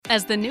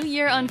As the new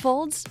year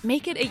unfolds,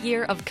 make it a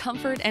year of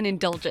comfort and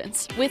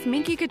indulgence with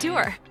Minky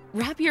Couture.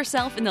 Wrap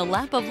yourself in the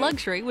lap of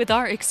luxury with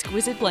our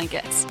exquisite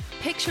blankets.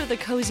 Picture the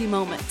cozy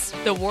moments,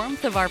 the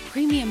warmth of our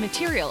premium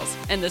materials,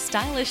 and the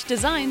stylish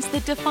designs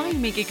that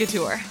define Minky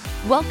Couture.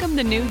 Welcome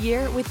the new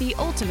year with the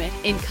ultimate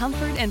in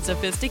comfort and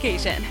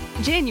sophistication.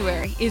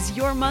 January is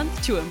your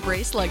month to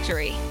embrace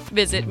luxury.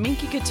 Visit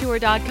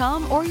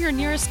minkycouture.com or your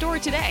nearest store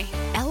today.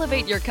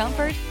 Elevate your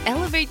comfort,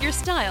 elevate your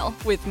style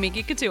with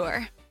Minky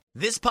Couture.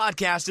 This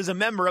podcast is a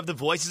member of the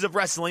Voices of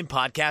Wrestling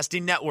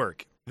Podcasting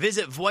Network.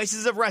 Visit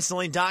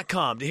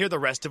voicesofwrestling.com to hear the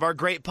rest of our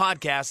great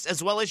podcasts,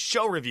 as well as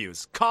show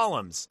reviews,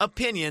 columns,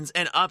 opinions,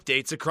 and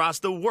updates across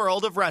the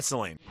world of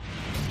wrestling.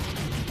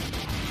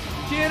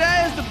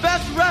 TNA is the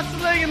best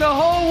wrestling in the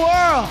whole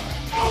world.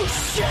 Oh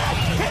shit!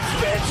 It's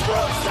Vince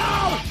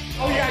Russo!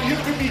 Oh yeah, you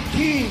could be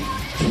king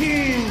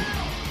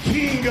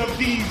of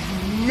these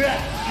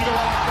nuts. You know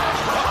what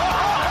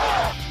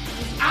I'm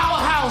saying? Our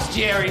house,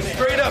 Jerry.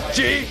 Straight up,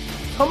 G.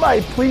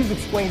 Somebody please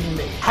explain to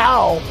me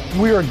how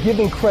we are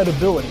giving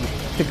credibility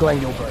to Glenn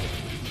Gilbert.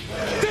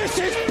 This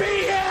is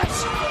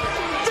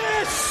BS!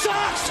 This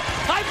sucks!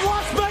 I've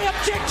lost my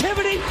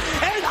objectivity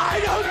and I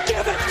don't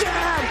give a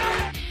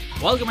damn!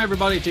 Welcome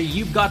everybody to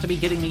You've Got to Be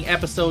Kidding Me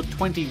episode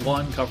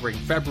 21, covering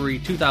February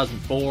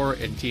 2004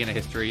 in TNA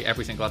history.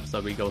 Every single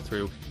episode we go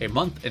through a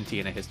month in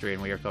TNA history,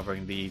 and we are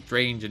covering the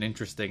strange and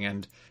interesting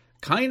and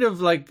kind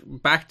of like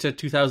back to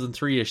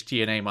 2003-ish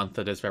TNA month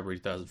that is February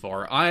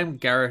 2004. I'm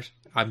Garrett.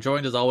 I'm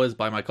joined as always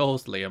by my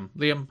co-host Liam.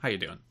 Liam, how you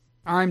doing?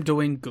 I'm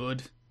doing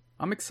good.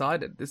 I'm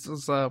excited. This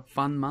was a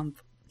fun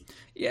month.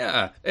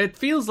 Yeah, it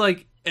feels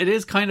like it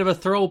is kind of a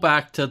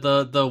throwback to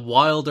the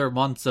wilder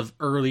months of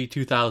early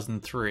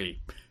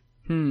 2003.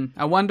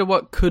 I wonder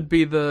what could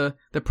be the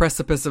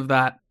precipice of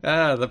that.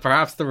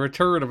 Perhaps the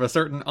return of a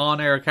certain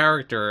on-air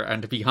character,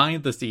 and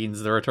behind the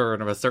scenes the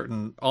return of a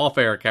certain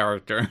off-air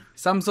character.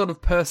 Some sort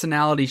of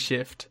personality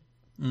shift.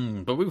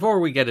 But before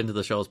we get into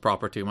the shows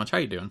proper too much, how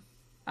you doing?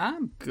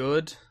 I'm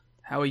good.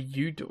 How are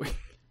you doing?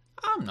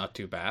 I'm not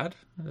too bad.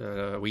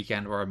 A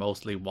weekend where I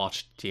mostly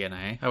watched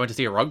TNA. I went to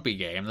see a rugby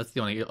game. That's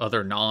the only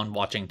other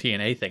non-watching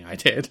TNA thing I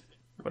did.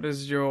 What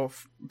is your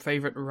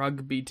favourite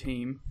rugby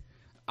team?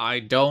 I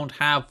don't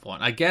have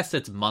one. I guess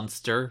it's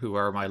Munster, who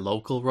are my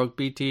local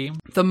rugby team.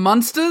 The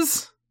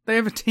Munsters? They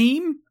have a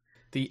team?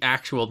 The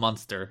actual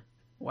Munster.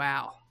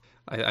 Wow.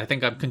 I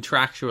think I'm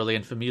contractually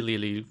and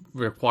familially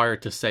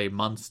required to say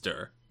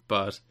Munster,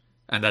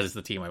 and that is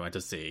the team I went to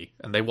see.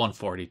 And they won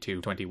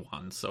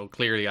 42-21, so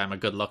clearly I'm a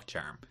good luck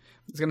charm. I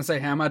was going to say,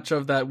 how much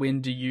of that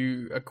win do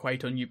you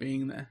equate on you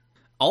being there?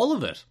 All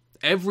of it.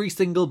 Every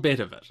single bit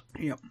of it.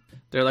 Yep.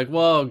 They're like,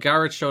 whoa,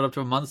 Garrett showed up to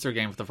a Munster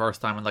game for the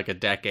first time in like a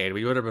decade.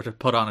 We would have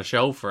put on a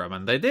show for him.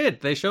 And they did.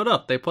 They showed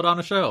up. They put on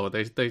a show.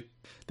 They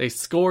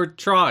scored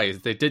tries.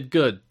 They did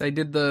good. They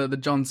did the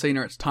John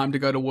Cena, it's time to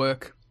go to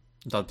work.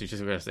 I thought you were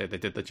just going to say they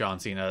did the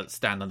John Cena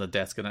stand on the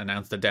desk and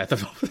announce the death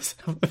of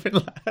Osama bin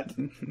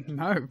Laden.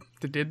 No,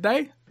 did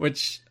they?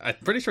 Which I'm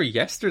pretty sure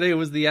yesterday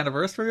was the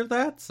anniversary of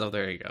that, so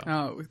there you go.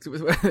 Oh,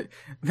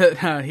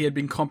 that he had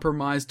been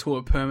compromised to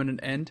a permanent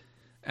end.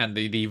 And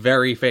the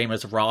very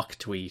famous Rock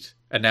tweet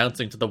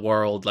announcing to the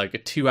world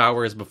like 2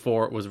 hours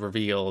before it was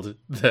revealed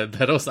that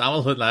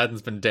Osama bin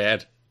Laden's been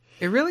dead.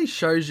 It really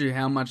shows you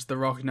how much The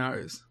Rock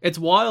knows. It's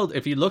wild.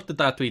 If you looked at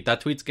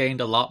that tweet's gained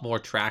a lot more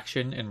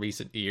traction in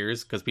recent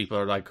years because people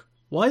are like,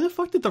 why the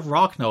fuck did The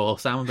Rock know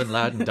Osama bin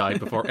Laden died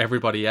before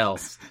everybody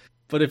else?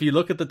 But if you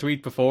look at the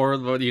tweet before,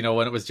 you know,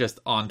 when it was just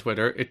on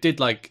Twitter, it did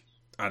like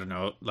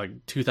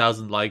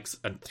 2,000 likes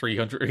and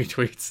 300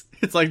 retweets.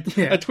 It's like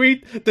a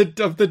tweet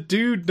of the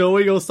dude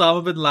knowing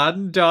Osama bin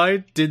Laden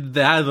died did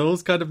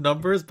those kind of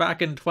numbers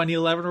back in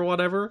 2011 or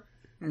whatever.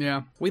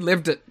 Yeah, we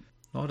lived it.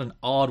 What an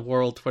odd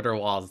world Twitter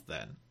was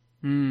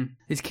then.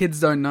 His kids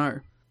don't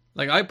know.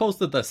 Like, I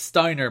posted the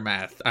Steiner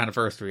Math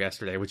anniversary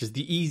yesterday, which is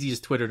the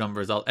easiest Twitter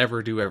numbers I'll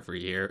ever do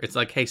every year. It's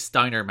like, hey,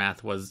 Steiner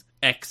Math was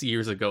X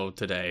years ago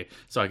today,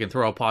 so I can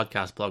throw a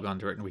podcast plug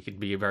under it and we can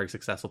be a very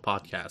successful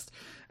podcast.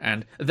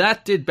 And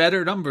that did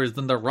better numbers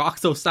than the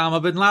Rock's Osama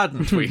bin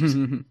Laden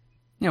tweet.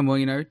 Yeah, well,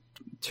 you know,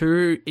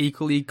 two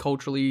equally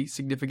culturally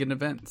significant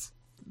events.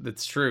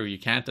 That's true, you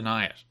can't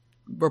deny it.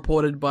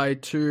 Reported by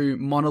two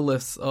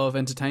monoliths of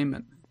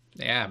entertainment.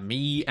 Yeah,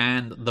 me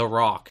and The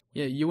Rock.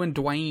 Yeah, you and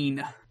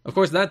Dwayne. Of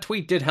course, that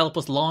tweet did help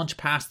us launch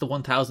past the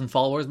 1,000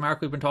 followers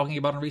mark we've been talking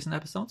about in recent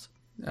episodes.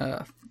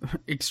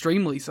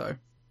 Extremely so.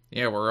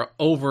 Yeah, we're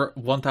over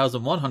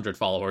 1,100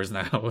 followers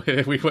now.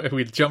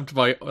 we jumped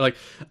by, like,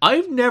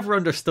 I've never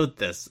understood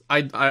this.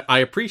 I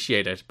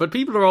appreciate it, but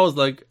people are always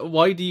like,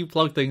 why do you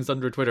plug things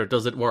under Twitter?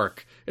 Does it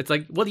work? It's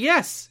like, well,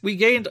 yes, we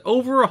gained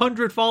over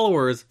 100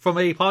 followers from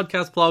a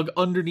podcast plug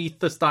underneath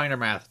the Steiner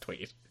Math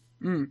tweet.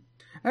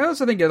 I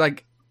also think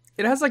it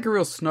has like a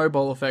real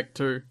snowball effect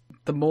too.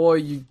 The more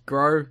you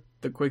grow,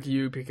 the quicker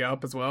you pick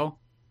up as well.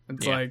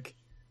 It's like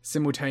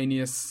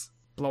simultaneous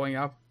blowing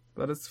up,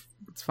 but it's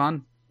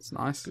fun. It's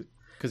nice.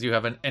 Because you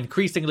have an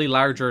increasingly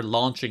larger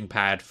launching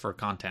pad for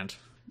content.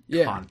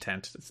 Yeah.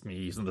 Content. It's me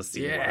using the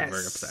C word. I'm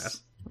very upset.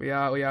 We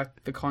are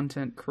the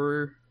content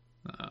crew.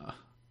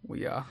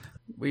 We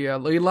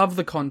love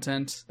the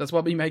content. That's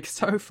why we make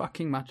so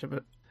fucking much of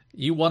it.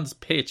 You once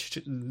pitched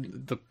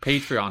the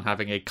Patreon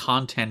having a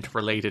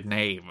content-related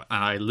name,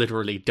 and I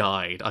literally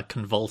died. I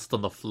convulsed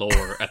on the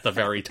floor at the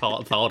very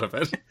thought of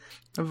it.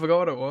 I forgot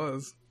what it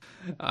was.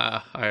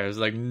 I was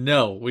like,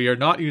 no, we are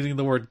not using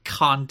the word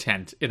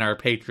content in our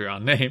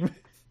Patreon name.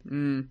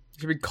 It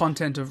should be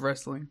content of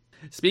wrestling.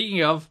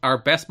 Speaking of, our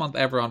best month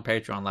ever on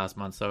Patreon last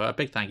month, so a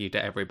big thank you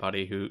to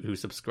everybody who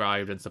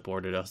subscribed and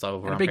supported us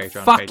over on Patreon. A big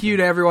fuck you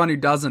to everyone who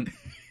doesn't.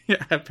 Yeah,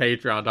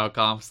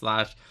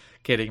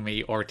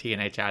 patreon.com/kiddingme or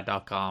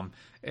tnachat.com.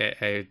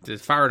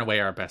 It's far and away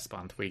our best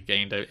month. We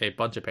gained a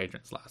bunch of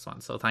patrons last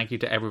month, so thank you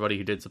to everybody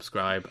who did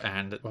subscribe,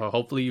 and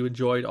hopefully you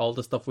enjoyed all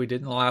the stuff we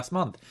did in the last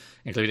month,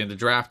 including the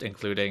draft,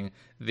 including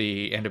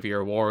the end of year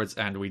awards,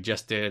 and we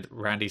just did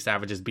Randy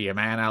Savage's Be a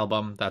Man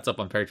album. That's up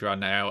on Patreon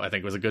now. I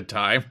think it was a good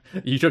time.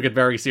 You took it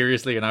very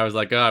seriously, and I was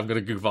like, I'm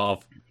gonna goof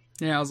off.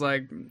 Yeah, I was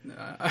like,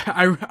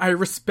 I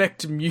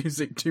respect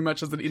music too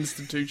much as an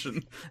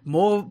institution.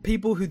 More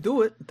people who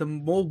do it, the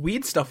more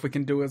weird stuff we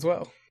can do as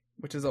well,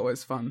 which is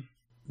always fun.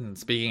 And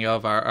speaking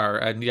of,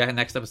 our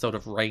next episode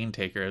of Rain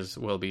Takers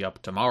will be up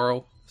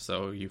tomorrow,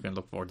 so you can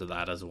look forward to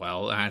that as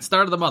well. And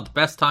start of the month,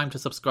 best time to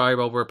subscribe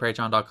over at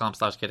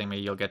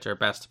patreon.com/kiddingme. You'll get your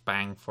best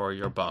bang for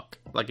your buck,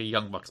 like a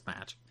Young Bucks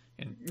match.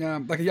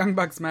 Like a Young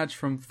Bucks match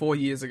from 4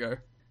 years ago.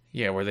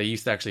 Yeah, where they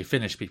used to actually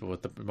finish people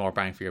with the more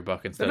bang for your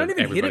buck instead of everybody.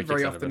 They don't even hit it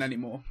very often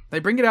anymore. They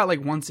bring it out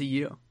like once a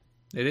year.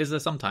 It is a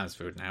sometimes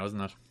food now, isn't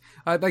it?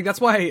 Like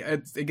that's why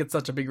it gets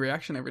such a big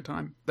reaction every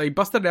time. They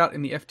busted it out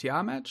in the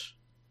FTR match.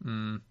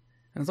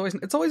 And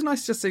it's always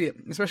nice to see it,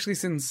 especially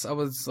since I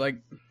was like,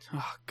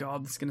 oh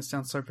god, this is gonna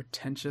sound so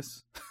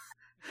pretentious.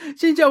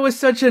 Since I was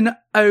such an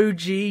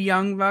OG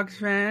Young Bucks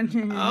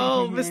fan.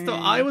 Oh, mister,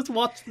 I was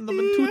watching them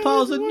in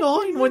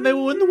 2009 when they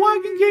were in the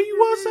Wagon Gate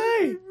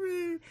USA.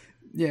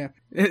 Yeah,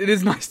 it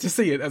is nice to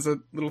see it as a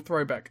little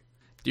throwback.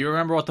 Do you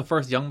remember what the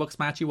first Young Bucks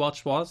match you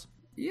watched was?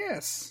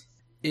 Yes.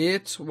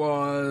 It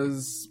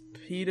was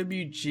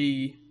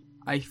PWG,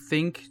 I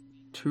think.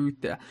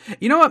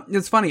 You know what?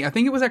 It's funny. I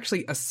think it was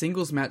actually a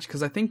singles match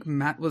because I think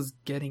Matt was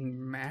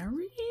getting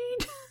married.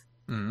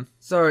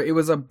 So it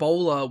was a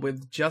bowler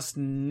with just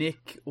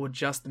Nick or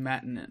just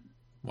Matt in it.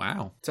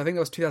 Wow. So I think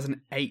that was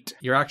 2008.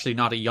 You're actually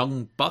not a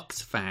Young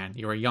Bucks fan.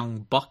 You're a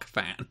Young Buck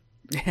fan.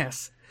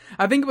 Yes.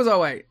 I think it was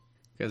 08.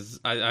 Because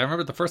I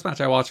remember the first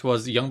match I watched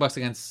was Young Bucks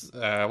against,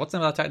 what's the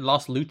name of that title?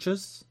 Los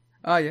Luchas?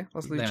 Oh, yeah.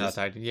 Los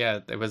Luchas. Yeah,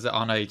 it was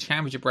on a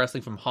Championship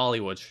Wrestling from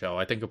Hollywood show.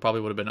 I think it probably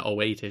would have been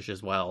 08-ish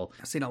as well.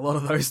 I've seen a lot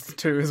of those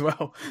too as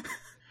well.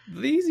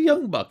 These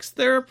Young Bucks,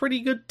 they're a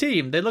pretty good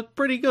team. They look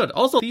pretty good.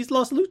 Also, these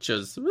Los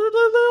Luchas,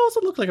 they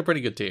also look like a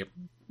pretty good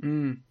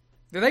team.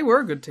 They were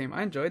a good team.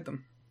 I enjoyed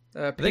them.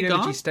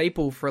 PWG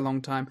staple for a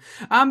long time.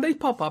 They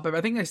pop up. I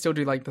think they still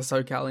do like the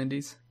SoCal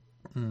Indies.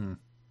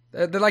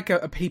 They're like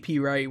a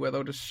PP Ray where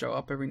they'll just show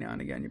up every now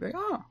and again. You'll be like,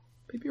 oh,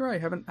 PP Ray,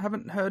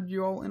 haven't heard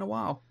you all in a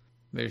while.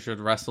 They should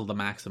wrestle the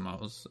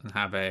Maximos and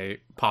have a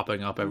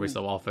popping up every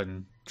so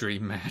often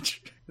dream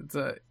match.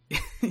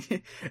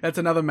 That's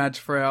another match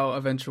for our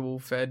eventual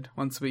Fed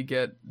once we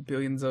get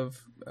billions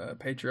of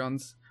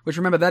Patreons. Which,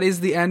 remember, that is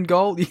the end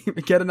goal.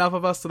 Get enough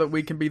of us so that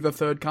we can be the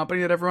third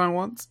company that everyone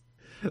wants.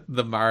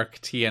 The Mark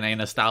TNA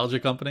Nostalgia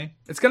Company.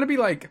 It's going to be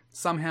like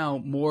somehow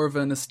more of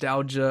a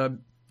nostalgia,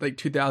 like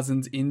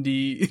 2000s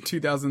indie,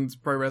 2000s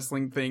pro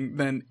wrestling thing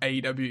than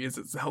AEW is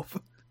itself.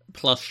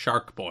 Plus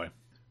Shark Boy.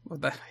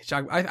 Well,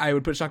 I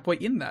would put Shark Boy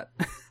in that.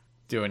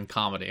 Doing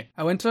comedy.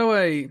 I went to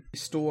a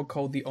store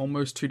called the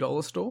Almost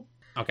 $2 store.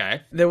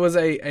 Okay. There was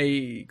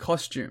a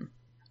costume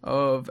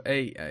of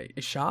a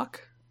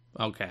shark.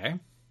 Okay.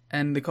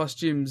 And the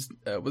costumes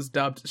was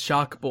dubbed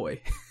Shark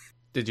Boy.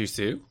 Did you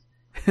sue?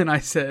 And I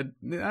said,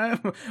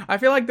 I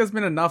feel like there's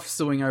been enough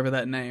suing over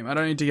that name. I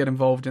don't need to get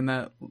involved in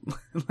that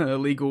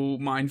legal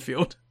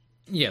minefield.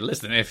 Yeah,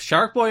 listen, if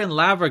Shark Boy and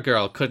Lava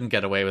Girl couldn't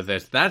get away with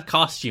it, that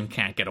costume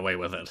can't get away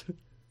with it.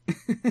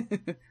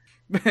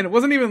 Man, it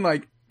wasn't even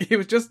like, it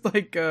was just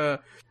like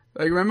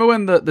remember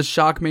when the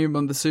shark meme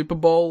on the Super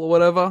Bowl or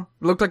whatever?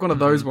 It looked like one of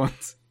those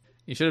ones.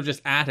 You should have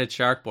just added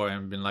Shark Boy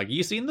and been like,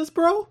 you seen this,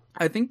 bro?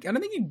 I don't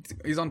think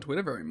he's on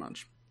Twitter very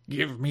much.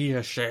 Give me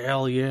a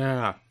shell,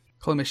 yeah.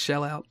 Call him a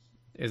shell out.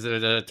 Is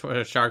it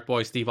a Shark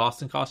Boy Steve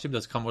Austin costume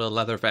that's come with a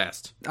leather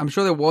vest? I'm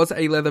sure there was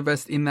a leather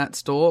vest in that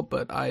store,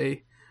 but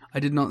I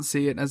did not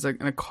see it as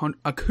an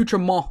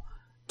accoutrement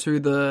to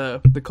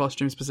the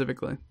costume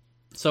specifically.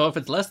 So if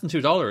it's less than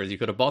 $2, you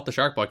could have bought the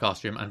Shark Boy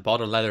costume and bought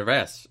a leather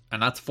vest,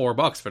 and that's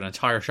 $4 for an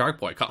entire Shark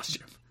Boy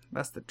costume.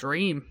 That's the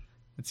dream.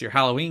 It's your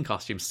Halloween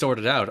costume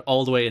sorted out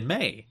all the way in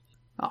May.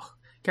 Oh,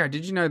 Kara,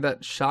 did you know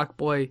that Shark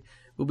Boy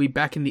will be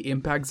back in the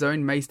Impact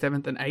Zone May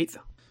 7th and 8th?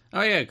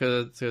 Oh yeah,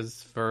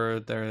 because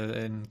they're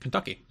in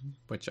Kentucky,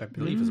 which I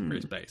believe is where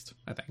it's based,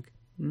 I think.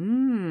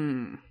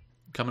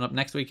 Coming up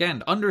next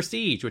weekend, Under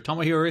Siege with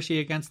Tomohiro Ishii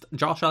against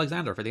Josh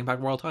Alexander for the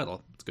Impact World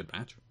title. It's a good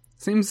match.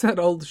 Seems that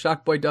all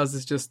Shark Boy does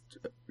is just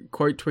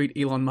quote tweet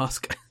Elon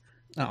Musk.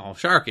 Oh,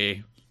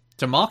 Sharky.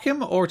 To mock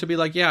him or to be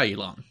like, yeah,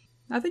 Elon?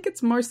 I think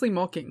it's mostly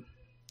mocking.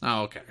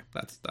 Oh, okay.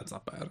 That's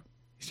not bad.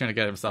 He's trying to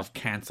get himself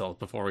cancelled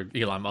before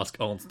Elon Musk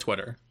owns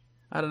Twitter.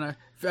 I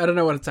don't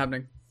know what's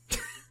happening.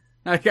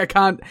 I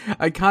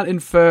can't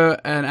infer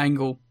an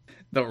angle.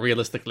 Though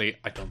realistically,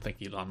 I don't think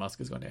Elon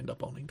Musk is going to end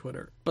up owning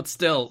Twitter. But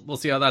still, we'll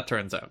see how that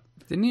turns out.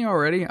 Didn't he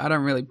already? I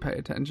don't really pay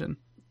attention.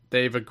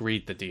 They've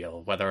agreed the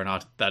deal. Whether or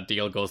not that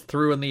deal goes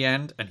through in the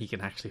end and he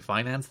can actually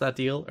finance that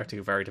deal are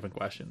two very different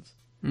questions.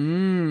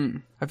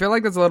 I feel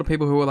like there's a lot of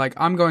people who are like,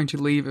 I'm going to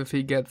leave if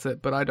he gets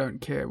it, but I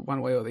don't care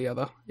one way or the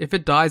other. If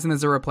it dies and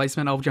there's a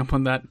replacement, I'll jump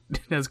on that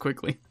as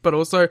quickly. But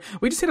also,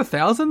 we just hit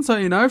 1,000,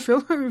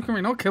 so, can we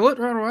not kill it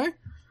right away?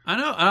 I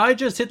know, and I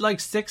just hit like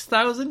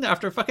 6,000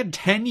 after fucking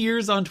 10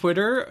 years on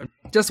Twitter.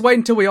 Just wait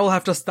until we all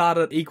have to start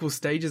at equal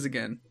stages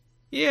again.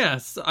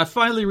 Yes, I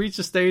finally reached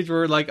a stage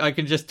where like I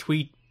can just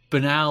tweet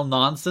banal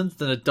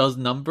nonsense and it does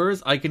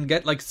numbers. I can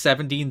get like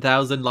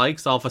 17,000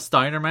 likes off a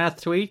Steiner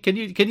Math tweet. Can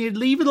you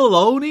leave it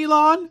alone,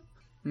 Elon?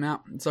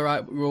 No, it's all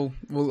right. We'll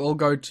all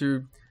go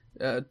to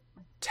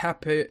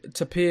Tapir,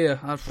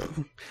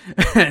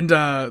 and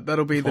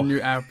that'll be the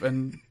new app,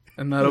 and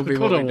that'll be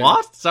Go to we do.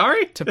 what?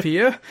 Sorry,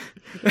 Tapir.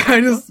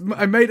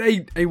 I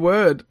made a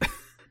word.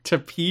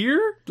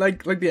 Tapir?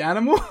 like the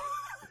animal.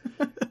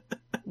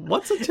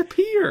 What's a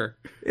tapir?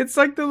 It's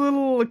like the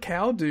little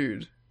cow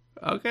dude.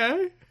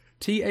 Okay.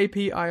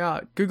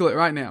 Tapir. Google it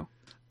right now.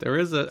 There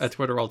is a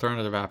Twitter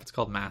alternative app. It's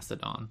called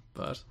Mastodon,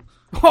 but...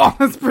 Oh,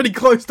 that's pretty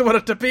close to what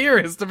a tapir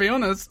is, to be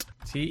honest.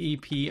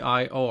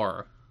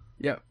 Tepir.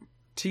 Yep.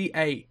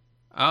 TA.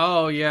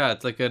 Oh, yeah,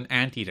 it's like an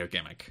anteater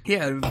gimmick.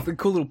 Yeah, the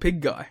cool little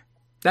pig guy.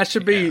 That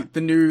should be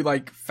the new,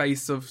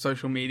 face of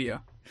social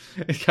media.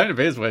 It kind of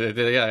is.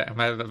 Yeah,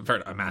 I've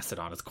heard a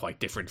Mastodon is quite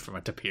different from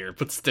a tapir,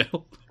 but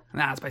still.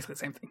 Nah, it's basically the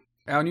same thing.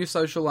 Our new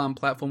social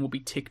platform will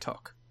be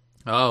TikTok.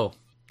 Oh.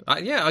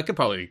 Yeah, I could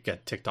probably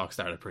get TikTok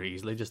started pretty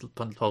easily. Just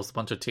post a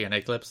bunch of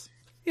TNA clips.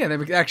 Yeah,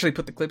 they actually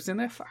put the clips in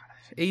there.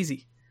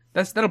 Easy.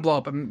 That'll blow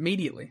up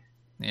immediately.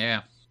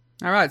 Yeah.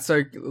 All right,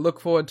 so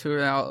look forward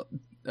to our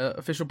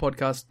official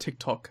podcast,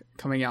 TikTok,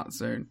 coming out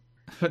soon.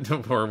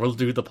 Or we'll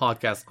do the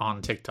podcast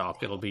on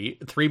TikTok. It'll be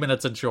 3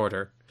 minutes and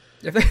shorter.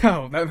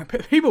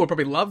 People would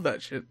probably love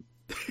that shit.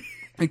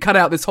 And cut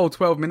out this whole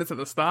 12 minutes at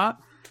the start.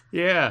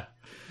 Yeah.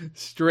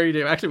 Straight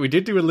in. Actually, we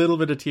did do a little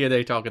bit of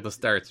TNA talk at the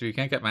start, so you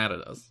can't get mad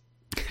at us.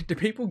 Do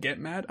people get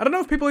mad? I don't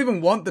know if people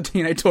even want the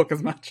TNA talk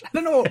as much. I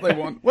don't know what they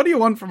want. What do you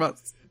want from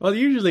us? Well,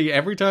 usually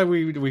every time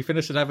we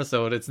finish an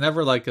episode, it's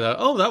never like,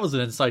 oh, that was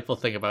an insightful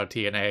thing about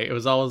TNA. It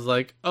was always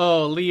like,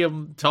 oh,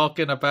 Liam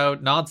talking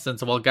about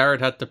nonsense while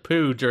Garrett had to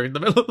poo during the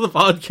middle of the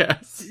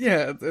podcast.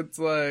 Yeah, it's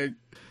like,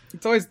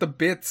 it's always the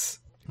bits.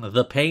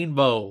 The pain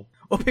bow.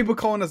 Or people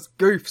calling us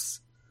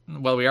goofs.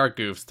 Well, we are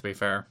goofs, to be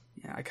fair.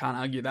 Yeah, I can't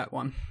argue that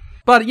one.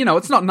 But,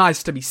 it's not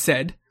nice to be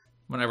said.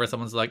 Whenever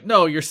someone's like,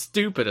 no, you're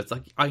stupid, it's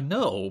like, I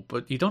know,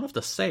 but you don't have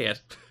to say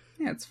it.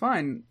 Yeah, it's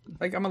fine.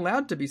 Like, I'm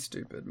allowed to be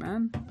stupid,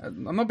 man.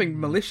 I'm not being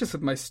malicious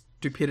with my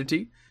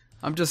stupidity.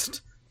 I'm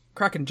just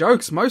cracking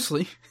jokes,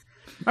 mostly.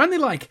 Only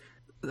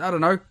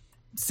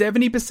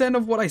 70%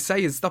 of what I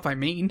say is stuff I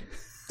mean.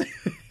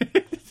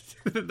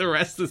 The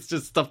rest is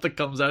just stuff that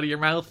comes out of your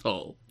mouth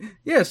hole.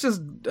 Yeah, it's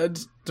just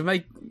to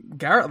make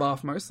Garrett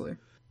laugh, mostly.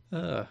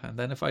 And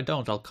then if I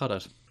don't, I'll cut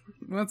it.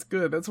 That's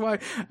good.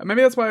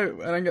 Maybe that's why I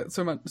don't get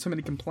so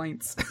many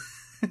complaints.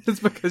 It's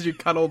because you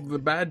cut all the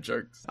bad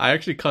jokes. I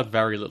actually cut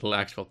very little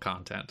actual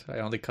content. I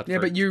only cut. Yeah,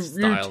 but you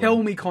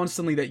tell me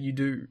constantly that you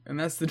do, and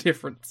that's the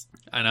difference.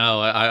 I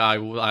know.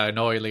 I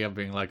annoy Liam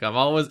being like, I'm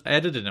always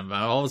editing him.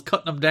 I'm always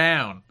cutting him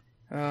down.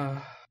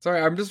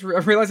 Sorry, I'm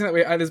realizing that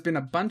there's been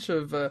a bunch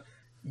of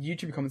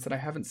YouTube comments that I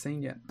haven't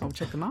seen yet. I'll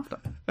check them after.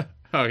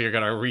 Oh, you're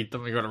gonna read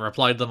them? You're gonna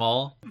reply to them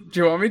all? Do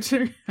you want me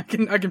to?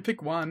 I can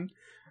pick one.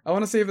 I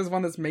want to see if there's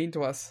one that's mean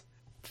to us.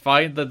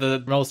 Find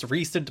the most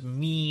recent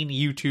mean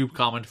YouTube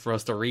comment for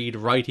us to read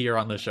right here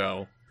on the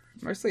show.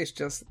 Mostly it's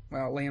just,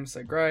 well, Liam's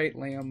so great,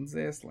 Liam's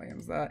this,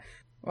 Liam's that.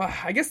 Well,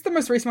 I guess the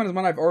most recent one is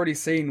one I've already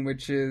seen,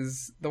 which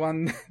is the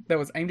one that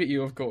was aimed at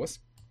you, of course.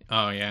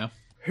 Oh, yeah?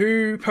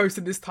 Who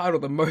posted this title,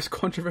 The Most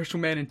Controversial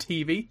Man in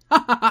TV?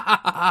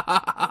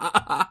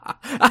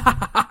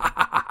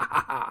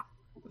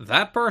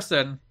 That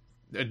person,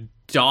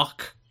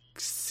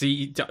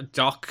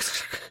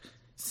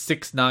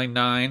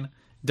 Doc699,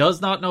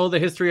 does not know the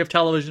history of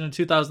television in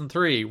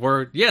 2003,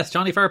 where, yes,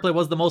 Johnny Fairplay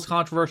was the most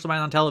controversial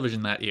man on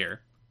television that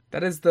year.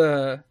 That is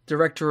the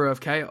director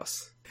of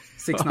Chaos,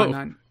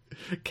 699. Oh,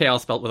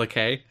 Chaos spelled with a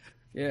K?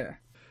 Yeah.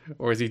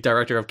 Or is he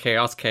director of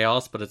Chaos,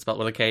 but it's spelled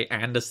with a K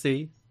and a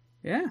C?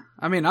 Yeah.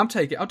 I mean, I'll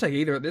take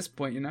either at this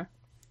point,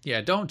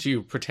 Yeah, don't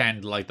you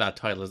pretend like that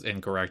title is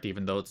incorrect,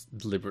 even though it's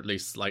deliberately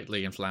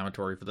slightly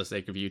inflammatory for the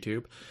sake of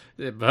YouTube.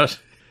 But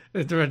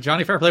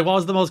Johnny Fairplay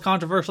was the most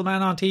controversial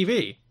man on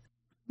TV.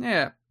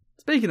 Yeah.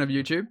 Speaking of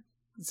YouTube,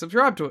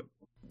 subscribe to it.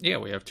 Yeah,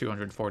 we have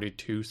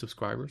 242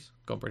 subscribers.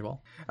 Going pretty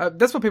well.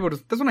 That's what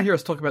that's when I hear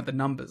us talk about the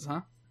numbers,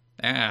 huh?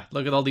 Yeah,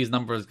 look at all these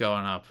numbers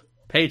going up.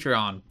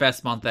 Patreon,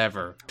 best month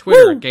ever.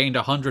 Twitter, Woo! gained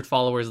 100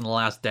 followers in the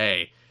last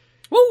day.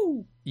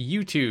 Woo!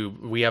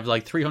 YouTube, we have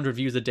 300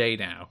 views a day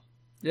now.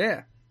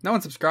 Yeah. No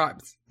one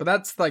subscribes. But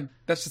that's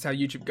just how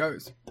YouTube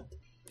goes.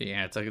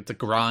 Yeah, it's a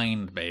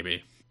grind,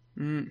 baby.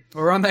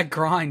 We're on that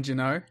grind, you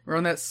know? We're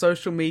on that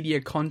social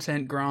media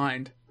content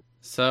grind.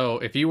 So,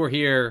 if you were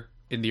here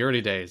in the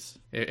early days,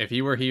 if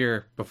you were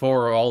here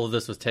before all of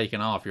this was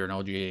taken off, you're an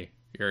OG.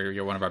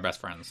 You're one of our best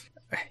friends.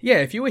 Yeah,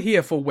 if you were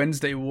here for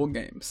Wednesday War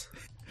Games.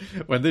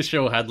 When this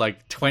show had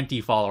like 20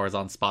 followers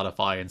on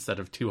Spotify instead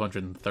of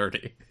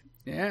 230.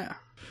 Yeah.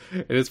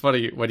 It is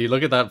funny, when you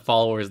look at that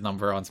followers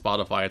number on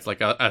Spotify, it's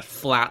like a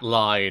flat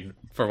line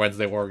for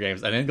Wednesday War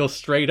Games, and then goes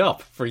straight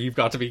up for You've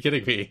Got to Be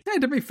Kidding Me. Yeah,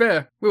 to be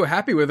fair, we were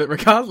happy with it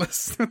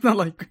regardless. It's not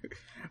like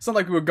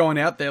we were going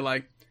out there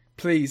like,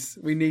 please,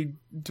 we need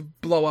to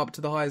blow up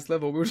to the highest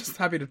level. We were just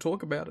happy to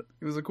talk about it.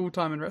 It was a cool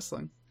time in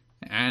wrestling.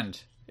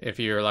 And if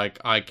you're like,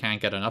 I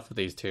can't get enough of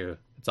these two,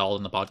 it's all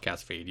in the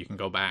podcast feed. You can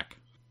go back.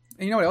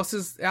 And you know what else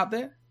is out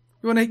there?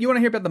 You want to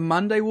hear about the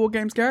Monday War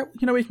Games, Garrett?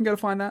 You know where you can go to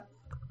find that?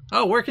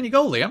 Oh, where can you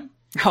go, Liam?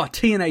 Oh,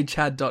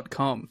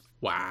 TNAchad.com.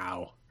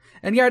 Wow.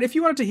 And Garrett, if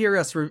you wanted to hear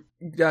us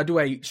do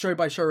a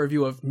show-by-show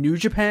review of New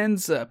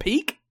Japan's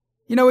peak,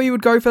 you know where you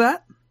would go for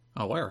that?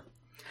 Oh, where?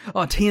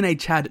 Oh,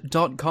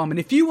 TNAchad.com. And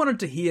if you wanted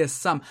to hear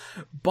some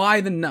not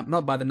by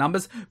the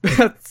numbers,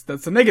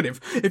 that's a negative.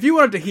 If you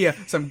wanted to hear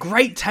some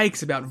great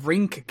takes about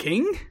Rinka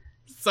King...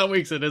 Some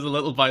weeks it is a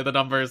little by the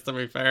numbers, to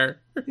be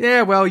fair.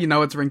 Yeah, well, you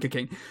know it's Rinka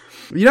King.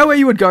 You know where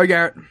you would go,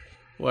 Garrett?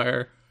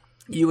 Where?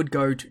 You would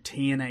go to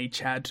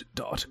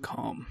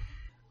TNAchad.com.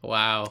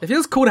 Wow. It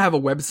feels cool to have a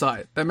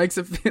website. That makes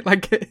it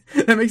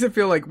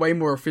feel like way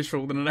more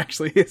official than it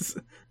actually is.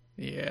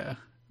 Yeah.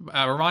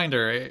 A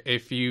reminder,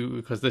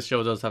 because this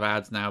show does have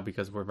ads now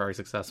because we're very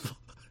successful.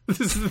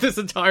 This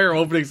entire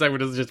opening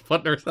segment is just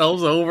putting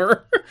ourselves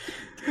over.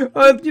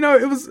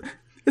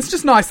 It's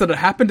just nice that it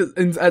happened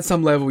at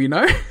some level, you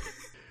know?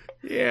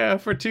 Yeah,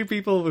 for two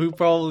people who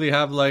probably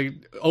have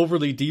like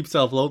overly deep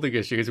self-loathing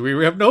issues,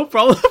 we have no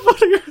problem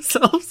putting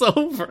ourselves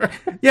over.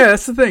 Yeah,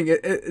 that's the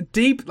thing.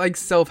 Deep like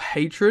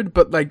self-hatred,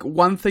 but like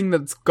one thing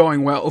that's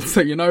going well.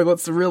 So, you know,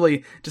 let's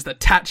really just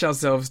attach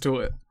ourselves to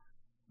it.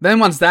 Then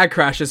once that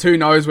crashes, who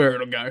knows where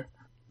it'll go.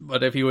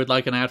 But if you would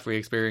like an ad-free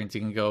experience, you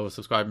can go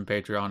subscribe on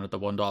Patreon at the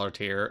 $1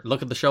 tier.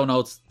 Look at the show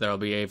notes. There'll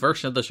be a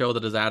version of the show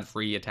that is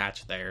ad-free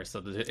attached there. So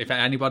that if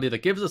anybody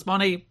that gives us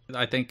money,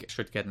 I think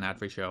should get an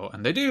ad-free show.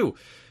 And they do.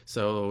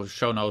 So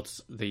show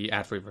notes, the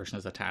ad-free version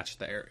is attached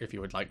there if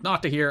you would like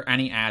not to hear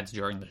any ads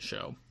during the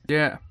show.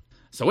 Yeah.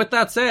 So with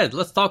that said,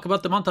 let's talk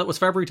about the month that was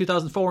February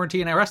 2004 in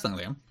TNA Wrestling,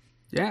 Liam.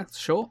 Yeah,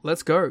 sure.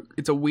 Let's go.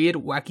 It's a weird,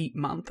 wacky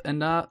month and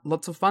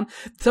lots of fun.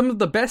 Some of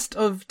the best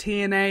of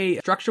TNA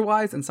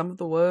structure-wise and some of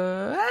the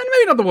worst, and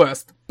maybe not the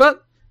worst,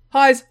 but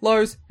highs,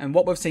 lows, and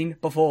what we've seen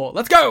before.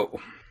 Let's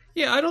go!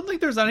 Yeah, I don't think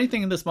there's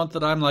anything in this month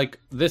that I'm like,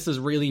 this is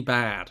really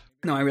bad.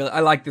 No, I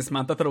like this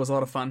month. I thought it was a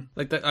lot of fun.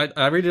 Like,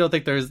 I really don't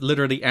think there's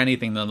literally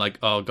anything that I'm like,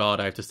 oh god,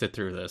 I have to sit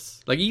through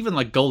this. Like, even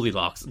like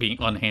Goldilocks being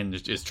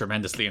unhinged is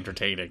tremendously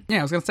entertaining. Yeah,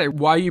 I was going to say,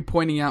 why are you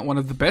pointing out one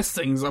of the best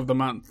things of the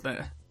month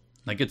there?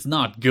 Like, it's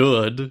not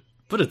good,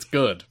 but it's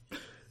good.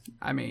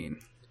 I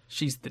mean,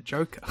 she's the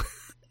Joker.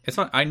 It's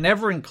fine. I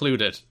never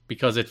include it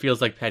because it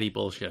feels like petty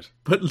bullshit.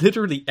 But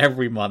literally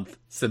every month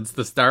since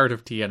the start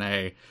of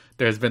TNA,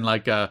 there's been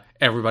like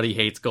everybody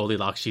hates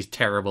Goldilocks. She's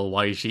terrible.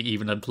 Why is she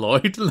even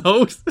employed?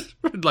 Lows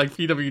like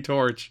PW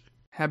Torch.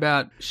 How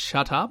about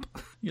shut up?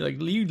 You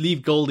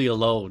leave Goldie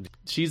alone.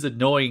 She's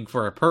annoying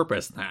for a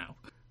purpose now.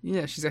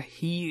 Yeah, she's a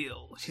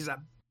heel. She's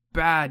a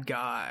bad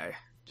guy.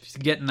 She's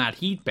getting that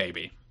heat,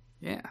 baby.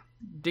 Yeah.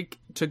 Dick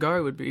to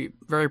go would be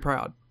very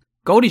proud.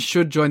 Goldie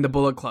should join the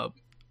Bullet Club.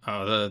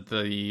 Oh,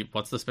 the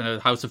what's the spin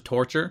of House of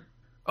Torture?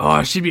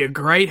 Oh, she'd be a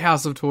great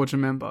House of Torture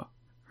member.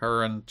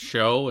 Her and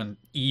Show and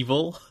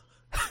Evil.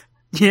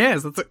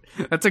 Yes,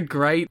 that's a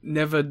great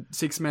Never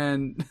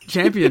 6-man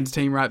champions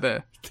team right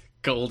there.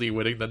 Goldie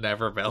winning the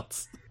Never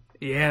belts.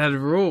 Yeah, that'd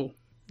rule.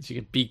 She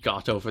could beat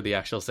Goto for the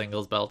actual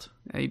singles belt.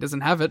 He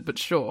doesn't have it, but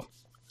sure.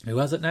 Who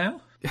has it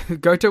now?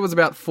 Goto was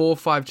about 4 or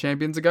 5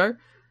 champions ago.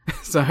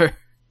 So,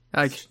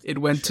 like, it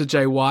went to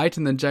Jay White,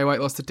 and then Jay White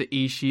lost it to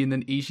Ishii, and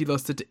then Ishii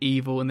lost it to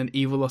Evil, and then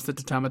Evil lost it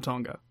to Tama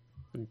Tonga.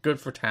 Good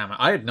for Tama.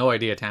 I had no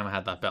idea Tama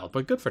had that belt,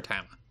 but good for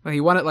Tama. Well,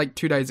 he won it like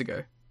 2 days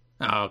ago.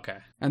 Oh, okay.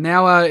 And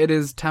now it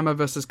is Tama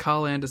versus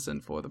Carl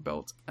Anderson for the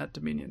belt at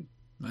Dominion.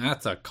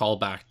 That's a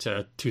callback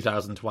to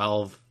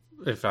 2012,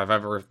 if I've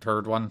ever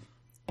heard one.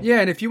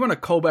 Yeah, and if you want to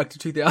call back to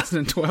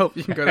 2012,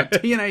 you can go to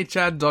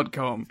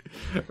tnachad.com.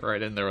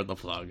 Right in there with the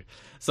plug.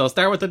 So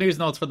start with the news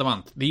notes for the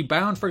month. The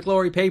Bound for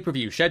Glory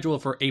pay-per-view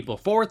scheduled for April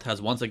 4th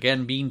has once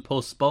again been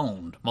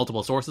postponed.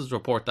 Multiple sources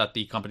report that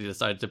the company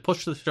decided to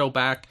push the show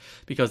back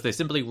because they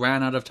simply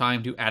ran out of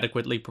time to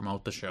adequately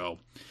promote the show.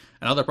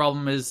 Another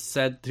problem is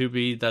said to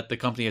be that the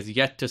company has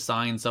yet to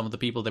sign some of the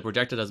people they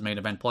projected as main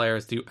event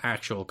players to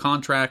actual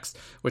contracts,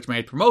 which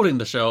made promoting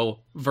the show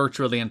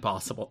virtually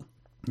impossible.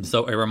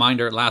 So a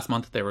reminder, last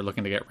month they were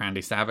looking to get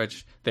Randy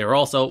Savage. They were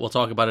also, we'll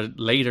talk about it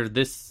later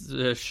this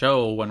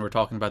show when we're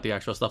talking about the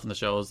actual stuff in the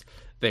shows,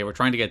 they were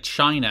trying to get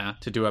Chyna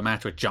to do a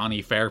match with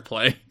Johnny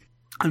Fairplay.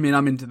 I mean,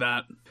 I'm into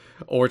that.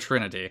 Or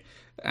Trinity.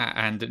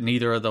 and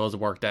neither of those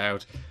worked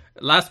out.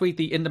 Last week,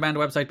 the In Demand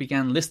website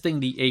began listing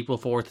the April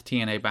 4th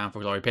TNA Bound for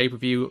Glory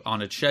pay-per-view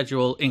on its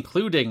schedule,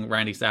 including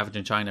Randy Savage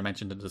in China,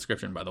 mentioned in the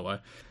description, by the way.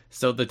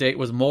 So the date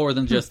was more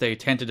than just a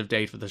tentative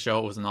date for the show.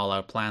 It was an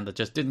all-out plan that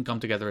just didn't come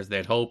together as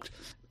they'd hoped.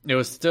 It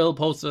was still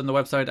posted on the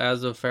website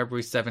as of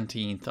February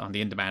 17th on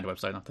the In Demand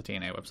website, not the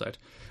TNA website.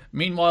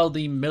 Meanwhile,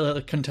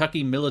 the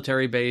Kentucky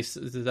military base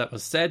that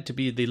was said to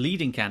be the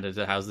leading candidate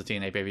to house the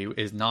TNA pay-per-view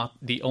is not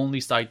the only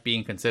site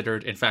being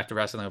considered. In fact, the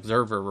Wrestling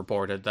Observer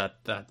reported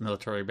that that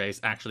military base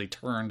actually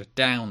turned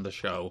down the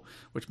show,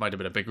 which might have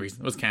been a big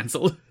reason it was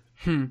cancelled.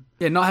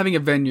 Yeah, not having a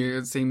venue,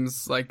 it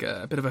seems like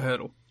a bit of a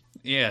hurdle.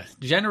 Yeah,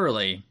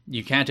 generally,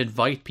 you can't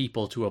invite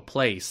people to a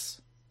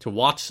place to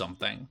watch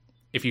something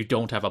if you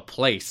don't have a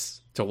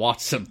place to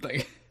watch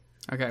something.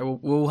 Okay, well,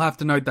 we'll have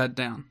to note that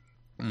down.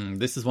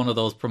 This is one of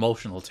those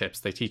promotional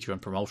tips they teach you in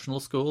promotional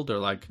school. They're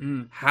like,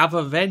 have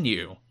a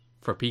venue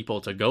for people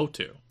to go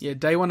to. Yeah,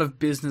 day one of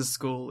business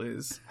school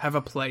is have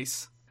a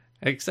place.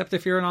 Except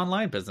if you're an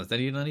online business, then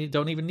you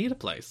don't even need a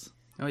place.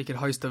 Oh, you could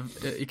host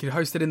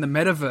it in the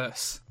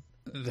metaverse.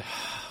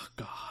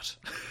 God.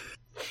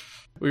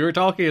 We were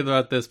talking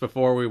about this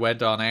before we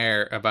went on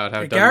air about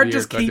how Garrett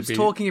just keeps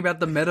talking about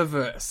the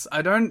metaverse.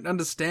 I don't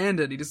understand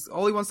it.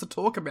 All he wants to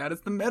talk about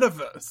is the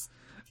metaverse.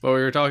 But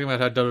we were talking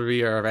about how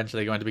WWE are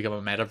eventually going to become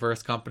a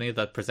metaverse company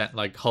that present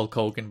like Hulk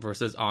Hogan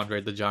versus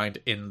Andre the Giant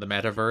in the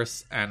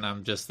metaverse, and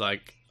I'm just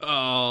like,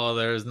 oh,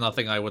 there's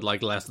nothing I would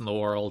like less in the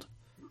world.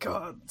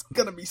 God, it's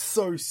gonna be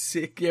so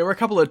sick. Yeah, we're a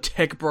couple of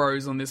tech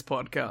bros on this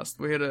podcast.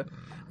 We had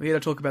to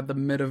talk about the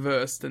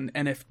metaverse and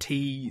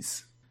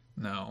NFTs.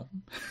 No.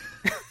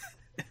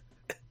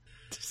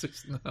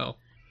 No.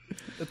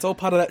 It's all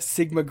part of that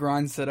Sigma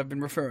grind set I've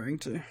been referring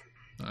to.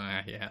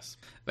 Yes.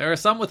 There are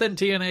some within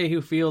TNA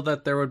who feel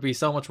that there would be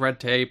so much red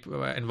tape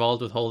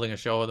involved with holding a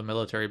show at the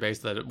military base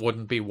that it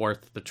wouldn't be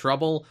worth the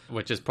trouble,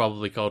 which is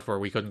probably code for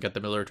we couldn't get the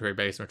military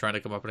base and we're trying to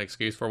come up with an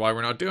excuse for why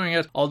we're not doing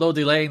it. Although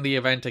delaying the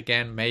event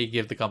again may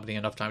give the company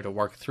enough time to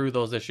work through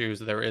those issues,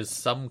 there is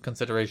some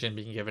consideration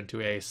being given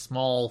to a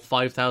small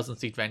 5,000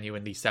 seat venue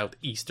in the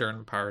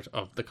southeastern part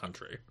of the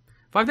country.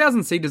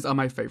 5,000 seaters are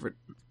my favorite.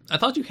 I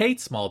thought you hate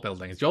small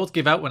buildings. You always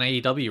give out when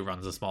AEW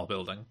runs a small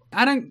building.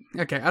 I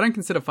don't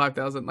consider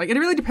 5,000. Like, it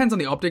really depends on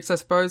the optics, I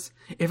suppose.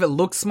 If it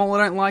looks small,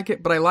 I don't like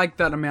it, but I like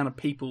that amount of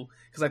people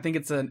because I think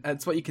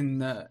it's what you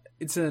can.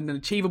 It's an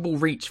achievable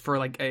reach for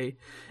like a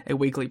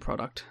weekly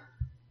product.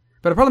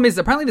 But the problem is,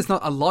 apparently, there's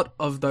not a lot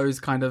of those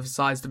kind of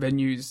sized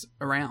venues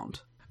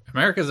around.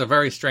 America is a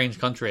very strange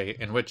country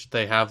in which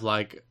they have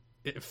like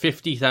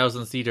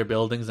 50,000 seater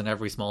buildings in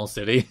every small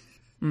city.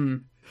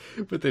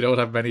 But they don't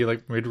have many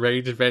like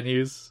mid-range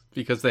venues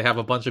because they have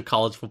a bunch of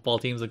college football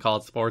teams and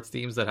college sports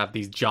teams that have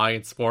these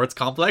giant sports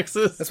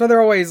complexes. That's why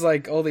they're always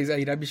like, all these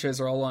AEW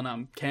shows are all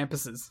on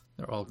campuses.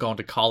 They're all going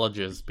to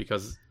colleges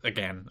because,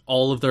 again,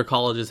 all of their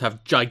colleges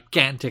have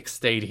gigantic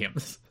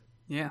stadiums.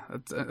 Yeah,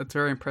 that's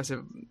very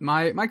impressive.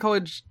 My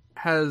college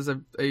has a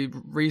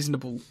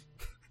reasonable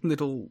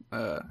little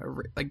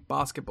like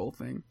basketball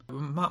thing.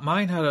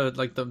 Mine had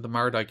the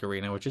Mardyke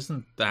Arena, which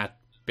isn't that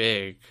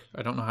big.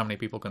 I don't know how many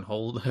people can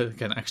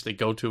actually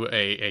go to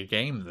a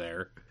game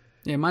there.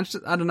 Yeah, mine's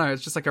just, I don't know,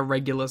 it's just like a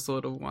regular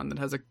sort of one that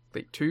has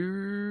like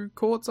 2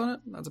 courts on it.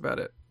 That's about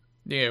it.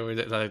 Yeah,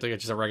 I think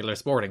it's just a regular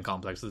sporting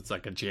complex. It's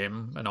like a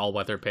gym, an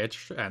all-weather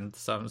pitch, and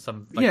some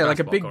like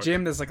a big court.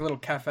 gym. There's like a little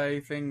cafe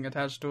thing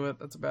attached to it.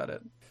 That's about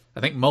it. I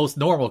think most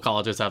normal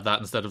colleges have that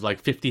instead of like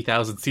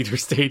 50,000 seater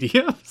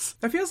stadiums.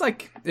 It feels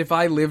like if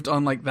I lived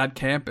on like that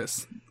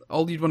campus,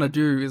 all you'd want to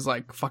do is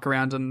like fuck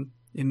around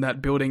in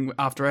that building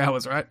after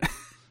hours, right?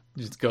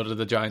 You just go to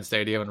the giant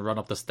stadium and run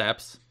up the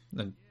steps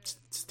and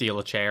steal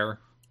a chair.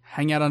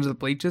 Hang out under the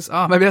bleachers.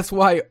 Oh, maybe that's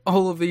why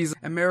all of these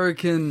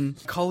American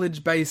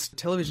college-based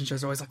television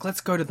shows are always like,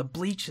 let's go to the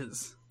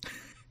bleachers.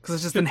 Because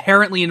it's just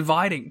inherently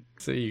inviting.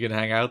 So you can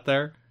hang out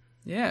there?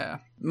 Yeah.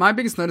 My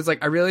biggest note is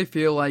like, I really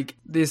feel like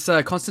this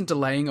constant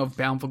delaying of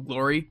Bound for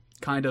Glory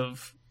kind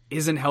of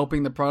isn't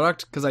helping the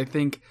product. Because I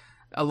think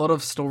a lot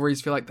of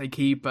stories feel like they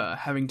keep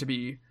having to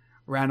be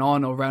ran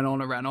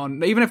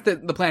on. Even if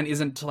the plan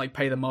isn't to like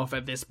pay them off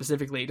at this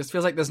specifically, it just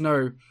feels like there's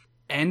no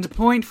end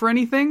point for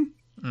anything.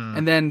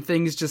 And then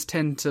things just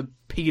tend to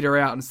peter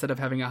out instead of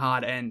having a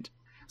hard end.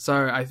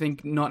 So I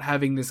think not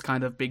having this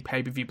kind of big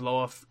pay-per-view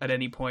blow-off at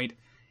any point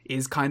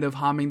is kind of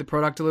harming the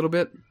product a little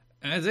bit.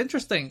 And it's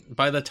interesting,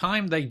 by the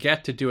time they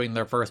get to doing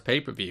their first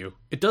pay-per-view,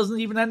 it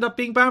doesn't even end up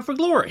being Bound for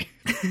Glory.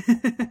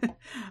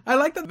 I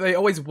like that they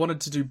always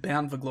wanted to do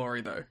Bound for Glory,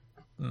 though.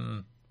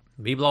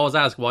 People always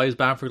ask, why is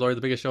Bound for Glory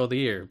the biggest show of the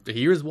year?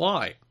 Here's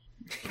why.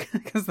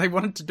 Because they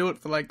wanted to do it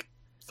for like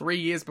 3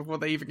 years before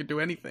they even could do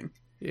anything.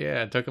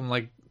 Yeah, it took them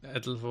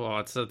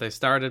so they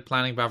started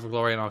planning Bound for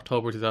Glory in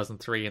October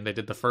 2003 and they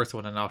did the first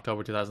one in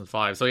October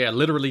 2005. So yeah,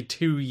 literally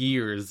 2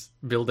 years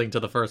building to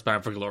the first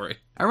Bound for Glory.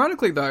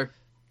 Ironically though,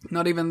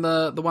 not even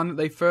the one that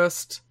they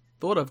first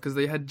thought of, because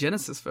they had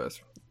Genesis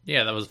first.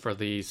 Yeah, that was for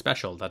the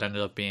special that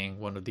ended up being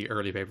one of the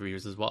early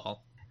pay-per-views as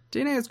well.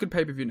 TNA has good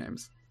pay-per-view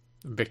names.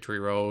 Victory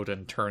Road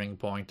and Turning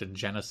Point and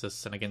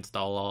Genesis and Against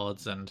All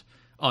Odds and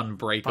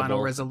Unbreakable.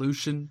 Final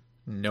Resolution.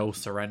 No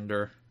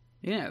Surrender.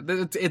 Yeah,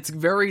 it's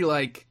very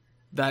like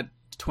that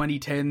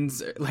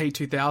 2010s, late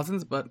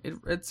 2000s, but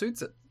it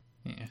suits it.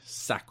 Yeah.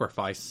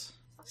 Sacrifice.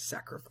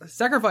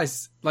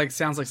 Sacrifice like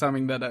sounds like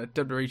something that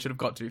WWE should have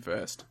got to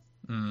first.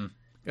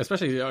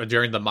 Especially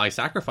during the My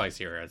Sacrifice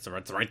era. It's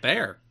right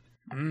there.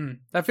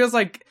 That feels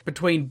like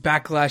between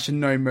Backlash and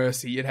No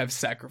Mercy, you'd have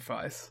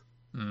Sacrifice.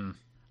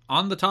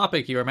 On the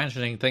topic, you were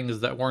mentioning things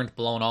that weren't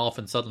blown off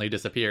and suddenly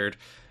disappeared.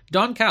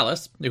 Don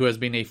Callis, who has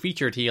been a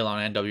featured heel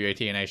on NWA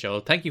TNA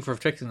show, thank you for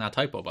fixing that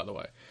typo, by the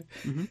way.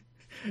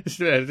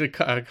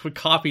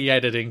 Copy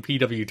editing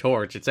PW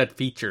Torch. It said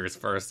features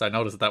first. I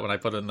noticed that when I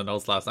put it in the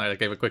notes last night. I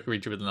gave a quick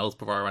read through the notes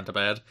before I went to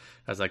bed.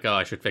 I was like, oh,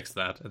 I should fix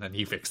that. And then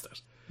he fixed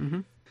it.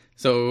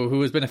 So,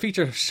 who has been a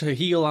featured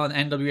heel on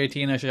NWA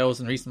TNA shows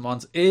in recent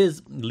months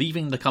is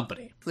leaving the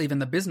company. Leaving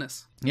the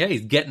business. Yeah,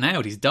 he's getting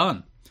out. He's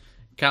done.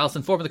 Callis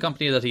informed the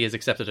company that he has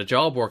accepted a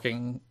job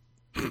working...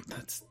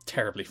 That's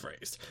terribly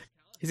phrased.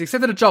 He's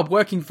accepted a job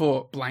working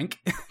for blank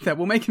that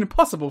will make it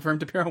impossible for him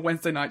to appear on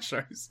Wednesday night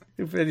shows.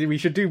 We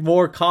should do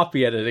more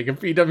copy editing of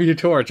PW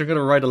Torch. I'm going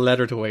to write a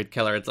letter to Wade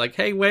Keller. It's like,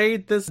 hey,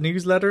 Wade, this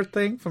newsletter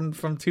thing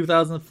from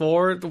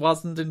 2004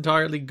 wasn't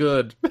entirely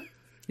good.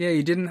 Yeah,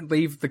 you didn't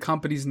leave the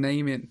company's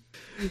name in.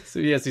 So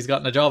yes, he's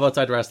gotten a job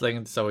outside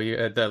wrestling, so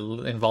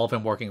that'll involve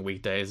him working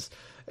weekdays.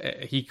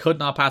 He could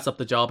not pass up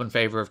the job in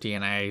favor of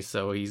TNA,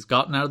 so he's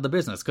gotten out of the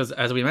business. Because,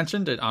 as we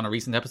mentioned on a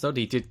recent episode,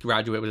 he did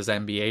graduate with his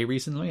MBA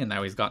recently, and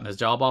now he's gotten his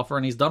job offer,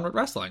 and he's done with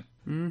wrestling.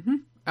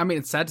 I mean,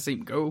 it's sad to see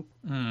him go,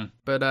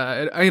 but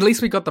at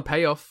least we got the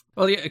payoff.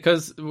 Well, yeah,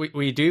 because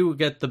we do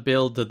get the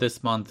build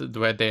this month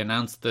where they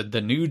announced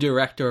the new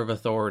director of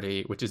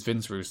Authority, which is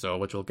Vince Russo,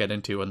 which we'll get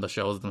into in the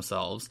shows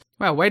themselves.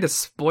 Wow, way to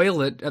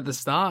spoil it at the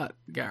start,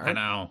 Garrett. I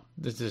know.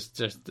 This is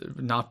just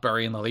not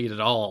burying the lead at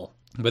all.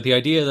 But the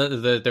idea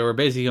that they were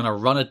basically going to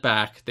run it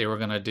back, they were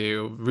going to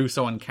do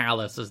Russo and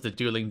Callis as the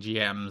dueling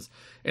GMs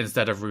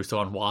instead of Russo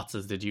and Watts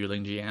as the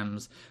dueling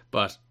GMs.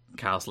 But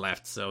Callis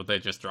left, so they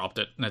just dropped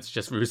it, and it's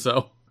just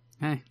Russo.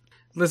 Hey,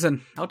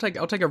 listen, I'll take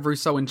a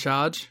Russo in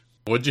charge.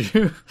 Would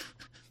you?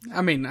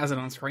 I mean, as an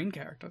on-screen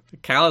character.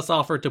 Callis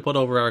offered to put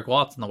over Eric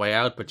Watts on the way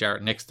out, but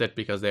Jarrett nixed it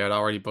because they had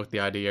already booked the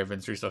idea of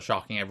Vince Russo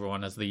shocking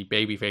everyone as the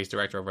babyface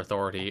director of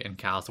Authority, and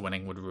Callis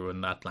winning would ruin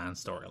that planned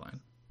storyline.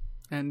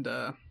 And,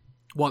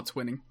 Watts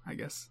winning, I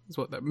guess, is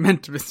what that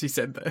meant to be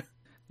said there.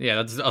 Yeah,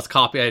 that's us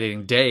copy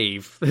editing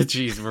Dave.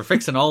 Jeez, we're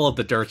fixing all of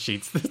the dirt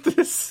sheets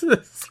this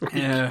week.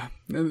 Yeah.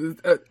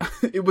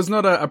 It was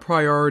not a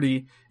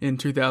priority in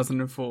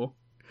 2004.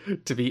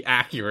 To be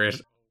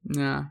accurate.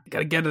 Nah,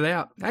 gotta get it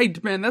out. Hey,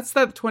 man, that's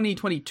that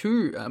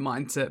 2022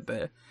 mindset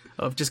there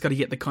of just gotta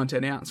get the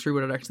content out and see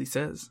what it actually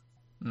says.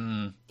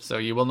 So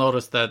you will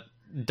notice that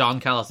Don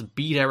Callis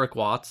beat Eric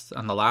Watts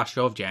on the last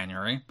show of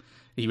January.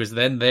 He was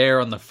then there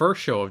on the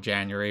first show of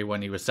January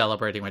when he was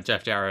celebrating with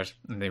Jeff Jarrett,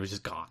 and he was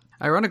just gone.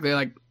 Ironically,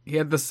 like, he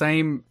had the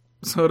same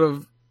sort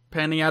of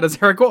panning out as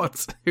Eric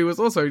Watts, who was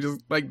also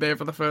just, like, there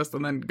for the first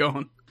and then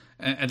gone.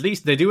 At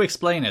least they do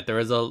explain it. There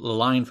is a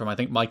line from, I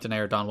think, Mike Tenay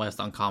or Don West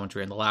on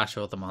commentary in the last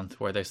show of the month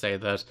where they say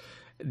that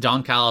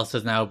Don Callis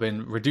has now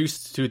been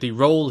reduced to the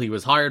role he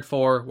was hired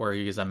for, where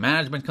he is a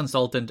management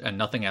consultant and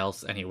nothing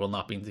else, and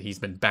he's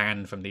been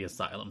banned from the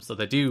asylum. So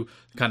they do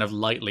kind of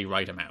lightly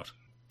write him out.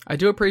 I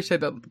do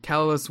appreciate that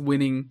Callis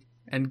winning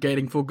and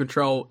getting full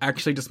control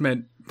actually just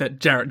meant that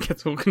Jarrett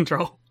gets full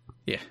control.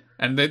 Yeah,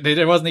 and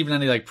there wasn't even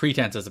any like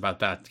pretenses about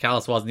that.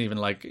 Callis wasn't even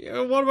like,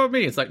 what about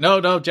me? It's like,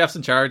 no, Jeff's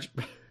in charge.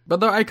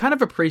 But though I kind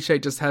of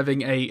appreciate just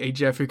having a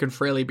Jeff who can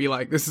freely be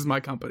like, this is my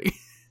company.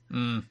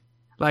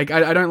 Like,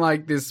 I don't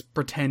like this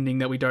pretending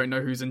that we don't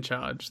know who's in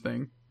charge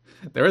thing.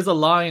 There is a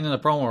line in a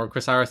promo where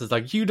Chris Harris is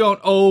like, you don't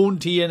own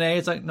TNA.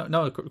 It's like,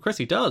 no, Chris,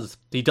 he does.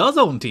 He does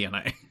own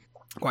TNA.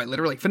 Quite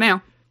literally, for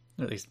now.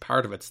 At least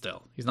part of it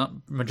still. He's not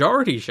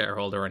majority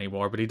shareholder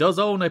anymore, but he does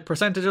own a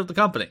percentage of the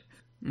company.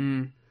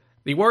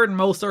 The word in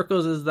most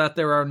circles is that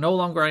there are no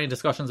longer any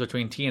discussions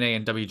between TNA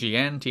and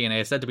WGN.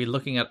 TNA is said to be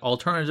looking at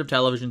alternative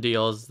television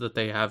deals that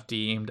they have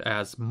deemed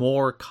as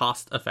more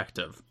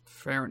cost-effective.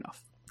 Fair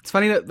enough. It's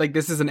funny that like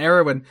this is an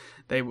era when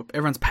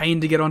everyone's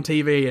paying to get on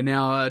TV, and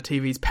now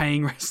TV's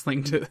paying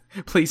wrestling to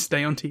please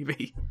stay on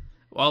TV.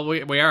 Well,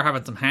 we are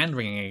having some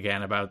hand-wringing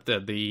again about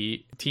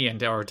the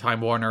TNT or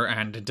Time Warner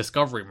and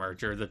Discovery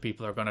merger, that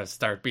people are going to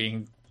start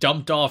being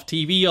dumped off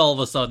TV all of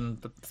a sudden,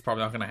 but it's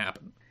probably not going to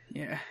happen.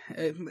 Yeah.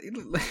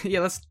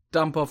 Let's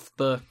dump off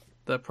the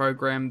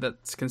program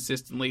that's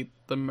consistently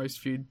the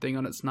most viewed thing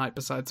on its night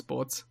besides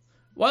sports.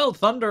 Wild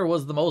Thunder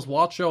was the most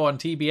watched show on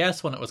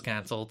TBS when it was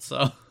cancelled,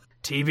 so...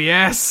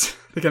 TBS!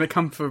 They're going to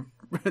come for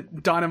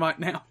Dynamite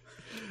now.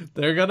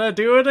 They're going to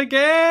do it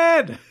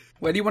again!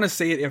 Where do you want to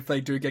see it if they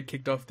do get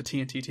kicked off the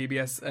TNT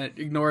TBS?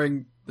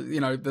 Ignoring,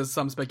 there's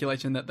some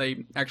speculation that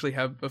they actually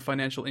have a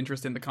financial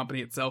interest in the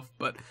company itself,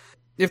 but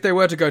if they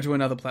were to go to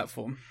another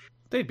platform...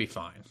 They'd be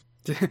fine.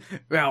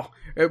 Well,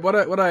 what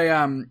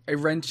a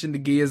wrench in the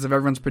gears of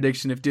everyone's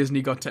prediction if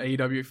Disney got to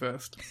AEW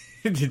first.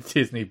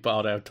 Disney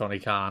bought out Tony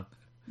Khan.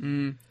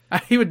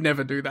 He would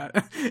never do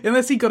that.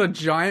 Unless he got a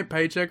giant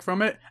paycheck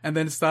from it and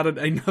then started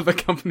another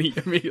company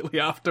immediately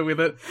after with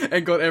it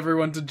and got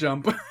everyone to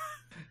jump.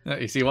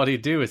 You see, what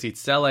he'd do is he'd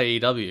sell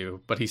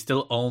AEW, but he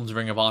still owns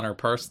Ring of Honor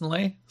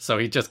personally, so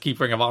he'd just keep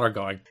Ring of Honor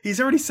going. He's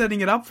already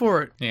setting it up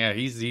for it. Yeah,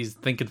 he's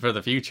thinking for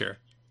the future.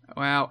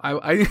 Wow,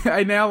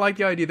 I now like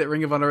the idea that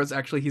Ring of Honor is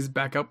actually his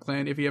backup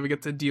plan if he ever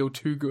gets a deal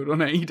too good on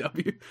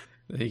AEW.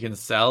 He can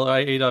sell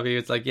AEW,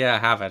 it's like, yeah,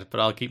 have it, but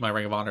I'll keep my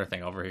Ring of Honor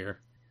thing over here.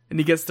 And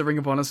he gets the Ring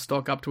of Honor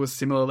stock up to a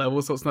similar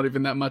level, so it's not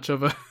even that much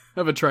of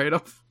a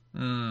trade-off.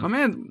 My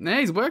man,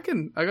 he's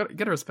working. I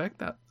gotta respect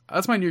that.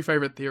 That's my new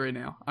favorite theory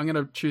now. I'm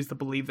gonna choose to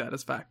believe that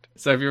as fact.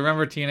 So if you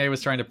remember, TNA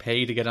was trying to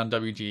pay to get on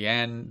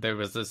WGN. There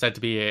was said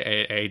to be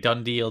a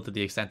done deal to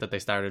the extent that they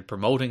started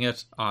promoting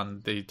it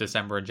on the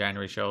December and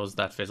January shows.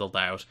 That fizzled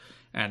out,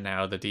 and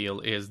now the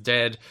deal is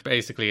dead.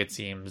 Basically, it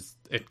seems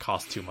it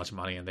cost too much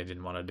money and they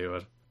didn't want to do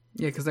it.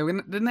 Yeah, because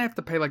didn't they have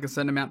to pay like a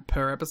certain amount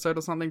per episode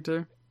or something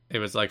too? It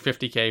was like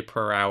 $50K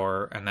per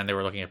hour, and then they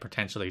were looking at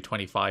potentially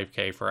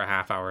 $25K for a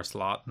half-hour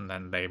slot, and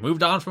then they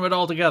moved on from it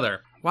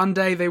altogether. One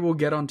day they will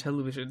get on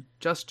television.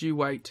 Just you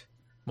wait.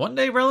 One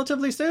day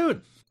relatively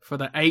soon. For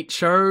the 8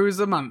 shows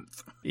a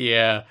month.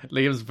 Yeah,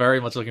 Liam's very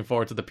much looking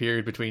forward to the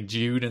period between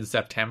June and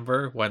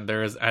September, when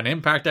there's an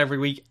Impact every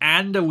week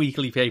and a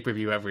weekly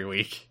pay-per-view every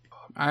week.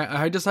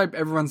 I just hope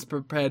everyone's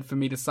prepared for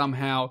me to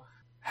somehow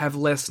have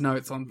less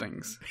notes on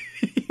things.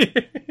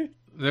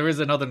 There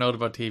is another note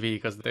about TV,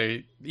 because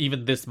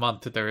even this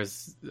month there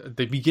is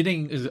the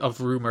beginning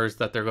of rumors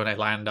that they're going to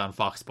land on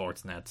Fox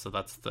Sports Net, so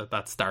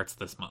that starts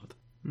this month.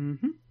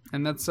 Mm-hmm.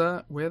 And that's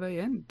where they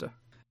end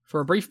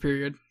for a brief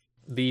period.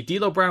 The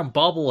D'Lo Brown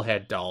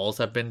bobblehead dolls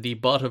have been the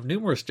butt of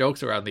numerous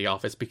jokes around the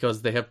office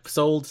because they have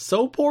sold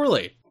so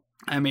poorly.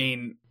 I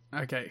mean,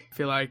 okay, I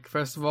feel like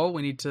first of all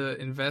we need to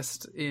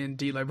invest in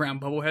D'Lo Brown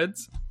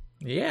bobbleheads.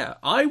 Yeah,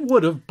 I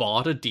would have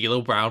bought a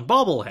D'Lo Brown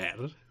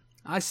bobblehead.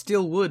 I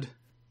still would.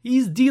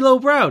 He's D'Lo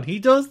Brown. He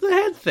does the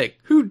head thing.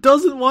 Who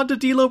doesn't want a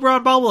D'Lo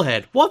Brown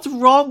bobblehead? What's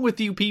wrong with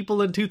you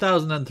people in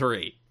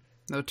 2003?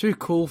 They're too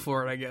cool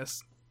for it, I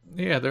guess.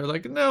 Yeah, they're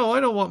like, no, I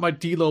don't want my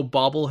D'Lo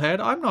bobblehead.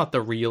 I'm not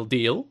the real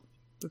deal.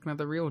 Looking at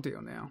the real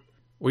deal now.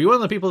 Were you one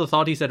of the people that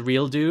thought he said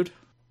real dude?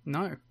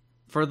 No.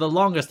 For the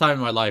longest time in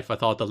my life, I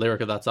thought the lyric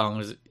of that song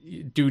was,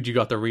 dude, you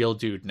got the real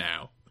dude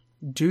now.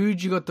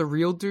 Dude, you got the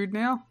real dude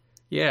now?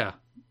 Yeah.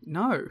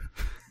 No.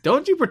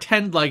 Don't you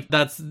pretend like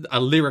that's a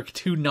lyric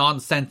too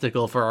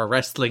nonsensical for our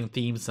wrestling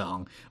theme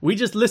song. We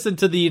just listened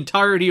to the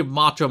entirety of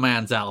Macho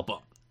Man's album.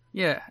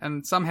 Yeah,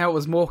 and somehow it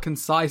was more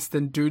concise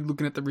than dude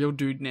looking at the real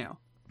dude now.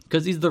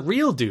 Because he's the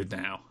real dude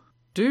now.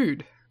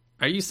 Dude.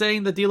 Are you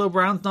saying that D'Lo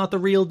Brown's not the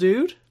real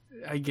dude?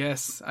 I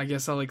guess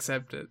I'll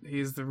accept it. He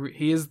is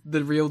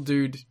the real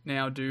dude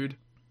now, dude.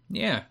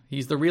 Yeah,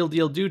 he's the real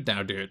deal dude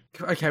now, dude.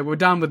 Okay, we're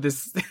done with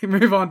this.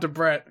 Move on to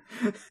Bret.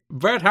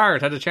 Bret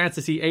Hart had a chance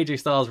to see AJ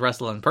Styles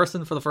wrestle in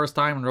person for the first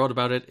time and wrote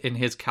about it in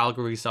his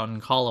Calgary Sun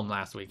column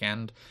last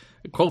weekend.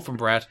 A quote from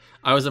Bret: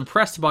 "I was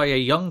impressed by a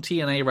young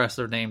TNA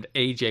wrestler named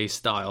AJ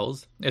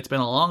Styles. It's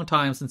been a long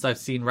time since I've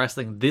seen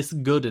wrestling this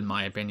good, in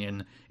my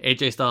opinion.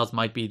 AJ Styles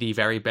might be the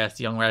very best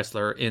young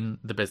wrestler in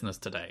the business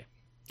today."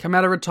 Come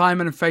out of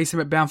retirement and face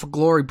him at Bound for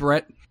Glory,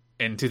 Bret.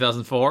 In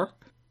 2004?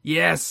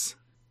 Yes.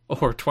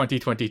 Or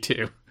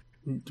 2022?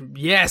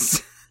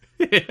 Yes.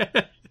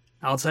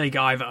 I'll take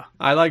either.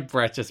 I like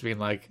Bret just being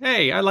like,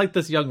 hey, I like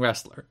this young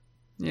wrestler.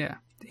 Yeah.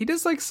 He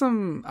does like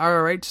some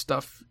ROH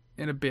stuff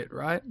in a bit,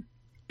 right?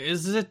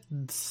 Is it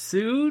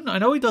soon? I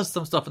know he does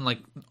some stuff in like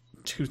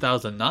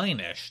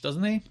 2009-ish,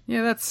 doesn't he?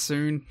 Yeah, that's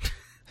soon.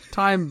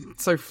 Time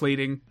so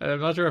fleeting. I'm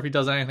not sure if he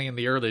does anything in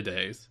the early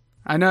days.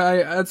 I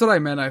know, that's what I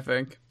meant, I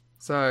think.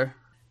 So,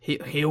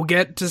 he'll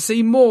get to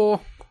see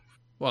more.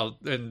 Well,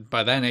 and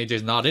by then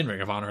AJ's not in Ring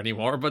of Honor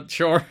anymore, but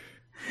sure.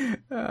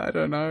 I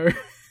don't know.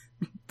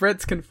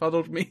 Bret's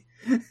confuddled me.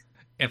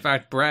 In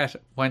fact, Bret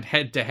went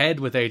head-to-head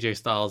with AJ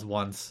Styles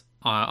once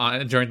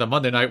during the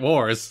Monday Night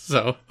Wars,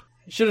 so...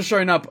 He should have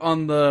shown up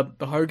on the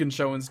Hogan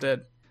show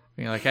instead.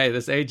 Being like, hey,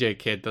 this AJ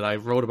kid that I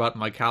wrote about in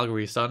my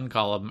Calgary Sun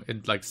column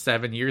like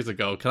 7 years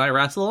ago, can I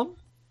wrestle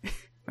him?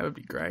 That would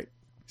be great.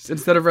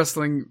 Instead of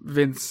wrestling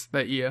Vince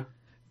that year.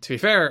 To be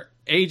fair,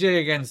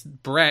 AJ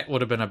against Bret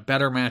would have been a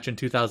better match in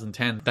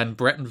 2010 than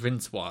Bret and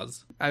Vince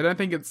was. I don't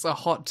think it's a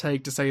hot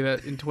take to say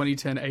that in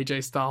 2010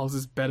 AJ Styles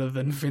is better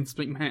than Vince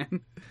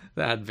McMahon.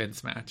 That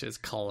Vince match is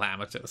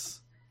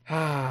calamitous.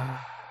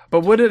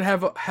 But would it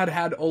have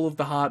had all of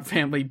the Hart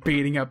family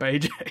beating up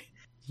AJ?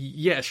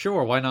 Yeah,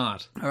 sure, why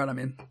not? Alright, I'm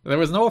in. There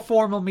was no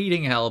formal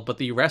meeting held, but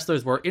the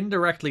wrestlers were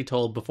indirectly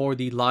told before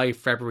the live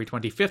February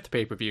 25th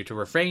pay-per-view to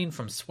refrain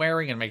from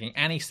swearing and making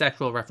any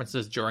sexual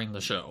references during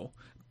the show.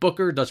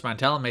 Booker Dutch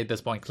Mantell made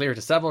this point clear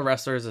to several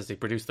wrestlers as they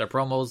produced their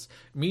promos.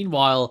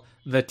 Meanwhile,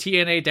 the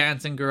TNA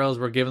dancing girls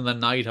were given the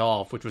night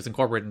off, which was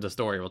incorporated in the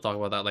story. We'll talk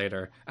about that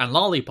later. And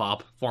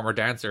Lollipop, former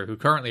dancer who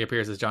currently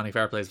appears as Johnny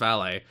Fairplay's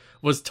valet,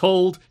 was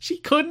told she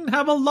couldn't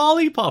have a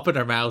lollipop in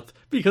her mouth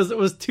because it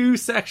was too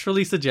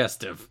sexually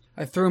suggestive.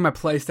 I threw my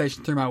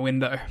PlayStation through my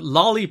window.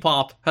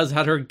 Lollipop has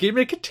had her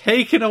gimmick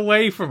taken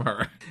away from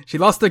her. She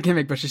lost her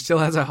gimmick, but she still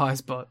has her high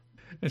spot.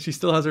 And she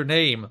still has her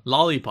name,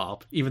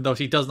 Lollipop, even though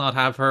she does not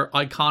have her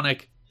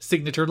iconic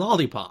signature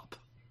lollipop.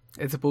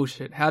 It's a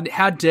bullshit.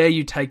 How dare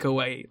you take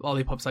away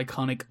Lollipop's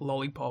iconic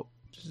lollipop?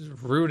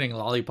 Just ruining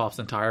Lollipop's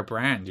entire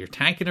brand. You're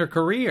tanking her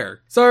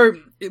career. So,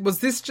 was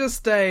this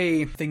just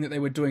a thing that they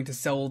were doing to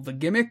sell the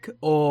gimmick,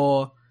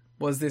 or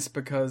was this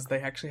because they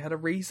actually had a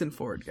reason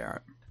for it,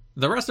 Garrett?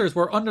 The wrestlers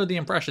were under the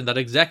impression that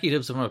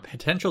executives from a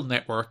potential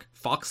network,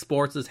 Fox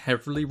Sports is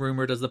heavily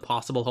rumored as the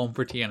possible home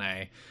for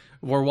TNA,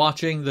 were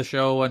watching the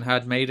show and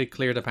had made it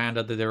clear to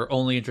Panda that they were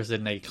only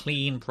interested in a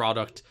clean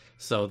product.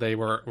 So they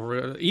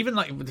were even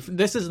like,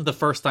 this isn't the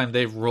first time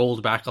they've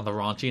rolled back on the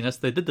raunchiness.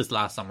 They did this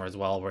last summer as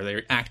well, where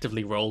they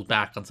actively rolled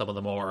back on some of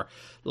the more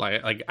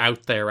like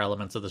out there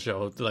elements of the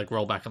show, like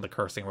roll back on the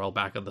cursing, roll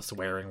back on the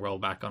swearing, roll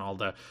back on all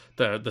the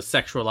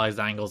sexualized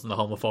angles and the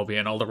homophobia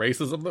and all the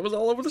racism that was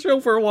all over the show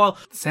for a while.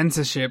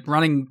 Censorship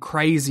running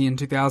crazy in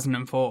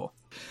 2004.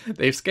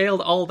 They've scaled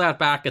all that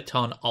back a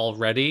ton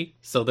already,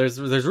 so there's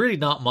really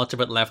not much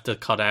of it left to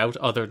cut out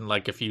other than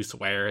like a few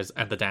swears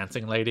and the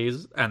dancing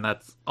ladies, and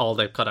that's all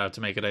they've cut out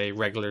to make it a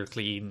regular,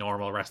 clean,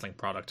 normal wrestling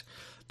product.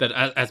 That,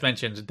 as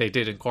mentioned, they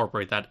did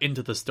incorporate that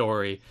into the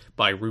story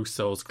by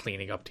Russo's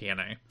cleaning up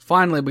TNA.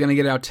 Finally, we're going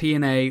to get our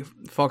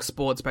TNA Fox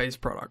Sports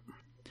based product.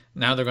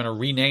 Now they're going to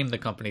rename the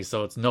company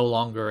so it's no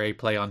longer a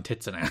play on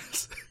tits and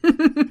ass.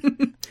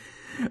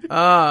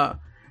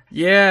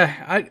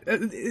 Yeah,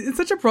 it's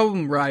such a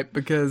problem, right?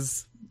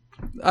 Because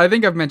I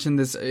think I've mentioned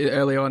this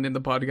early on in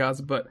the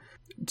podcast, but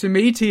to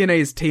me, TNA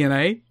is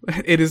TNA.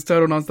 It is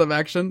total non-stop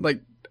action. Like,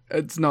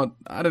 it's not,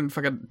 I don't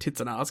fucking tits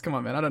and ass. Come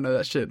on, man. I don't know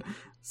that shit.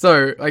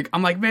 So, like,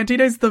 I'm like, man,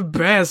 TNA's the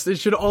best. It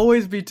should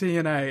always be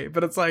TNA.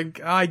 But it's like,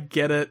 I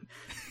get it.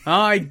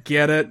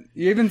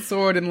 You even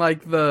saw it in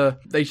like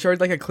they showed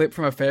like a clip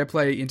from a Fair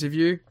Play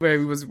interview where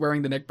he was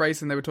wearing the neck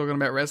brace and they were talking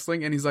about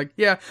wrestling and he's like,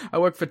 yeah, I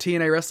work for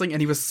TNA Wrestling,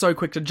 and he was so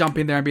quick to jump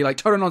in there and be like,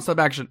 total non-stop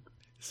action.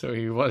 So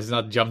he was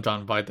not jumped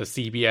on by the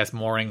CBS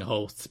morning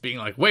hosts being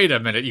like, wait a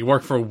minute, you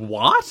work for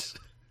what?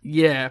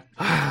 Yeah.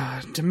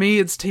 To me,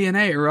 it's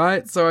TNA,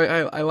 right? So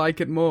I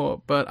like it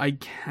more, but I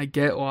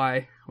get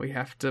why we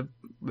have to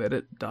let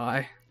it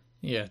die.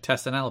 Yeah,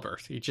 Tess and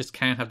Albert. You just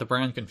can't have the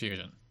brand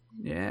confusion.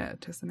 Yeah,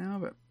 Tess and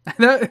Albert.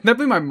 That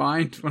blew my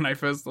mind when I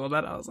first saw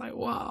that. I was like,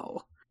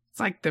 wow. It's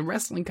like the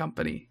wrestling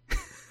company.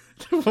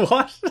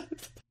 What?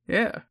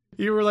 Yeah.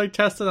 You were like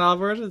Tess and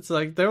Albert? It's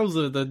like, those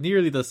are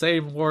nearly the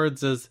same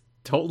words as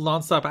Total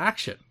Nonstop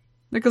Action.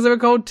 Because they were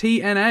called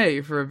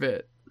TNA for a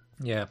bit.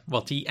 Yeah,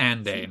 well, T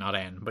and A, not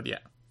N, but yeah.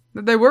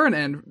 They were an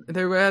N.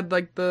 They had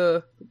like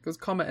it was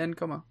comma, N,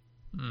 comma.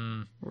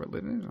 Or I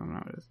don't know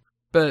what it is.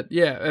 But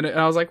yeah, and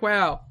I was like,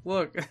 wow,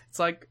 look, it's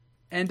like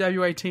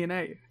NWA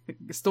TNA.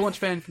 Staunch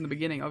fan from the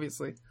beginning,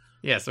 obviously.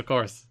 Yes, of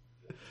course.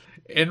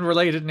 In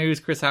related news,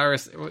 Chris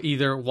Harris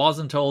either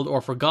wasn't told or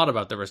forgot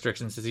about the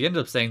restrictions as he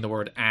ended up saying the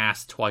word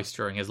ass twice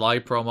during his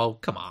live promo.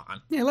 Come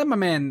on. Yeah, let my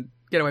man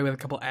get away with a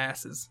couple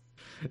asses.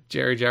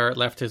 Jerry Jarrett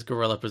left his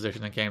gorilla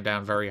position and came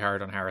down very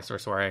hard on Harris for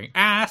swearing.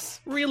 Ass?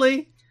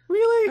 Really?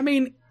 Really? I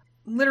mean,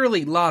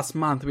 literally last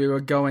month we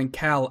were going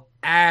Cal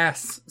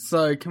ass,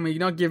 so can we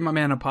not give my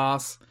man a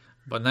pass?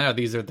 But now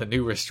these are the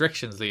new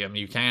restrictions, Liam.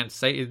 You can't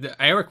say...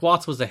 Eric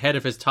Watts was ahead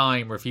of his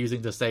time,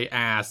 refusing to say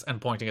ass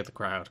and pointing at the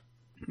crowd.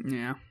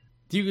 Yeah.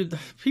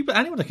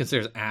 Anyone that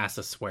considers ass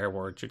a swear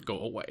word should go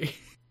away.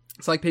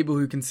 It's like people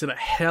who consider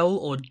hell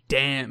or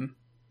damn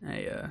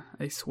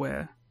a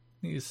swear.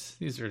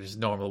 These are just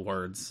normal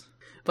words.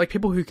 Like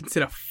people who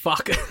consider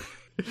fuck.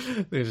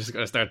 They're just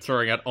going to start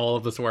throwing out all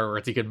of the swear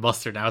words he can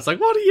muster now. It's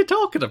like, what are you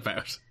talking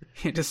about?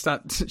 You just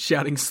start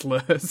shouting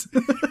slurs.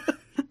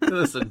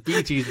 Listen,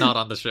 BG's not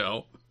on the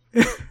show.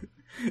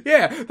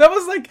 Yeah, that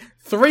was like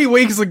 3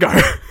 weeks ago.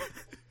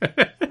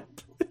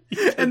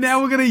 And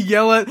now we're going to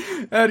yell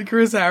at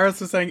Chris Harris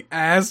for saying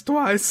ass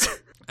twice.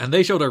 And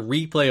they showed a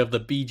replay of the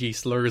BG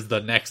slurs the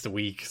next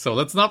week. So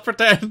let's not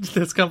pretend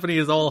this company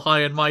is all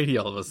high and mighty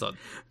all of a sudden.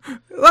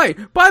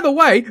 Like, by the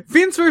way,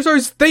 Vince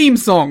Russo's theme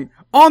song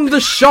on the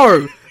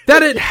show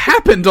that it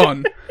happened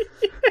on.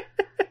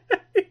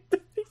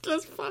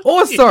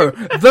 Also,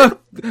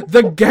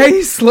 the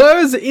gay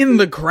slurs in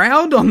the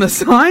crowd on the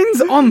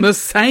signs on the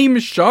same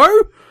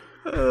show?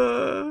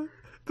 The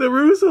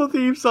Russo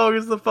theme song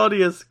is the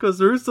funniest,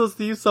 because Russo's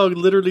theme song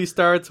literally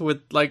starts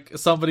with, like,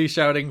 somebody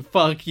shouting,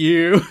 fuck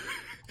you.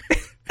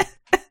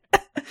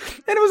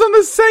 And it was on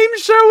the same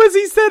show as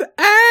he said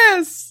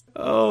ass.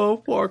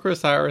 Oh, poor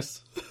Chris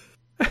Harris.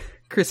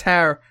 Chris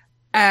Harris,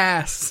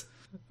 ass.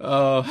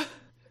 Oh,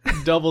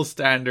 double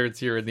standards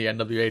here in the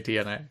NWA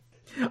TNA.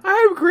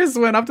 I hope Chris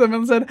went up to him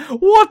and said,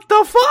 what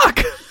the fuck?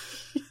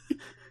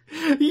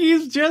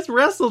 He's just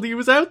wrestled. He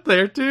was out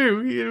there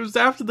too. It was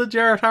after the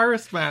Jarrett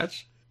Harris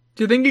match.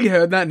 Do you think he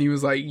heard that and he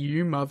was like,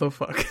 you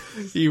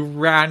motherfucker? He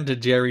ran to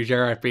Jerry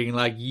Jarrett being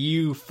like,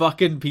 you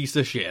fucking piece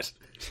of shit.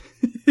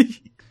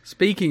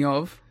 Speaking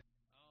of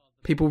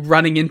people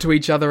running into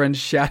each other and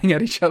shouting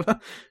at each other.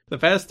 The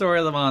best story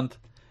of the month.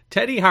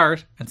 Teddy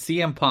Hart and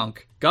CM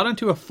Punk got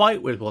into a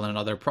fight with one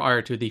another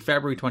prior to the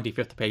February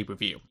 25th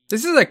pay-per-view.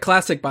 This is a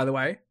classic, by the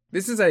way.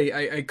 This is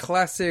a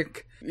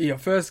classic, you're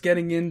first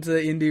getting into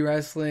indie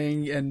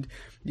wrestling and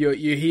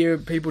you hear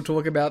people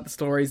talk about the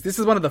stories. This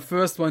is one of the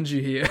first ones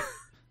you hear.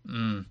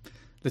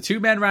 The two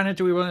men ran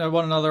into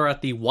one another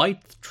at the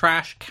White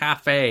Trash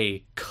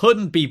Cafe.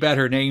 Couldn't be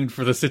better named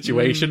for the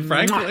situation,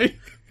 frankly.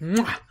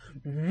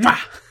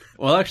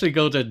 We'll actually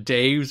go to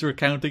Dave's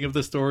recounting of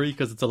the story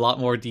because it's a lot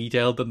more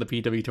detailed than the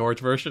PW Torch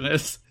version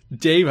is.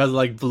 Dave has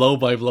like blow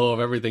by blow of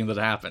everything that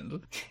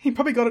happened. He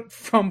probably got it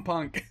from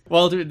Punk.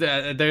 Well, dude,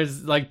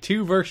 there's like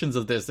two versions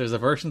of this. There's a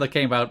version that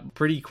came out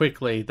pretty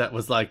quickly that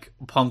was like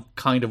Punk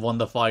kind of won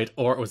the fight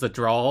or it was a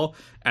draw.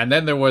 And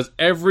then there was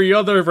every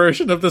other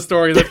version of the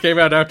story that came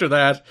out after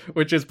that,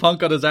 which is Punk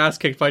got his ass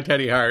kicked by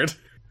Teddy Hart.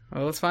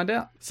 Well, let's find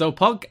out. So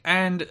Punk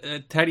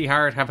and Teddy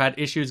Hart have had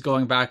issues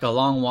going back a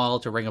long while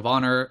to Ring of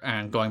Honor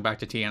and going back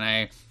to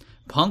TNA.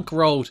 Punk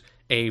wrote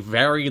a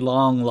very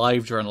long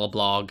live journal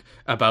blog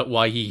about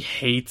why he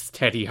hates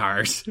Teddy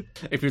Hart.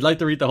 If you'd like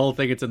to read the whole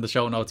thing, it's in the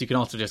show notes. You can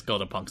also just go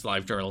to Punk's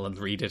live journal and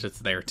read it. It's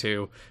there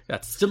too.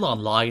 That's still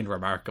online,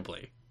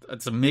 remarkably.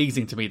 It's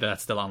amazing to me that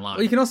that's still online.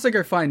 Well, you can also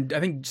go find, I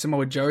think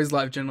Samoa Joe's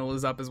live journal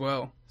is up as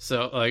well.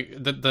 So, like,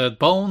 the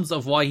bones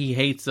of why he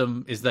hates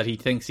him is that he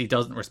thinks he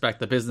doesn't respect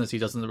the business, he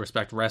doesn't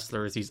respect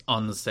wrestlers, he's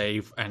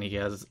unsafe, and he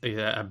has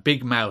a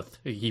big mouth.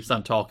 He keeps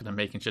on talking and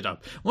making shit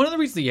up. One of the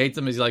reasons he hates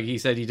him is, like, he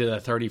said he did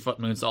a 30-foot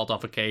moonsault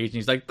off a cage, and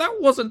he's like,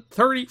 that wasn't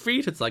 30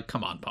 feet. It's like,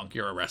 come on, Punk,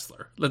 you're a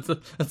wrestler. Let's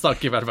not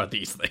give out about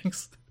these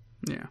things.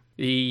 Yeah.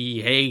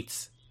 He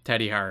hates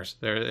Teddy Hart.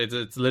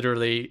 It's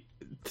literally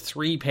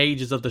 3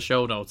 pages of the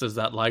show notes is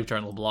that live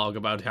journal blog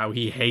about how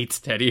he hates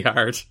Teddy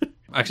Hart.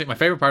 Actually, my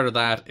favorite part of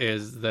that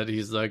is that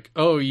he's like,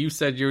 oh, you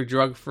said you're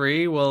drug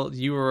free? Well,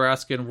 you were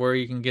asking where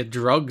you can get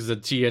drugs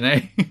at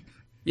TNA.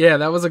 Yeah,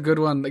 that was a good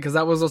one, because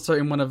that was also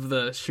in one of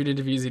the shoot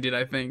interviews he did,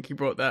 I think. He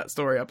brought that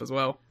story up as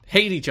well.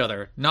 Hate each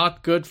other.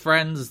 Not good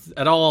friends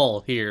at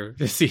all here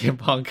to CM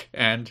Punk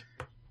and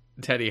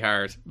Teddy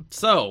Hart.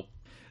 So,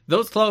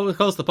 those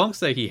close to Punk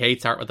say he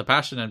hates Hart with a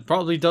passion and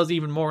probably does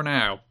even more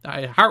now.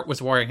 Hart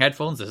was wearing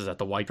headphones. This is at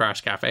the White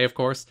Trash Cafe, of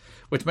course,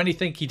 which many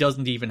think he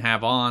doesn't even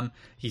have on.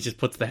 He just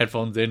puts the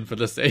headphones in for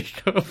the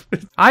sake of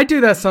it. I do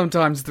that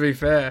sometimes, to be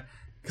fair,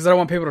 because I don't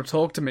want people to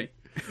talk to me.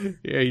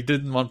 Yeah, he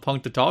didn't want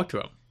Punk to talk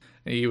to him.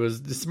 He was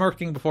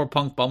smirking before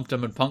Punk bumped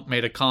him, and Punk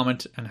made a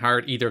comment, and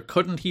Hart either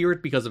couldn't hear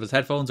it because of his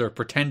headphones or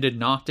pretended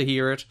not to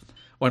hear it.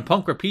 When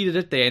Punk repeated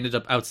it, they ended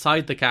up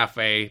outside the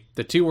cafe.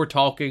 The two were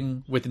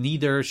talking, with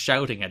neither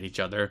shouting at each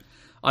other.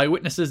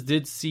 Eyewitnesses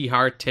did see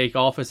Hart take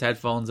off his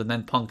headphones, and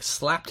then Punk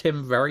slapped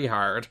him very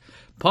hard.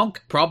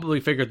 Punk probably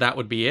figured that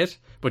would be it,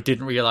 but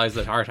didn't realize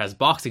that Hart has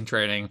boxing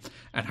training,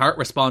 and Hart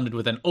responded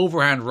with an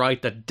overhand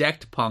right that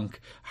decked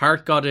Punk.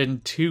 Hart got in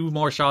 2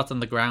 more shots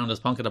on the ground as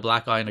Punk had a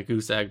black eye and a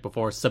goose egg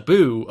before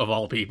Sabu, of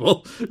all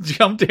people,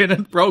 jumped in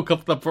and broke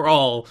up the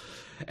brawl.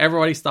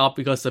 Everybody stopped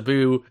because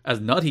Sabu, as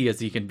nutty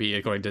as he can be,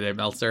 according to Dave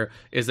Meltzer,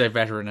 is a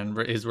veteran and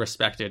is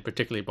respected,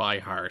 particularly by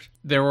Hart.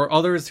 There were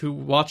others who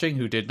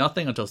did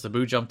nothing until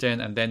Sabu jumped in,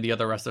 and then the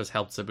other wrestlers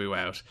helped Sabu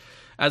out.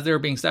 As they were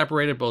being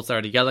separated, both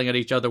started yelling at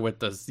each other with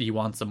the "you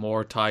want some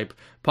more" type.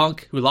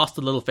 Punk, who lost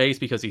a little face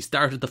because he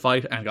started the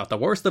fight and got the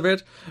worst of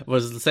it,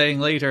 was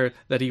saying later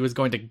that he was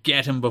going to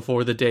get him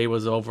before the day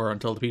was over,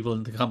 until the people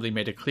in the company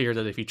made it clear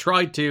that if he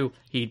tried to,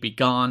 he'd be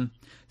gone.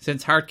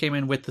 Since Hart came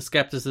in with the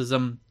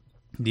skepticism,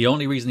 the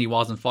only reason he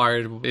wasn't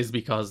fired is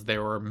because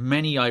there were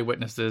many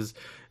eyewitnesses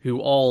who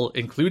all,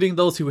 including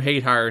those who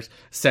hate Hart,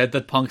 said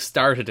that Punk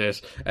started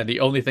it, and the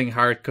only thing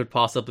Hart could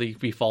possibly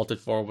be faulted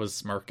for was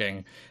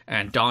smirking.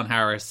 And Don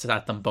Harris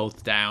sat them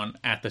both down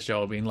at the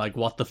show, being like,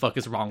 what the fuck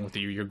is wrong with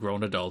you? You're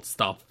grown adults.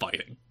 Stop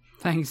fighting.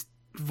 Thanks,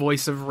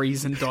 voice of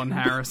reason, Don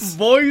Harris.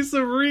 Voice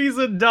of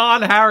reason,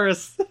 Don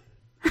Harris.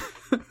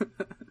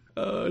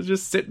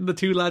 Just sitting the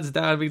two lads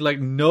down, being like,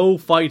 no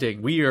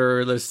fighting. We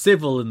are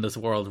civil in this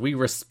world. We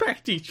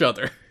respect each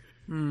other.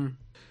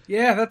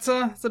 Yeah, that's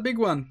a big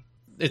one.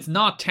 It's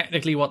not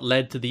technically what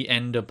led to the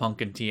end of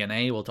Punk and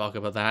TNA. We'll talk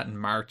about that in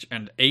March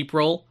and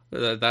April.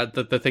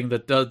 The thing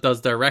that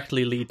does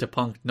directly lead to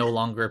Punk no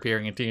longer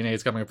appearing in TNA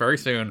is coming up very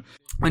soon.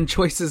 And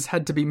choices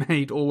had to be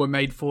made or were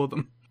made for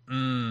them.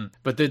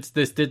 But this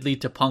did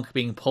lead to Punk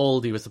being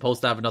pulled. He was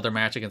supposed to have another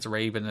match against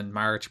Raven in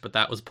March, but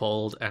that was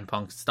pulled, and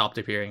Punk stopped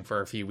appearing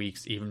for a few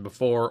weeks, even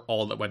before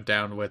all that went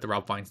down with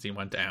Rob Feinstein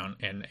went down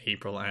in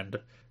April and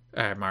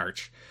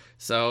March.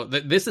 So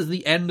this is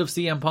the end of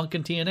CM Punk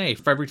and TNA.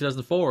 February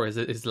 2004 is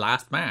his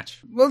last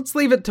match. Well, let's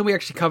leave it till we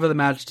actually cover the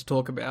match to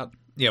talk about.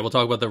 Yeah, we'll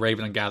talk about the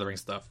Raven and Gathering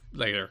stuff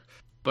later.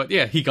 But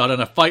yeah, he got in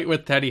a fight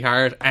with Teddy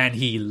Hart, and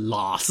he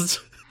lost.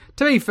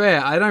 To be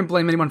fair, I don't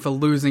blame anyone for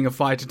losing a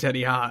fight to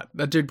Teddy Hart.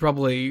 That dude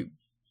probably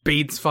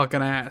beats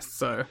fucking ass.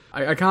 So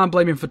I can't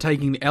blame him for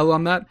taking the L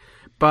on that.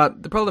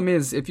 But the problem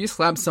is, if you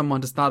slap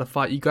someone to start a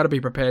fight, you got to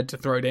be prepared to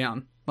throw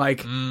down.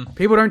 Like,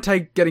 people don't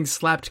take getting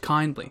slapped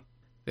kindly.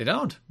 They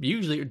don't.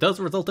 Usually it does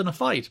result in a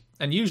fight.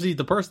 And usually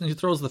the person who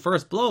throws the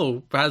first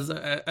blow has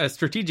a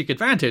strategic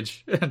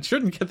advantage and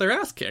shouldn't get their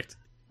ass kicked.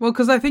 Well,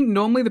 because I think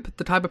normally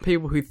the type of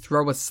people who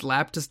throw a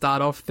slap to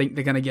start off think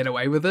they're going to get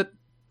away with it.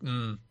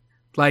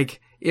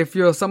 Like, if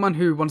you're someone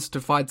who wants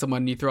to fight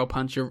someone and you throw a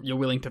punch, you're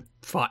willing to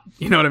fight.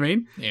 You know what I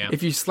mean? Yeah.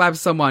 If you slap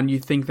someone, you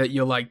think that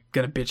you're, like,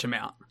 going to bitch him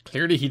out.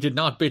 Clearly he did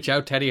not bitch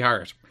out Teddy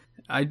Hart.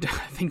 I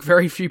think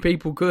very few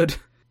people could.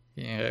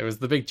 Yeah, it was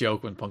the big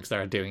joke when Punk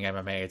started doing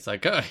MMA. It's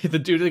like, the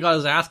dude that got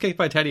his ass kicked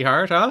by Teddy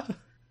Hart, huh?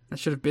 That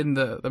should have been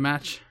the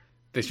match.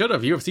 They should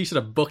have. UFC should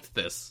have booked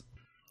this.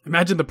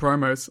 Imagine the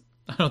promos.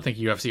 I don't think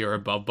UFC are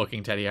above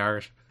booking Teddy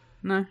Hart.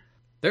 No.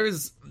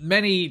 There's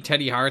many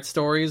Teddy Hart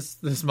stories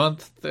this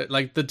month.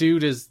 Like, the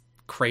dude is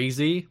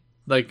crazy.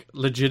 Like,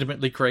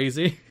 legitimately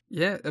crazy.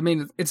 Yeah, I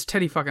mean, it's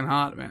Teddy fucking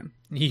Hart, man.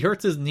 He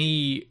hurts his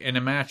knee in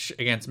a match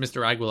against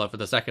Mr. Aguila for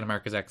the second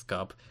America's X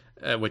Cup,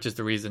 which is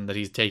the reason that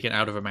he's taken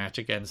out of a match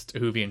against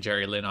Hoovy and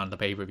Jerry Lynn on the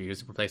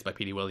pay-per-views, replaced by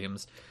Petey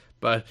Williams.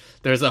 But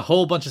there's a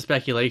whole bunch of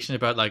speculation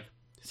about, like,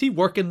 is he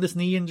working this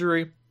knee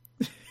injury?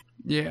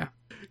 Yeah.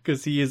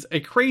 Because he is a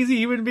crazy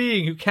human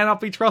being who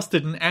cannot be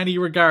trusted in any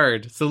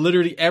regard. So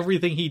literally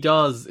everything he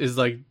does is,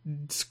 like,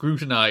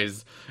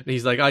 scrutinized. And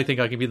he's like, I think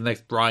I can be the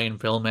next Brian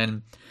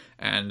Pillman.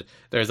 And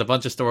there's a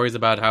bunch of stories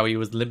about how he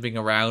was limping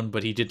around,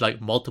 but he did, like,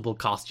 multiple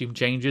costume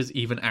changes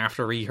even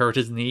after he hurt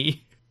his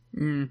knee.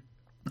 And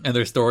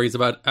there's stories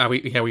about how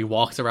he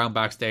walks around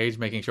backstage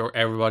making sure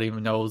everybody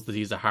knows that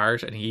he's a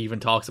Hart. And he even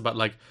talks about,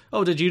 like,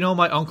 oh, did you know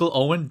my Uncle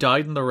Owen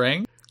died in the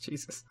ring?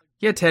 Jesus.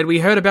 Yeah, Ted, we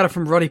heard about it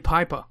from Roddy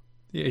Piper.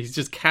 Yeah, he's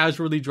just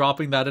casually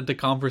dropping that into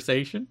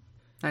conversation.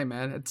 Hey,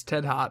 man, it's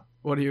Ted Hart.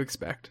 What do you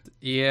expect?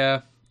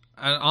 Yeah.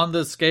 And on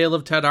the scale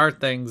of Ted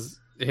Hart things,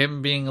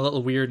 him being a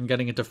little weird and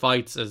getting into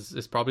fights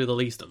is probably the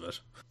least of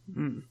it.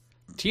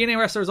 TNA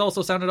wrestlers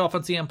also sounded off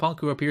on CM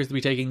Punk, who appears to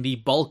be taking the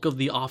bulk of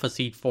the office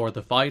heat for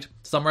the fight.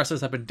 Some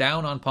wrestlers have been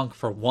down on Punk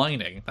for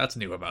whining, that's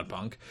new about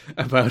Punk,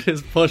 about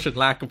his push and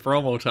lack of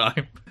promo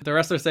time. The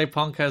wrestlers say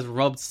Punk has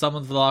rubbed some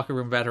of the locker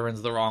room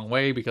veterans the wrong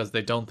way because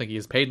they don't think he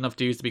is paid enough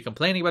dues to be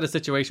complaining about a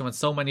situation when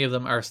so many of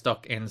them are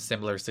stuck in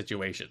similar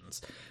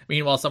situations.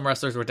 Meanwhile, some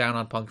wrestlers were down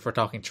on Punk for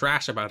talking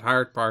trash about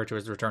Hart prior to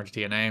his return to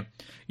TNA.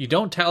 You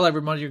don't tell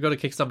everybody you're going to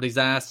kick somebody's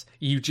ass,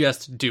 you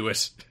just do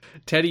it.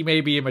 Teddy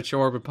may be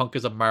immature, but Punk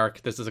is a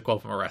mark. This is a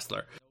quote from a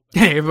wrestler.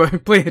 Hey,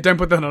 please don't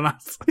put that on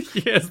us.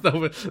 Yes,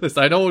 no,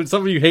 listen, I know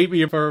some of you hate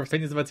me for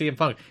opinions about CM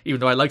Punk,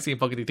 even though I like CM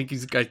Punk and I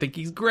think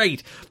he's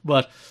great.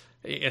 But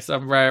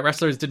some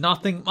wrestlers did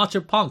not think much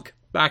of Punk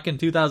back in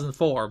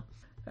 2004.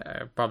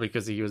 Probably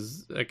because he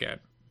was, again,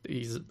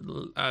 he's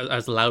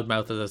as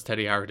loudmouthed as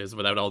Teddy Hart is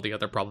without all the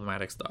other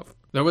problematic stuff.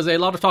 There was a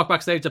lot of talk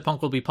backstage that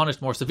Punk will be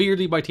punished more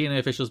severely by TNA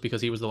officials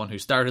because he was the one who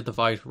started the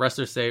fight.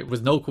 Wrestlers say it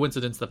was no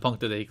coincidence that Punk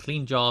did a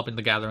clean job in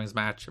the Gatherings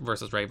match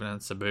versus Raven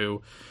and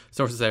Sabu.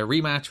 Sources say a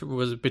rematch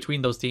was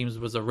between those teams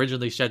was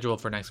originally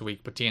scheduled for next week,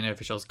 but TNA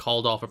officials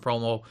called off a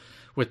promo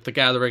with the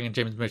Gathering and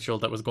James Mitchell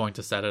that was going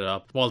to set it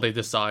up while they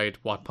decide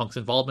what Punk's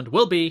involvement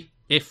will be,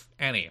 if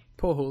any.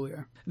 Poor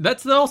Julio.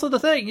 That's also the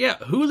thing, yeah.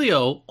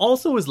 Julio,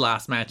 also his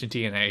last match in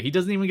TNA. He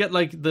doesn't even get,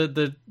 like,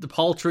 the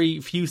paltry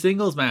few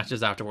singles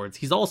matches afterwards.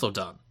 He's also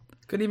done.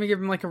 Couldn't even give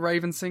him, like, a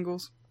Raven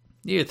singles?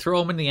 Yeah,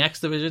 throw him in the X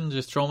Division,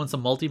 just throw him in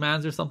some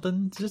multi-mans or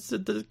something. Just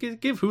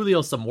give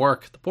Julio some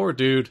work. The poor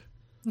dude.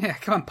 Yeah,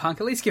 come on,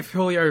 Punk. At least give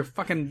Julio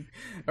fucking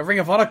a Ring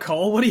of Honor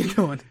call. What are you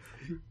doing?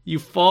 You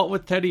fought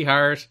with Teddy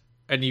Hart,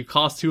 and you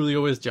cost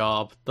Julio his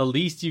job. The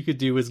least you could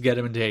do is get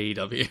him into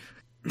AEW.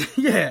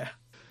 Yeah.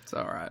 It's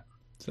alright.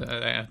 So,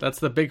 yeah, that's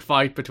the big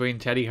fight between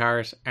Teddy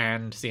Hart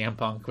and CM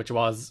Punk, which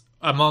was,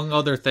 among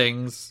other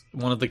things,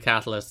 one of the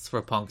catalysts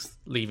for Punk's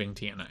leaving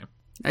TNA.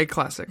 A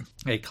classic.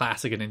 A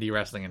classic in indie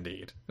wrestling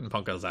indeed. And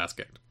Punk got his ass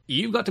kicked.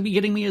 You Got to Be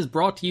Kidding Me is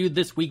brought to you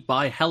this week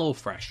by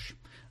HelloFresh.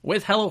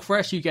 With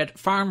HelloFresh, you get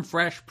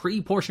farm-fresh,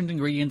 pre-portioned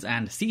ingredients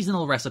and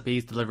seasonal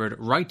recipes delivered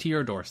right to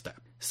your doorstep.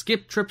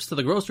 Skip trips to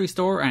the grocery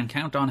store and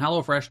count on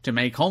HelloFresh to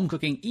make home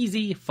cooking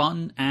easy,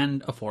 fun,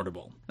 and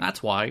affordable.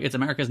 That's why it's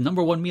America's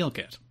 #1 meal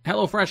kit.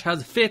 HelloFresh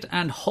has fit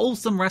and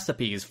wholesome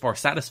recipes for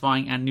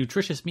satisfying and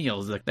nutritious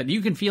meals that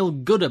you can feel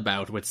good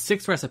about, with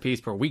 6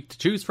 recipes per week to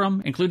choose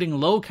from, including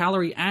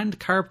low-calorie and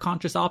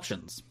carb-conscious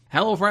options.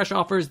 HelloFresh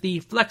offers the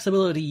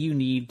flexibility you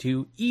need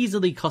to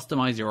easily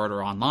customize your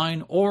order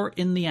online or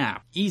in the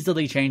app.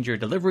 Easily change your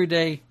delivery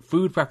day,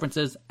 food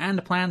preferences,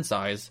 and plan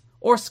size,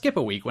 or skip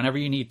a week whenever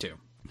you need to.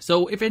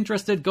 So if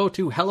interested, go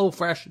to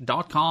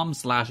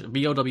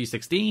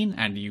hellofresh.com/VOW16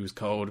 and use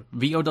code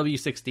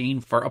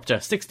VOW16 for up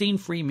to 16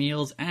 free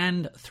meals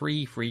and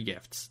 3 free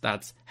gifts.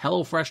 That's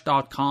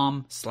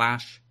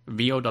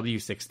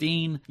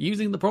hellofresh.com/VOW16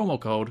 using the promo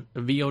code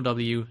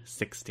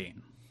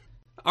VOW16.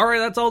 Alright,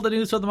 that's all the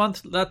news for the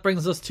month. That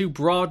brings us to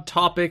broad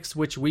topics,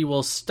 which we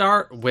will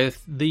start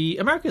with the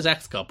America's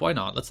X Cup. Why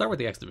not? Let's start with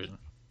the X Division.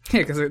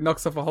 Yeah, because it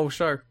knocks off a whole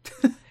show.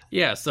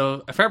 Yeah,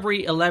 so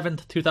February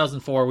 11th,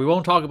 2004, we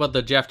won't talk about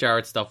the Jeff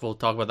Jarrett stuff, we'll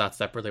talk about that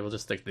separately, we'll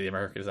just stick to the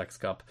America's X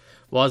Cup,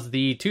 was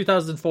the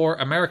 2004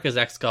 America's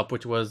X Cup,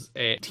 which was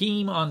a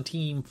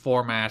team-on-team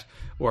format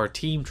where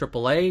Team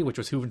AAA, which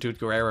was Juventud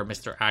Guerrera,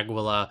 Mr.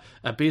 Aguila,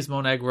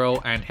 Abismo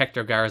Negro, and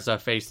Hector Garza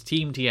faced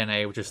Team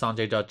TNA, which was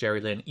Sanjay Dutt,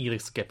 Jerry Lynn,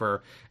 Elix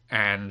Skipper,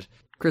 and...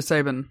 Chris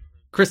Sabin.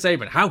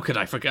 How could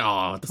I forget?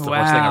 Oh, that's the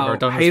worst thing I've ever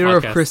done. Hater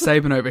of Chris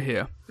Sabin over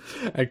here.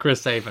 And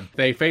Chris Sabin.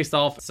 They faced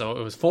off, so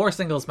it was 4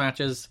 singles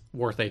matches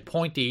worth a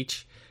point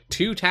each,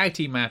 2 tag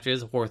team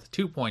matches worth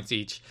 2 points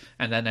each,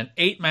 and then an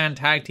 8-man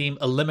tag team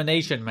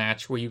elimination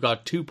match where you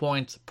got 2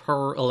 points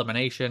per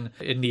elimination.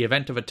 In the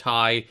event of a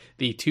tie,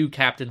 the 2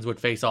 captains would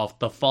face off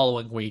the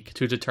following week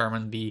to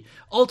determine the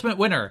ultimate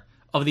winner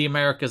of the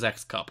America's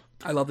X Cup.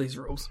 I love these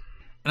rules.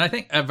 And I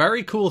think a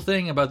very cool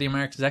thing about the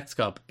America's X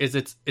Cup is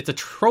it's a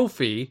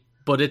trophy,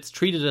 but it's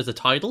treated as a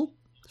title.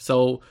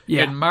 So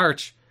in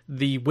March,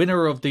 the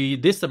winner of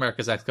this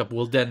America's X Cup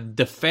will then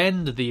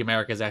defend the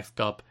America's X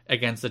Cup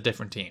against a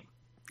different team.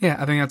 Yeah,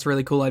 I think that's a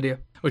really cool idea.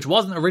 Which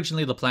wasn't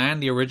originally the plan.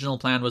 The original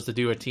plan was to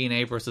do a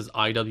TNA versus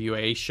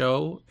IWA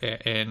show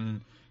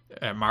in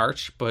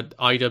March, but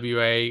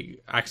IWA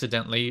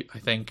accidentally, I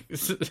think,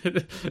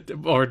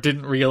 or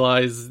didn't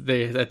realize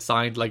they had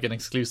signed like an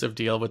exclusive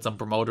deal with some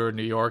promoter in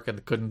New York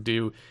and couldn't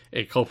do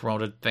a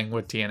co-promoted thing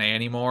with TNA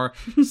anymore.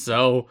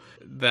 So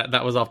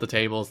that was off the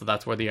table. So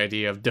that's where the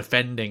idea of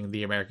defending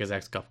the America's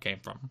X Cup came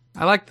from.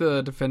 I like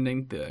the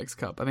defending the X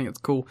Cup. I think it's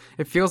cool.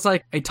 It feels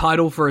like a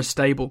title for a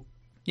stable.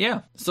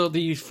 Yeah, so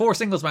the 4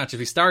 singles matches,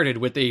 we started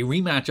with a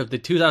rematch of the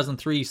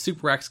 2003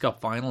 Super X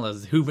Cup final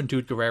as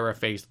Juventud Guerrera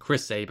faced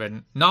Chris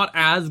Sabin. Not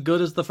as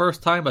good as the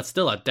first time, but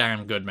still a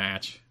damn good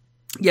match.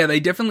 Yeah, they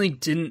definitely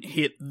didn't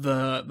hit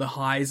the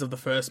highs of the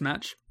first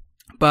match,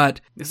 but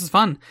this is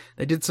fun.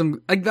 They did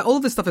some, all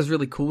of this stuff is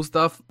really cool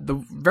stuff. The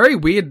very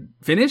weird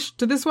finish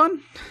to this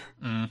one,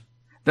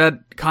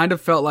 that kind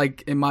of felt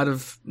like it might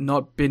have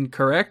not been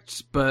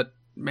correct, but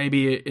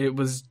maybe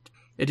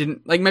it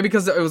didn't, maybe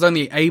because it was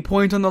only a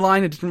point on the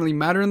line, it didn't really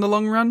matter in the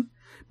long run.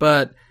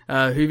 But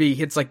Juvi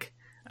hits a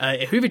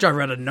Juvi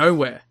driver out of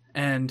nowhere,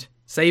 and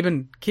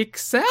Sabin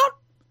kicks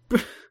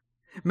out?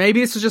 Maybe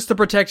this was just to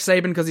protect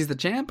Sabin because he's the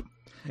champ?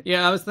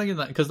 Yeah, I was thinking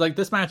that, because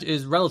this match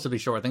is relatively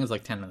short. I think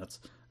it's 10 minutes.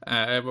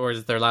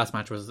 Whereas their last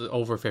match was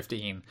over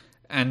 15.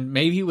 And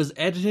maybe it was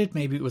edited,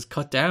 maybe it was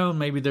cut down,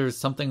 maybe there's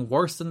something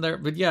worse in there.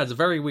 But yeah, it's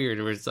very weird.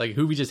 Where it's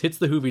Juvi just hits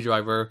the Juvi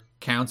driver,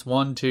 counts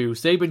 1, 2,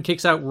 Sabin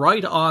kicks out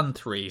right on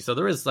 3. So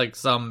there is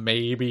some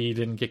maybe he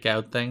didn't kick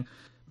out thing.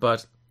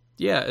 But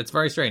yeah, it's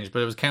very strange.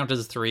 But it was counted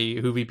as 3.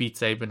 Juvi beat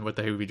Sabin with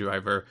the Juvi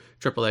driver.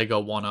 AAA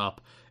go 1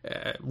 up.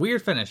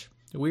 Weird finish.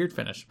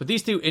 But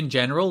these two in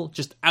general,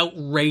 just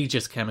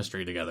outrageous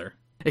chemistry together.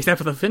 Except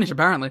for the finish,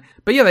 apparently.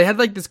 But yeah, they had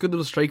this good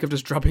little streak of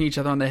just dropping each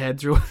other on their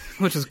heads,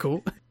 which is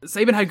cool.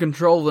 Sabin had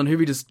control, and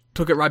Juvi just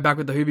took it right back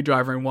with the Juvi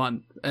driver and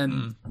won.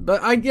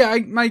 But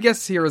my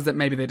guess here is that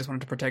maybe they just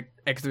wanted to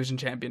protect X Division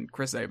champion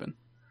Chris Sabin.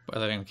 But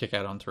they didn't kick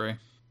out on 3.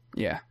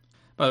 Yeah.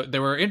 But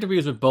there were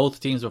interviews with both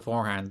teams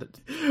beforehand.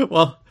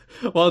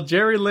 While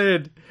Jerry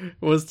Lynn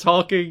was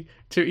talking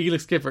to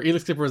Elix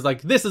Skipper was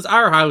like, "This is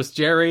our house,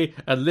 Jerry,"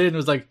 and Lynn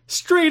was like,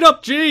 "Straight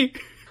up, G."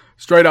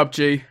 Straight up,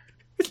 G.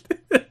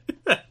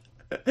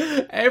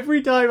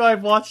 Every time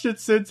I've watched it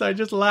since, I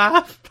just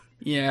laugh.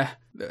 Yeah.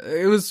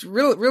 It was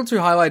real 2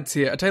 highlights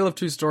here. A tale of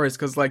 2 stories,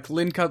 because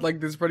Lynn cut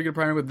this pretty good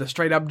promo with the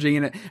straight up G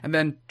in it, and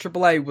then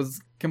AAA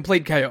was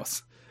complete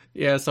chaos.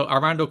 Yeah, so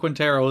Armando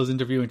Quintero was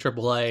interviewing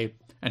AAA,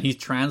 and he's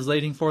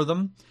translating for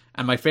them.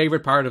 And my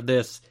favorite part of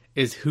this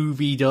is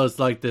Juvi does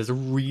this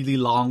really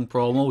long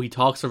promo. He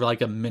talks for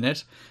a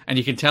minute, and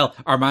you can tell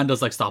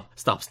Armando's like,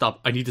 stop.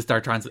 I need to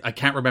start translating. I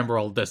can't remember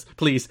all of this.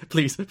 Please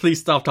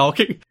stop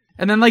talking.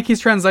 And then his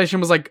translation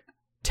was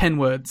 10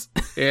 words.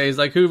 Yeah, he's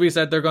like, Juvi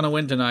said they're going to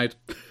win tonight.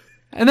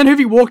 And then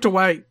Juvi walked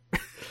away.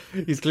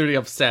 He's clearly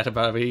upset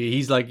about it.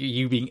 He's like,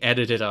 you being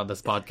edited on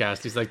this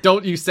podcast. He's like,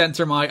 don't you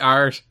censor my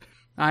art.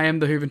 I am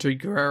the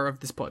Juventud Guerrera of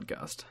this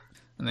podcast.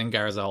 And then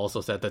Garza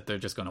also said that they're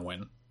just going to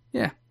win.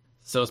 Yeah.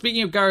 So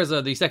speaking of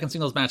Garza, the second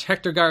singles match,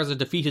 Hector Garza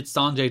defeated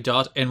Sanjay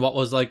Dutt in what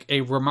was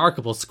a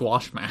remarkable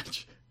squash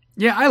match.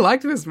 Yeah, I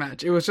liked this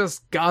match. It was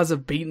just Garza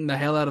beating the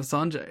hell out of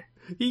Sanjay.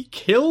 He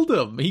killed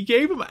him. He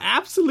gave him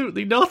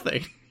absolutely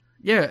nothing.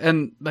 Yeah,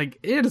 and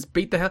it just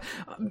beat the hell.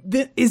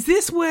 Is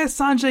this where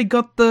Sanjay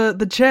got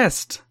the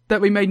chest that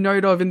we made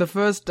note of in the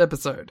first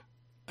episode?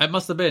 It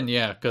must have been,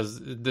 yeah, because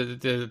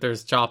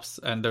there's chops,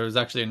 and there was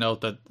actually a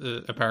note that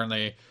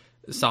apparently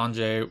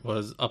Sanjay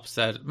was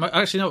upset.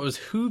 Actually, no, it was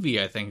Juvi,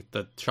 I think,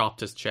 that chopped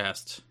his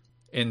chest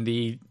in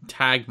the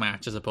tag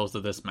match as opposed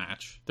to this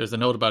match. There's a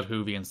note about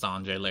Juvi and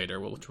Sanjay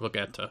later, which we'll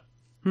get to.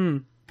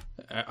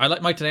 I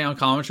like Mike Tenay on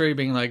commentary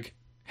being like,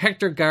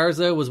 Hector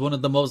Garza was one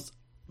of the most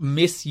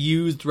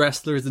misused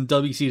wrestlers in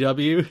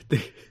WCW.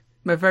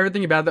 My favorite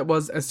thing about that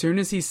was as soon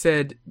as he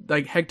said,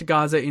 like, Hector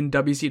Garza in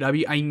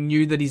WCW, I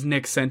knew that his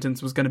next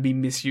sentence was going to be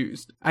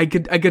misused. I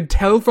could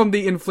tell from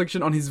the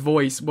inflection on his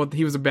voice what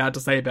he was about to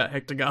say about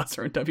Hector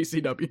Garza in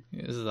WCW.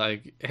 It's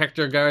like,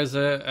 Hector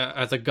Garza,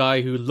 as a guy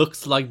who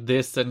looks like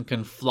this and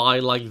can fly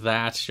like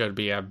that, should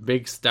be a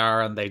big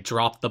star, and they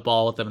dropped the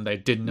ball with him and they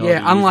didn't know.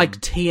 Yeah, unlike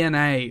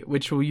TNA,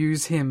 which will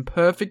use him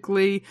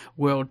perfectly,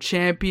 world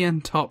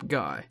champion, top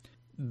guy.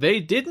 They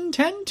did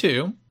intend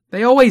to.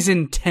 They always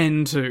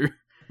intend to.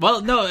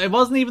 Well, no, it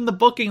wasn't even the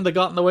booking that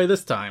got in the way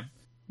this time.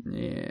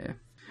 Yeah.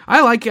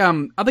 I like,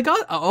 are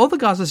all the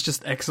Gazas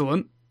just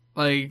excellent?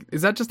 Like,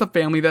 is that just a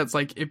family that's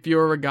like, if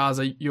you're a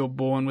Gaza, you're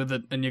born with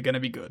it and you're gonna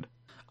be good?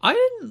 I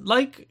didn't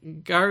like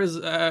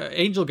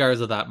Angel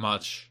Garza that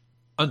much.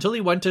 Until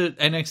he went to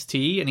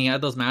NXT and he had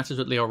those matches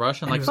with Leo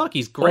Rush, I'm like, fuck,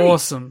 he's great.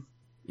 Awesome.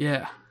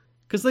 Yeah.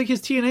 Because, like,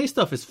 his TNA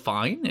stuff is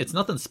fine. It's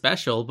nothing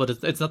special, but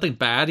it's nothing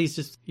bad. He's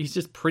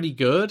just pretty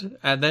good.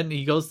 And then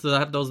he goes to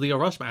have those Leo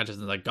Rush matches,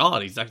 and like,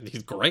 God,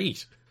 he's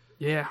great.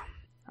 Yeah,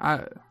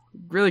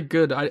 really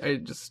good. I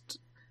just,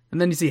 and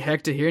then you see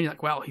Hector here, and you're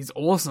like, wow, he's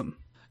awesome.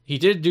 He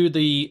did do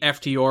the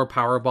FTR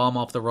powerbomb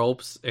off the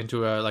ropes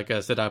into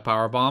a sit-out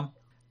powerbomb.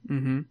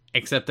 Mm-hmm.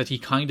 Except that he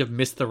kind of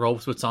missed the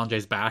ropes with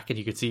Sanjay's back, and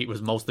you could see it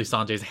was mostly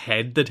Sanjay's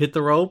head that hit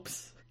the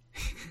ropes.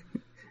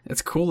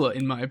 It's cooler,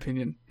 in my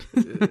opinion.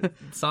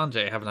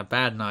 Sanjay having a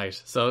bad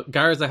night. So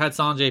Garza had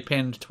Sanjay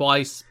pinned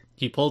twice.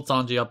 He pulled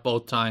Sanjay up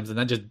both times and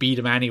then just beat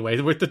him anyway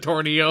with the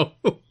tornado.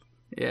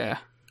 Yeah.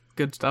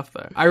 Good stuff,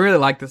 though. I really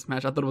liked this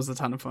match. I thought it was a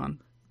ton of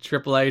fun.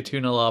 AAA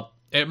 2-0 up.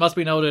 It must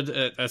be noted,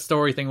 a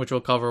story thing which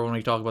we'll cover when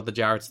we talk about the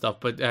Jarrett stuff,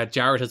 but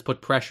Jarrett has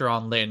put pressure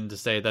on Lynn to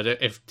say that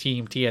if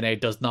Team TNA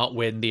does not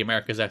win the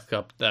America's X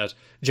Cup, that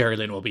Jerry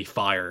Lynn will be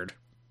fired.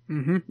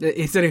 Mm-hmm.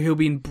 He said he'll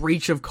be in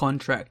breach of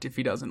contract if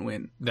he doesn't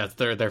win. That's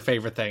their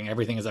favorite thing.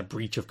 Everything is a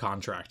breach of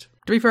contract.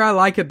 To be fair, I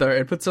like it though.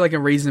 It puts like a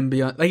reason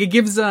beyond. Like it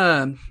gives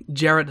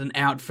Jarrett an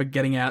out for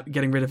getting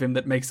rid of him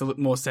that makes a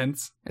little more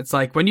sense. It's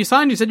like when you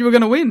signed, you said you were going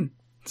to win,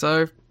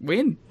 so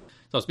win.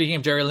 So speaking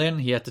of Jerry Lynn,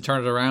 he had to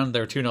turn it around.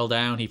 They're 2-0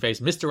 down. He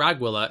faced Mr.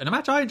 Aguila in a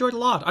match I enjoyed a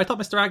lot. I thought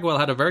Mr. Aguila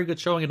had a very good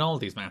showing in all of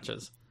these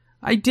matches.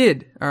 I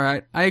did. All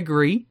right, I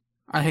agree.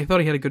 I thought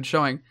he had a good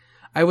showing.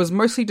 I was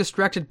mostly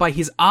distracted by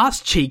his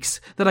ass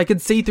cheeks that I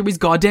could see through his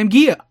goddamn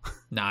gear.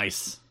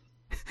 Nice.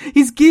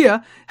 His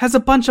gear has a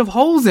bunch of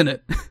holes in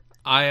it.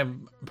 I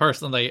am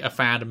personally a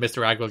fan of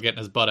Mr. Aguila getting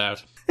his butt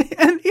out.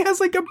 And he has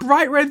like a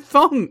bright red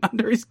thong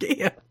under his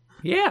gear.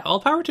 Yeah, all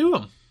power to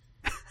him.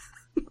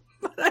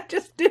 But I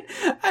just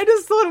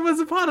thought it was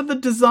a part of the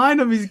design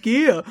of his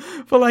gear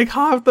for like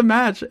half the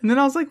match. And then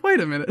I was like, wait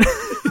a minute.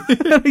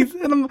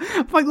 and I'm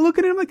like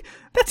looking at him like,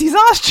 that's his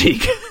ass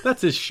cheek.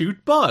 That's his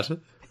shoot butt.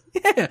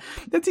 Yeah,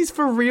 that's his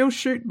for real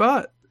shoot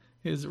butt.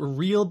 His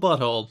real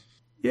butthole.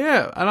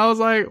 Yeah, and I was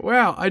like,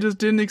 wow, I just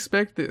didn't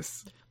expect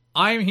this.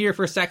 I'm here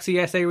for sexy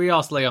S.A.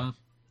 Rios, Liam.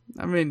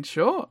 I mean,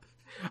 sure.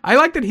 I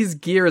like that his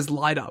gear is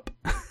light up.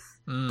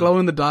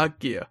 Glow-in-the-dark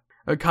gear.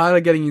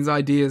 Okada getting his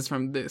ideas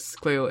from this,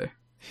 clearly.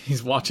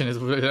 He's watching his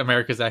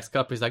America's X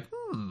Cup. He's like,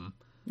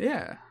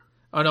 Yeah.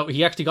 Oh, no,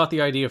 he actually got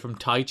the idea from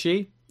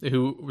Taichi,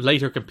 who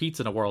later competes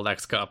in a World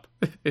X Cup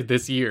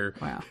this year.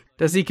 Wow.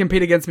 Does he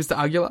compete against Mr.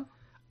 Aguila?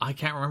 I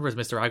can't remember is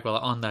Mr. Aguila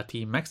on that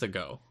Team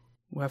Mexico.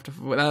 We'll have to.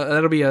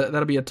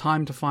 That'll be a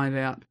time to find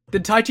out.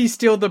 Did Taichi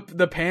steal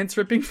the pants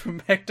ripping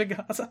from Hector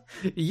Garza?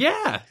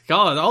 Yeah,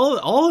 God,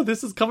 all of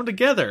this is coming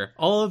together.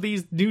 All of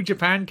these New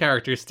Japan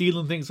characters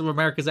stealing things from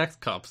America's X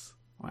Cups.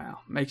 Wow,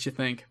 makes you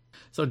think.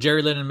 So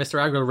Jerry Lynn and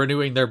Mr. Aguila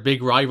renewing their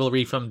big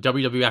rivalry from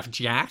WWF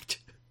Jacked.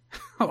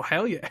 Oh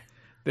hell yeah!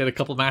 They had a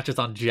couple matches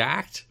on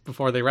Jacked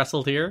before they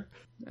wrestled here.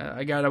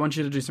 I want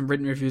you to do some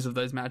written reviews of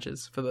those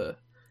matches for the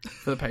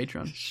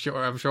Patreon.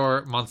 Sure, I'm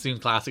sure Monsoon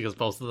Classic has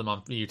posted them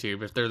on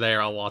YouTube. If they're there,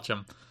 I'll watch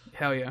them.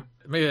 Hell yeah.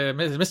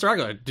 Mr.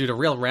 Aguila did a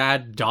real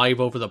rad dive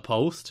over the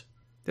post.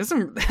 There's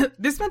some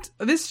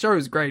this show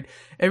is great.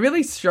 It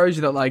really shows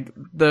you that like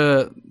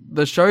the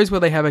shows where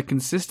they have a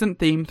consistent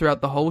theme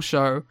throughout the whole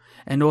show,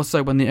 and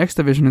also when the X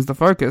Division is the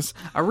focus,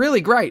 are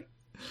really great.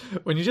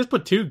 When you just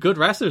put two good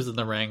wrestlers in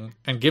the ring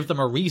and give them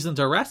a reason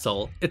to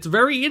wrestle, it's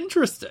very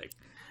interesting.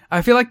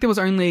 I feel like there was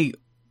only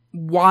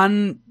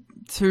 1-2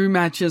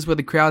 matches where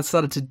the crowd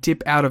started to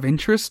dip out of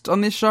interest on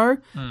this show,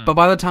 but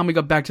by the time we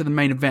got back to the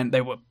main event,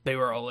 they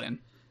were all in.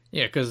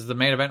 Yeah, because the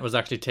main event was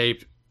actually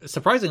taped.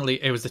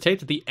 Surprisingly, it was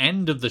taped at the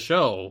end of the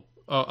show,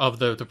 of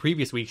the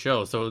previous week's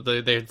show, so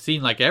they had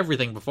seen like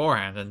everything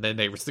beforehand, and then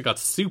they got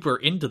super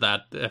into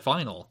that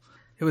final.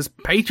 It was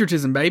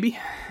patriotism, baby.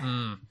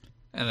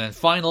 And then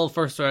final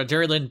first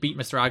Jerry Lynn beat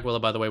Mr. Aguila,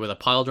 by the way, with a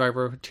pile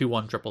driver,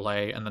 2-1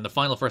 AAA. And then the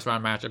final first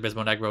round match,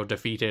 Abismo Negro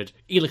defeated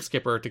Elix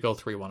Skipper to go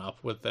 3-1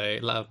 up with a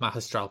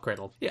Magistral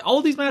Cradle. Yeah,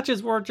 all these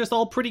matches were just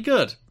all pretty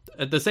good.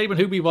 The Saban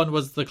Hoobie one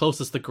was the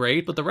closest to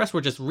great, but the rest were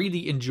just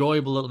really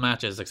enjoyable little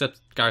matches, except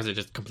Garza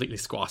just completely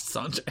squashed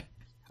Sanjay.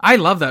 I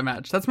love that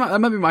match. That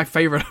might be my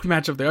favourite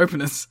match of the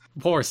openers.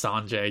 Poor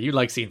Sanjay. You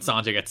like seeing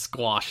Sanjay get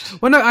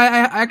squashed. Well, no,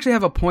 I actually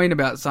have a point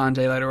about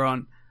Sanjay later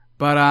on.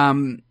 But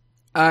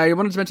I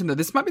wanted to mention that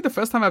this might be the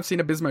first time I've seen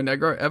Abismo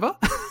Negro ever.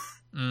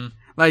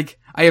 Like,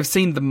 I have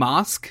seen the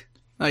mask,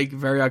 like,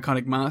 very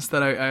iconic mask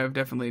that I have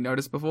definitely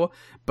noticed before.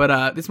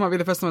 But this might be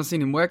the first time I've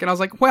seen him work, and I was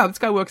like, wow, this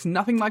guy works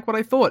nothing like what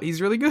I thought.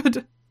 He's really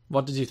good.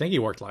 What did you think he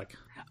worked like?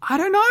 I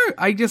don't know.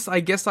 I guess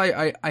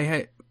I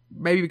had,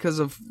 maybe because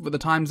of the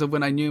times of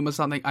when I knew him or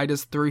something, I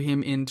just threw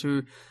him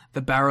into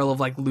the barrel of,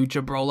 like,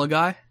 lucha brawler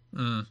guy.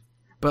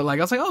 But, like,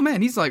 I was like, oh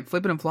man, he's, like,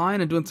 flipping and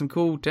flying and doing some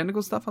cool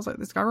technical stuff. I was like,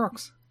 this guy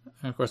rocks.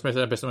 And of course,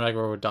 Mr. Abismo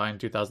Negro would die in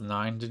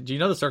 2009. Do you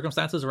know the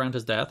circumstances around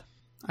his death?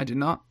 I did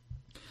not.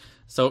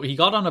 So he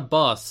got on a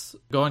bus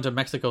going to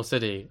Mexico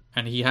City,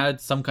 and he had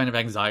some kind of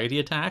anxiety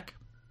attack.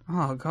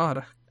 Oh,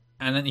 God.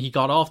 And then he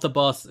got off the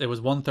bus. It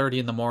was 1:30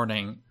 in the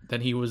morning.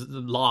 Then he was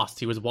lost.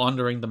 He was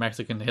wandering the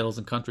Mexican hills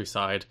and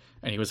countryside,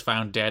 and he was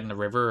found dead in a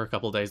river a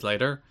couple of days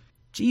later.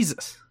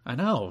 Jesus. I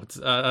know,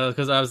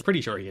 because I was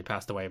pretty sure he had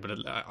passed away, but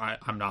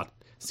I'm not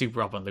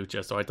super up on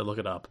lucha, so I had to look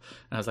it up.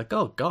 And I was like,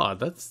 oh God,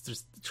 that's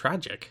just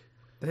tragic.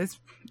 That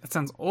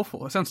sounds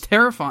awful. It sounds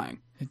terrifying.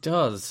 It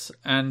does.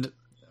 And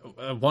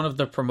one of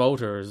the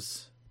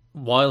promoters,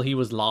 while he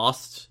was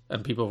lost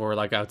and people were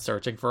like out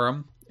searching for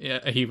him,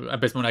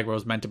 Abismo Negro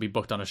was meant to be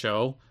booked on a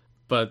show,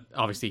 but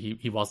obviously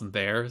he wasn't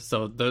there.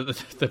 So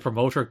the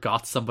promoter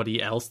got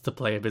somebody else to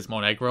play Abismo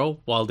Negro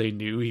while they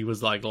knew he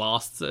was like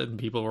lost and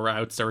people were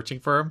out searching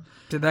for him.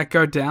 Did that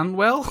go down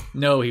well?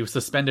 No, he was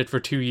suspended for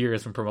 2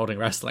 years from promoting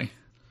wrestling.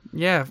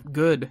 Yeah,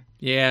 good.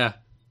 Yeah.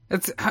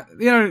 It's,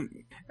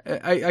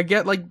 I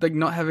get like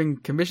not having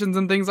commissions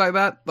and things like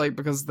that, like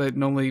because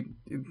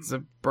it's a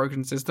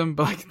broken system,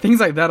 but like things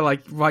like that are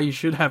like why you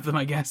should have them,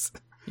 I guess.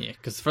 Yeah,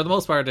 because for the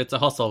most part it's a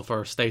hustle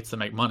for states to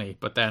make money,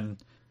 but then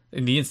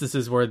in the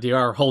instances where they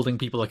are holding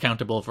people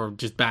accountable for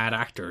just bad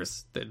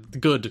actors, the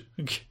good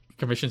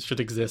commissions should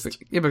exist.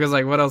 Yeah, because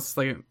like what else?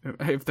 Like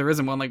if there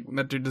isn't one, like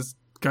that dude just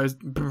goes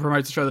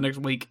promotes the show the next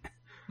week.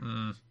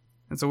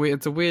 It's a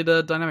weird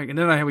dynamic. I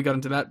don't know how we got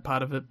into that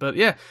part of it, but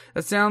yeah,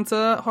 that sounds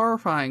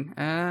horrifying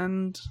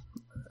and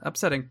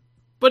upsetting.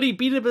 But he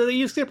beat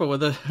a skipper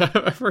with a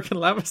freaking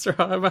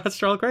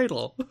Lavastral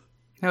Cradle.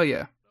 Hell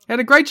yeah. He had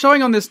a great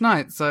showing on this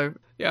night, so...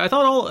 Yeah, I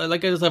thought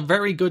it was a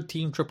very good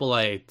team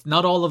AAA.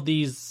 Not all of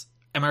these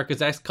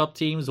America's X Cup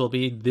teams will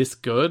be this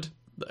good,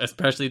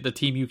 especially the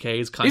Team UK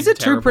is kind of terrible.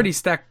 These are two pretty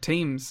stacked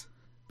teams.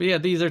 But yeah,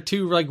 these are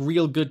two like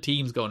real good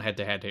teams going head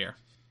to head here.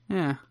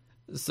 Yeah.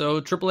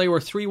 So AAA were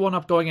 3-1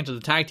 up going into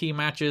the tag team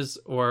matches,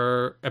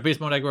 where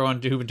Abismo Negro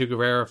and Juventud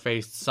Guerrera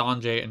faced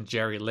Sanjay and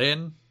Jerry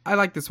Lynn. I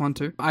like this one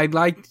too. I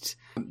liked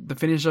the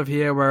finish of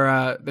here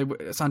where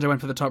Sanjay went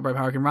for the top rope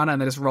Hurricane Runner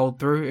and they just rolled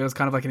through. It was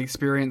kind of like an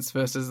experience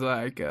versus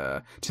like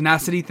a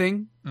tenacity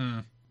thing.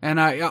 And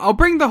I'll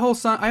bring the whole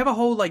I have a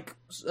whole like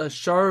a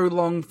show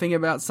long thing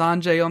about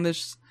Sanjay on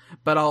this,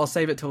 but I'll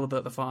save it till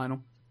the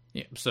final.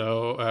 Yeah.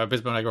 So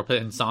Abismo Negro put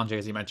in Sanjay,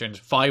 as you mentioned,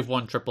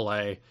 5-1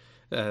 AAA.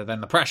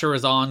 Then the pressure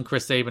is on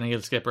Chris Sabin and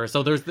Heel Skipper.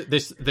 So there's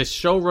this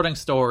show running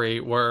story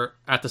where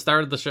at the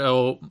start of the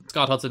show,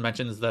 Scott Hudson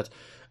mentions that,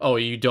 oh,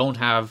 you don't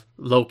have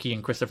Loki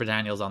and Christopher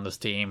Daniels on this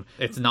team.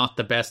 It's not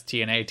the best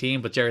TNA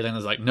team. But Jerry Lynn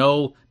is like,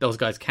 no, those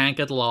guys can't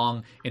get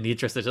along. In the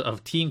interest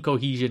of team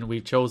cohesion,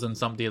 we've chosen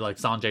somebody like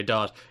Sanjay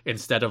Dutt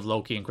instead of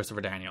Loki and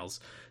Christopher Daniels.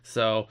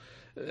 So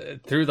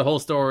through the whole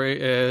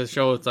story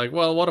show, it's like,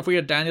 well, what if we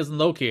had Daniels and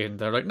Loki? And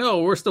they're like,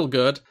 no, we're still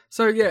good.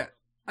 So yeah.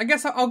 I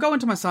guess I'll go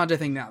into my Sanjay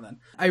thing now then.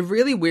 I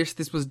really wish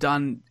this was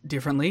done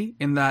differently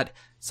in that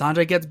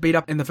Sanjay gets beat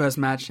up in the first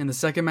match. In the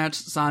second match,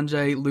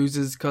 Sanjay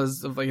loses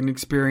because of like an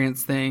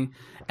experience thing.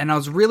 And I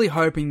was really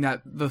hoping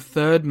that the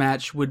third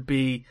match would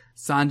be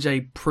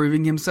Sanjay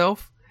proving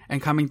himself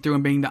and coming through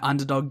and being the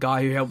underdog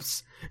guy who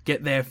helps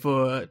get there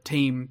for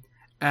Team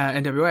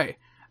NWA.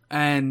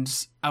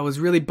 And I was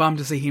really bummed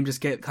to see him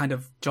just get kind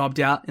of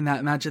jobbed out in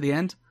that match at the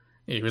end.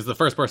 He was the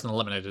first person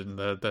eliminated in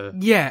the...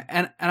 Yeah,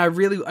 and I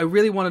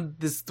really wanted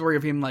this story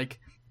of him, like,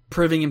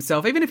 proving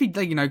himself, even if he,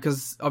 like,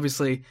 because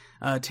obviously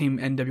Team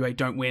NWA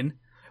don't win,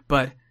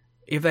 but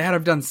if they had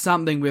have done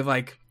something with,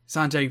 like,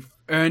 Sanjay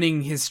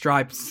earning his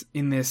stripes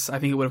in this, I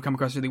think it would have come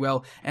across really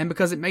well, and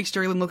because it makes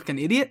Jerry Lynn look like an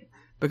idiot,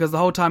 because the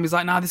whole time he's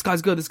like, nah, this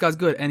guy's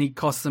good, and he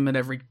costs him at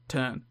every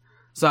turn.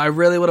 So I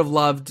really would have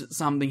loved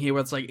something here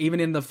where it's like, even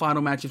in the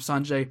final match, if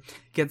Sanjay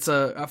gets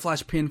a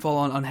flash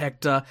pinfall on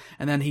Hector,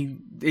 and then he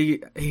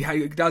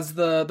does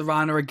the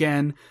Rana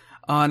again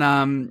on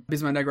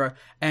Abismo Negro,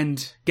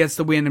 and gets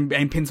the win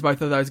and pins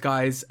both of those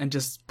guys, and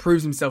just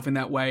proves himself in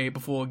that way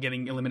before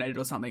getting eliminated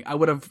or something. I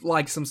would have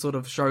liked some sort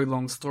of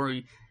show-long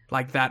story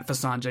like that for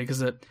Sanjay,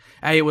 because it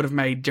would have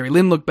made Jerry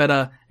Lynn look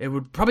better, it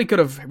would probably could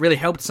have really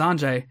helped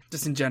Sanjay,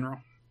 just in general.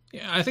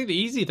 Yeah, I think the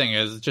easy thing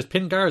is just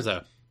pin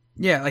Garza.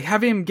 Yeah, like,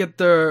 have him get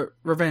the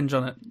revenge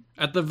on it.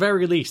 At the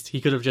very least,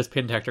 he could have just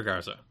pinned Hector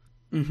Garza.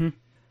 Mm-hmm.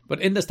 But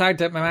in this tag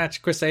team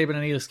match, Chris Sabin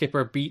and Heel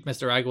Skipper beat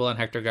Mr. Aguilar and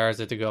Hector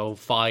Garza to go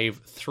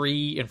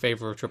 5-3 in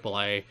favor of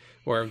AAA,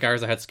 where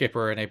Garza had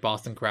Skipper in a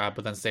Boston Crab,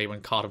 but then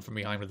Sabin caught him from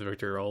behind with the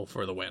victory roll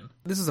for the win.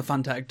 This is a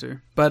fun tag too.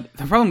 But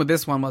the problem with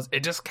this one was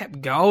it just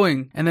kept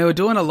going. And they were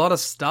doing a lot of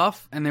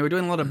stuff, and they were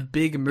doing a lot of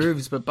big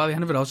moves, but by the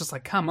end of it, I was just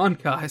like, come on,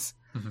 guys.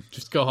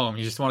 Just go home.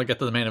 You just want to get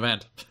to the main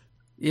event.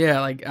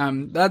 Yeah, like,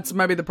 that's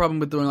maybe the problem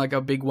with doing, like,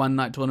 a big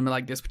one-night tournament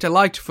like this, which I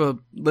liked for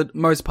the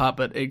most part,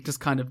 but it just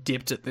kind of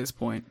dipped at this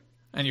point.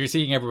 And you're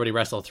seeing everybody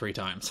wrestle 3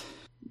 times.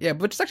 Yeah,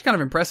 but it's actually kind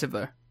of impressive,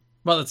 though.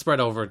 Well, it's spread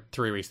over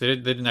 3 weeks. They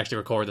didn't actually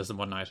record this in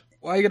one night.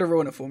 Why are you going to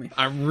ruin it for me?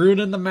 I'm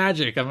ruining the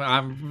magic.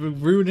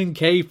 I'm ruining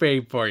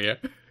kayfabe for you.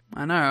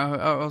 I know.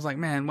 I was like,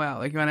 man, wow,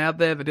 like, you went out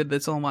there, they did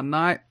this all in one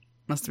night.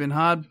 Must have been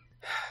hard.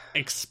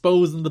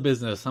 Exposing the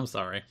business. I'm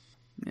sorry.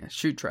 Yeah,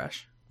 shoot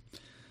trash.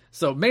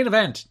 So, main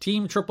event,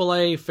 Team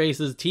AAA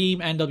faces Team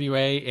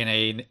NWA in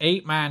an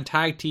 8-man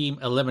tag team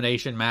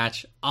elimination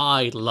match.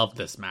 I love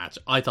this match.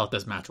 I thought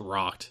this match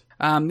rocked.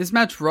 This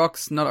match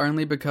rocks not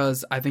only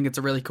because I think it's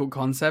a really cool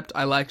concept.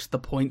 I liked the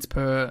points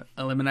per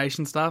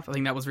elimination stuff. I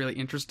think that was really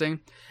interesting.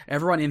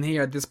 Everyone in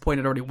here at this point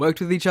had already worked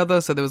with each other,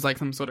 so there was like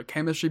some sort of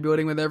chemistry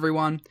building with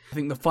everyone. I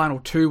think the final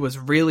 2 was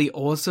really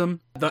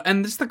awesome.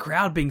 And just the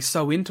crowd being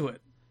so into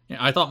it. Yeah,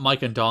 I thought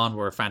Mike and Don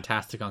were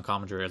fantastic on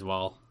commentary as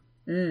well.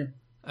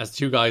 As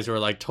 2 guys who are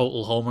like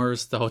total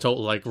homers, the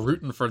total like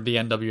rooting for the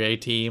NWA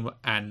team,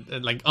 and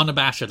like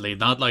unabashedly,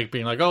 not like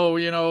being like, oh,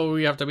 you know,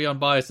 we have to be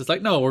unbiased. It's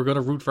like, no, we're going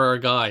to root for our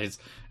guys.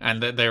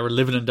 And they were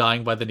living and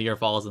dying by the near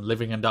falls and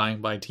living and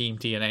dying by Team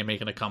TNA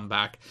making a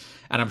comeback.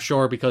 And I'm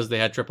sure because they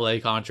had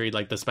AAA commentary,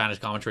 like the Spanish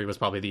commentary was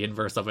probably the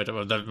inverse of it,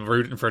 of the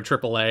rooting for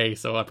AAA.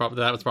 So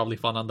that was probably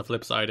fun on the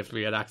flip side if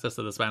we had access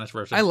to the Spanish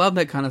version. I love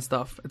that kind of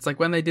stuff. It's like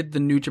when they did the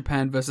New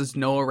Japan versus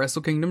Noah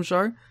Wrestle Kingdom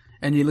show.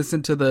 And you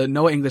listen to the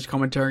Noah English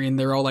commentary and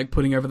they're all like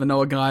putting over the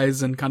Noah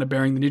guys and kind of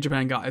burying the New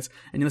Japan guys.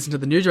 And you listen to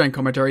the New Japan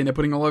commentary and they're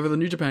putting all over the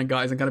New Japan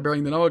guys and kind of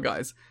burying the Noah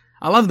guys.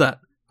 I love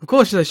that. Of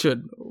course they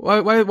should.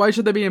 Why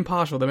should they be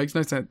impartial? That makes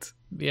no sense.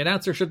 The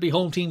announcer should be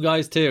home team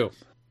guys too.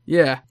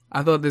 Yeah,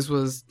 I thought this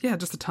was,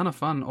 just a ton of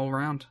fun all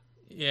around.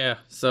 Yeah,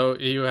 so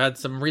you had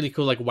some really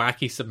cool like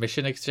wacky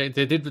submission exchange.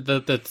 They did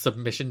the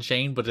submission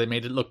chain, but they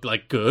made it look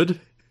like good.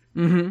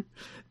 Mm-hmm.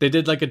 They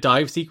did like a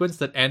dive sequence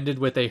that ended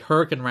with a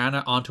Hurricane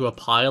Rana onto a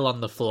pile on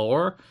the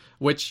floor,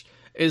 which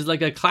is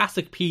like a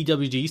classic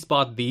PWG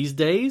spot these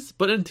days.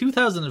 But in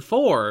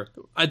 2004,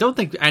 I don't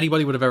think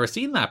anybody would have ever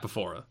seen that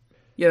before.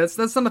 Yeah, that's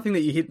not a thing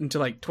that you hit into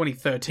like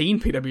 2013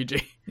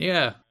 PWG.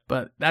 Yeah.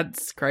 But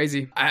that's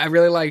crazy. I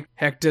really like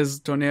Hector's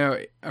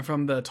tornado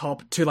from the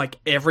top to like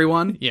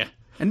everyone. Yeah.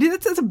 And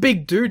that's a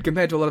big dude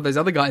compared to a lot of those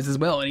other guys as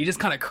well. And he just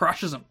kind of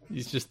crushes them.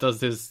 He just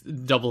does his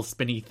double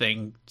spinny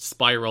thing,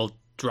 spiral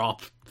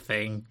drop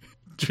thing.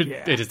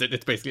 Yeah.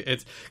 It's basically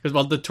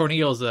because the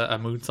tornado's a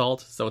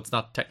moonsault, so it's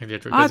not technically a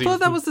trick. I thought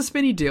that was the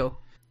spinny deal.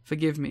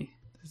 Forgive me.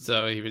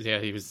 So he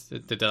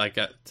did like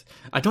a,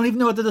 I don't even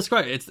know what to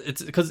describe it.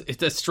 It's because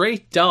it's a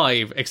straight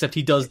dive, except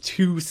he does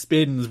 2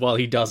 spins while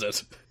he does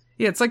it.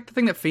 Yeah, it's like the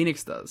thing that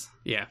Phoenix does.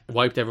 Yeah,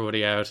 wiped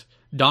everybody out.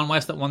 Don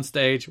West at one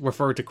stage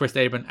referred to Chris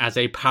Sabin as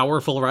a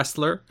powerful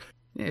wrestler.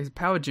 Yeah, he's a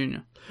power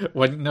junior.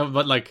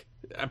 But like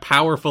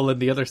powerful in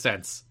the other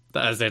sense,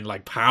 as in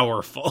like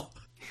powerful.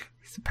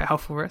 He's a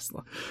powerful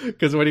wrestler.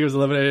 Because when he was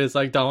eliminated, it's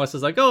like Don West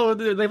is like, oh,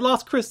 they've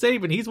lost Chris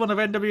Sabin. He's one of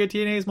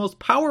NWA most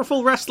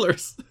powerful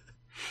wrestlers.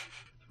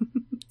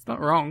 It's not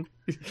wrong.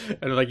 And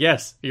they're like,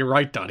 yes, you're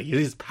right, Donnie. He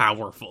is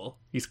powerful.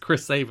 He's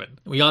Chris Sabin.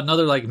 We got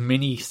another like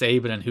mini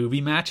Sabin and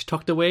Hoovy match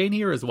tucked away in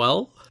here as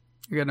well.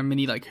 We got a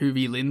mini like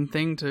Hoovy Lynn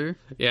thing too.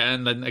 Yeah,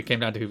 and then it came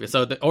down to Hoovy.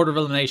 So the order of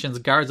eliminations: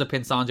 Garza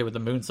pinned Sanjay with the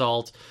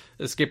moonsault.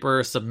 The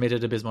Skipper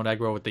submitted Abismo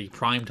Negro with the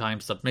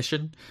primetime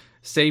submission.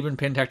 Sabin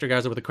pinned Hector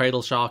Garza with a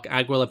cradle shock.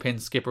 Aguila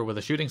pinned Skipper with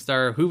a shooting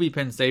star. Hoovy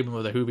pinned Sabin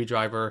with a Hoovy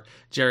driver.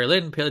 Jerry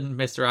Lynn pinned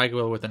Mr.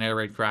 Aguila with an air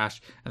raid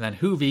crash. And then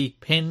Hoovy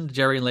pinned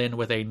Jerry Lynn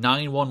with a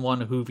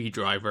 911 Hoovy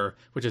driver,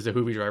 which is a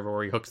Hoovy driver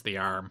where he hooks the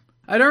arm.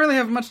 I don't really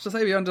have much to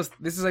say beyond just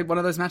this is one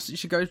of those matches you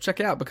should go check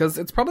out because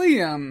it's probably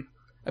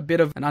a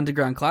bit of an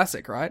underground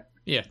classic, right?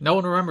 Yeah, no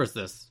one remembers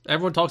this.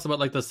 Everyone talks about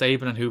like the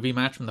Sabin and Hoovy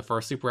match from the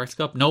first Super X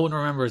Cup. No one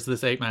remembers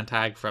this 8-man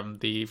tag from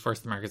the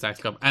first America's X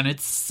Cup, and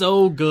it's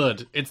so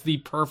good. It's the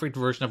perfect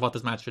version of what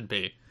this match should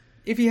be.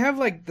 If you have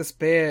like the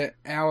spare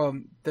hour,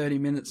 30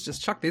 minutes,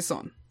 just chuck this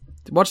on.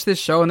 Watch this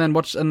show and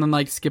then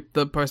like skip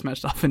the post-match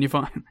stuff and you're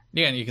fine.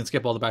 Yeah, and you can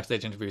skip all the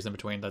backstage interviews in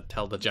between that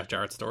tell the Jeff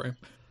Jarrett story.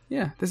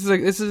 Yeah, this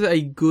is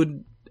a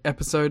good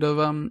episode of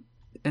NWA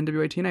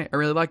TNA. I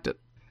really liked it.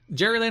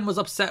 Jerry Lynn was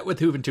upset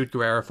with Juventud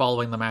Guerrera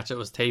following the match that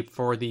was taped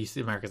for the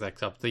America's X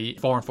Cup, the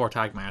 4-on-4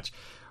 tag match.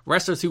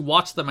 Wrestlers who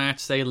watched the match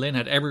say Lynn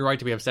had every right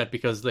to be upset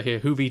because the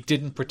Hoovy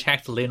didn't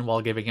protect Lynn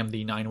while giving him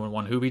the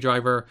 911 Hoovy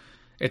driver.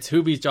 It's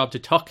Hoovy's job to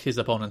tuck his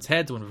opponent's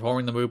heads when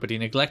performing the move, but he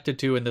neglected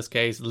to in this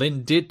case.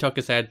 Lynn did tuck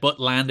his head, but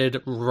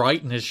landed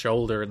right in his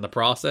shoulder in the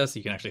process.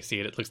 You can actually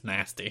see it. It looks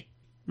nasty.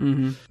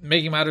 Mm-hmm.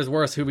 Making matters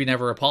worse, Hoovy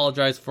never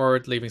apologized for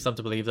it, leaving some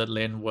to believe that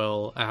Lynn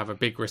will have a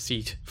big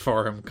receipt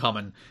for him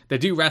coming. They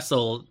do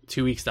wrestle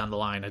 2 weeks down the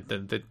line.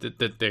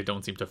 They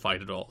don't seem to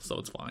fight at all, so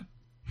it's fine.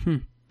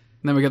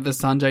 Then we got the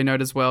Sanjay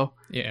note as well.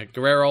 Yeah,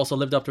 Guerrero also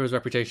lived up to his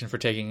reputation for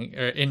taking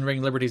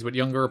in-ring liberties with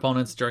younger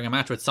opponents. During a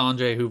match with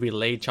Sanjay, Hoovy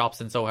laid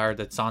chops in so hard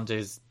that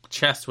Sanjay's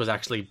chest was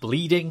actually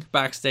bleeding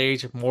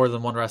backstage. More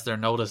than one wrestler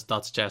noticed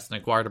Dot's chest and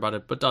inquired about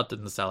it, but Dot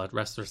didn't sell it.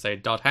 Wrestlers say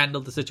Dot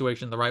handled the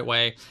situation the right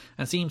way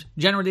and seemed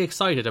generally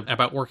excited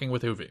about working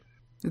with Hoovy.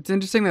 It's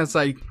interesting that it's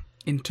like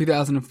in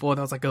 2004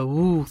 that was like a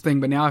ooh thing,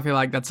 but now I feel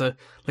like that's a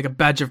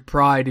badge of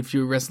pride if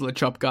you wrestle a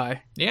chop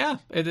guy. Yeah,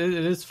 it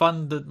is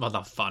fun. Well,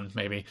 not fun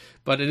maybe,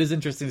 but it is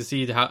interesting to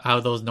see how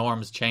those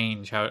norms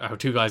change. How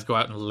two guys go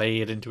out and lay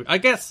it into it. I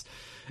guess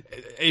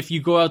if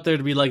you go out there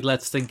to be like,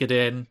 let's sink it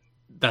in,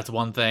 that's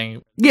one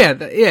thing. Yeah.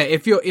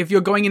 If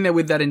you're going in there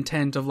with that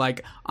intent of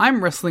like,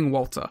 I'm wrestling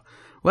Walter,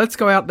 let's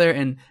go out there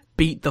and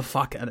beat the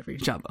fuck out of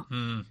each other.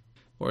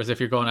 Whereas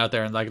if you're going out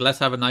there and like, let's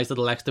have a nice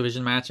little X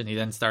Division match, and he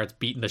then starts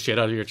beating the shit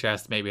out of your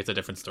chest, maybe it's a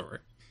different story.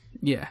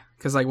 Yeah,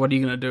 because like, what are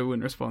you gonna do in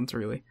response,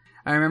 really?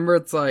 I remember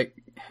it's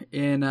like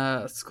in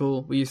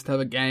school we used to have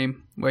a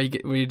game where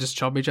you just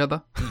chop each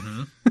other.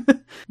 Mm-hmm.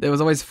 It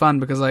was always fun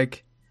because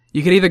like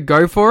you could either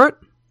go for it,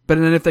 but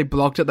then if they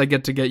blocked it, they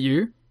get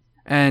you,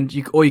 and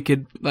you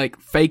could like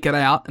fake it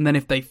out, and then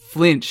if they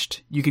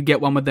flinched, you could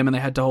get one with them, and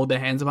they had to hold their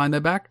hands behind their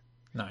back.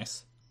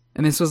 Nice.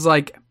 And this was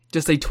like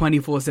just a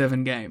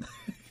 24/7 game.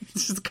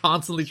 Just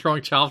constantly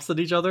throwing chops at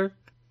each other.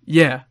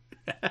 Yeah,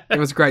 it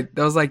was great.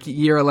 That was like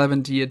year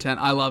 11 to year 10.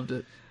 I loved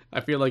it.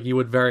 I feel like you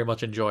would very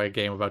much enjoy a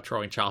game about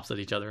throwing chops at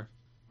each other.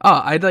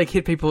 Oh, I'd like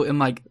hit people in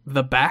like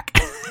the back.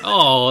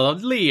 Oh,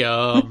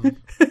 Liam.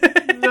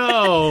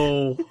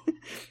 No.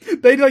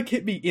 They'd like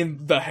hit me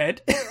in the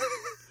head.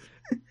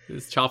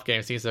 This chop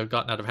game seems to have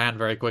gotten out of hand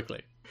very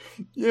quickly.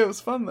 Yeah, it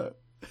was fun though.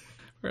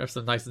 We have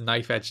some nice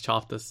knife edge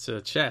chop to the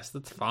chest.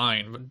 That's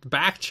fine. But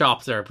back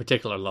chops are a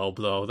particular low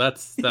blow.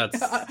 That's.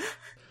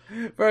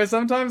 Bro,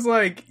 sometimes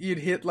like you'd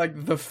hit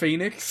like the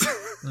Phoenix,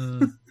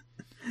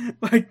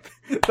 like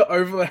the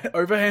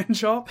overhand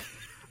chop.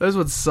 Those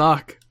would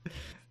suck.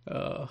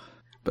 But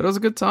it was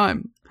a good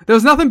time. There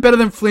was nothing better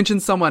than flinching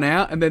someone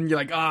out, and then you're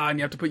like, and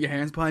you have to put your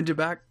hands behind your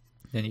back.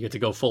 Then you get to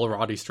go full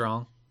Roddy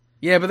Strong.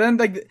 Yeah, but then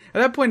like at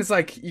that point, it's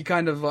like you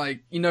kind of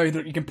like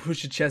that you can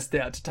push your chest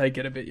out to take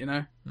it a bit, you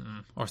know.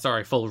 Or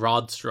sorry, full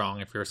Rod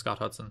Strong if you're Scott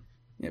Hudson.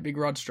 Yeah, big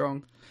Rod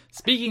Strong.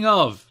 Speaking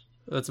of,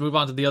 let's move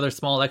on to the other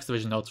small X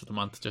Division notes for the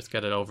month. Just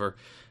get it over.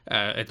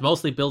 It's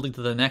mostly building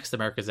to the next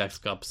America's X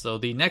Cup. So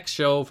the next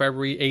show,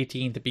 February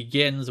 18th,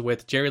 begins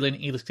with Jerry Lynn,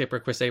 Elix Skipper,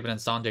 Chris Sabin, and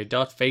Sanjay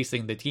Dutt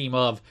facing the team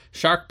of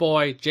Shark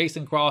Boy,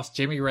 Jason Cross,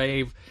 Jimmy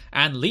Rave,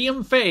 and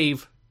Liam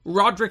Fave.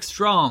 Roderick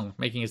Strong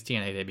making his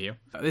TNA debut.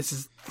 This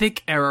is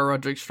thick era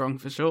Roderick Strong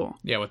for sure.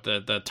 Yeah, with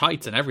the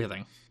tights and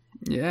everything.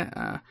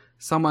 Yeah,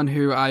 someone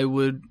who I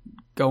would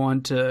go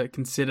on to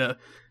consider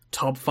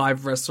top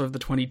 5 wrestler of the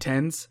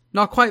 2010s.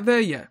 Not quite there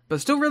yet, but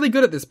still really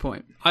good at this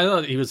point. I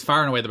thought he was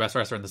far and away the best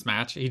wrestler in this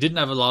match. He didn't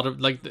have a lot of,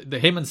 like,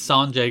 him and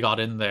Sanjay got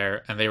in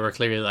there, and they were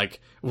clearly like,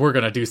 we're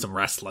going to do some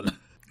wrestling.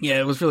 Yeah,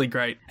 it was really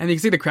great. And you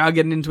can see the crowd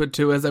getting into it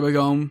too as they were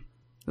going.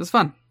 It was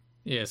fun.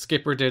 Yeah,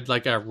 Skipper did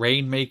like a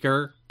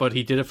Rainmaker, but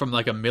he did it from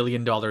like $1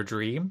 million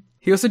dream.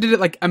 He also did it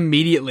like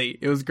immediately.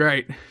 It was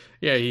great.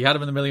 Yeah, he had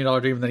him in the $1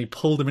 million dream and then he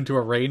pulled him into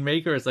a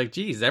Rainmaker. It's like,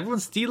 geez,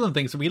 everyone's stealing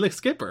things from Elix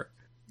Skipper.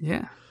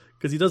 Yeah.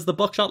 Because he does the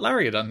buckshot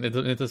lariat in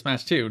this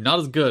match too. Not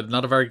as good,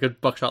 not a very good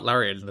buckshot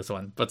lariat in this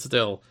one, but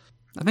still.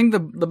 I think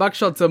the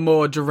buckshot's a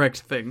more direct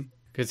thing.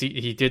 Because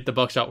he did the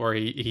buckshot where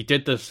he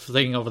did the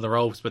thing over the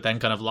ropes, but then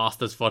kind of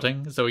lost his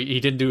footing. So he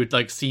didn't do it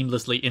like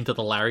seamlessly into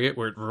the lariat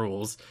where it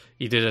rules.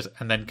 He did it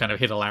and then kind of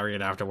hit a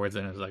lariat afterwards,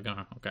 and it was like,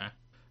 oh, okay.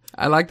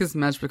 I like this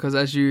match because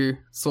as you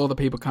saw the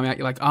people come out,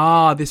 you're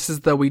like, this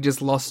is we just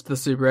lost the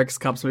Super X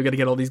Cup, so we got to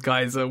get all these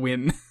guys a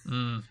win.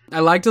 I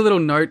liked a little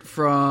note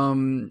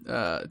from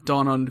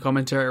Don on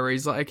commentary where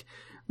he's like,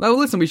 well,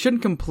 listen, we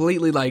shouldn't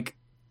completely like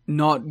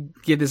not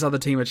give this other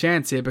team a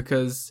chance here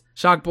because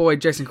Shark Boy,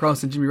 Jason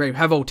Cross, and Jimmy Rave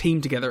have all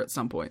teamed together at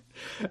some point.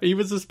 He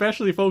was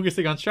especially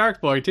focusing on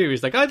Shark Boy too.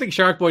 He's like, I think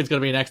Shark Boy's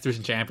going to be an X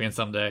Division champion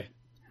someday.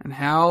 And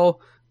how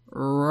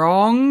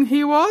wrong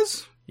he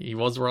was? He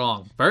was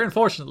wrong. Very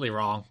unfortunately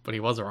wrong, but he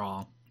was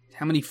wrong.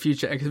 How many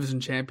future X Division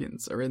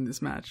champions are in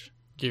this match?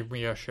 Give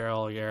me a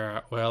shell,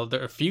 yeah. Well,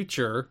 the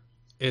future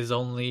is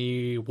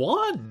only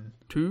 1.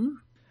 2?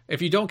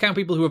 If you don't count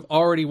people who have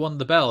already won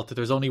the belt,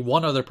 there's only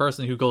one other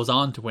person who goes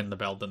on to win the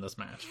belt in this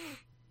match.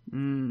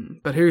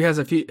 But who has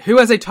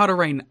a title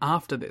reign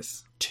after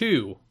this?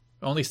 2.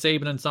 Only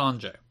Sabin and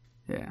Sanjay.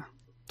 Yeah.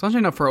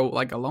 Sanjay not for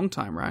a long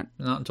time, right?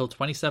 Not until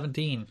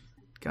 2017.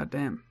 God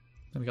damn.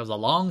 And it goes a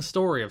long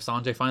story of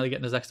Sanjay finally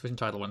getting his X Division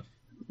title win.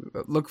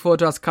 Look forward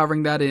to us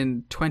covering that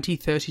in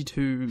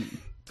 2032.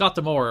 Scott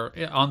D'Amore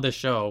on this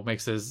show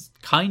makes his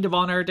kind of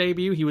on-air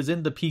debut. He was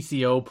in the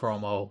PCO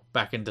promo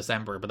back in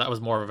December, but that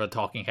was more of a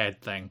talking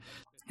head thing.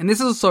 And this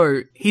is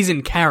also, he's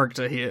in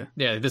character here.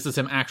 Yeah, this is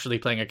him actually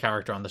playing a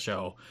character on the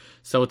show.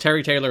 So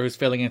Terry Taylor, who's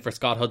filling in for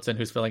Scott Hudson,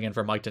 who's filling in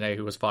for Mike Tenay,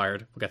 who was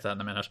fired, we'll get to that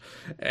in a minute,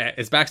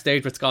 is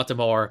backstage with Scott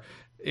D'Amore,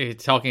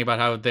 talking about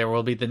how there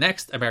will be the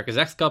next America's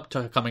X Cup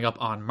coming up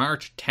on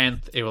March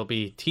 10th. It will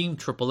be Team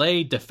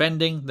AAA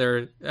defending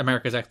their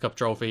America's X Cup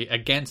trophy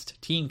against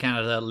Team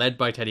Canada, led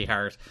by Teddy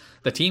Hart.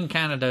 The Team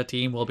Canada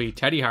team will be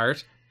Teddy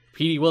Hart,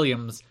 Petey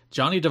Williams,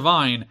 Johnny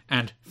Devine,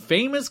 and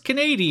famous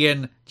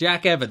Canadian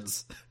Jack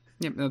Evans.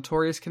 Yep,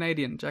 notorious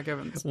Canadian Jack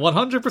Evans.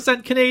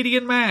 100%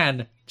 Canadian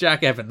man,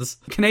 Jack Evans.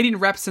 Canadian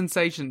rap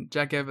sensation,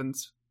 Jack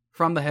Evans.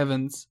 From the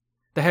heavens.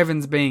 The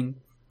heavens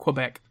being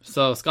Quebec.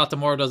 So Scott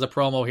D'Amore does a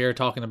promo here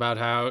talking about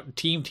how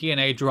Team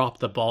TNA dropped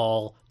the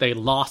ball. They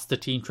lost to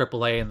Team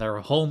AAA in their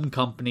home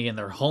company, in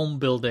their home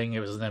building.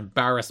 It was an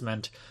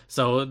embarrassment.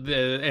 So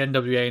the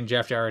NWA and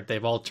Jeff Jarrett,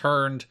 they've all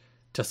turned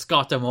to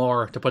Scott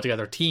D'Amore to put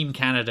together Team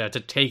Canada to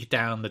take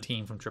down the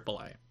team from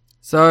AAA.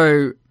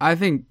 So I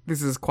think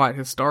this is quite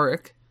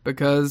historic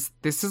because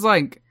this is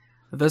like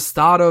the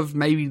start of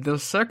maybe the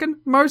second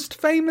most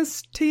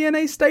famous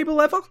TNA stable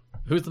ever.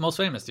 Who's the most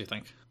famous, do you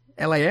think?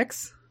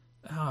 LAX?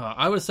 Oh,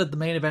 I would have said the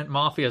Main Event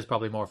Mafia is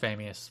probably more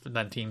famous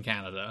than Team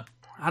Canada.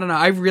 I don't know.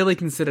 I really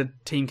considered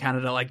Team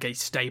Canada like a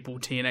staple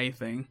TNA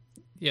thing.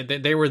 Yeah,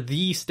 they were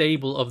the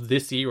stable of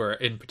this era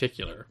in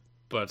particular.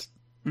 But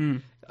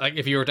like,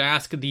 if you were to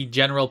ask the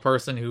general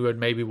person who had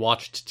maybe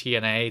watched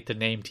TNA to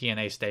name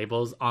TNA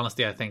stables,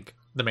 honestly, I think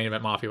the Main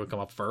Event Mafia would come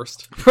up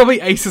first. Probably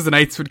Aces and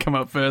Eights would come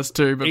up first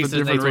too, but Aces for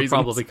different and Eights reasons.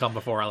 would probably come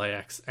before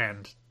LAX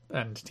and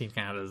Team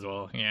Canada as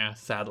well. Yeah,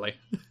 sadly.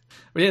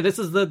 But yeah, this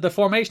is the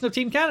formation of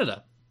Team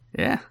Canada.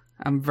 Yeah,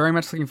 I'm very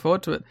much looking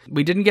forward to it.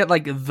 We didn't get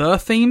like the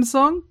theme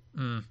song,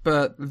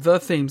 but the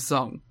theme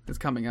song is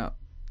coming up.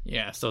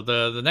 Yeah, so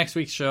the next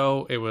week's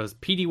show, it was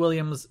Petey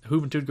Williams,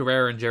 Juventud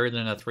Guerrera, and Jerry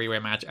Lynn in a three-way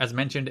match. As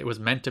mentioned, it was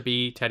meant to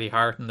be Teddy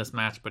Hart in this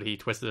match, but he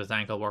twisted his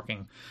ankle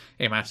working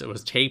a match that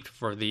was taped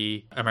for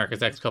the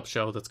America's X Cup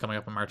show that's coming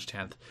up on March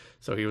 10th.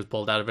 So he was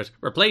pulled out of it,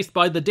 replaced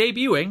by the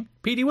debuting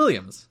Petey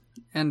Williams.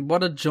 And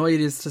what a joy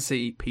it is to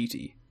see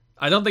Petey.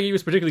 I don't think he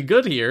was particularly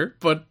good here,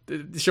 but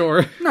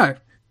sure. No,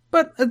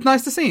 but it's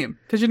nice to see him,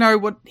 because you know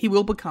what he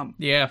will become.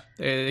 Yeah,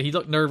 he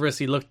looked nervous.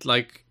 He looked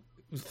like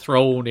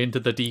thrown into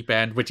the deep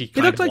end, which he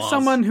kind of was. He looked like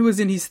someone who was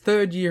in his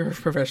third year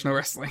of professional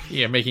wrestling.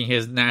 Yeah, making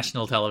his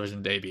national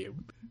television debut.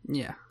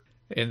 Yeah.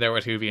 In there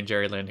with Hoovy and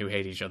Jerry Lynn, who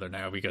hate each other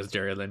now because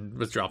Jerry Lynn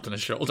was dropped on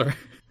his shoulder.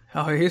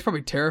 Oh, he's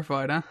probably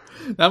terrified, huh?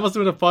 That must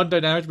have been a fun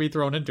dynamic to be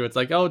thrown into. It's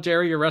like, oh,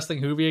 Jerry, you're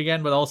wrestling Hoovy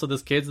again, but also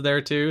this kid's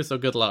there too, so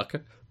good luck.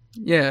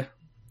 Yeah.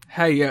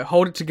 Hey,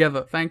 hold it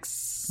together,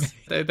 thanks.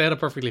 They had a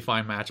perfectly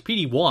fine match.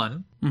 Petey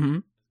won. Mm-hmm.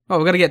 Oh,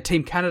 we've got to get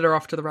Team Canada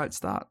off to the right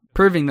start,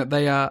 proving that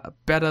they are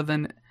better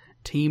than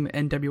Team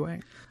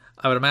NWA.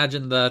 I would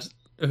imagine that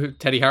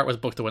Teddy Hart was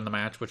booked to win the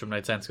match, which would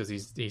make sense because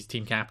he's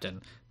team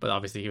captain, but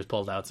obviously he was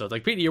pulled out. So it's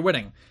like, Petey, you're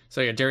winning.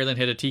 So yeah, Jerry Lynn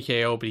hit a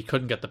TKO, but he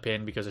couldn't get the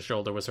pin because his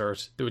shoulder was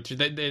hurt, which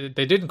they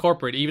did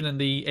incorporate even in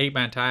the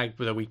 8-man tag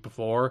the week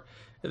before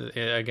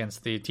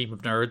against the team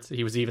of nerds.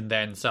 He was even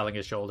then selling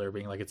his shoulder,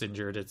 being like, it's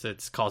injured,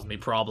 it's caused me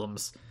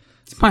problems.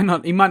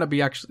 He might not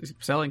be actually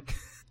selling.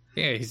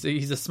 Yeah,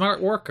 he's a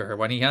smart worker.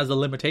 When he has a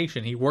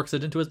limitation, he works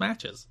it into his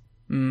matches.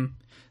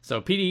 So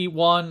Petey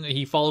won.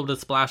 He followed a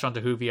splash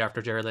onto Hoovy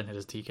after Jerry Lynn hit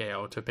his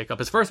TKO to pick up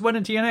his first win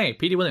in TNA.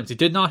 Petey Williams. He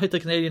did not hit the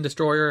Canadian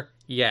Destroyer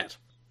yet.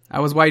 I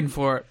was waiting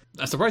for it.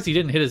 I'm surprised he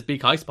didn't hit his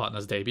big high spot in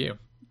his debut.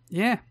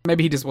 Yeah,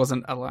 maybe he just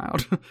wasn't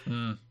allowed.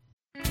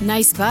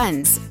 Nice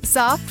buns,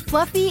 soft,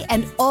 fluffy,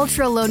 and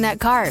ultra low net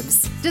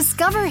carbs.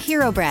 Discover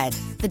Hero Bread,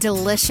 the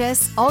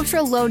delicious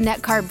ultra low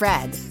net carb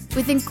bread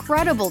with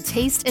incredible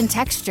taste and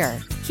texture.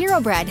 Hero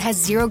Bread has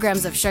 0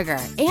 grams of sugar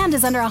and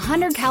is under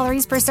 100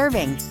 calories per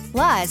serving.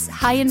 Plus,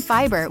 high in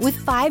fiber with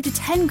 5 to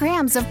 10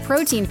 grams of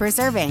protein per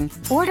serving.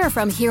 Order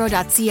from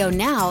hero.co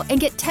now and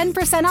get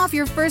 10% off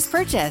your first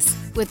purchase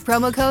with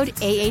promo code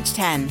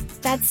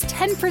AH10. That's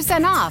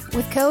 10% off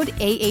with code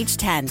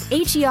AH10.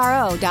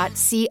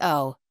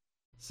 HERO.co.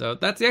 So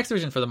that's the X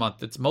Division for the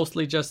month. It's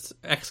mostly just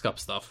X Cup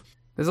stuff.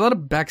 There's a lot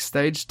of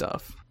backstage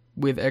stuff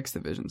with X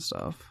Division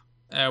stuff.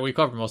 We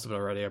covered most of it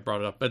already. I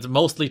brought it up. It's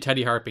mostly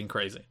Teddy Hart being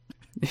crazy.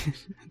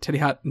 Teddy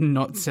Hart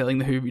not selling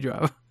the Hoovy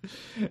driver.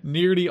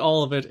 Nearly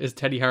all of it is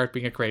Teddy Hart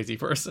being a crazy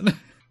person.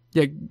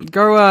 Yeah,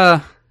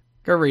 go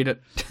read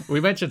it. We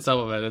mentioned some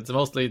of it. It's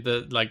mostly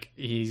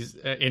he's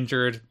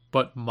injured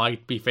but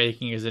might be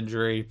faking his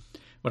injury.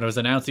 When it was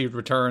announced he would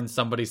return,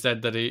 somebody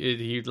said that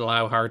he'd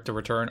allow Hart to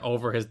return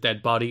over his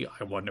dead body.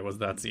 I wonder, was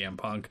that CM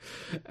Punk?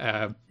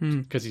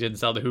 Because he didn't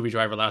sell the Hoovy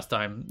driver last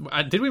time.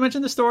 Did we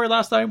mention the story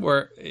last time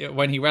where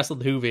when he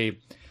wrestled Hoovy,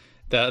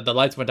 the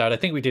lights went out? I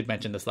think we did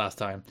mention this last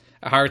time.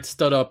 Hart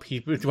stood up,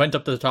 he went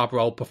up to the top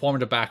rope,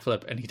 performed a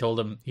backflip, and he told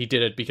him he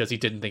did it because he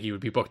didn't think he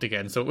would be booked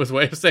again. So it was a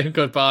way of saying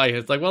goodbye.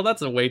 It's like, well,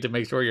 that's a way to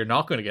make sure you're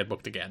not going to get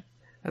booked again.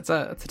 That's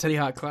a Teddy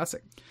Hart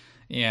classic.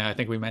 Yeah, I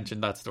think we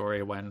mentioned that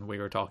story when we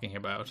were talking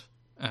about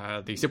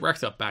the Super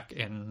X Cup back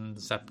in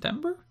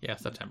September? Yeah,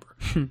 September.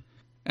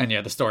 And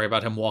yeah, the story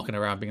about him walking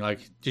around being like,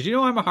 did you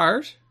know I'm a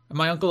Hart? And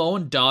my Uncle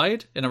Owen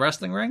died in a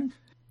wrestling ring?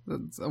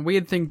 That's a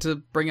weird thing to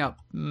bring up.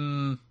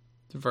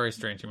 It's a very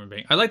strange human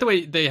being. I like the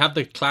way they have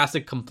the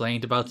classic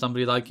complaint about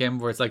somebody like him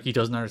where it's like he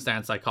doesn't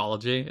understand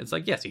psychology. It's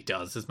like, yes, he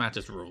does. His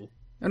matches rule.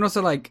 And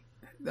also, like,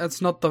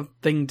 that's not the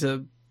thing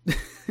to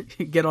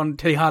get on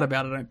Teddy Hart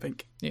about, I don't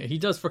think. Yeah, he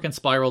does freaking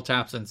spiral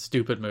taps and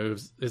stupid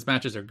moves. His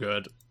matches are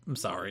good. I'm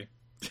sorry.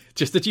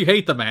 Just that you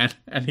hate the man,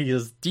 and he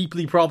is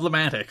deeply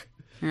problematic.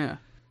 Yeah.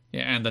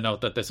 Yeah, and the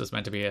note that this was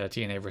meant to be a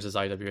TNA versus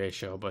IWA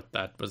show, but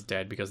that was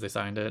dead because they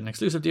signed an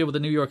exclusive deal with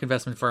a New York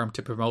investment firm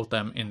to promote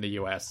them in the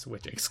US,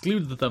 which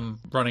excluded them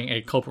running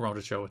a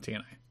co-promoted show with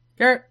TNA.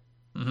 Garrett,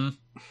 Mm-hmm.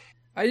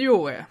 are you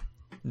aware?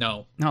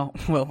 No. No,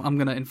 well, I'm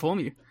going to inform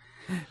you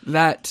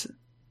that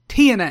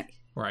TNA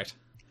Right.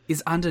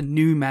 is under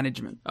new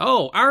management.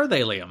 Oh, are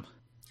they, Liam?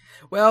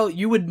 Well,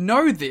 you would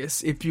know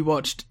this if you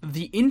watched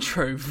the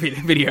intro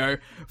video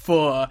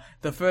for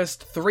the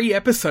first 3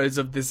 episodes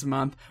of this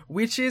month,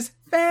 which is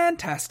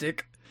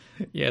fantastic.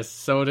 Yes,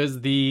 so it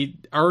is the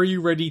Are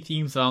You Ready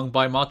theme song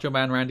by Macho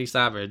Man Randy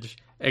Savage,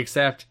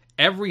 except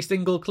every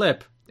single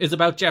clip is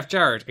about Jeff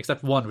Jarrett,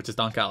 except one, which is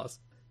Don Callis.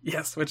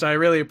 Yes, which I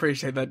really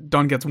appreciate that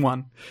Don gets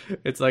 1.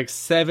 It's like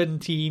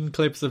 17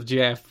 clips of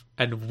Jeff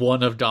and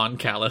 1 of Don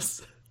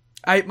Callis.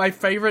 My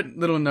favorite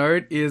little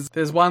note is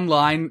there's one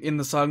line in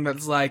the song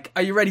that's like,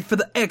 are you ready for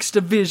the X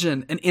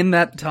Division? And in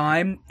that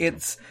time,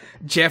 it's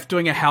Jeff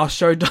doing a house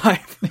show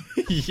dive.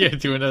 Yeah,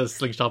 doing a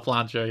slingshot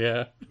plancha,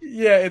 yeah.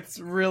 Yeah, it's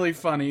really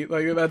funny.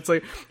 Like, that's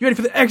like, you ready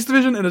for the X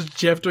Division? And it's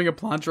Jeff doing a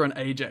plancha on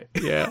AJ.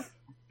 Yeah,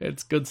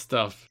 it's good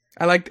stuff.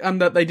 I like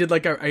that they did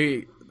like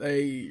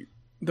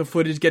the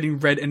footage getting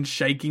red and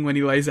shaking when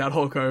he lays out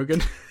Hulk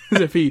Hogan. As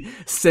if he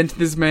sent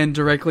this man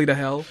directly to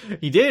hell.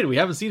 He did, we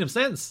haven't seen him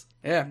since.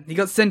 Yeah, he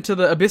got sent to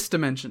the Abyss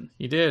Dimension.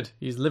 He did.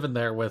 He's living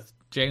there with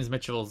James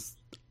Mitchell's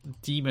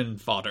demon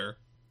fodder.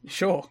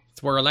 Sure.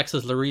 It's where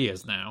Alexis Lurie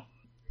is now.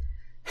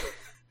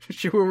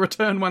 She will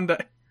return one day.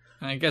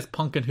 And I guess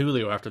Punk and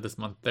Julio after this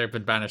month, they've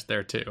been banished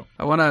there too.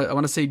 I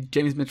wanna see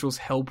James Mitchell's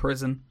hell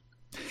prison.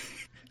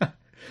 I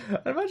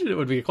imagine it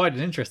would be quite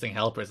an interesting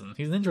hell prison.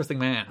 He's an interesting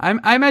man. I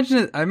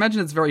imagine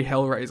it's very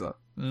Hellraiser.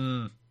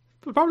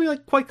 But probably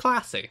like quite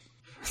classy.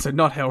 So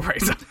not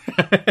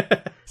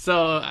Hellraiser.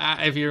 So,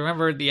 if you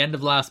remember at the end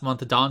of last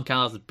month, Don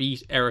Callis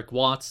beat Eric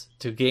Watts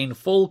to gain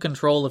full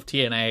control of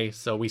TNA.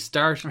 So we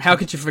start... How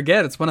could you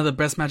forget? It's one of the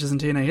best matches in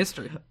TNA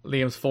history.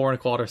 Liam's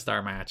 4.25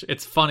 star match.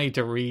 It's funny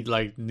to read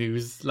like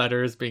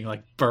newsletters being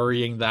like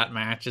burying that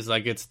match. It's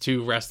like it's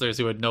 2 wrestlers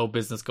who had no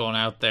business going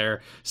out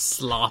there,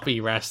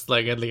 sloppy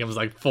wrestling, and Liam's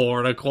like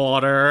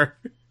 4.25.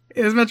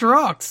 This match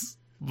rocks.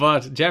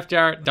 But Jeff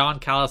Jarrett, Don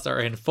Callis are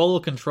in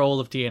full control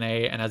of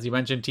TNA, and as you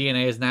mentioned,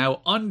 TNA is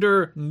now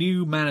under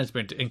new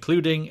management,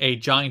 including a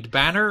giant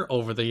banner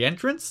over the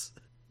entrance.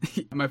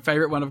 My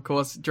favorite one, of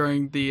course,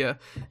 during the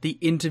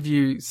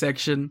interview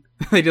section,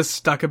 they just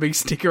stuck a big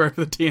sticker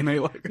over the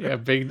TNA logo. Yeah,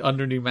 big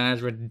under new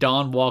management.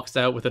 Don walks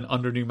out with an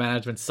under new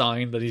management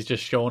sign that he's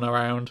just showing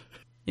around.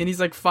 And he's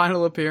like,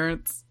 final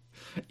appearance.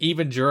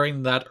 Even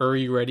during that Are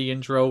You Ready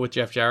intro with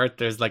Jeff Jarrett,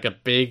 there's like a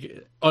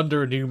big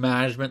under new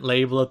management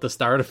label at the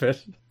start of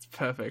it. It's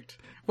perfect.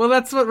 Well,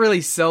 that's what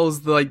really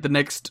sells the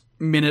next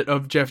minute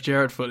of Jeff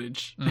Jarrett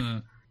footage.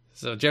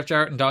 So Jeff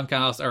Jarrett and Don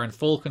Callis are in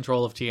full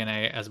control of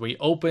TNA as we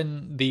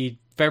open the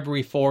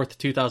February 4th,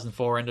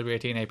 2004 NWA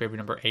TNA pay-per-view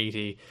number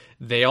 80.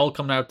 They all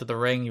come out to the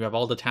ring. You have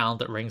all the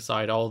talent at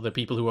ringside. All the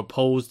people who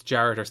opposed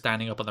Jarrett are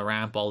standing up on the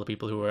ramp. All the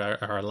people who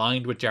are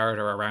aligned with Jarrett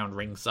are around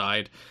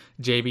ringside.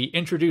 JB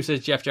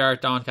introduces Jeff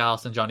Jarrett, Don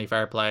Callis, and Johnny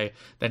Fairplay.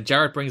 Then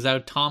Jarrett brings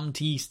out Tom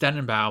T.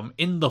 Stenenbaum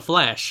in the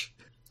flesh.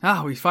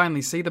 Ah, we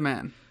finally see the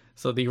man.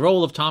 So the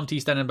role of Tom T.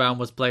 Stenenbaum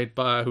was played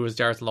by, who was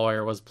Jarrett's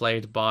lawyer, was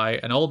played by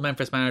an old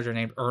Memphis manager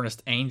named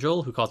Ernest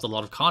Angel, who caused a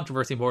lot of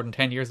controversy more than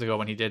 10 years ago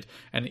when he did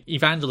an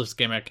evangelist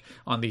gimmick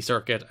on the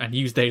circuit and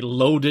used a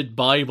loaded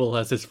Bible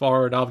as his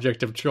foreign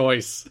object of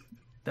choice.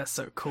 That's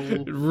so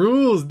cool.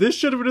 Rules! This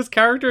should have been his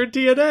character in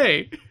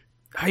TNA!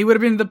 He would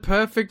have been the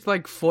perfect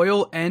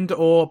foil and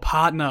or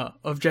partner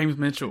of James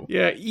Mitchell.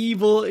 Yeah,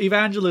 evil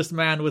evangelist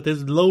man with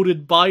his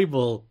loaded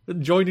Bible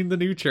joining the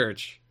new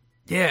church.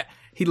 Yeah.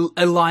 He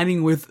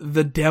aligning with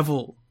the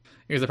devil.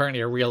 He was apparently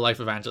a real-life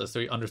evangelist,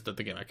 so he understood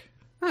the gimmick.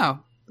 Oh,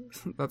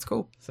 that's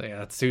cool. So yeah,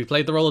 that's who he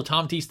played the role of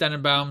Tom T.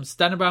 Stenenbaum.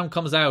 Stenenbaum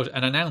comes out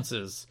and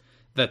announces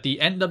that the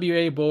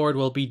NWA board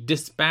will be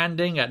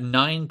disbanding at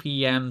 9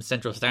 p.m.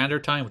 Central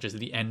Standard Time, which is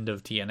the end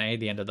of TNA,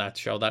 the end of that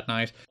show that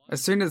night.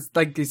 As soon as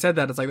he said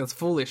that, it's like, that's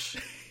foolish.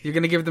 You're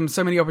going to give them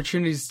so many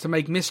opportunities to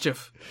make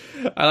mischief.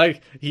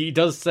 He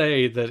does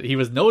say that he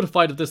was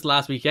notified of this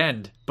last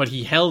weekend, but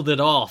he held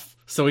it off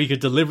so he could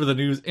deliver the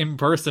news in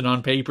person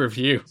on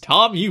pay-per-view.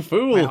 Tom, you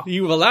fool! Wow.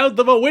 You've allowed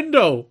them a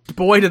window!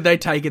 Boy, did they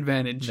take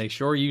advantage. They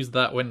sure used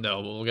that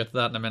window, but we'll get to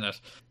that in a minute.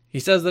 He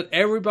says that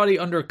everybody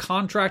under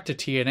contract to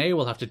TNA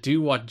will have to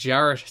do what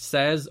Jarrett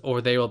says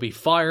or they will be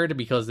fired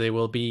because they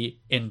will be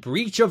in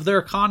breach of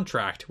their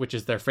contract, which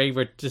is their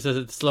favorite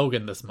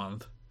slogan this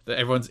month. That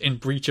everyone's in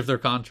breach of their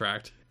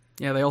contract.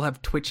 Yeah, they all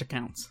have Twitch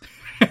accounts.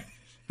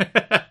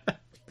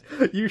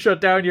 You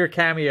shut down your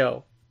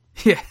Cameo.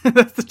 Yeah,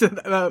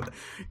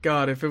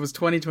 God, if it was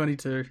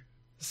 2022.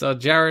 So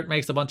Jarrett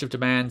makes a bunch of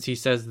demands. He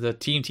says the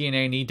Team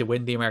TNA need to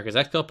win the America's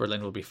X Cup or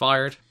Lynn will be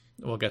fired.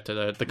 We'll get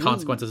to the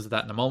consequences of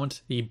that in a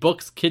moment. He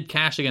books Kid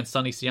Cash against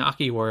Sonny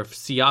Siaki, where if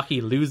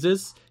Siaki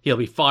loses, he'll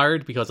be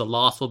fired because a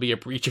loss will be a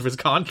breach of his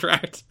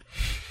contract.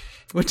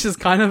 Which is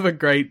kind of a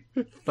great,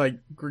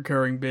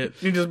 recurring bit.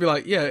 You just be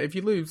like, yeah, if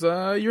you lose,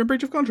 you're in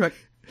breach of contract.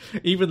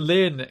 Even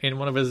Lynn, in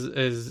one of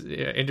his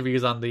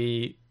interviews on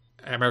the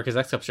America's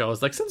X Cup show,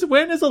 is like, since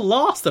when is a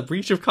loss a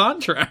breach of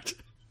contract?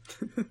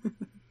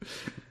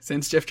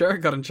 Since Jeff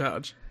Jarrett got in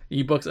charge.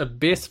 He books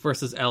Abyss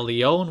versus El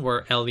Leon,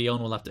 where El Leon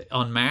will have to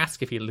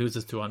unmask if he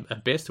loses to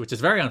Abyss, which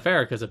is very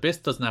unfair because Abyss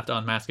doesn't have to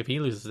unmask if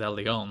he loses to El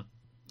Leon.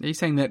 Are you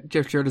saying that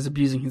Jeff Jarrett is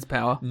abusing his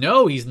power?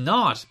 No, he's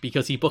not,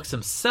 because he books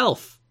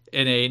himself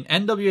in an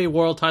NWA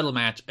World title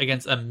match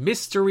against a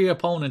mystery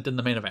opponent in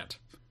the main event.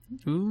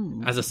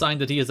 Ooh. As a sign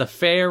that he is a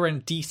fair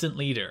and decent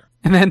leader.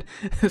 And then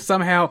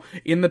somehow,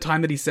 in the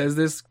time that he says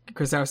this,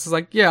 Chris Harris is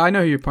like, yeah, I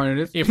know who your opponent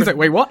is. Yeah, He's like,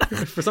 wait, what?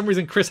 For some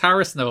reason, Chris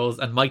Harris knows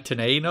and Mike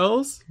Tenay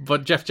knows,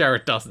 but Jeff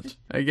Jarrett doesn't.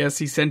 I guess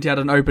he sent out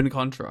an open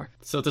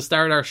contract. So to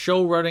start our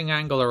show running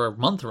angle, or our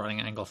month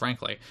running angle,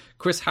 frankly,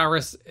 Chris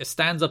Harris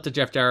stands up to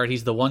Jeff Jarrett.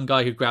 He's the one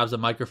guy who grabs a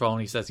microphone.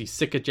 He says he's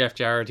sick of Jeff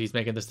Jarrett. He's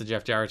making this the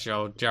Jeff Jarrett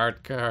show.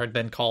 Jarrett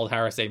then called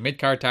Harris a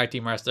mid-card tag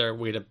team wrestler.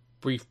 We had a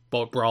brief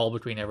brawl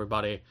between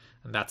everybody,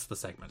 and that's the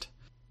segment.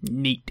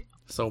 Neat.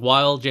 So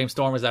while James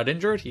Storm is out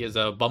injured, he has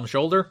a bum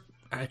shoulder,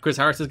 Chris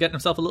Harris is getting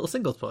himself a little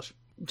singles push.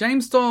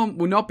 James Storm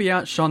will not be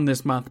outshone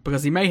this month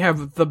because he may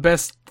have the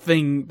best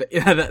thing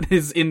that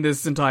is in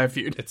this entire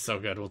feud. It's so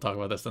good. We'll talk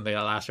about this in the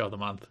last show of the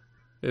month.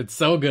 It's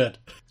so good.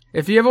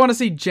 If you ever want to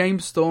see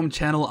James Storm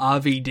channel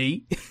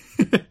RVD...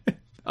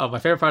 Oh, my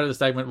favorite part of the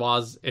segment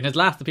was, in his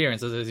last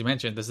appearance, as you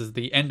mentioned, this is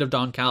the end of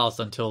Don Callis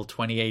until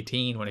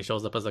 2018 when he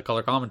shows up as a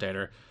color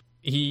commentator.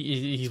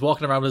 He's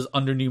walking around with his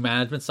under new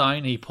management sign,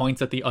 and he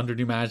points at the under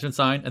new management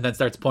sign and then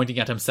starts pointing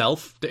at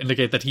himself to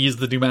indicate that he is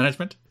the new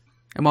management.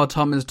 And while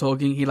Tom is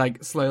talking, he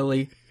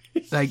slowly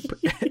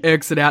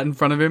irks it out in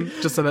front of him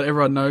just so that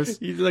everyone knows.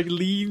 He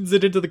leans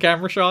it into the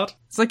camera shot.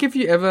 It's like if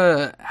you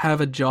ever have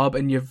a job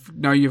and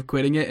you're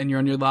quitting it and you're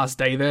on your last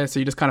day there, so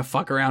you just kind of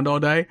fuck around all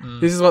day.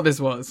 This is what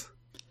this was.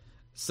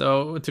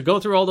 So to go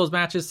through all those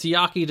matches,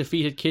 Siaki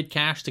defeated Kid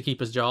Cash to keep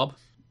his job.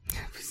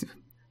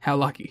 How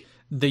lucky.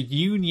 The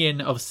union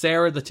of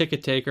Sarah the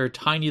Ticket Taker,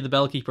 Tiny the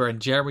Bellkeeper, and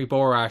Jeremy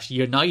Borash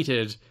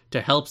united to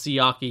help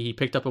Siaki. He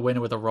picked up a winner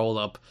with a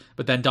roll-up.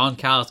 But then Don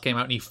Callis came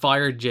out and he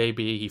fired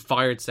JB, he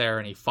fired Sarah,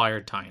 and he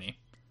fired Tiny.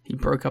 He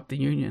broke up the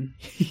union.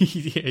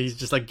 He's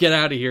just like, get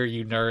out of here,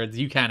 you nerds.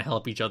 You can't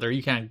help each other.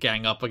 You can't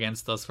gang up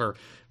against us for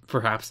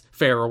perhaps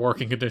fairer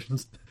working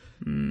conditions.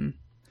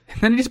 And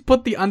then he just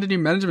put the under new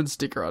management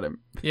sticker on him.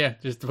 Yeah,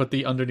 just put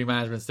the under new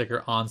management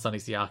sticker on Sonny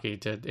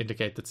Siaki to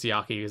indicate that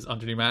Siaki is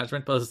under new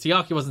management. But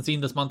Siaki wasn't seen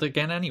this month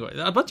again anyway.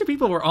 A bunch of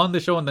people were on the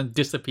show and then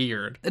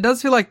disappeared. It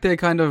does feel like they're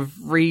kind of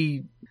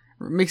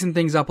mixing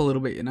things up a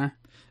little bit, you know?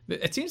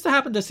 It seems to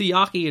happen to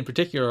Siaki in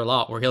particular a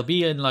lot, where he'll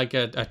be in like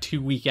a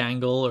 2-week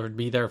angle or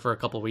be there for a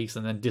couple of weeks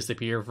and then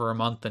disappear for a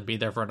month and be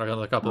there for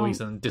another couple of weeks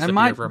and disappear for a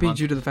month. It might be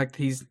due to the fact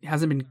that he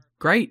hasn't been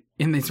great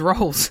in these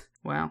roles.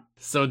 Wow.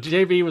 So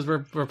JB was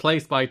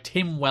replaced by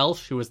Tim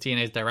Welsh, who was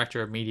TNA's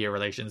Director of Media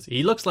Relations.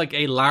 He looks like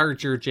a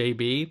larger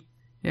JB.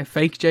 Yeah,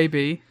 fake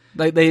JB.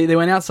 They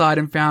went outside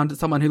and found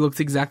someone who looks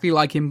exactly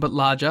like him but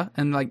larger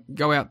and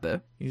go out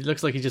there. He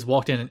looks like he just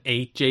walked in and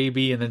ate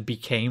JB and then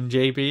became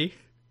JB.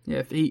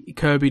 Yeah, he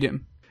Kirby'd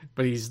him.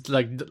 But he's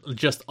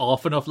just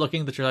off enough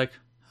looking that you're like,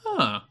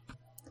 huh.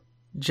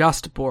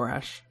 Just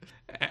Borash.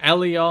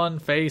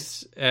 Elion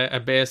faced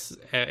Abyss.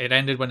 It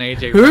ended when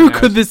AJ Who ran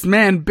could out. this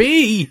man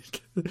be?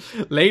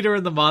 Later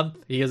in the month,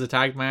 he has a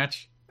tag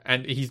match,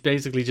 and he's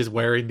basically just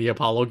wearing the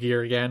Apollo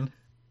gear again.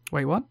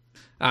 Wait, what?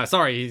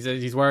 Sorry,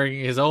 he's wearing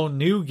his own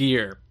new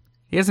gear.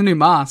 He has a new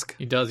mask.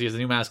 He does. He has a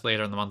new mask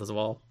later in the month as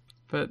well.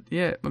 But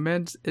yeah, my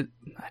man's...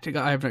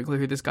 I have no clue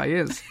who this guy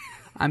is.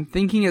 I'm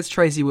thinking it's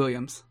Tracy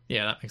Williams.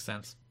 Yeah, that makes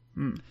sense.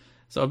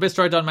 So Abyss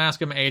tried to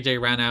unmask him. AJ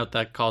ran out.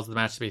 That caused the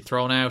match to be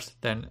thrown out.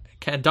 Then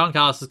Don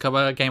Callis came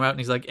out and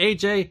he's like,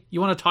 AJ,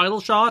 you want a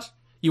title shot?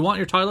 You want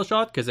your title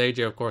shot? Because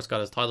AJ, of course,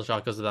 got his title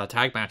shot because of that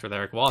tag match with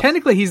Eric Watts.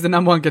 Technically, he's the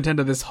number one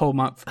contender this whole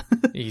month.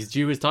 He's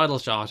due his title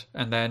shot.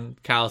 And then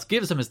Callis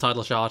gives him his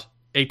title shot,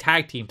 a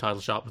tag team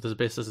title shot with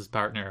Abyss as his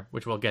partner,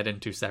 which we'll get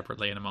into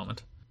separately in a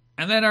moment.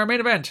 And then our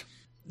main event.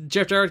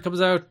 Jeff Jarrett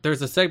comes out.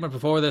 There's a segment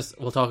before this.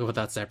 We'll talk about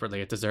that separately.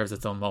 It deserves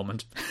its own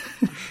moment.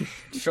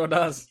 Sure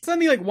does. It's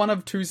only one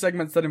of 2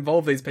 segments that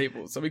involve these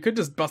people, so we could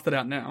just bust it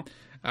out now.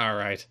 All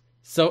right.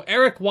 So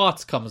Eric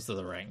Watts comes to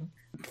the ring.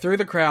 Through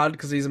the crowd,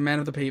 because he's a man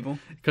of the people.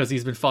 Because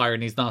he's been fired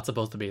and he's not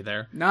supposed to be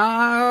there.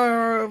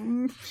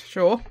 No,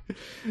 sure.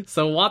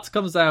 So Watts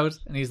comes out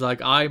and he's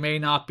like, I may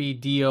not be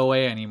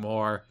DOA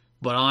anymore,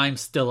 but I'm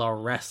still a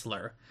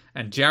wrestler.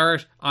 And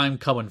Jarrett, I'm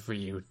coming for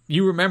you.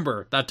 You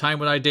remember that time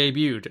when I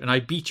debuted and I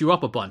beat you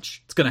up a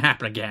bunch. It's going to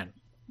happen again.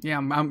 Yeah,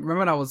 remember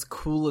when I was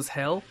cool as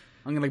hell?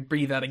 I'm going to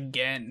breathe that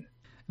again.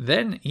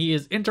 Then he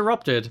is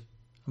interrupted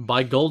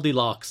by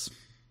Goldilocks.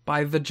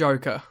 By the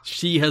Joker.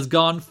 She has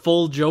gone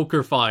full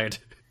Joker-fied.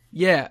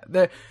 Yeah,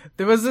 there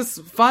was this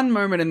fun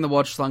moment in the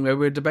watch along where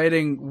we were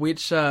debating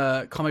which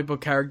comic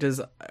book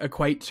characters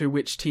equate to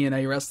which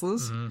TNA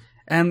wrestlers. Mm-hmm.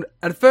 And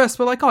at first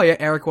we're like, oh yeah,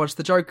 Eric Watts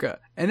the Joker.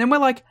 And then we're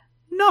like,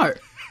 no.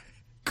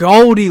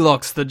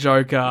 Goldilocks the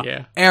Joker.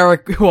 Yeah.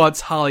 Eric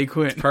Watts Harley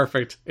Quinn.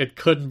 Perfect. It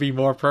couldn't be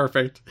more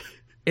perfect.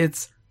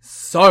 It's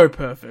So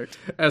perfect.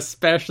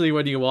 Especially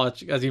when you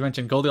watch, as you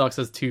mentioned, Goldilocks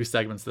has 2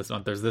 segments this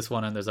month. There's this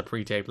one and there's a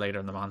pre-tape later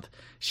in the month.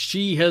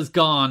 She has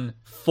gone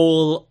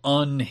full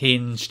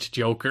unhinged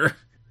Joker.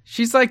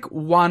 She's like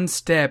one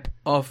step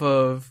off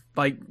of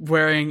like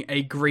wearing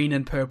a green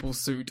and purple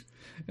suit.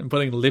 And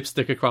putting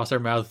lipstick across her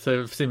mouth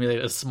to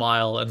simulate a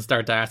smile and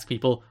start to ask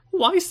people,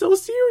 why so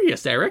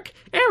serious, Eric?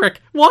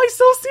 Eric, why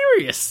so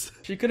serious?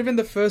 She could have been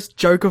the first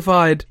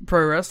Joker-fied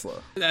pro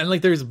wrestler. And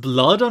like there's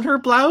blood on her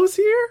blouse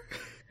here?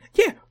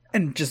 Yeah,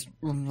 and just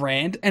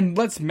rand. And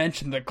let's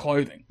mention the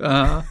clothing.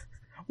 Uh-huh.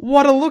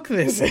 What a look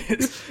this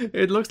is.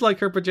 It looks like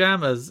her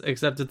pajamas,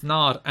 except it's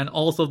not. And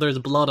also there's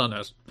blood on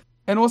it.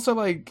 And also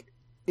like,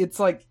 it's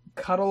like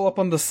cut all up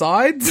on the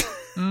sides.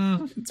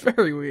 It's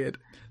very weird.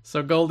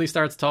 So Goldie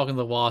starts talking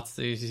to Watts.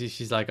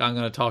 She's like, I'm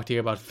going to talk to you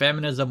about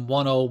Feminism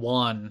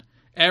 101.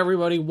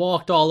 Everybody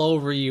walked all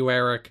over you,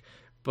 Eric,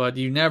 but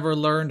you never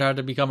learned how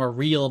to become a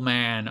real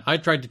man. I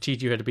tried to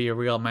teach you how to be a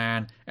real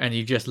man, and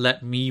you just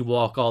let me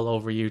walk all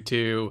over you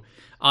too.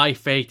 I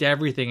faked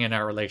everything in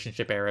our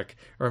relationship, Eric.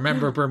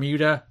 Remember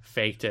Bermuda?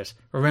 Faked it.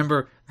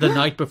 Remember the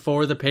night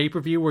before the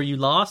pay-per-view where you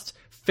lost?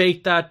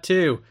 Faked that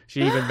too.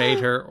 She even made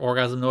her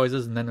orgasm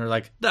noises, and then they're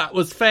like, that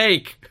was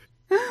fake.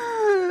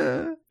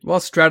 While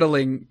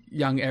straddling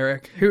young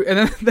Eric,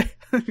 and then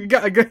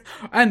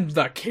and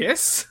the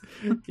kiss.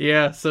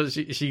 Yeah, so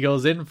she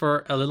goes in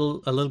for a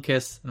little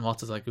kiss, and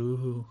Watts is like,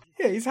 ooh.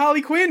 Yeah, he's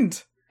Harley Quinn.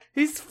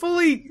 He's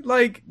fully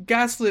like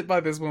gaslit by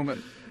this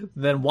woman.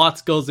 Then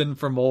Watts goes in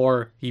for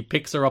more. He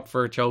picks her up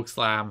for a choke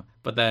slam,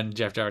 but then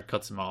Jeff Jarrett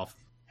cuts him off.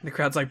 The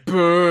crowd's like,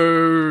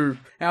 boo!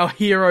 Our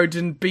hero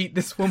didn't beat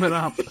this woman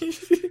up.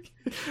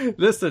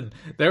 Listen,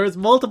 there is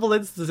multiple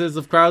instances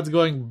of crowds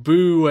going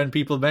boo and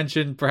people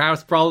mention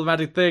perhaps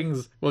problematic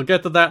things. We'll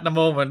get to that in a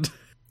moment.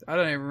 I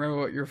don't even remember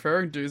what you're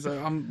referring to, so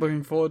I'm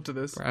looking forward to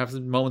this. Perhaps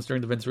moments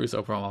during the Vince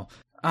Russo promo.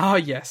 Oh,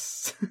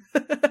 yes.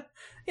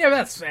 Yeah,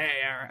 that's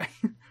fair.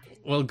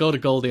 We'll go to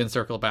Goldie and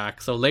circle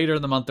back. So later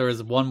in the month, there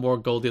is one more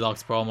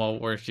Goldilocks promo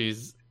where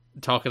she's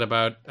talking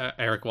about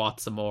Eric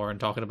Watts some more and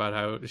talking about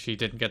how she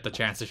didn't get the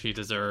chances she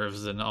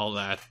deserves and all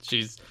that.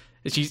 She's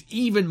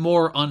even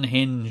more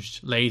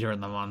unhinged later in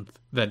the month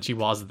than she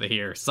was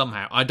here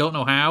somehow. I don't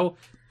know how,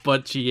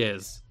 but she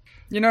is.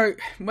 You know,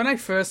 when I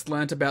first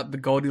learnt about the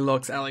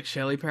Goldilocks Alex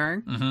Shelley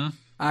pairing,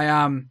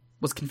 I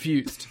was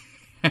confused.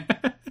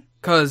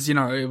 Because, you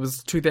know, it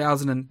was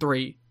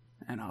 2003,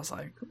 and I was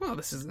like, well,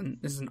 this is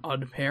an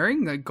odd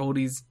pairing. Like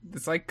Goldie's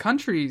this like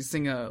country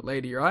singer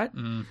lady, right?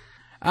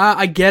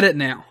 I get it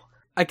now.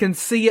 I can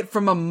see it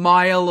from a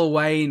mile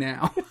away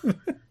now.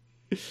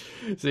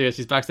 So yeah,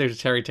 she's backstage with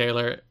Terry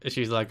Taylor.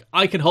 She's like,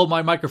 I can hold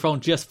my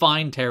microphone just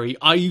fine, Terry.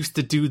 I used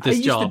to do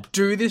this job.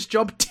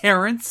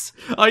 Terrence.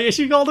 Oh yeah,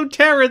 she called him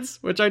Terrence,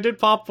 which I did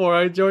pop for.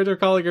 I enjoyed her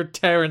calling her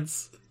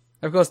Terrence.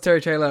 Of course, Terry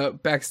Taylor,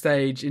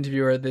 backstage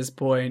interviewer at this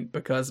point,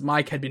 because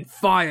Mike had been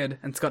fired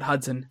and Scott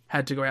Hudson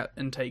had to go out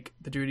and take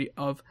the duty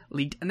of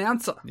lead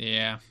announcer.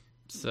 Yeah,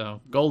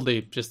 so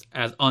Goldie, just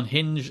as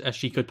unhinged as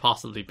she could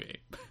possibly be.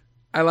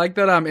 I like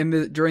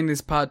that during this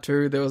part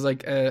 2, there was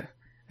like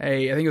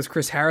I think it was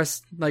Chris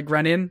Harris, like,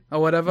 ran in or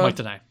whatever. Mike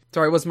Tenay.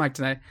 Sorry, it was Mike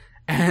Tenay.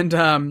 And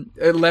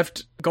it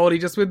left Goldie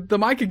just with the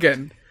mic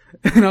again.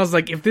 And I was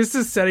like, if this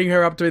is setting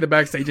her up to be the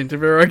backstage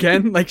interviewer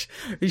again, like,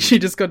 she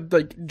just got,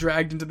 like,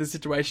 dragged into this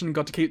situation and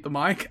got to keep the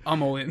mic,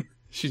 I'm all in.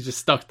 She's just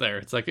stuck there.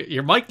 It's like,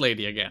 you're mic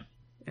lady again.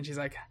 And she's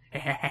like...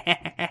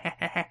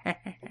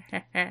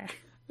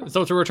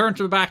 So to return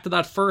back to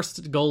that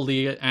first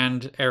Goldie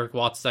and Eric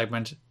Watts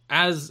segment,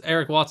 as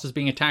Eric Watts was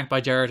being attacked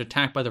by Jarrett,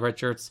 attacked by the red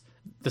shirts,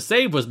 the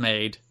save was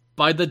made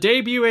by the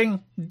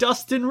debuting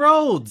Dustin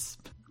Rhodes.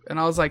 And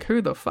I was like, who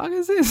the fuck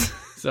is this?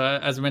 So,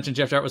 as we mentioned,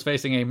 Jeff Jarrett was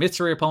facing a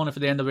mystery opponent for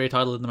the NWA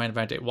title in the main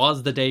event. It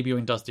was the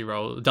debuting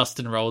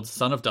Dustin Rhodes,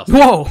 son of Dusty.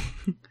 Whoa!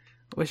 I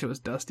wish it was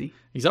Dusty.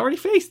 He's already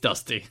faced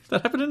Dusty.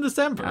 That happened in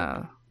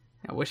December.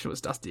 I wish it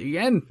was Dusty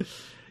again.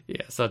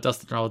 Yeah, so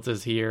Dustin Rhodes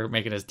is here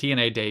making his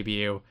TNA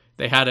debut.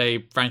 They had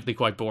a, frankly,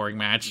 quite boring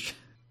match.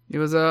 It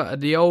was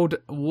the old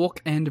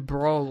walk and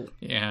brawl.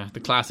 Yeah,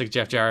 the classic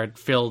Jeff Jarrett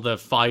filled the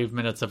 5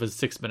 minutes of his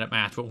 6-minute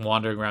match with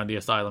wandering around the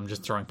asylum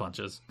just throwing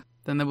punches.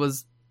 Then there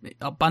was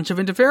a bunch of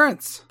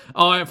interference.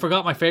 Oh, I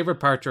forgot my favourite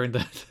part during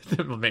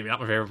well, maybe not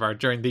my favourite part,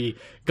 during the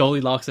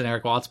Goldilocks and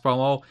Eric Watts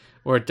promo,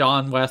 where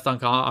Don West on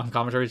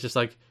commentary is just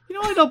like, you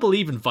know, I don't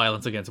believe in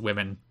violence against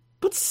women,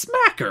 but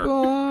smack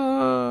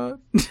her.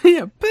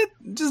 Yeah, but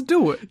just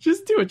do it.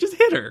 Just do it. Just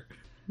hit her.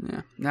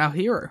 Yeah, now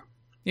hero.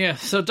 Yeah,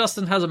 so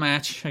Dustin has a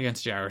match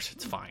against Jarrett.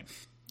 It's fine.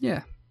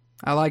 Yeah,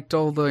 I liked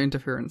all the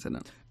interference in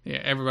it. Yeah,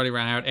 everybody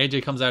ran out.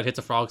 AJ comes out, hits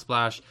a frog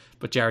splash,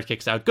 but Jarrett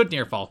kicks out. Good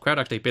near fall. Crowd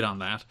actually bid on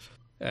that.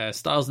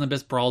 Styles and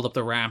Abyss brawled up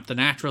the ramp. The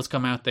Naturals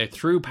come out. They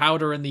threw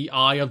powder in the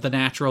eye of the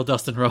natural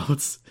Dustin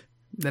Rhodes.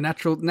 The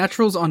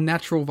Naturals on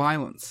natural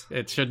violence.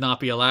 It should not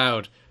be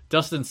allowed.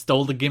 Dustin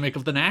stole the gimmick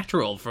of the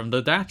Natural from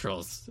the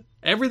Naturals.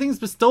 Everything's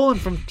been stolen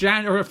from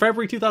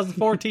February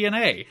 2004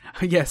 TNA.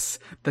 Yes,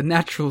 the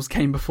Naturals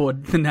came before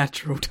the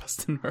natural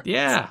Dustin Rhodes.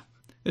 Yeah.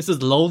 This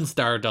is Lone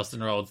Star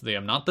Dustin Rhodes,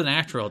 Liam, not the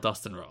natural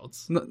Dustin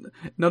Rhodes.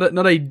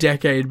 Not a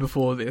decade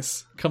before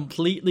this.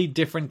 Completely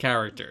different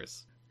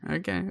characters.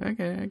 Okay.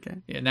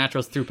 Yeah,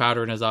 Naturals threw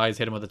powder in his eyes,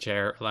 hit him with a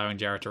chair, allowing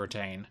Jarrett to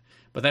retain.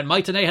 But then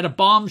Mike Tenay had a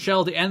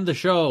bombshell to end the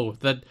show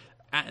that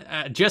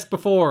just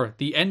before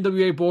the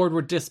NWA board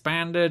were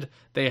disbanded,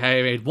 they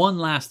had made one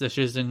last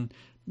decision.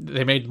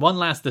 They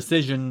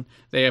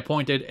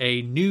appointed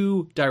a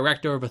new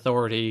director of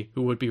authority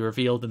who would be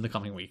revealed in the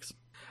coming weeks.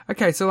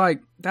 Okay, so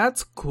like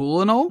that's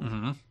cool and all,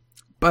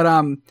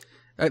 but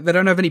they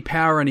don't have any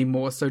power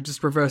anymore, so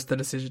just reverse the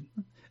decision.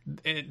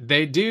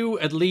 They do,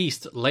 at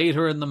least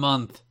later in the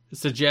month,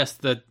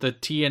 suggest that the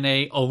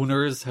TNA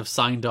owners have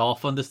signed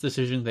off on this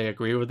decision. They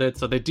agree with it,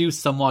 so they do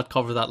somewhat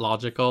cover that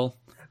logical.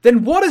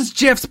 Then what is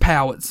Jeff's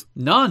powers?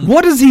 None.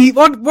 What is he?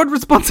 What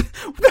response?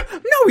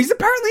 No, he's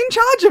apparently in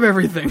charge of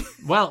everything.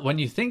 Well, when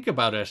you think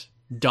about it,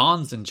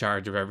 Don's in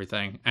charge of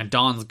everything, and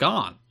Don's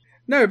gone.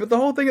 No, but the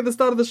whole thing at the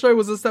start of the show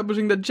was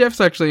establishing that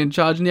Jeff's actually in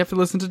charge, and you have to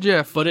listen to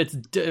Jeff. But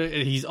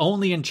he's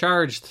only in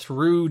charge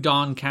through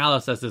Don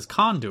Callis as his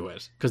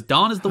conduit, because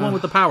Don is the one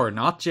with the power,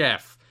 not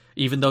Jeff.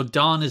 Even though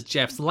Don is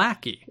Jeff's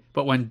lackey.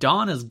 But when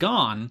Don is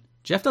gone,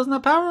 Jeff doesn't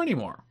have power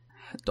anymore.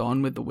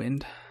 Don with the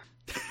wind.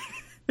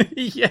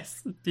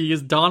 Yes, he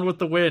is Don with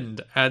the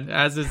wind, and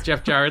as is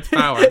Jeff Jarrett's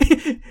power.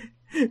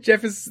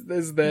 Jeff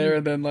is there,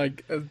 and then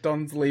like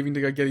Don's leaving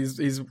to go get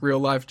his real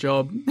life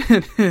job,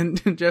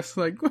 and Jeff's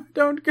like,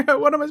 "Don't go.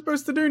 What am I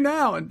supposed to do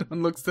now?" And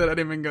Don looks at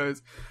him and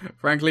goes,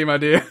 "Frankly, my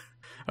dear,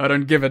 I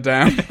don't give a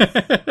damn."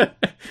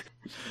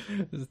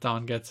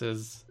 Don gets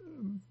his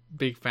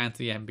big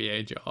fancy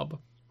NBA job.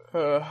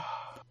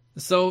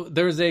 So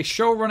there's a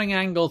show running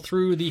angle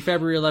through the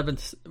February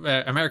 11th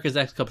America's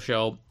X Cup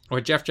show where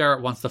Jeff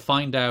Jarrett wants to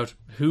find out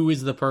who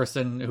is the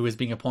person who is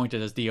being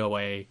appointed as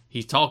DOA.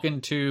 He's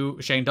talking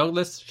to Shane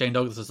Douglas. Shane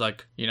Douglas is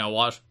like, you know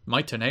what?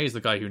 Mike Tenay is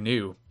the guy who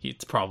knew.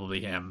 It's probably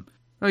him.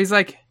 Oh, he's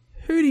like,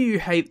 who do you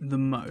hate the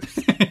most?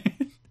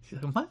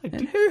 He's like,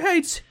 and who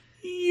hates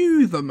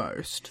you the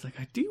most? He's like,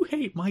 I do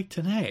hate Mike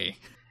Tenay.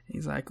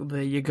 He's like, well,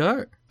 there you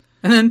go.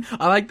 And then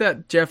I like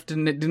that Jeff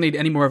didn't need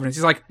any more evidence.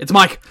 He's like, it's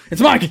Mike!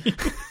 It's Mike!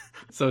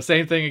 So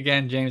same thing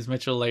again, James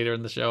Mitchell later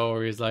in the show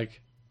where he's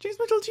like, James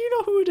Mitchell, do you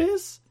know who it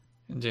is?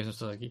 And James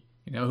Mitchell's like, you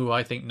know who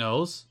I think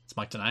knows? It's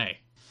Mike Tenay.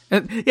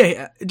 And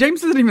yeah,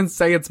 James doesn't even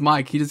say it's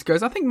Mike. He just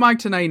goes, I think Mike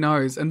Tenay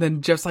knows. And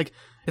then Jeff's like,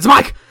 it's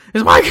Mike!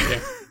 It's Mike!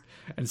 Yeah.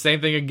 And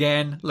same thing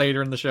again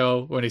later in the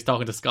show when he's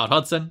talking to Scott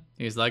Hudson.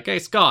 He's like, hey,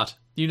 Scott,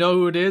 you know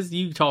who it is?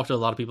 You talk to a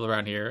lot of people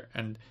around here.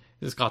 And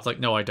Scott's like,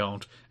 no, I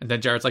don't. And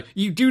then Jarrett's like,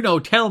 you do know,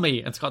 tell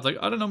me. And Scott's like,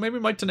 I don't know, maybe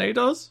Mike Tenay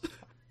does?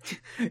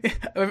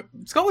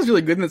 Scott was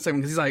really good in that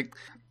segment because he's like,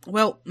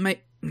 well,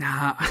 mate,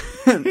 nah.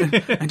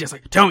 And just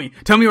like, tell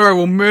me or I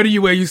will murder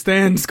you where you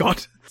stand,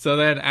 Scott. So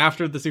then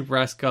after the Super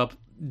S Cup,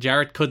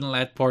 Jarrett couldn't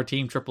let poor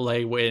Team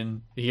AAA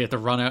win. He had to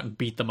run out and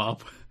beat them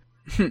up.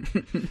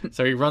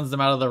 So he runs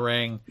them out of the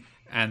ring.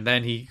 And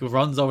then he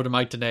runs over to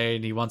Mike Tenay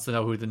and he wants to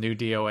know who the new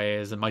DOA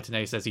is. And Mike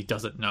Tenay says he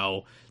doesn't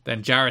know.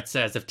 Then Jarrett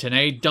says if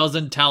Tenay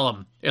doesn't tell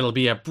him, it'll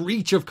be a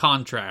breach of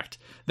contract.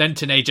 Then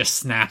Tenay just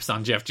snaps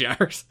on Jeff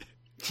Jarrett.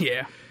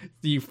 Yeah.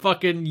 You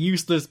fucking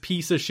useless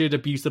piece of shit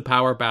abuse of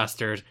power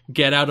bastard.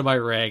 Get out of my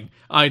ring.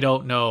 I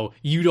don't know.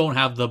 You don't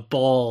have the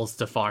balls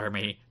to fire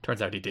me.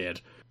 Turns out he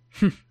did.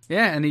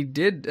 Yeah, and he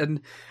did.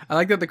 And I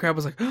like that the crowd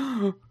was like,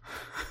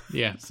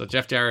 yeah, so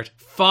Jeff Jarrett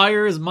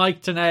fires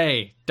Mike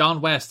Tenay.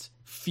 Don West,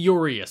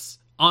 furious,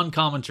 on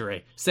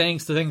commentary, saying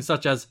things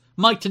such as,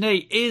 Mike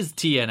Tenay is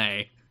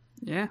TNA.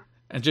 Yeah.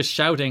 And just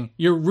shouting,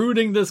 you're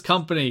ruining this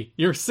company.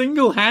 You're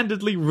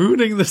single-handedly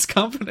ruining this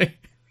company.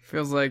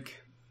 Feels like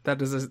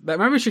that is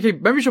maybe we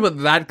should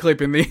put that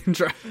clip in the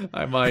intro.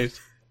 I might.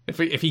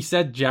 If he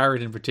said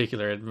Jarrett in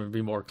particular, it would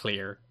be more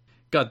clear.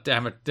 God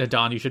damn it,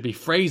 Don, you should be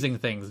phrasing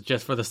things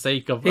just for the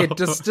sake of... Yeah,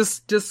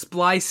 just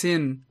splice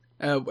in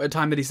a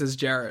time that he says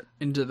Jarrett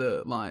into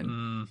the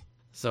line.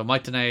 So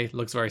Mike Tenay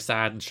looks very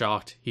sad and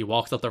shocked. He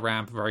walks up the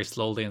ramp very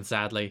slowly and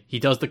sadly. He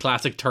does the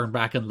classic turn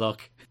back and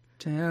look.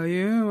 Tell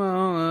you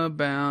all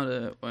about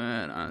it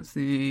when I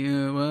see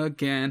you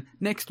again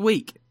next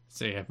week.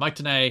 So yeah, Mike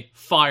Tenay,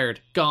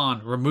 fired,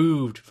 gone,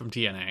 removed from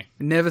TNA.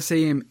 Never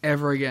see him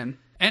ever again.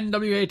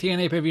 NWA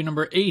TNA pay-per-view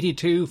number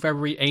 82,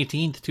 February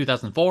 18th,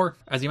 2004.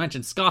 As you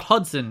mentioned, Scott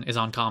Hudson is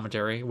on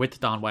commentary with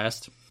Don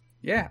West.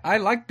 Yeah, I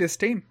like this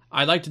team.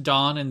 I liked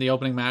Don in the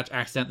opening match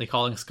accidentally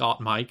calling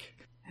Scott Mike.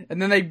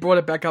 And then they brought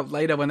it back up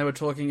later when they were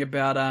talking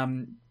about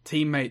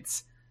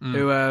teammates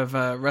who have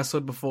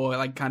wrestled before,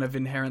 like kind of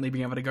inherently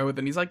being able to go with it.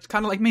 And he's like,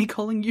 kind of like me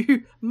calling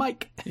you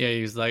Mike. Yeah,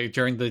 he was like,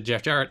 during the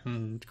Jeff Jarrett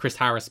and Chris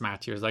Harris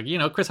match, he was like, you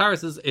know, Chris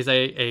Harris is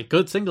a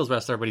good singles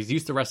wrestler, but he's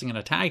used to wrestling in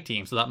a tag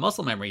team. So that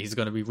muscle memory, he's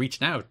going to be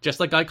reaching out. Just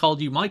like I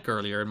called you Mike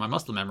earlier in my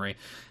muscle memory.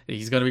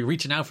 He's going to be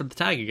reaching out for the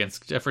tag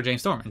for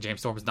James Storm. And James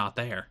Storm is not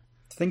there.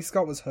 I think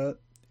Scott was hurt.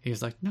 He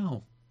was like,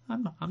 no,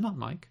 I'm not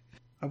Mike.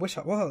 I wish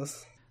I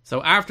was.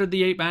 So after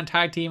the 8-man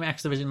tag team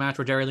X Division match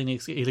where Jerry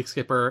Lee, Elite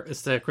Skipper,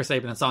 Chris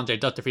Sabin and Sanjay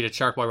Dutt defeated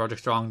Shark Boy, Roderick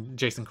Strong,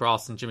 Jason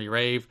Cross and Jimmy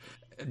Rave,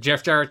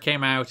 Jeff Jarrett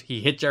came out,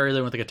 he hit Jerry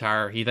Lynn with a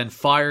guitar, he then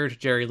fired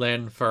Jerry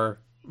Lynn for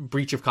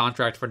breach of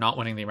contract for not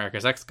winning the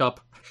America's X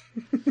Cup.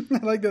 I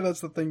like that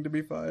that's the thing to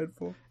be fired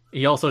for.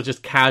 He also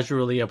just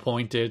casually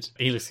appointed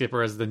Elix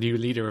Skipper as the new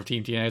leader of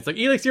Team TNA. It's like,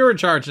 Elix, you're in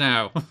charge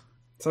now.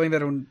 Something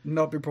that will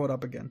not be brought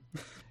up again.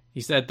 He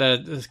said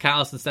that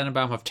Callis and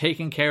Stenenbaum have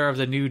taken care of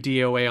the new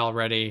DOA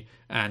already,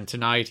 and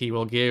tonight he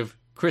will give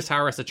Chris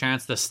Harris a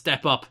chance to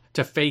step up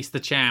to face the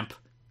champ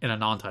in a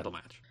non-title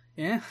match.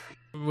 Yeah.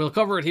 We'll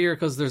cover it here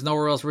because there's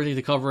nowhere else really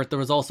to cover it. There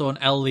was also an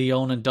El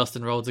Leon and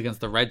Dustin Rhodes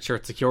against the Red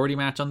Shirt security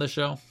match on this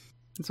show.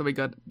 So we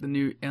got the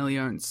new El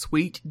Leon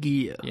sweet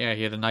gear. Yeah,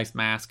 he had a nice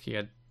mask. He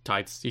had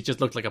tights. He just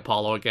looked like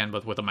Apollo again,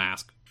 but with a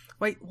mask.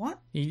 Wait, what?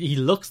 He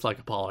looks like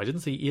Apollo. I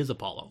didn't say he is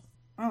Apollo.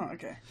 Oh,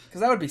 okay.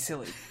 Because that would be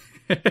silly.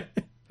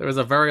 There was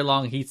a very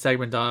long heat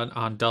segment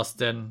on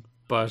Dustin,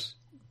 but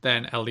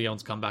then El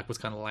Leon's comeback was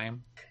kind of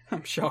lame.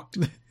 I'm shocked.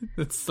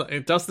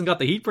 Dustin got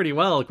the heat pretty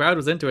well. The crowd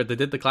was into it. They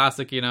did the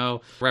classic,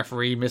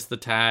 referee missed the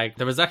tag.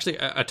 There was actually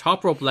a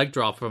top rope leg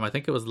drop from, I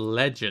think it was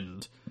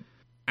Legend.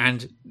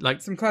 And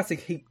some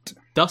classic heat.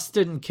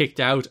 Dustin kicked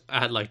out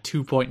at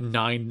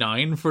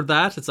 2.99 for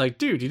that. It's like,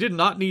 dude, you did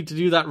not need to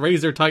do that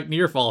razor tight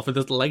near fall for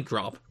this leg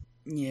drop.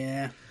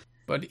 Yeah.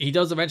 But he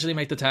does eventually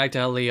make the tag to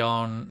El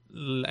Leon.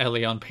 El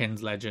Leon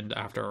pins Legend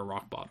after a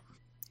rock bottom.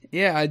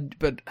 Yeah,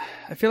 but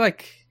I feel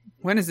like,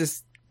 when is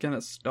this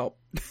gonna stop?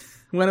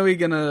 When are we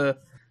gonna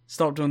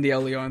stop doing the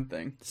El Leon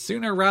thing?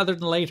 Sooner rather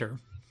than later.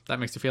 That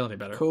makes you feel any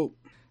better. Cool.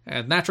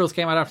 Naturals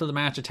came out after the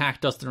match,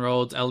 attacked Dustin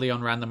Rhodes. El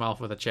Leon ran them off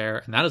with a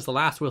chair, and that is the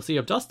last we'll see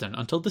of Dustin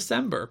until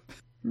December.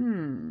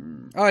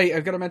 Oh,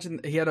 I've got to mention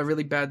he had a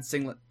really bad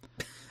singlet.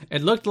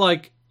 It looked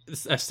like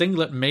a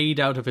singlet made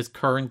out of his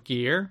current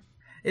gear.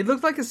 It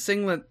looked like a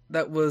singlet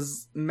that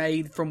was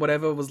made from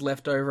whatever was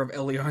left over of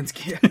El Leon's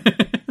gear.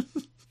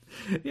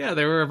 Yeah,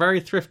 they were a very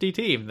thrifty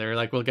team. They were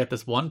like, we'll get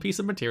this one piece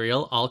of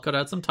material, I'll cut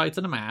out some tights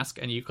and a mask,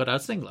 and you cut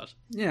out singlet.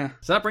 Yeah.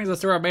 So that brings us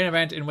to our main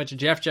event, in which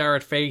Jeff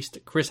Jarrett faced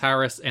Chris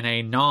Harris in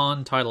a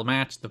non-title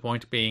match. The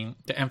point being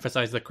to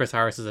emphasize that Chris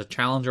Harris is a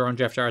challenger on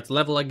Jeff Jarrett's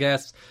level, I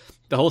guess.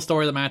 The whole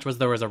story of the match was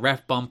there was a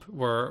ref bump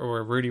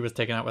where Rudy was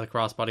taken out with a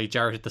crossbody.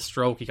 Jarrett hit the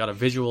stroke. He got a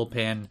visual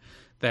pin.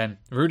 Then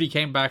Rudy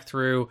came back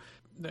through.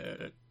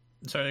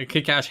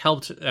 Kid Cash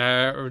helped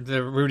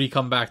the Rudy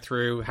come back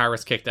through.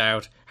 Harris kicked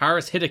out.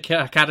 Harris hit a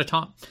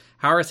catatonic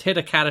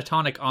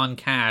on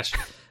Cash.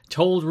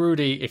 Told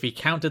Rudy if he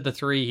counted the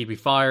 3, he'd be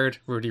fired.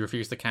 Rudy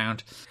refused to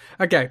count.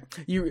 Okay,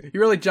 you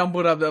really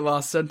jumbled up that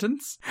last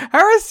sentence.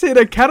 Harris hit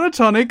a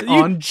catatonic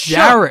on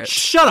Jarrett.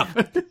 Shut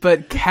up!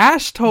 But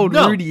Cash told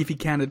Rudy if he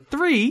counted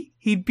 3,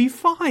 he'd be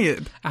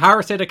fired.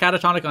 Harris hit a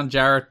catatonic on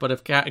Jarrett, but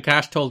if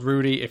Cash told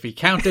Rudy if he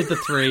counted the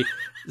 3...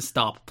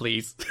 Stop,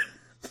 please.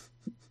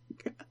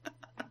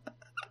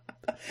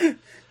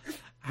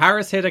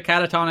 Harris hit a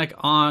catatonic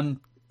on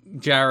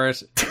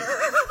Jarrett.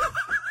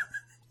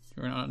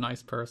 You're not a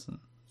nice person.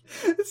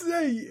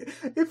 Say,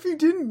 if you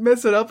didn't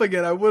mess it up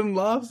again, I wouldn't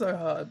laugh so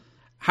hard.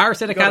 Harris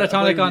hit a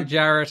catatonic on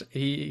Jarrett.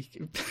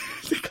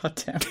 God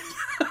damn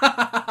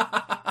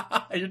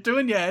it. You're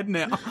doing your head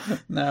now.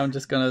 No, I'm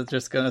just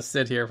gonna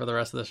sit here for the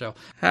rest of the show.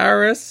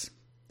 Harris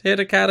hit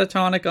a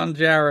catatonic on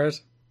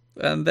Jarrett,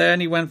 and then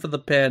he went for the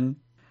pin,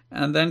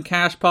 and then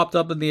Cash popped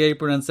up in the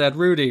apron and said,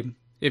 Rudy,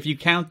 if you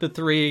count the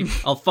 3,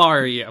 I'll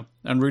fire you.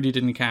 And Rudy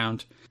didn't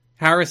count.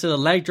 Harris hit a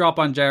leg drop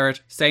on Jarrett.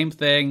 Same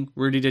thing.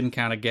 Rudy didn't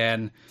count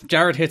again.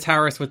 Jarrett hits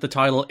Harris with the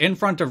title in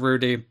front of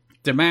Rudy.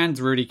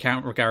 Demands Rudy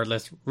count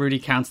regardless. Rudy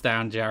counts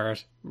down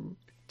Jarrett.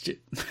 God.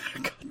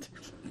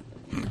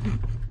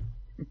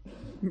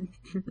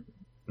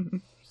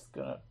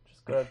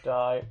 Just gonna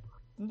die.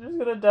 I'm just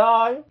gonna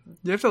die.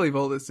 You have to leave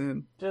all this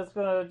in. Just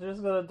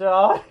gonna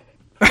die.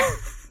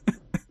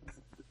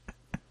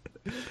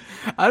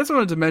 I just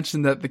wanted to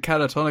mention that the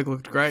catatonic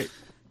looked great.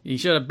 You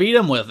should have beat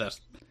him with it.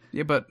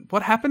 Yeah, but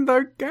what happened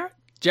though, Garrett?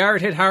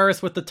 Jarrett hit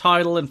Harris with the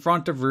title in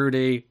front of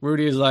Rudy.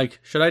 Rudy is like,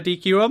 should I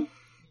DQ him?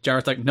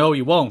 Jarrett's like, no,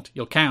 you won't.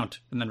 You'll count.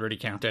 And then Rudy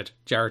counted.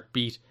 Jarrett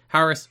beat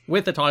Harris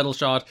with the title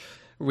shot,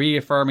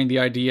 reaffirming the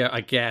idea,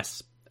 I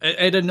guess.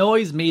 It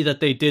annoys me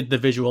that they did the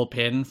visual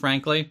pin,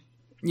 frankly.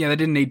 Yeah, they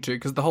didn't need to,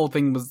 because the whole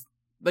thing was...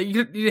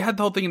 You had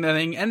the whole thing in the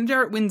thing, and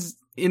Jarrett wins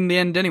in the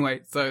end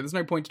anyway, so there's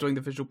no point to doing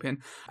the visual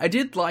pin. I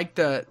did like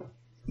that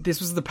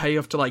this was the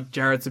payoff to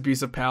Jarrett's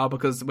abuse of power,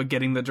 because we're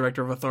getting the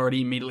Director of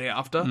Authority immediately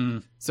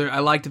after. So I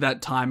liked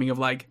that timing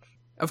of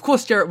of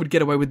course Jarrett would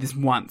get away with this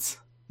once.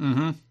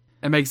 Mm-hmm.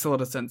 It makes a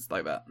lot of sense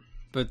like that.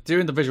 But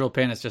doing the visual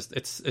pin,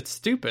 it's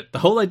stupid. The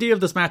whole idea of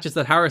this match is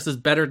that Harris is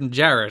better than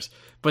Jarrett,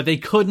 but they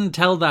couldn't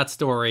tell that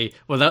story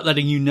without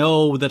letting you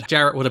know that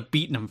Jarrett would have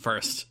beaten him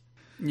first.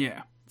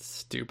 Yeah.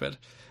 Stupid.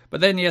 But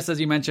then, yes, as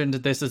you mentioned,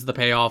 this is the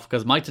payoff,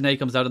 because Mike Tenay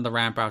comes out on the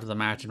ramp after the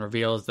match and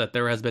reveals that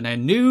there has been a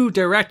new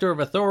Director of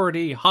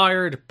Authority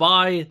hired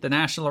by the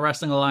National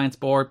Wrestling Alliance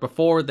Board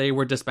before they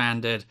were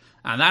disbanded.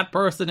 And that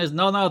person is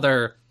none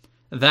other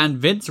than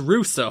Vince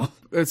Russo.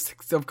 It,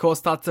 of course,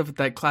 starts off with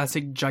that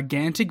classic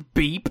gigantic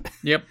beep.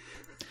 Yep.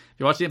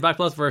 you watch the Impact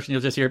Plus version,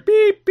 you'll just hear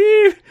beep,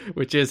 beep,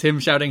 which is him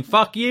shouting,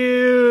 fuck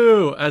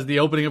you, as the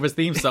opening of his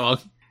theme song.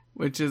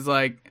 Which is,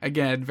 like,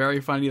 again,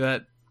 very funny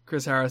that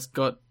Chris Harris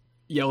got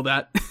yelled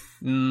at.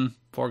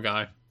 Poor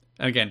guy.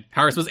 And again,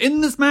 Harris was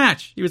in this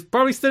match. He was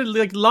probably still,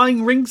 like,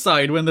 lying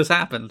ringside when this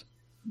happened.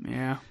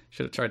 Yeah.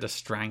 Should have tried to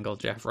strangle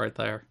Jeff right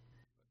there.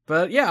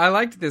 But yeah, I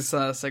liked this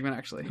segment,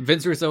 actually.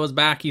 Vince Russo is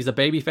back. He's a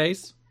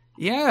babyface.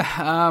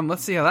 Yeah,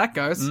 let's see how that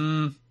goes.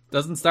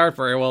 Doesn't start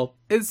very well.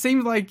 It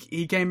seemed like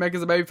he came back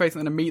as a babyface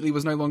and then immediately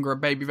was no longer a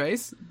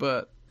babyface,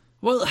 but...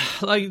 Well,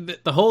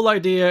 like, the whole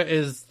idea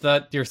is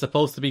that you're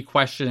supposed to be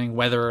questioning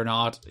whether or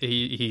not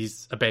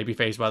he's a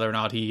babyface, whether or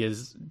not he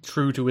is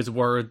true to his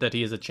word, that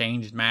he is a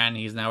changed man,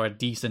 he's now a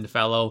decent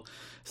fellow,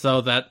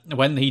 so that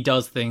when he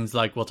does things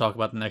like, we'll talk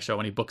about the next show,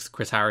 when he books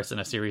Chris Harris in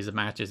a series of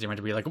matches, you're meant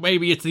to be like,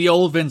 maybe it's the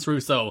old Vince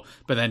Russo,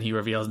 but then he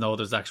reveals, no,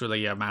 there's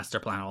actually a master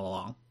plan all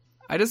along.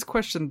 I just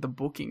questioned the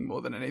booking more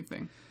than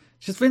anything.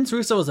 Just Vince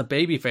Russo as a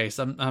babyface,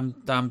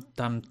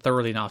 I'm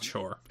thoroughly not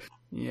sure.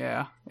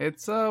 Yeah,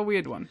 it's a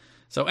weird one.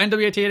 So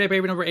NWA TNA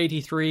Baby number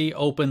 83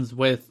 opens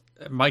with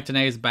Mike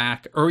Tenay's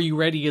back. Are You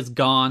Ready is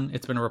gone.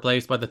 It's been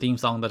replaced by the theme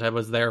song that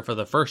was there for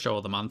the first show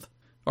of the month.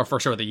 Or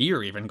first show of the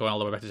year even, going all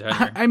the way back to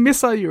January. I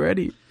miss Are You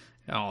Ready?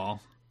 Oh,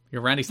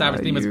 your Randy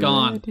Savage theme is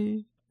gone.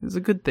 Ready? It's a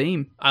good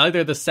theme. I like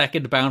that the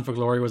second Bound for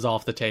Glory was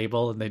off the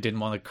table and they didn't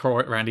want to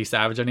court Randy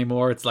Savage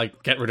anymore. It's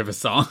like, get rid of his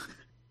song.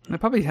 They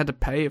probably had to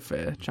pay a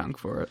fair chunk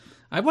for it.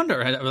 I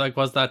wonder, like,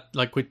 was that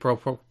like quid pro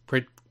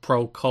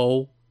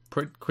quo?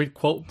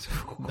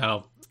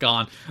 No.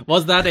 Gone.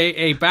 Was that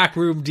a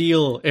backroom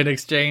deal in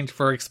exchange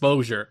for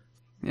exposure?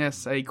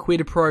 Yes, a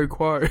quid pro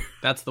quo.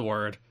 That's the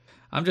word.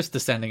 I'm just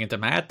descending into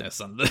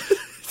madness and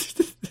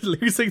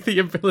losing the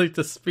ability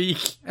to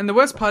speak. And the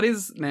worst part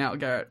is now,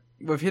 Garrett,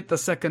 we've hit the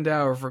second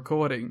hour of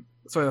recording.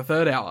 Sorry, the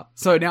third hour.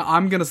 So now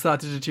I'm going to start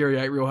to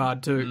deteriorate real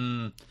hard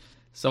too.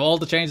 So all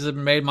the changes have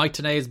been made. Mike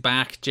Tenay is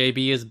back.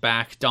 JB is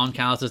back. Don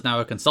Callis is now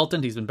a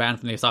consultant. He's been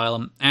banned from the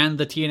asylum. And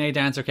the TNA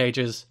dancer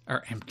cages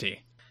are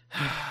empty.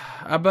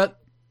 But...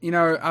 You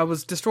know, I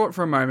was distraught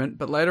for a moment,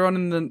 but later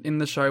on in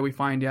the show, we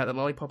find out that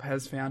Lollipop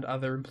has found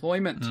other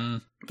employment.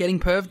 Getting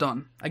perved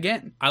on.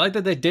 Again. I like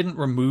that they didn't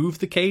remove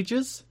the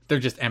cages. They're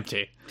just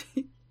empty.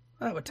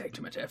 That would take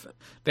too much effort.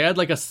 They had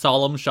like a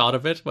solemn shot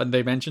of it when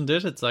they mentioned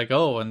it. It's like,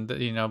 oh, and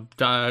you know,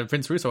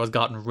 Vince Russo has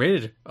gotten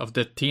rid of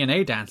the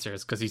TNA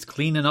dancers because he's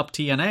cleaning up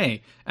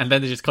TNA. And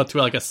then they just cut to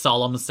like a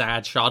solemn,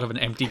 sad shot of an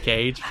empty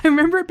cage. I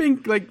remember it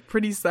being like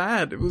pretty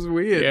sad. It was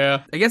weird.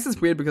 Yeah. I guess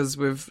it's weird because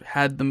we've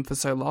had them for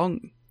so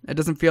long. It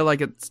doesn't feel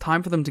like it's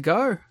time for them to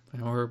go.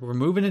 We're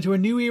moving into a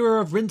new era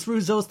of Vince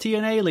Russo's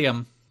TNA,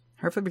 Liam.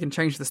 Hopefully we can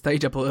change the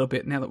stage up a little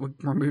bit now that we're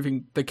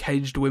removing the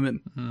caged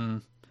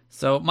women.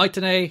 So Mike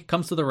Tenay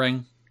comes to the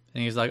ring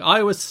and he's like,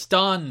 I was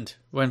stunned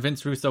when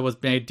Vince Russo was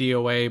made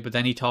DOA, but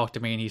then he talked to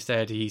me and he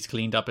said he's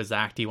cleaned up his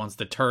act. He wants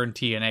to turn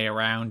TNA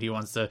around. He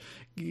wants to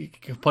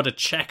put a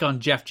check on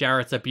Jeff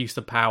Jarrett's abuse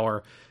of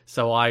power.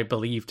 So I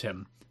believed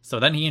him. So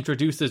then he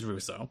introduces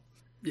Russo.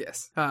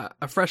 Yes.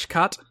 A fresh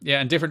cut. Yeah,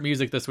 and different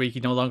music this week. He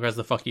no longer has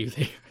the fuck you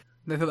theme.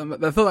 They thought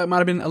that might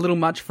have been a little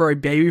much for a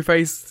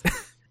babyface.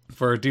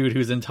 For a dude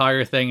whose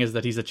entire thing is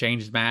that he's a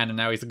changed man and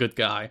now he's a good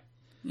guy.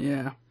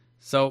 Yeah.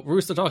 So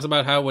Russo talks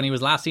about how when he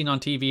was last seen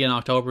on TV in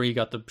October, he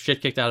got the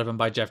shit kicked out of him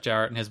by Jeff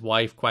Jarrett, and his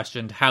wife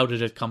questioned, how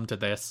did it come to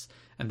this?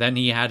 And then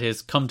he had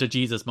his come to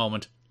Jesus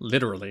moment,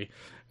 literally,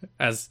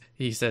 as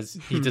he says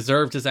he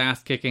deserved his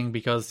ass kicking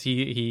because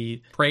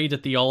he prayed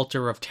at the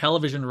altar of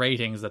television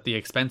ratings at the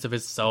expense of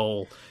his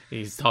soul.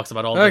 He talks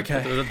about all the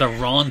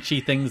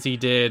raunchy things he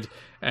did,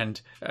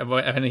 and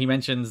he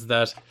mentions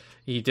that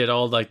he did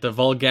all like the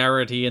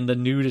vulgarity and the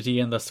nudity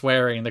and the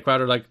swearing, and the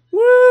crowd are like,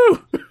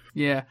 woo!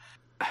 Yeah.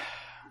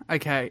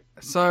 Okay,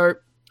 so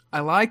I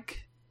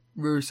like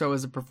Russo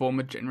as a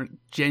performer generally,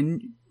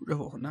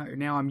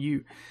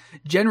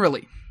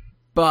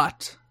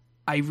 but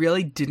I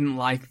really didn't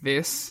like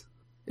this,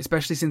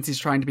 especially since he's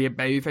trying to be a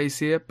babyface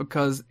here,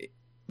 because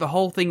the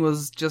whole thing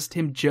was just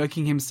him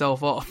jerking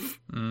himself off,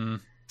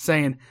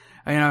 saying,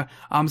 you know,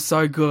 I'm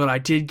so good, I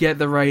did get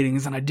the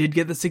ratings, and I did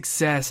get the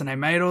success, and I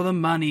made all the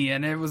money,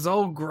 and it was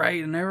all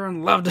great, and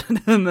everyone loved it,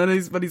 and then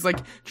he's like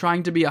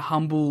trying to be a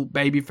humble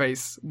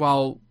babyface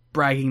while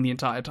bragging the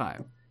entire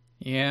time.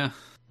 Yeah.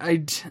 Well,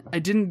 this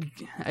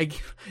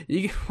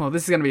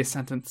is going to be a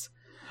sentence.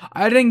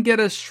 I didn't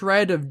get a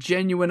shred of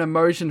genuine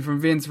emotion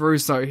from Vince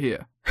Russo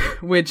here,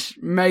 which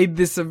made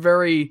this a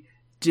very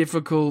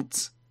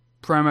difficult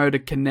promo to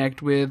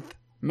connect with.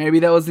 Maybe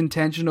that was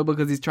intentional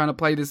because he's trying to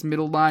play this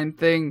middle line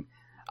thing.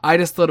 I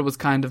just thought it was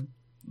kind of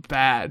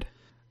bad.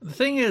 The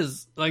thing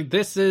is, like,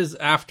 this is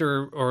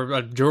after,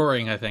 or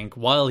during, I think,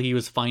 while he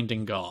was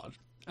finding God.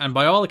 And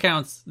by all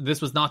accounts,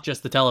 this was not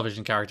just the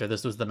television character,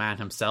 this was the man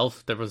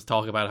himself. There was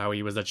talk about how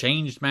he was a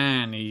changed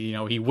man,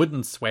 he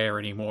wouldn't swear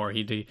anymore,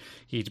 he'd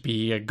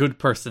be a good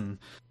person.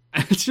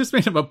 And it's just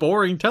made him a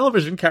boring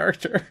television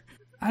character.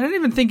 I don't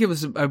even think it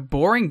was a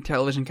boring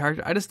television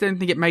character, I just didn't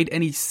think it made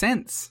any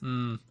sense.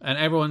 And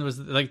everyone was,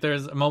 like,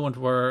 there's a moment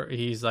where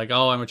he's like,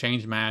 oh, I'm a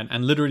changed man,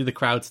 and literally the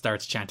crowd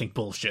starts chanting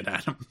bullshit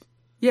at him.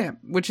 Yeah,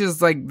 which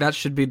is like, that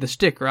should be the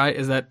shtick, right?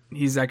 Is that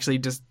he's actually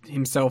just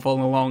himself all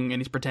along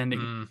and he's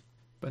pretending.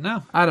 But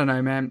no. I don't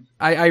know, man.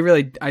 I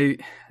really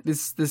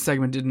this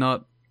segment did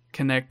not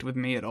connect with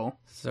me at all.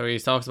 So he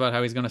talks about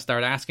how he's going to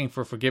start asking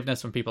for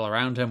forgiveness from people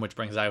around him, which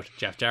brings out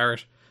Jeff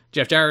Jarrett.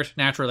 Jeff Jarrett,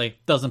 naturally,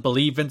 doesn't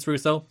believe Vince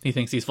Russo. He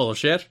thinks he's full of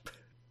shit.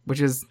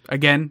 Which is,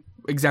 again,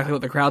 exactly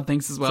what the crowd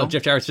thinks as well. So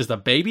Jeff Jarrett's just a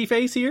baby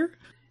face here?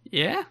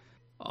 Yeah.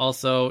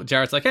 Also,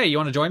 Jarrett's like, hey, you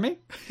want to join me?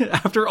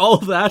 After all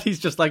of that, he's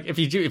just like, if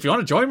you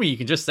want to join me, you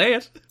can just say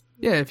it.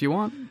 Yeah, if you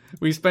want.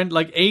 We spent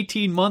like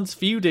 18 months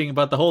feuding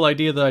about the whole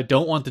idea that I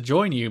don't want to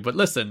join you. But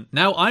listen,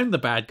 now I'm the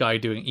bad guy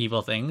doing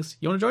evil things.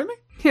 You want to join me?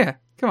 Yeah,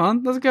 come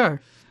on, let's go.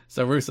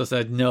 So Russo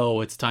said,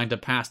 no, it's time to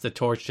pass the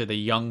torch to the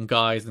young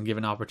guys and give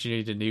an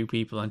opportunity to new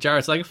people. And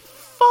Jarrett's like,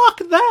 fuck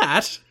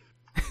that.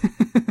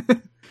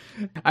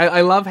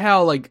 I love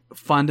how, like,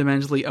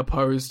 fundamentally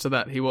opposed to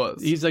that he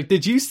was. He's like,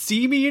 did you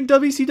see me in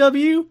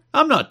WCW?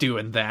 I'm not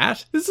doing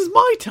that. This is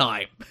my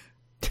time.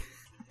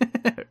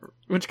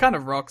 Which kind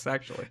of rocks,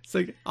 actually. It's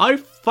like, I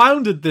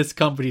founded this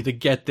company to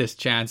get this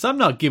chance. I'm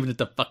not giving it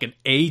to fucking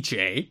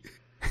AJ.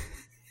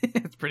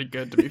 It's pretty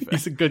good, to be fair.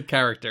 He's a good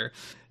character.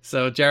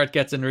 So Jarrett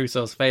gets in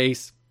Russo's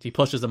face. He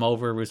pushes him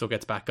over. Russo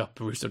gets back up.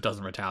 Russo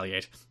doesn't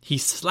retaliate. He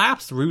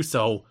slaps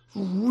Russo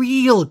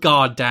real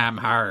goddamn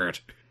hard.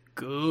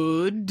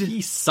 Good.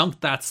 He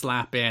sunk that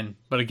slap in.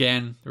 But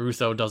again,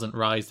 Russo doesn't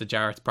rise to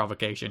Jarrett's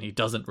provocation. He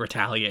doesn't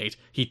retaliate.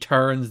 He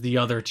turns the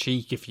other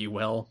cheek, if you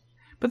will.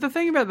 But the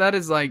thing about that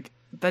is, like,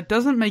 that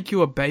doesn't make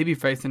you a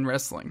babyface in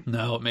wrestling.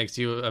 No, it makes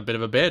you a bit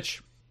of a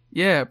bitch.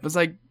 Yeah, it's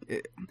like,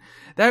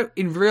 that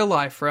in real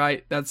life,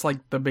 right, that's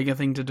like the bigger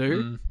thing to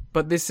do.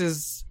 But this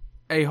is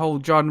a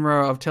whole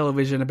genre of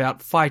television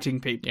about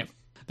fighting people. Yeah.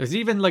 There's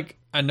even like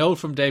a note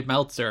from Dave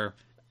Meltzer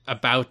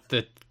about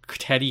the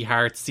Teddy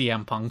Hart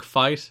CM Punk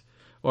fight,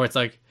 where it's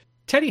like,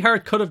 Teddy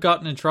Hart could have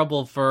gotten in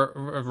trouble for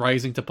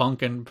rising to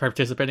Punk and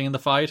participating in the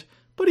fight,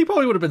 but he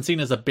probably would have been seen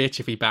as a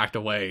bitch if he backed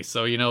away.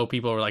 So,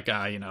 people were like,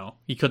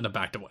 he couldn't have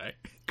backed away.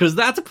 Because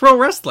that's pro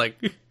wrestling.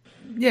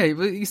 Yeah,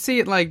 you see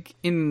it like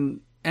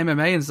in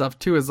MMA and stuff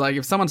too, is like,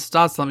 if someone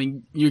starts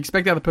something, you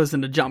expect the other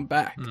person to jump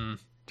back.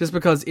 Just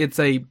because it's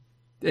a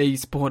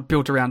sport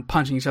built around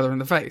punching each other in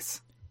the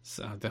face.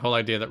 So the whole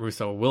idea that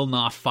Russo will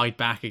not fight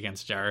back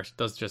against Jarrett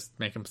does just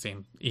make him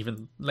seem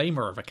even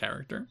lamer of a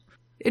character.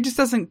 It just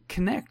doesn't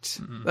connect.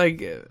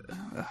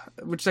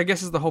 Which I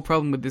guess is the whole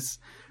problem with this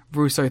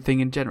Russo thing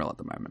in general at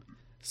the moment.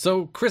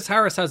 So Chris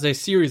Harris has a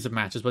series of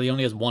matches, but he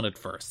only has one at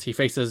first. He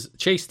faces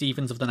Chase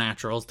Stevens of the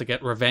Naturals to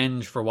get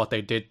revenge for what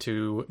they did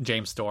to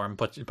James Storm,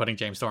 putting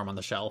James Storm on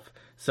the shelf.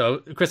 So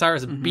Chris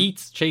Harris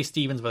beats Chase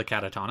Stevens with a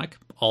catatonic,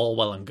 all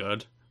well and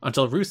good,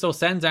 until Russo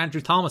sends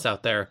Andrew Thomas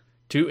out there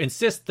to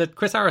insist that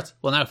Chris Harris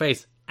will now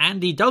face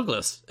Andy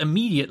Douglas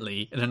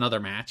immediately in another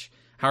match.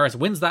 Harris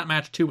wins that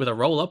match too with a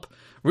roll-up.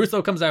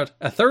 Russo comes out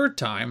a third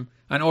time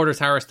and orders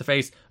Harris to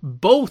face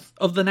both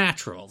of the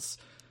Naturals.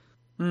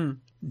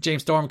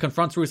 James Storm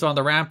confronts Russo on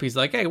the ramp. He's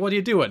like, hey, what are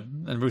you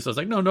doing? And Russo's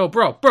like, no,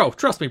 bro,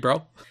 trust me,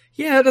 bro.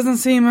 Yeah, it doesn't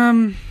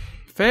seem,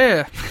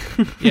 fair.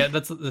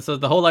 Yeah, so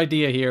the whole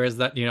idea here is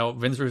that,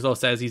 Vince Russo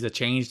says he's a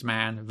changed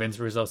man. Vince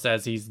Russo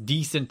says he's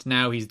decent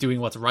now. He's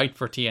doing what's right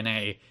for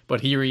TNA.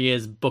 But here he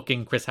is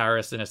booking Chris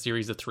Harris in a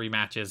series of 3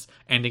 matches,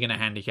 ending in a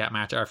handicap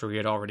match after he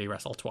had already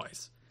wrestled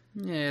twice.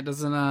 Yeah, it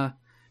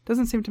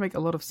doesn't seem to make a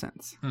lot of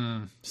sense.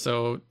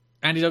 So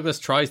Andy Douglas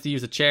tries to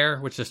use a chair,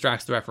 which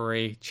distracts the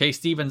referee. Chase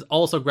Stevens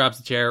also grabs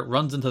the chair,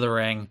 runs into the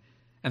ring,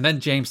 and then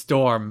James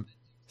Storm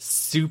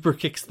super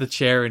kicks the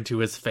chair into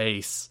his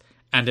face,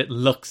 and it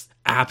looks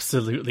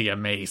absolutely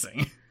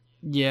amazing.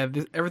 Yeah,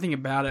 everything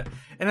about it.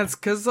 And it's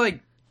because,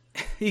 like,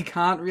 he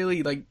can't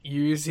really, like,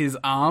 use his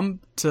arm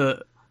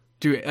to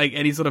do, like,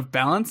 any sort of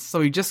balance, so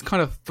he just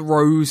kind of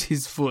throws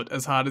his foot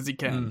as hard as he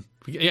can.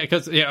 Yeah,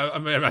 because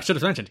I should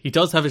have mentioned, he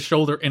does have his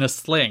shoulder in a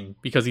sling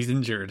because he's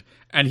injured,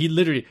 and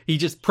he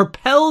just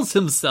propels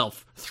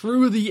himself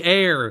through the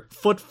air,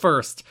 foot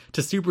first,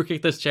 to super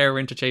kick this chair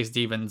into Chase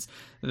Stevens,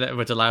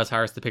 which allows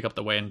Harris to pick up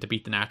the win to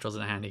beat the Naturals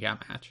in a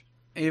handicap match.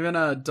 Even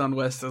Don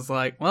West is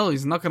like, well,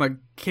 he's not going to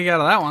kick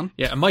out of that one.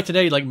 Yeah, and Mike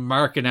today, like,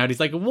 marking out, he's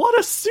like, what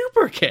a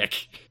super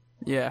kick!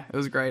 Yeah, it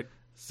was great.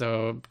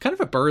 So, kind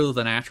of a burl of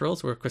the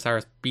Naturals, where Chris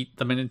Harris beat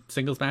them in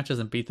singles matches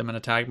and beat them in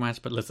a tag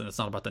match, but listen, it's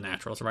not about the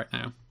Naturals right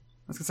now.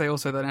 I was going to say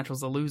also the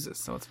Naturals are losers,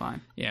 so it's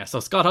fine. Yeah, so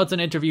Scott Hudson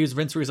interviews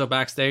Vince Russo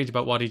backstage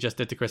about what he just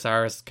did to Chris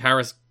Harris.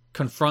 Harris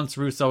confronts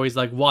Russo. He's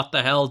like, what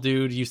the hell,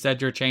 dude? You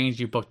said you're changed.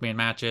 You booked me in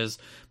matches.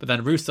 But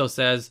then Russo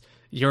says,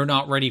 you're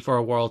not ready for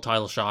a world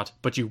title shot,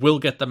 but you will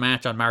get the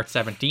match on March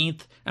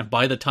 17th. And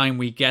by the time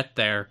we get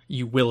there,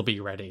 you will be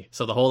ready.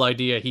 So the whole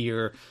idea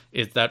here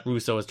is that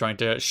Russo is trying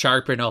to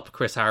sharpen up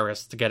Chris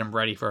Harris to get him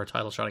ready for a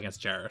title shot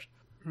against Jarrett.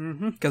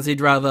 Because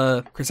he'd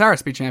rather Chris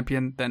Harris be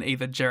champion than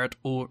either Jarrett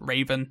or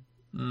Raven.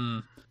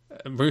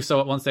 Russo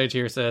at one stage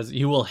here says,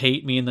 you will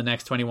hate me in the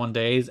next 21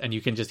 days, and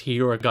you can just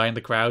hear a guy in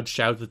the crowd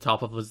shout at the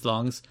top of his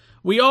lungs,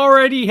 we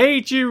already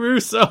hate you,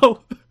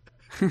 Russo!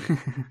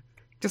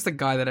 Just a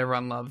guy that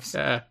everyone loves.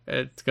 Yeah,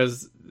 it's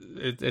because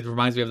it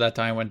reminds me of that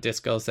time when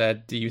Disco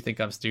said, "Do you think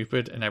I'm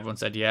stupid?" And everyone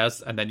said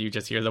yes. And then you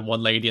just hear the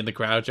one lady in the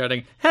crowd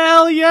shouting,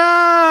 "Hell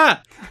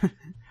yeah!"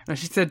 No,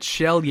 she said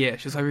shell, yeah.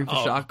 She was hoping for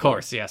Shark Of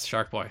course, yes,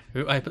 Shark Boy.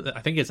 Who I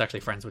think is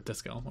actually friends with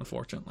Disco,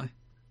 unfortunately.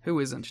 Who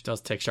isn't? She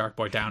does take Shark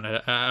Boy down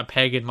a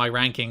peg in my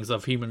rankings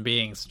of human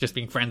beings, just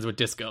being friends with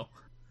Disco.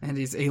 And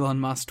his Elon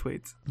Musk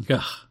tweets.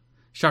 Ugh.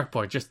 Shark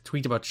Boy, just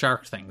tweet about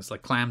shark things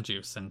like clam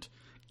juice and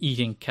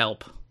eating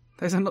kelp.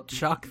 Those are not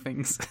shark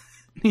things.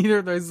 Neither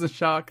of those are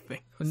shark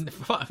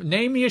things.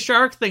 Name me a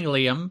shark thing,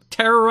 Liam.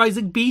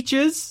 Terrorizing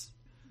beaches?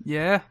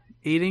 Yeah,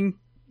 eating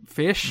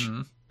fish.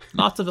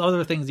 Lots of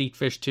other things eat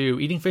fish too.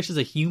 Eating fish is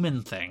a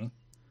human thing.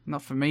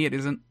 Not for me, it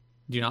isn't.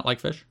 Do you not like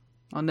fish?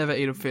 I'll never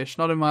eat a fish.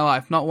 Not in my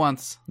life. Not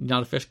once. You're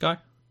not a fish guy?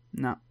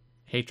 No.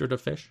 Hatred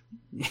of fish?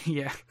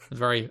 Yeah. It's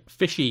very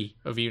fishy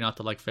of you not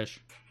to like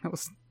fish. That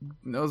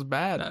was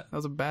bad. That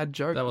was a bad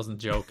joke. That wasn't a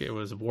joke. It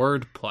was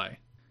wordplay.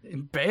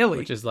 Barely.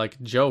 Which is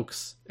like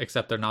jokes,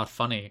 except they're not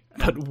funny.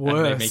 But worse.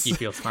 And they make you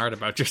feel smart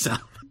about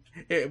yourself.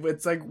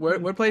 It's like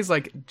wordplay is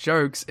like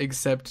jokes,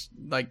 except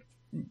like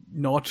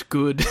not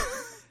good.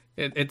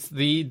 It's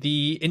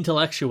the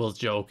intellectual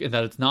joke in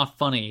that it's not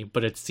funny,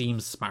 but it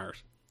seems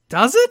smart.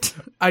 Does it?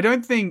 I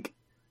don't think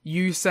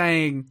you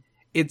saying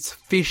it's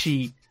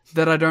fishy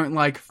that I don't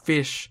like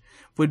fish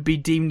would be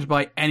deemed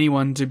by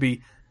anyone to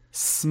be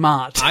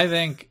smart. I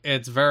think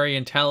it's very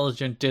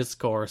intelligent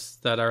discourse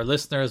that our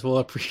listeners will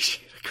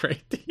appreciate a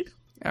great deal.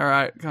 All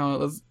right,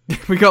 come on,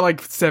 we got like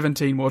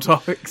 17 more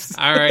topics.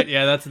 All right,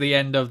 yeah, that's the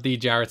end of the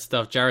Jarrett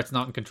stuff. Jarrett's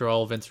not in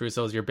control. Vince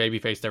Russo is your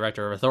babyface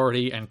director of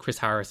authority, and Chris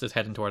Harris is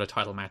heading toward a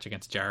title match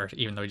against Jarrett,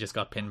 even though he just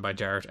got pinned by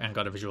Jarrett and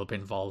got a visual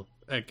pinfall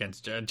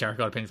against Jarrett.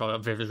 Got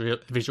a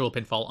visual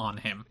pinfall on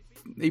him.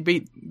 He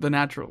beat the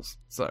Naturals,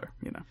 so,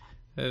 you know.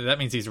 That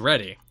means he's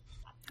ready.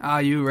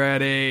 Are you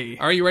ready?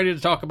 Are you ready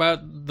to talk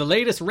about the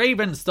latest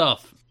Raven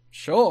stuff?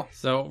 Sure.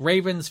 So,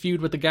 Raven's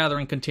feud with the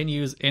Gathering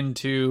continues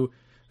into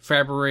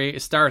February,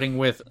 starting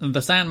with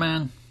the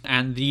Sandman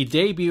and the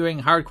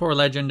debuting hardcore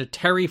legend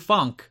Terry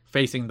Funk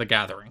facing the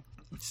Gathering.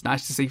 It's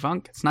nice to see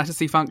Funk. It's nice to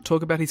see Funk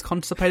talk about his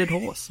constipated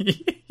horse.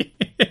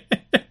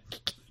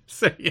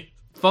 So, yeah.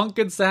 Funk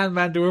and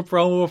Sandman do a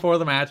promo before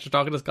the match. They're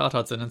talking to Scott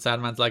Hudson, and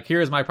Sandman's like,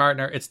 "Here's my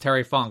partner, it's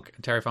Terry Funk."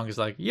 And Terry Funk is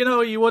like,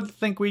 "You wouldn't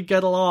think we'd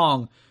get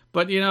along.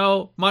 But,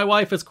 my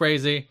wife is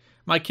crazy.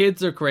 My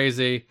kids are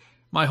crazy.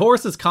 My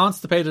horse is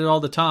constipated all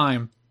the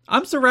time.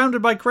 I'm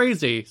surrounded by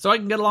crazy, so I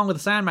can get along with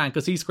the Sandman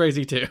because he's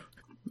crazy too."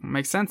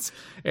 Makes sense.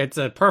 It's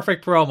a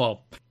perfect promo.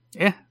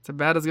 Yeah, it's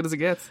about as good as it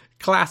gets.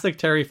 Classic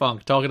Terry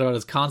Funk talking about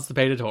his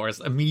constipated horse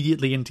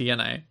immediately in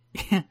TNA.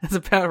 Yeah, that's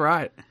about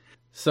right.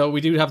 So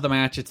we do have the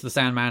match. It's the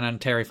Sandman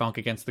and Terry Funk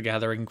against the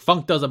Gathering.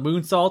 Funk does a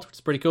moonsault, which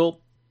is pretty cool.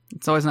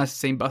 It's always nice to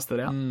see him busted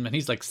out. And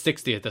he's like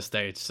 60 at this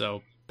stage,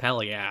 so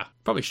hell yeah.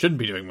 Probably shouldn't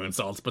be doing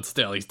moonsaults, but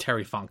still, he's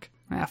Terry Funk.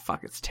 Ah,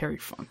 fuck, it's Terry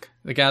Funk.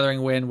 The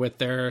Gathering win with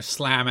their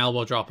slam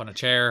elbow drop on a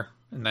chair,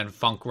 and then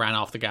Funk ran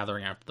off the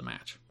Gathering after the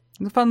match.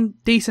 It's a fun,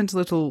 decent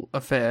little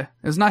affair.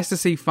 It was nice to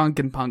see Funk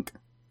and Punk.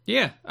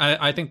 Yeah,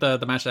 I think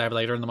the match that I have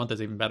later in the month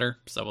is even better,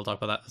 so we'll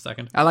talk about that in a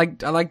second. I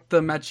like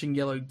the matching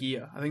yellow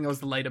gear. I think that was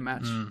the later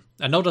match.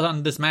 A note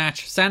on this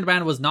match,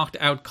 Sandman was knocked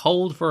out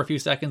cold for a few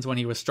seconds when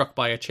he was struck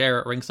by a chair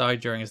at ringside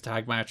during his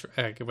tag match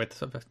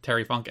with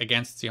Terry Funk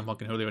against CM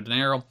Punk and Julio De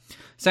Niro.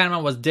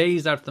 Sandman was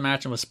dazed after the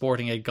match and was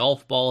sporting a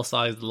golf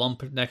ball-sized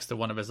lump next to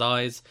one of his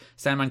eyes.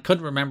 Sandman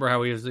couldn't remember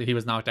how he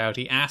was knocked out.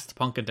 He asked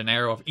Punk and De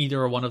Niro if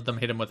either one of them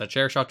hit him with a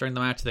chair shot during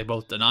the match. They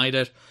both denied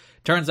it.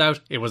 Turns out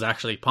it was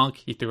actually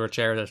Punk. He threw a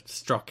chair that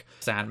struck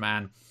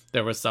Sandman.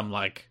 There was some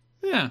why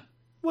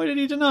did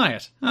he deny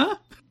it? Huh?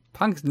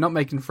 Punk's not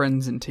making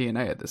friends in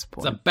TNA at this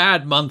point. It's a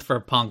bad month for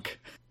Punk.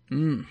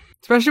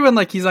 Especially when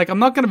he's like, I'm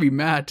not going to be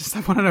mad, just I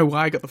want to know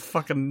why I got the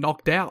fucking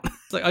knocked out.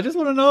 It's like, I just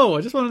want to know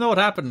what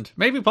happened.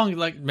 Maybe Punk,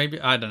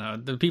 I don't know.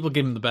 The people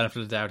give him the benefit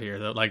of the doubt here.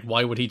 That,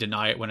 why would he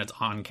deny it when it's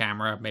on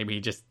camera? Maybe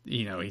he just,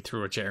 he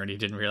threw a chair and he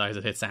didn't realize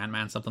it hit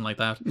Sandman, something like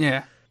that.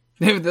 Yeah.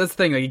 That's the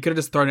thing, he could have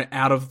just thrown it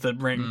out of the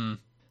ring.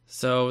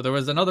 So there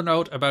was another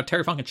note about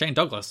Terry Funk and Shane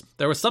Douglas.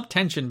 There was some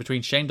tension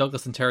between Shane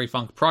Douglas and Terry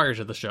Funk prior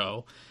to the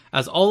show.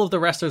 As all of the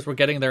wrestlers were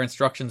getting their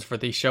instructions for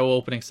the show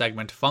opening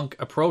segment, Funk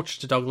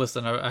approached Douglas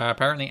and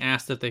apparently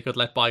asked if they could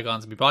let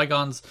bygones be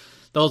bygones.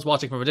 Those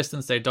watching from a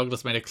distance say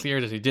Douglas made it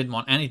clear that he didn't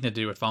want anything to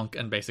do with Funk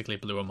and basically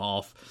blew him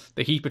off.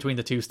 The heat between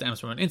the two stems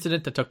from an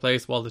incident that took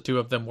place while the two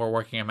of them were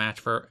working a match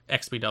for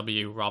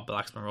XPW, Rob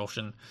Black's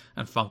promotion,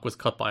 and Funk was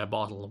cut by a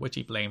bottle, which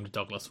he blamed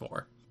Douglas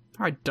for.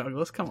 Alright,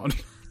 Douglas, come on.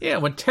 Yeah,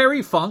 when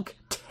Terry Funk,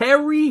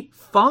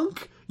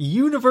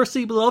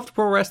 universally beloved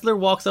pro wrestler,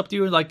 walks up to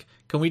you and like,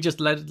 can we just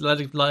let it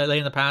lay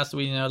in the past?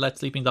 We let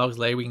sleeping dogs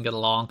lay. We can get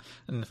along.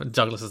 And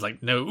Douglas is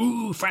like, no,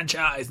 ooh,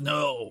 franchise,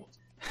 no.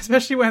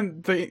 Especially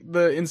when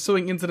the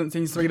ensuing incident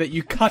seems to be that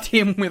you cut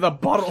him with a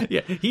bottle.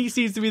 Yeah, he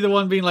seems to be the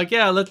one being like,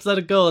 yeah, let's let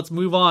it go. Let's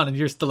move on. And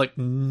you're still like,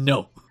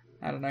 no.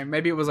 I don't know.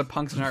 Maybe it was a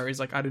Punk scenario. He's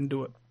like, I didn't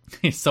do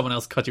it. Someone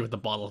else cut you with the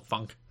bottle,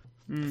 Funk.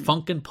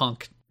 Funk and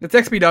Punk. It's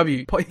XPW.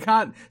 You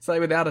can't say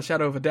without a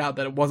shadow of a doubt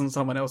that it wasn't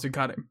someone else who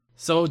cut him.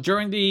 So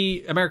during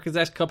the America's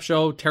Next Cup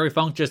show, Terry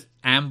Funk just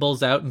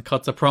ambles out and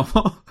cuts a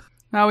promo.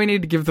 Now we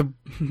need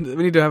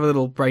to have a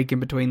little break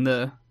in between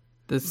the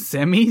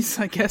semis,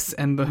 I guess,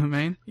 and the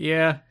main.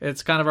 Yeah,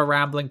 it's kind of a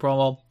rambling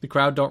promo. The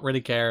crowd don't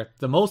really care.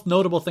 The most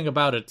notable thing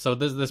about it, so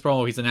this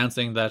promo, he's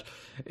announcing that,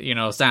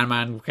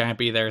 Sandman can't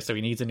be there, so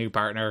he needs a new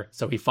partner.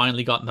 So he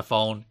finally got on the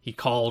phone. He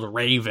called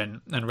Raven,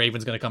 and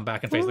Raven's going to come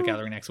back and face the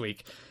Gathering next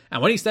week. And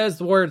when he says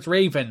the words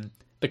Raven,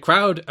 the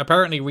crowd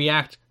apparently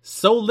react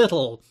so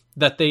little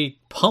that they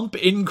pump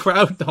in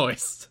crowd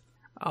noise.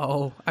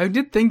 Oh, I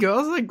did think, I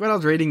was like, when I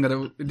was reading that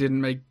it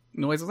didn't make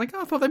noise, I was like,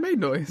 oh, I thought they made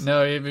noise.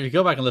 No, if you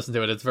go back and listen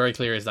to it, it's very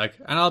clear. He's like,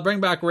 and I'll bring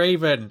back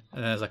Raven.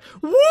 And then it's like,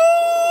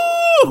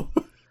 woo!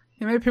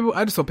 Yeah, maybe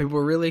I just thought people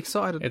were really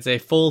excited. It's a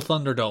full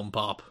Thunderdome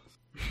pop.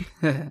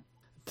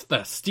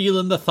 The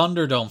stealing the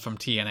Thunderdome from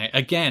TNA.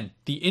 Again,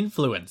 the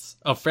influence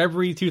of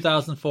February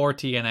 2004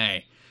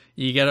 TNA.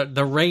 You get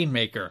the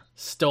Rainmaker,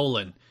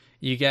 stolen.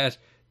 You get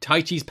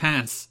Taichi's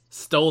pants,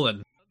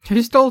 stolen.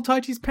 Who stole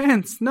Taichi's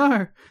pants?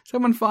 No,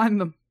 someone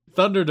find them.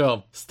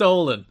 Thunderdome,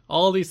 stolen.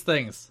 All these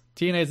things.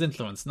 TNA's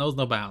influence knows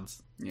no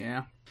bounds.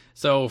 Yeah.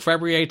 So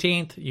February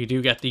 18th, you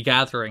do get the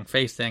Gathering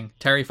facing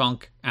Terry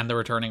Funk and the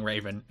returning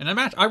Raven in a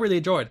match I really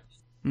enjoyed.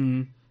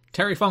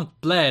 Terry Funk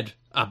bled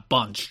a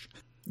bunch.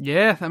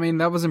 Yeah, I mean,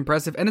 that was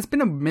impressive. And it's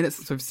been a minute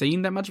since we've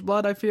seen that much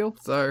blood, I feel.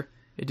 So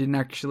it didn't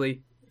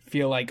actually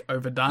feel like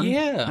overdone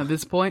at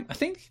this point. I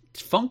think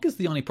Funk is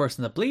the only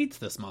person that bleeds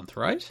this month,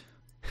 right?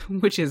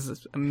 Which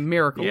is a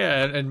miracle.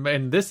 Yeah, and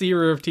in this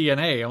era of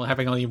TNA,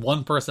 having only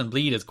one person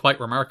bleed is quite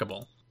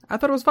remarkable. I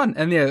thought it was fun.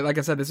 And yeah, like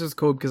I said, this was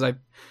cool because I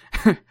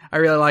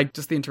really like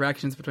just the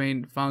interactions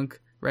between Funk,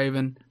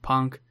 Raven,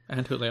 Punk.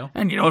 And Julio.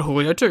 And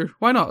Julio too.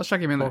 Why not? Let's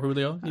chuck him in there. Or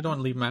Julio. You don't want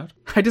to leave him out.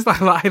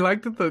 I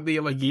liked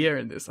the gear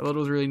in this. I thought it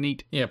was really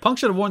neat. Yeah, Punk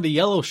should have worn the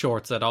yellow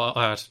shorts at All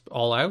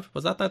Out.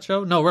 Was that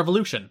show? No,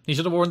 Revolution. He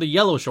should have worn the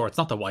yellow shorts,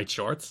 not the white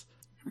shorts.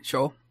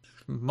 Sure.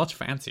 Much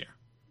fancier.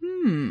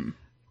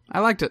 I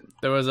liked it.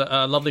 There was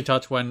a lovely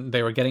touch when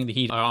they were getting the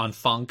heat on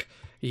Funk.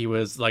 He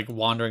was like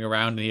wandering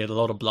around and he had a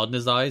lot of blood in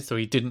his eyes, so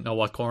he didn't know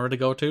what corner to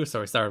go to. So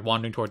he started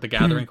wandering toward the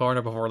Gathering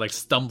corner before like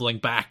stumbling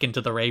back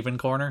into the Raven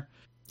corner.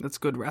 That's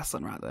good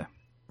wrestling right there.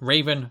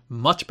 Raven,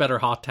 much better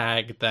hot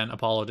tag than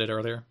Apollo did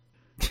earlier.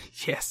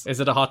 Yes. Is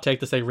it a hot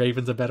take to say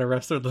Raven's a better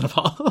wrestler than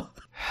Apollo?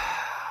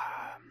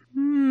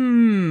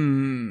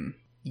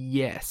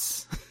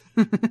 Yes.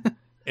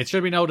 It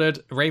should be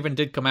noted, Raven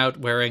did come out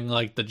wearing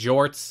like the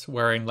jorts,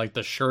 wearing like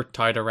the shirt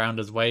tied around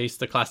his waist,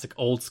 the classic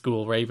old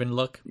school Raven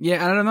look.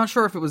 Yeah, and I'm not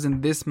sure if it was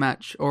in this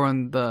match or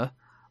on the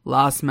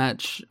last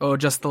match, or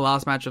just the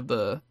last match of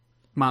the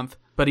month.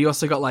 But he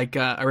also got like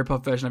a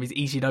rip-off version of his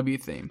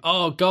ECW theme.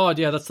 Oh god,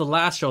 yeah, that's the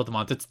last show of the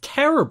month. It's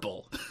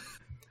terrible.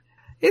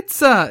 It's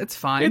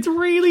fine. It's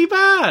really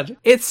bad.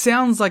 It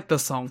sounds like the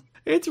song.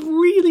 It's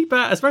really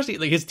bad. Especially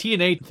like his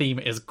TNA theme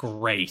is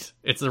great.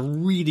 It's a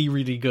really,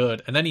 really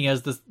good. And then he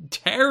has this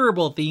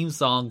terrible theme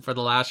song for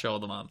the last show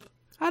of the month.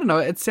 I don't know.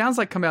 It sounds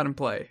like Come Out and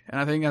Play, and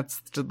I think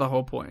that's just the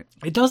whole point.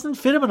 It doesn't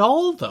fit him at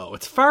all, though.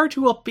 It's far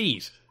too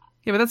upbeat.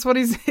 Yeah, but that's what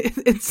he's.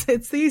 It's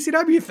the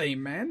ECW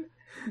theme, man.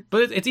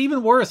 But it's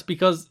even worse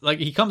because like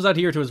he comes out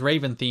here to his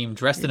Raven theme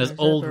dressed in his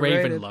old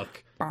Raven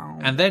look.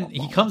 And then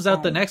he comes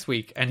out the next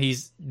week and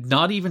he's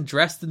not even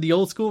dressed in the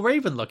old school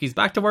Raven look. He's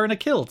back to wearing a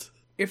kilt.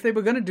 If they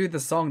were going to do the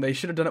song, they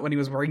should have done it when he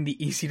was wearing the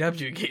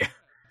ECW gear.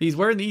 He's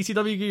wearing the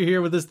ECW gear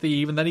here with his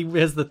theme, and then he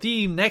has the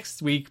theme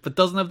next week but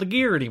doesn't have the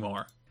gear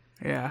anymore.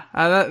 Yeah,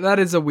 that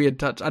is a weird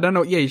touch. I don't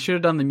know. Yeah, you should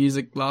have done the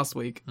music last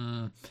week.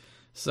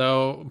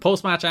 So,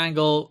 post-match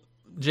angle,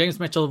 James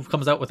Mitchell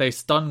comes out with a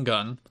stun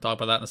gun. We'll talk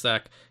about that in a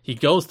sec. He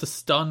goes to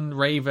stun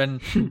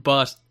Raven,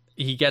 but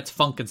he gets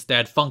Funk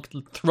instead. Funk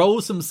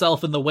throws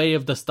himself in the way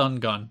of the stun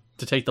gun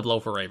to take the blow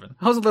for Raven.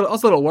 I was a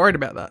little worried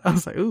about that. I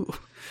was like, ooh.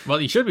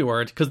 Well, you should be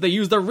worried, because they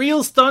used a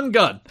real stun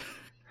gun.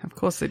 Of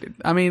course they did.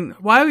 I mean,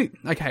 why...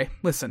 Okay,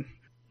 listen.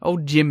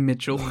 Old Jim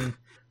Mitchell.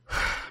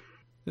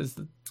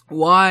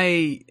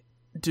 Why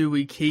do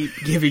we keep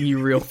giving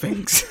you real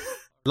things?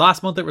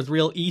 Last month it was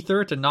real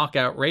ether to knock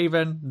out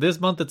Raven. This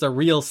month it's a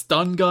real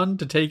stun gun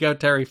to take out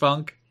Terry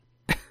Funk.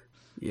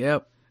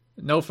 Yep.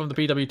 Note from the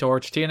PW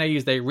Torch, TNA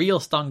used a real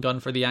stun gun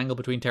for the angle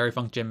between Terry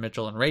Funk, Jim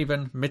Mitchell, and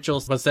Raven.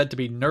 Mitchell was said to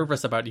be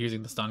nervous about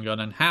using the stun gun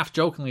and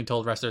half-jokingly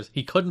told wrestlers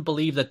he couldn't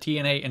believe that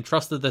TNA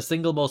entrusted the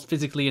single most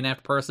physically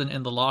inept person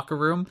in the locker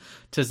room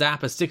to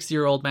zap a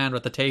 60-year-old man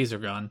with a taser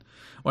gun.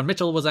 When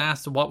Mitchell was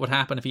asked what would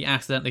happen if he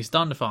accidentally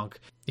stunned Funk,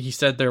 he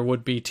said there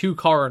would be 2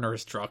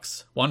 coroner's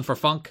trucks, one for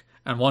Funk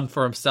and one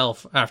for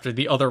himself after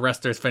the other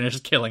wrestlers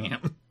finished killing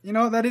him. You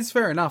know, that is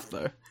fair enough,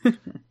 though.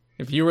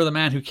 If you were the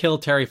man who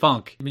killed Terry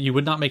Funk, you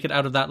would not make it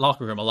out of that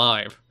locker room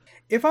alive.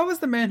 If I was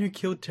the man who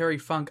killed Terry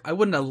Funk, I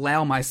wouldn't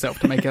allow myself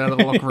to make it out of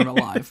the locker room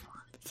alive.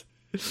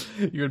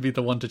 You would be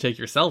the one to take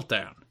yourself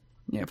down.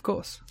 Yeah, of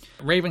course.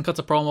 Raven cuts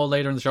a promo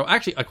later in the show.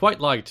 Actually, I quite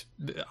liked...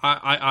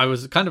 I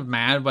was kind of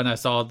mad when I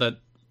saw that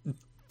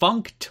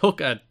Funk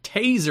took a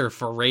taser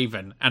for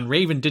Raven, and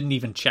Raven didn't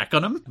even check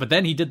on him. But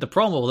then he did the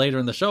promo later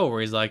in the show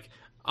where he's like,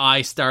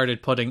 I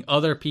started putting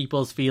other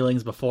people's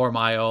feelings before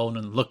my own,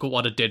 and look at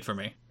what it did for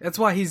me. That's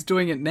why he's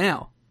doing it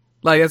now.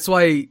 Like, that's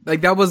why,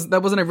 like, that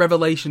wasn't a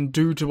revelation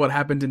due to what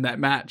happened in that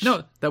match.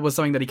 No. That was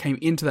something that he came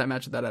into that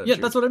match with that attitude.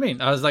 Yeah, that's what I mean.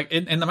 I was like,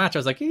 in the match, I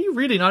was like, are you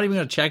really not even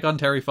going to check on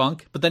Terry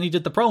Funk? But then he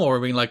did the promo where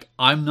being like,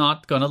 I'm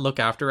not going to look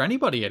after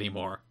anybody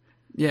anymore.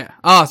 Yeah.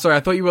 Ah, sorry, I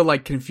thought you were,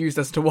 like, confused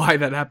as to why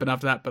that happened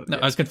after that, but... No,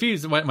 yeah. I was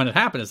confused when it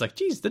happened. It's like,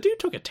 geez, the dude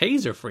took a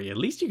taser for you. At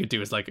least you could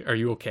do is like, are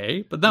you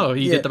okay? But no,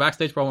 he did the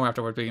backstage promo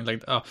afterward being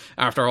like, oh,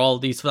 after all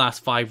these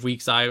last 5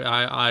 weeks,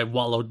 I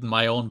wallowed in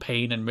my own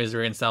pain and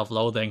misery and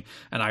self-loathing,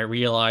 and I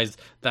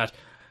realized that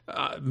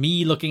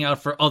me looking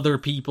out for other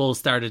people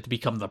started to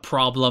become the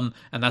problem,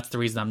 and that's the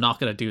reason I'm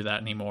not going to do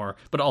that anymore.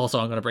 But also,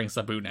 I'm going to bring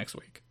Sabu next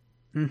week.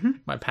 Mm-hmm.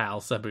 My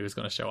pal Sabu is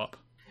going to show up.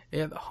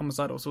 Yeah, the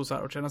homicidal,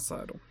 suicidal,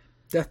 genocidal.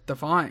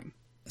 Death-defying.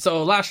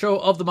 So, last show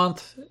of the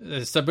month,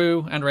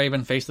 Sabu and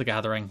Raven face the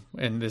Gathering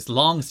in this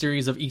long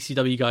series of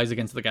ECW guys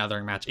against the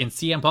Gathering match in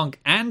CM Punk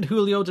and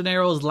Julio De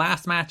Niro's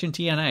last match in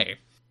TNA.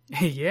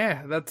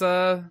 Yeah, that's,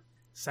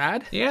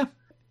 sad. Yeah.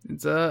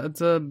 It's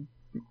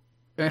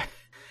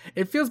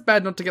it feels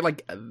bad not to get,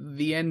 like,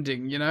 the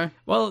ending, you know?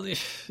 Well,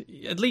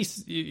 at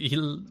least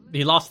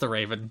he lost the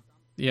Raven,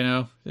 you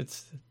know?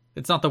 It's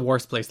not the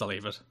worst place to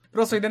leave it.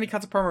 But also, then he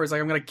cuts a promo, he's like,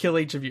 I'm gonna kill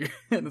each of you.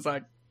 And it's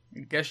like, I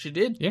guess you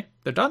did. Yeah,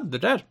 they're done. They're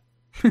dead.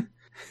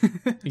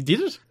 He did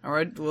it.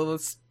 Alright, well,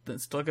 let's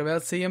talk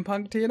about CM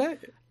Punk TNA.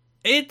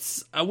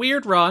 It's a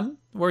weird run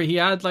where he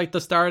had like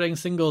the starting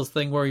singles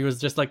thing where he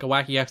was just like a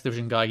wacky X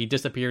Division guy. He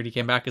disappeared. He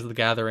came back as the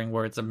Gathering,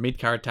 where it's a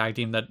mid-card tag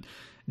team that,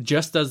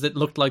 just as it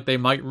looked like they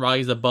might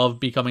rise above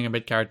becoming a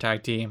mid-card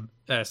tag team,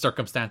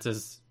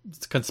 circumstances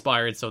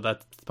conspired so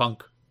that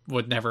Punk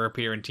would never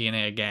appear in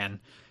TNA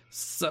again.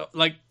 So,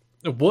 like,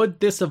 would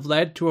this have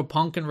led to a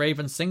Punk and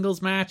Raven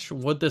singles match?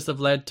 Would this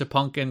have led to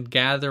Punk and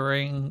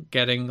Gathering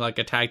getting like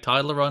a tag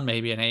title run,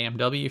 maybe an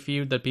AMW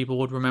feud that people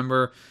would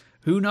remember?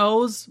 Who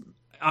knows?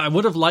 I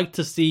would have liked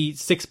to see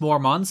 6 more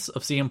months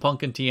of CM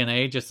Punk and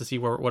TNA just to see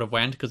where it would have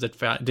went, because it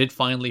did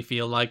finally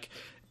feel like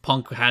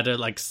Punk had a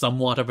like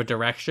somewhat of a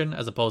direction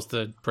as opposed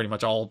to pretty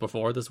much all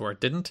before this where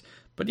it didn't.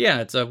 But yeah,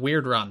 it's a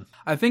weird run.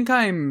 I think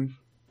I'm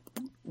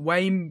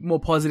way more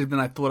positive than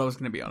I thought I was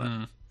going to be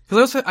on it.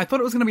 Because I thought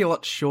it was going to be a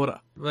lot shorter.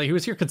 Like, he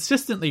was here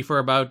consistently for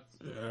about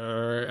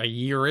a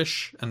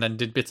year-ish, and then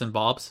did bits and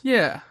bobs.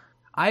 Yeah.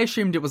 I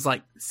assumed it was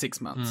like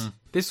 6 months.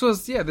 This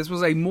was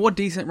a more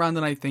decent run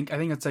than I think. I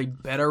think it's a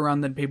better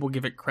run than people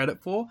give it credit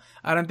for.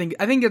 I think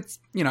it's,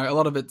 you know, a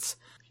lot of it's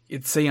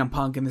CM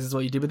Punk and this is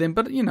what you did with him,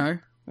 but, you know,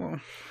 well,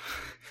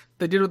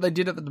 they did what they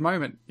did at the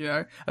moment, you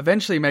know.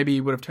 Eventually maybe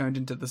he would have turned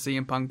into the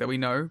CM Punk that we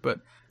know,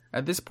 but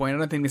at this point I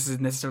don't think this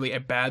is necessarily a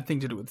bad thing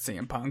to do with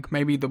CM Punk.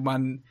 Maybe the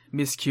one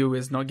miscue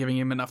is not giving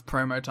him enough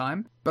promo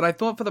time, but I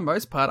thought for the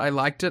most part I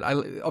liked it.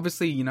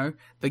 Obviously, you know,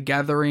 the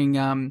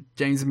Gathering,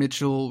 James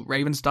Mitchell,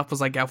 Raven stuff was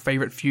like our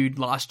favorite feud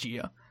last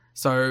year,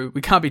 so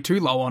we can't be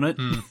too low on it.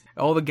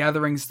 All the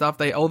Gathering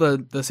stuff, all the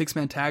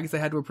 6-man tags they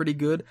had were pretty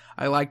good.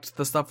 I liked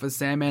the stuff with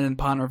Sandman and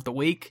Partner of the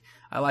Week.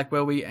 I like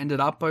where we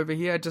ended up over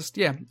here. Just,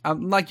 yeah,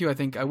 like you, I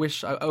think. I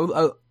wish I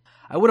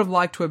would have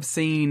liked to have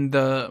seen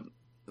the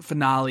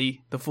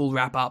finale, the full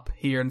wrap up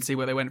here, and see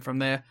where they went from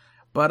there.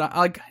 But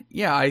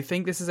I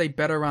think this is a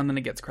better run than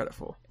it gets credit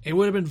for. It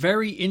would have been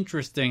very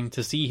interesting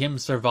to see him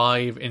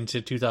survive into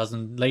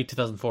late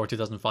 2004,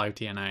 2005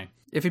 TNA.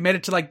 If he made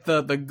it to like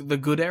the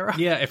good era?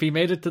 Yeah, if he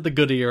made it to the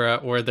good era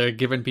where they're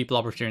giving people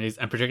opportunities,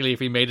 and particularly if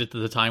he made it to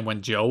the time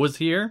when Joe was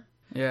here,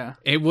 yeah,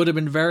 it would have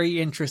been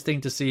very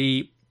interesting to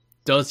see,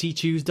 does he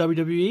choose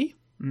WWE?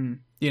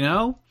 You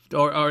know?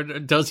 Or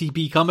does he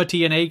become a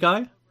TNA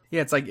guy?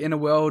 Yeah, it's like in a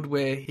world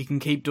where he can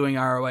keep doing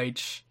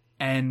ROH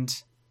and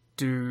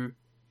do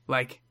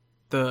like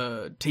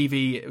the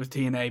TV with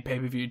TNA,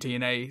 pay-per-view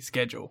TNA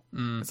schedule.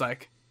 It's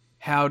like,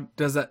 how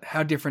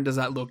different does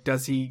that look?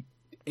 Does he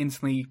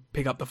instantly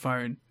pick up the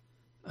phone?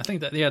 I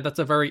think that, yeah, that's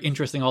a very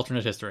interesting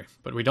alternate history,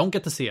 but we don't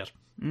get to see it.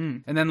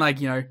 And then,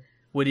 like, you know,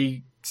 would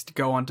he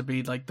go on to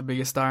be like the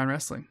biggest star in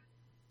wrestling?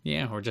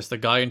 Yeah, or just a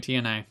guy in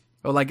TNA.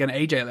 Or like an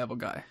AJ level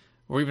guy.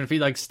 Or even if he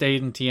like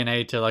stayed in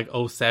TNA to like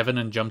 07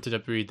 and jumped to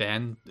WWE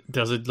then,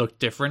 does it look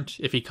different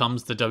if he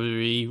comes to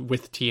WWE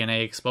with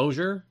TNA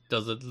exposure?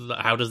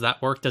 How does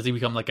that work? Does he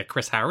become like a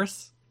Chris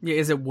Harris? Yeah,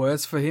 is it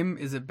worse for him?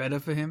 Is it better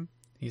for him?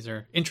 These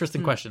are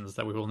interesting questions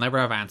that we will never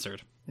have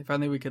answered. If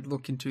only we could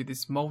look into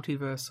this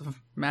multiverse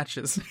of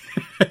matches.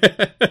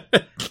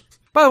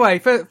 By the way,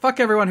 fuck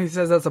everyone who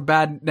says that's a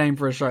bad name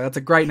for a show. That's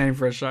a great name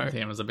for a show.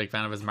 Tim was a big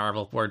fan of his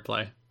Marvel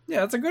wordplay.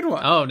 Yeah, that's a good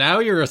one. Oh, now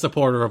you're a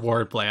supporter of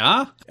wordplay,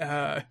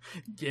 huh?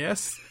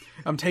 Yes.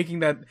 I'm taking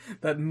that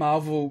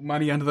Marvel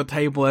money under the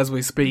table as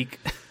we speak.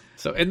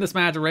 So in this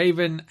match,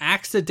 Raven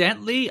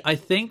accidentally, I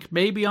think,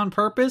 maybe on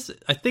purpose,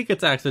 I think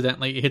it's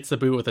accidentally, hits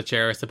Sabu with a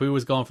chair. Sabu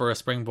was going for a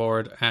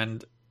springboard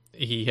and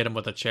he hit him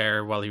with a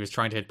chair while he was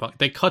trying to hit Punk.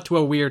 They cut to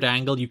a weird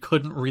angle. You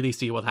couldn't really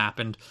see what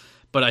happened.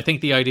 But I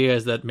think the idea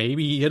is that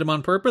maybe he hit him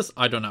on purpose.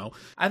 I don't know.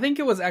 I think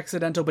it was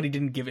accidental, but he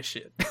didn't give a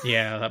shit.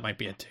 Yeah, that might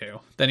be it too.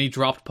 Then he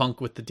dropped Punk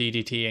with the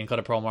DDT and cut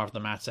a promo after the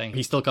match saying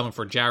he's still coming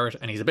for Jarrett,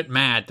 and he's a bit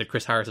mad that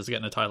Chris Harris is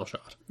getting a title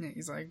shot. Yeah,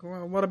 he's like,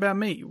 well, what about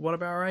me? What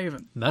about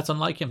Raven? That's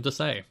unlike him to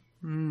say.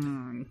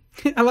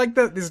 I like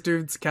that this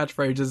dude's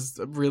catchphrase is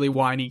a really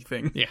whiny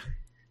thing. Yeah.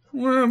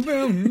 What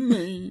about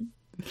me?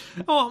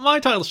 Oh,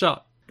 my title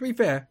shot. To be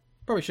fair,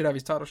 probably should have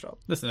his title shot.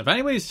 Listen, if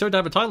anybody's should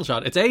have a title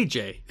shot, it's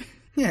AJ.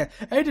 Yeah,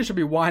 AJ should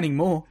be whining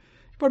more.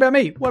 What about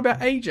me? What about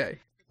AJ?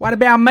 What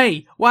about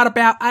me? What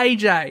about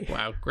AJ?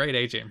 Wow, great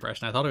AJ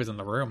impression. I thought he was in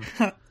the room.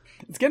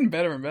 It's getting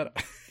better and better.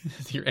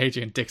 Your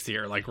AJ and Dixie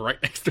are like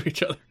right next to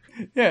each other.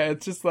 Yeah,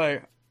 it's just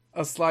like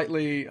a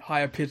slightly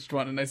higher pitched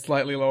one and a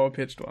slightly lower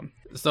pitched one.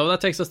 So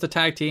that takes us to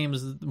tag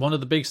teams. One of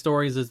the big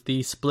stories is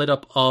the split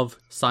up of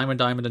Simon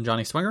Diamond and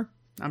Johnny Swinger.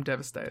 I'm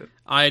devastated.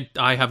 I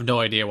have no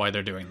idea why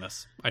they're doing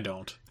this. I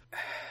don't.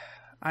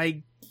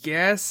 I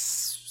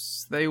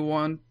guess they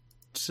want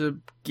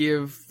to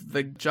give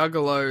the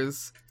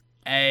Juggalos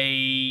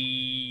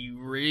a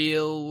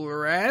real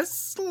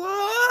wrestler?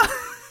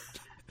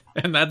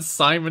 And that's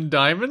Simon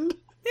Diamond?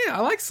 Yeah,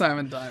 I like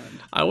Simon Diamond.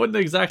 I wouldn't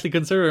exactly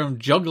consider him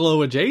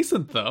Juggalo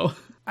adjacent, though.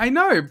 I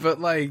know,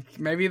 but like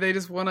maybe they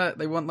just want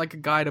like a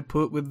guy to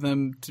put with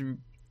them to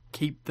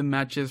keep the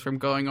matches from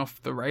going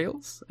off the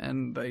rails,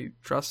 and they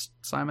trust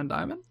Simon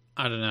Diamond.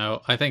 I don't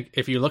know. I think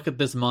if you look at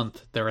this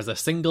month, there is a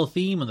single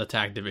theme in the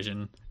tag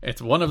division.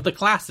 It's one of the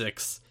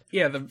classics.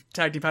 Yeah, the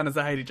tag team partners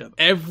that hate each other.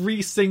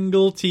 Every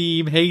single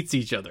team hates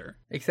each other.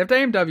 Except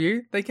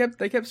AMW, they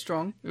kept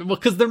strong. Well,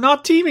 because they're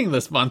not teaming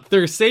this month.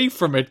 They're safe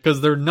from it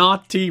because they're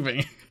not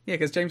teaming. Yeah,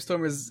 because James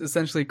Storm is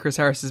essentially Chris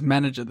Harris's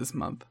manager this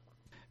month.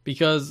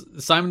 Because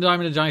Simon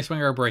Diamond and Johnny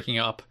Swinger are breaking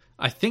up.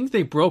 I think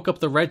they broke up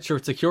the Red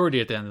Shirt security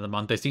at the end of the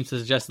month. They seem to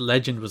suggest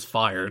Legend was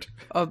fired.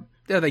 Oh,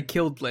 yeah, they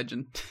killed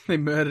Legend. They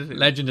murdered him.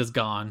 Legend is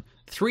gone.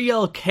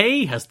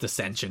 3LK has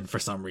dissension for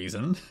some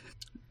reason.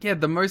 Yeah,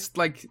 the most,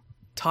 like,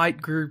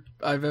 tight group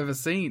I've ever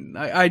seen.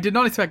 I did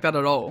not expect that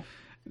at all.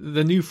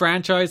 The new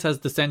franchise has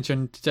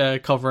dissension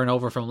covering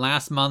over from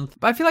last month.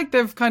 But I feel like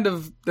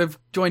they've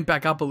joined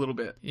back up a little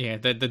bit. Yeah,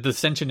 the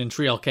dissension in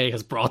 3LK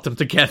has brought them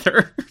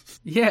together.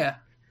 Yeah.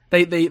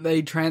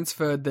 They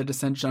transferred their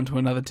dissension onto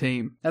another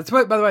team. That's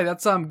by the way,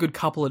 that's good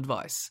couple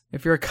advice.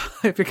 If you're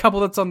a couple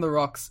that's on the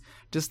rocks,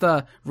 just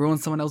ruin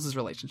someone else's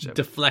relationship.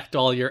 Deflect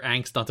all your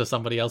angst onto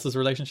somebody else's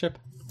relationship.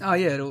 Oh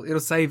yeah, it'll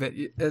save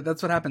it.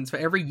 That's what happens. For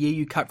every year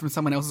you cut from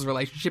someone else's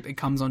relationship, it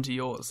comes onto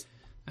yours.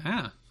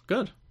 Ah,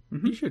 good.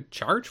 Mm-hmm. You should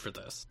charge for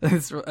this.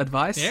 That's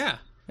advice? Yeah.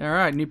 All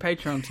right, new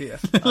Patreon tier.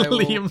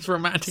 Liam's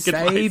romantic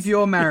advice. Save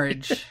your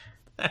marriage.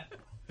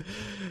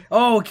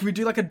 Oh, can we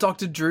do like a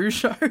Dr. Drew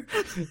show?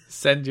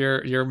 Send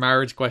your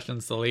marriage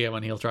questions to Liam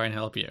and he'll try and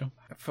help you.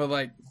 For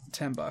like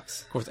 $10.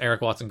 Of course,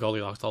 Eric Watts and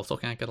Goldilocks also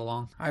can't get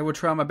along. I will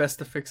try my best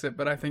to fix it,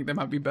 but I think they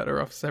might be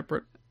better off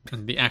separate.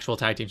 And the actual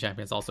tag team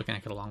champions also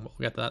can't get along, but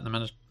we'll get to that in a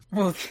minute.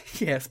 Well,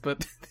 yes,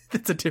 but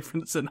it's a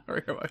different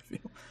scenario, I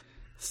feel.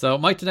 So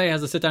Mike today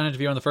has a sit-down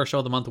interview on the first show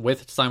of the month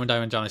with Simon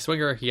Diamond and Johnny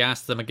Swinger. He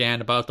asks them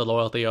again about the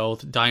loyalty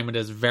oath. Diamond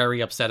is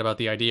very upset about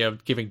the idea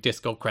of giving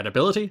Disco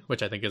credibility,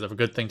 which I think is a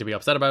good thing to be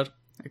upset about.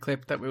 A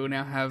clip that we will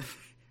now have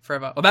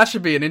forever. Well, that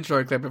should be an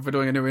intro clip if we're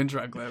doing a new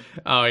intro clip.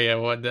 Oh yeah,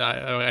 well,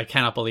 I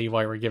cannot believe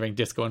why we're giving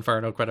Disco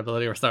Inferno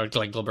credibility, or sorry,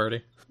 Glenn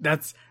Gilberti.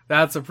 That's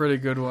a pretty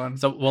good one.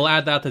 So we'll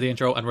add that to the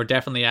intro, and we're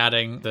definitely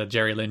adding the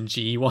Jerry Lynn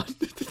G one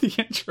to the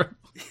intro.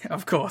 Yeah,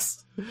 of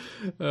course.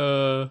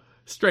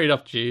 Straight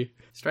up G.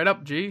 Straight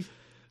up G.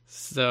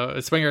 So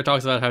Swinger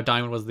talks about how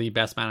Diamond was the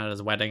best man at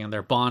his wedding and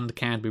their bond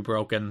can't be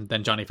broken.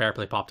 Then Johnny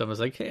Fairplay popped up and was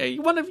like, hey,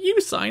 one of you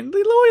signed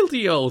the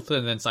loyalty oath.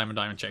 And then Simon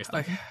Diamond chased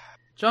him.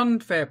 John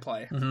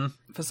Fairplay,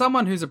 for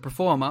someone who's a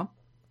performer,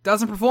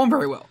 doesn't perform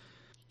very well.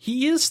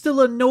 He is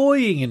still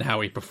annoying in how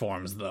he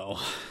performs, though.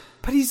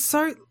 But he's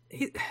so...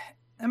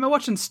 Am I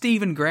watching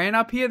Stephen Grant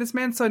up here? This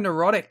man's so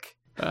neurotic.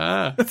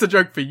 That's a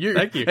joke for you.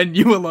 Thank you. And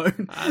you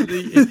alone.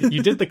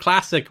 You did the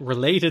classic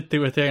related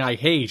to a thing I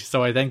hate,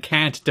 so I then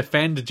can't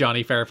defend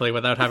Johnny Fairplay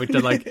without having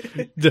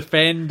to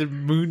defend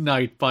Moon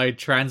Knight by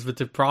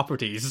transitive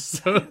properties.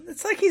 So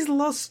it's like he's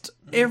lost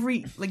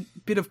every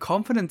bit of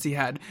confidence he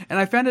had. And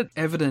I found it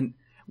evident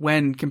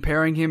when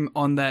comparing him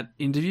on that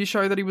interview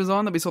show that he was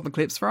on, that we saw the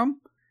clips from.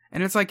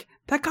 And it's like,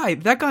 that guy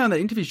on that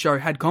interview show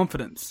had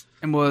confidence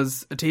and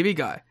was a TV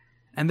guy.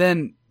 And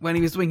then when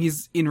he was doing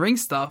his in-ring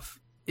stuff,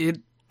 it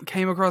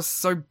came across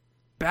so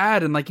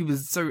bad and like he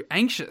was so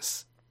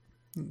anxious.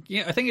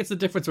 Yeah, I think it's the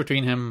difference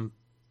between him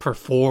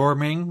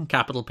performing,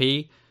 capital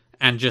P,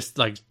 and just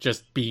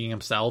being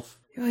himself.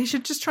 Yeah, he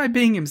should just try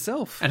being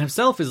himself. And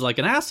himself is like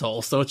an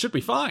asshole, so it should be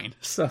fine.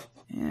 So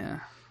yeah,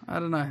 I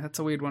don't know. That's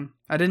a weird one.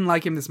 I didn't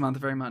like him this month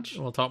very much.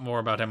 We'll talk more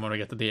about him when we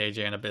get to the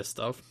AJ and Abyss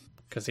stuff,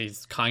 because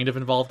he's kind of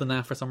involved in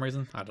that for some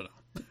reason. I don't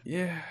know.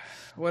 Yeah,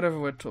 whatever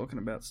we're talking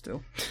about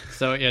still.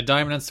 So yeah,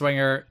 Diamond and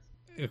Swinger.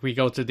 We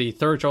go to the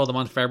third show of the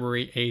month,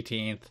 February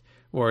 18th,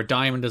 where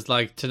Diamond is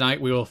like,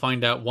 tonight we will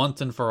find out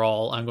once and for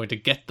all. I'm going to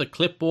get the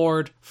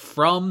clipboard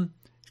from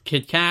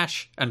Kid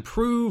Cash and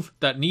prove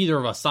that neither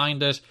of us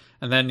signed it.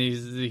 And then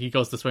he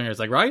goes to Swinger's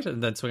like, right?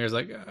 And then Swinger's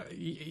like,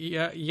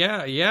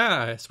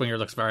 yeah. Swinger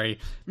looks very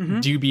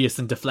dubious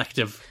and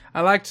deflective.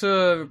 I like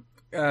to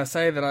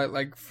say that I,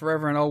 like,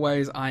 forever and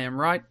always, I am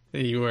right.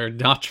 You were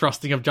not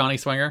trusting of Johnny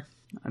Swinger.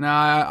 And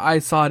I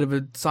sided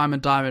with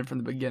Simon Diamond from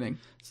the beginning.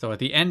 So at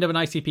the end of an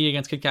ICP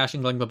against Kid Cash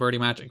and Glenn Gilberti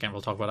match, again,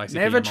 we'll talk about ICP.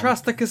 Never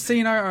trust the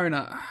casino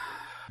owner.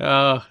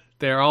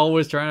 They're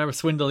always trying to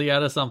swindle you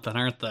out of something,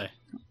 aren't they?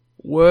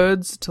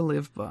 Words to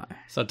live by.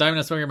 So Diamond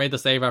and Swinger made the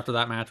save after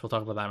that match. We'll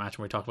talk about that match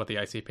when we talk about the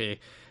ICP.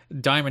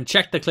 Diamond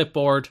checked the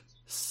clipboard,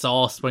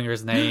 saw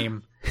Swinger's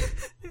name.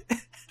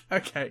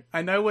 Okay,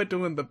 I know we're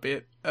doing the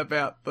bit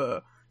about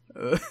the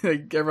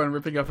everyone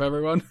ripping off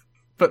everyone,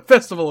 but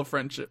Festival of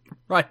Friendship,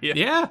 right here.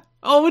 Yeah.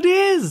 Oh, it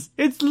is.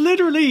 It's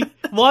literally,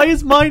 why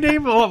is my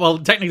name? Oh, well,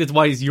 technically it's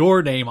why is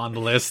your name on the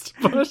list.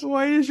 But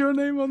Why is your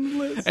name on the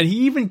list? and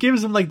he even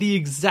gives him like the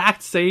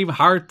exact same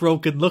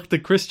heartbroken look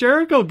that Chris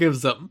Jericho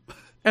gives him.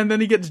 And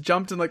then he gets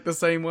jumped in like the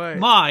same way.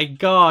 My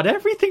God,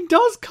 everything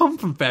does come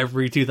from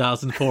February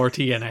 2004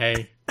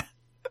 TNA.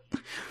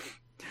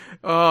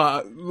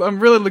 I'm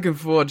really looking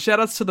forward.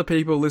 Shoutouts to the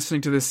people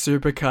listening to this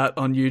supercut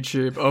on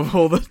YouTube of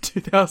all the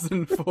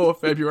 2004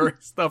 February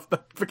stuff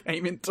that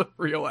became into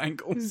real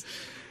angles.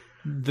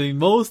 The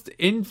most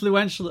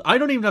influential... I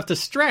don't even have to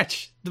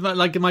stretch.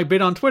 Like my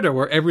bit on Twitter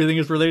where everything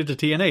is related to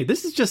TNA.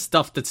 This is just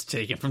stuff that's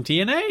taken from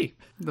TNA.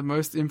 The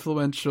most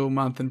influential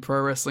month in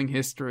pro wrestling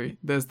history.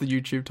 There's the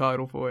YouTube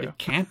title for you. It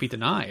can't be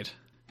denied.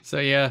 So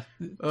yeah,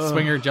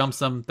 Swinger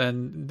jumps him,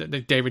 then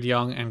David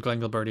Young and Glenn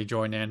Gilberti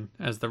join in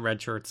as the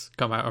red shirts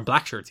come out, or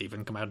black shirts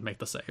even, come out and make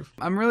the save.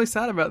 I'm really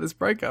sad about this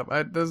breakup.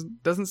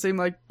 Doesn't seem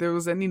like there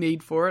was any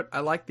need for it. I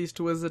like these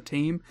two as a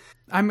team.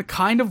 I'm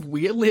kind of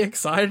weirdly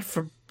excited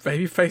for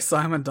babyface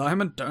Simon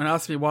Diamond. Don't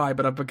ask me why,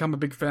 but I've become a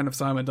big fan of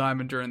Simon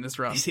Diamond during this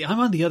run. You see, I'm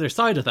on the other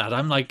side of that.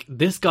 I'm like,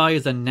 this guy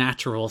is a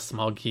natural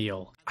smug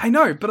heel. I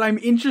know, but I'm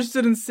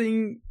interested in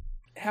seeing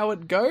how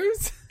it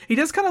goes. He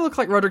does kind of look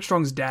like Roderick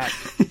Strong's dad.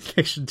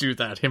 They should do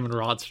that. Him and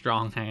Rod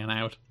Strong hanging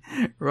out.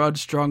 Rod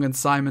Strong and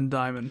Simon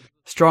Diamond.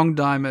 Strong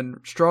Diamond.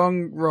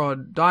 Strong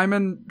Rod.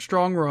 Diamond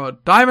Strong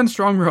Rod. Diamond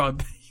Strong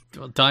Rod.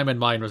 Well, Diamond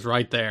Mine was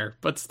right there,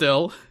 but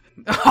still.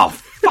 Oh,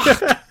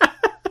 fuck!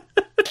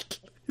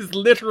 His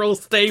literal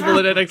stable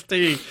in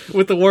NXT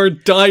with the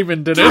word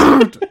diamond in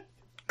it.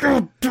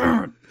 God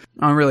damn it.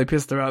 I'm really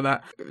pissed about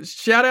that.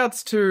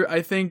 Shoutouts to,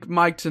 I think,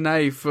 Mike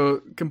Tenay for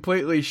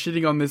completely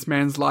shitting on this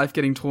man's life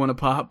getting torn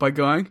apart by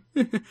going,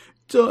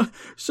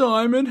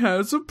 Simon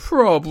has a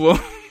problem.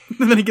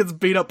 And then he gets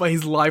beat up by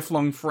his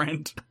lifelong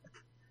friend.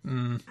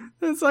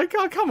 It's like,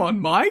 oh, come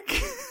on,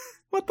 Mike.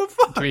 What the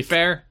fuck? To be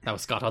fair, that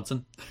was Scott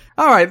Hudson.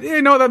 Alright,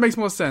 you know what, that makes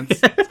more sense.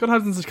 Scott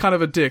Hudson's kind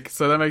of a dick,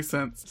 so that makes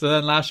sense. So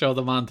then last show of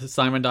the month,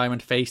 Simon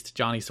Diamond faced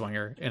Johnny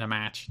Swinger in a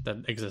match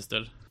that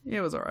existed. Yeah,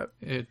 it was alright.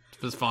 It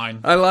was fine.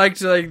 I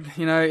liked, like,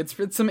 you know, it's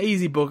some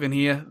easy booking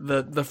here.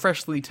 The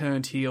freshly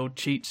turned heel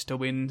cheats to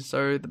win,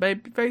 so the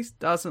babyface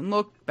doesn't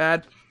look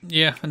bad.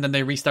 Yeah, and then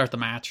they restart the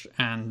match,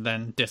 and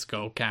then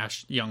Disco,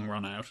 Cash, Young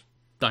run out.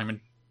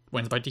 Diamond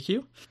wins by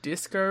DQ.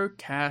 Disco,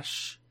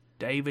 Cash,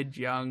 David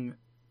Young,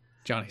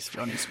 Johnny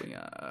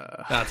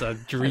Swinger. That's a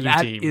dream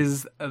That team. That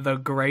is the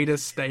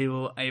greatest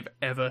stable I've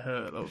ever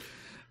heard of.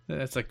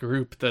 It's a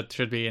group that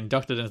should be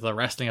inducted into the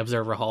Wrestling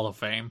Observer Hall of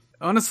Fame.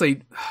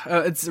 Honestly,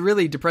 it's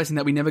really depressing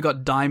that we never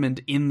got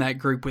Diamond in that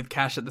group with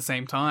Cash at the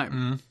same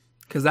time.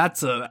 Because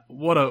that's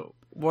what a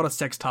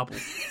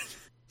sextuple.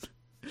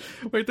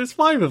 Wait, there's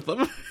 5 of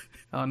them.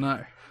 Oh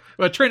no.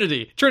 Well,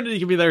 Trinity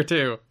can be there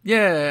too.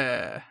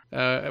 Yeah.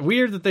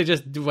 Weird that they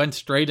just went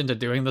straight into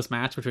doing this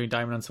match between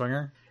Diamond and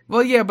Swinger.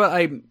 Well, yeah,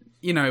 but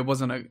it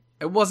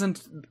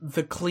wasn't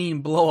the clean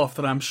blow off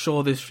that I'm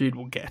sure this feud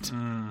will get.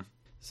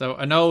 So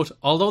a note,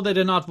 although they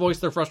did not voice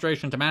their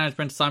frustration to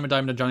management, Simon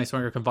Diamond and Johnny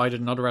Swinger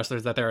confided in other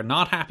wrestlers that they are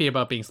not happy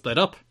about being split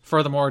up.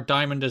 Furthermore,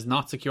 Diamond is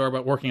not secure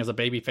about working as a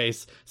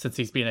babyface since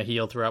he's been a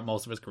heel throughout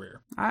most of his career.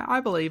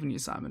 I believe in you,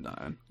 Simon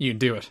Diamond. You can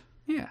do it.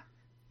 Yeah.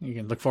 You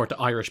can look forward to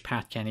Irish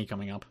Pat Kenny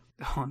coming up.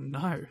 Oh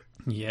no.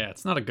 Yeah,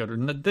 it's not a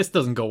good... This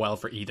doesn't go well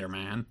for either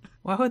man.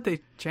 Why would they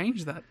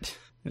change that?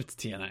 It's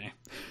TNA.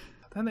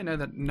 Don't they know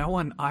that no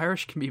one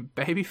Irish can be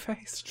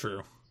babyface? It's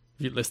true.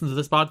 You listen to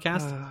this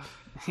podcast?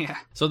 Yeah.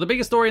 So the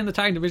biggest story in the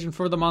tag division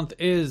for the month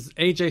is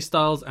AJ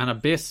Styles and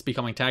Abyss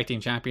becoming tag team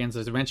champions.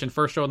 As we mentioned,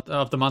 first show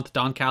of the month,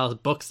 Don Callis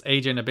books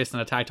AJ and Abyss in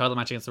a tag title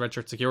match against the Red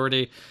Shirt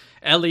Security.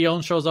 El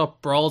Leon shows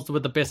up, brawls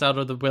with Abyss out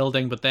of the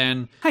building, but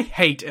then... I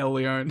hate El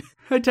Leon.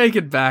 I take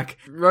it back.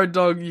 Road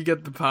Dogg, you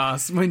get the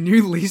pass. My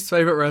new least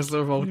favourite wrestler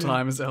of all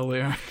time is El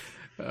Leon.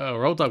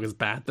 Road Dogg is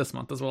bad this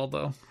month as well,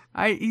 though.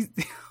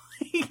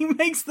 He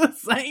makes the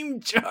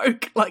same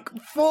joke like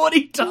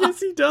 40 times. Yes,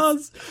 he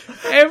does.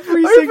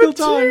 Every single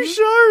time. Over 2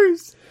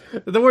 shows.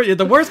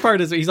 The worst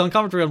part is he's on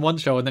commentary on one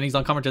show and then he's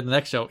on commentary on the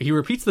next show. He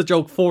repeats the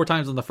joke 4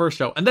 times on the first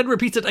show and then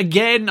repeats it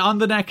again on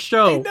the next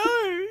show. I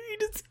know. He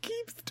just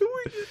keeps doing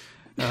it.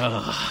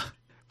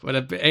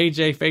 But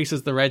AJ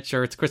faces the red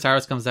shirts. Chris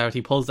Harris comes out.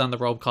 He pulls down the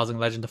rope, causing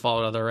Legend to fall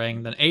out of the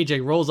ring. Then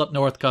AJ rolls up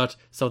Northcutt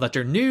so that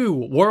their new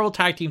World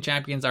Tag Team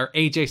Champions are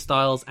AJ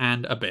Styles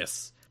and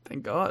Abyss.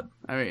 Thank God.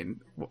 I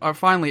mean,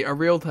 finally, a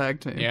real tag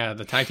team. Yeah,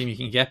 the tag team you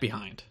can get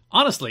behind.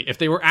 Honestly, if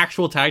they were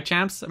actual tag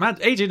champs,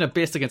 AJ and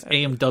Abyss against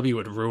AMW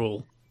would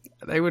rule.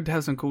 They would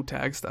have some cool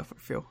tag stuff, I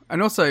feel.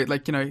 And also,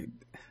 like, you know,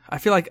 I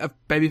feel like a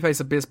babyface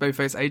Abyss,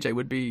 babyface AJ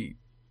would be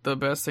the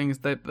best things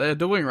that they're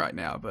doing right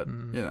now, but,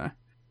 you know.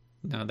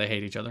 No, they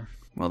hate each other.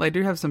 Well, they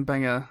do have some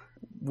banger,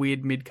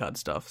 weird mid-card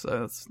stuff,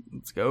 so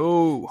let's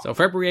go. So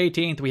February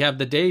 18th, we have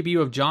the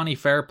debut of Johnny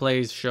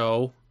Fairplay's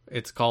show.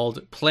 It's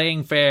called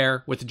Playing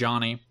Fair with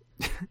Johnny.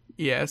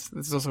 Yes,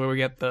 this is also where we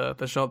get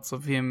the shots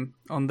of him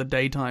on the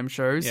daytime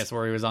shows. Yes,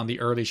 where he was on the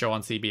early show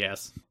on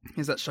CBS.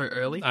 Is that show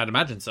early? I'd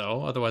imagine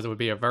so, otherwise it would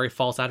be a very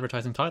false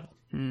advertising title.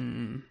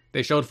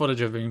 They showed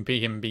footage of him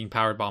being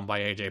powerbombed by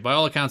AJ. By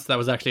all accounts, that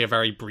was actually a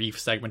very brief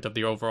segment of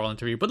the overall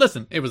interview, but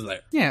listen, it was there.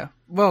 Yeah,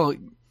 well,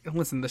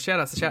 listen, the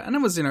shout-out's the shout, and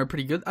it was, you know,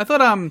 pretty good. I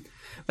thought,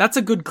 that's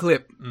a good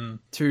clip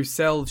to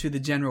sell to the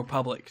general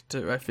public,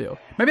 too, I feel.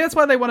 Maybe that's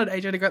why they wanted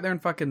AJ to go out there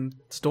and fucking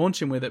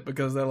staunch him with it,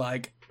 because they're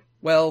like,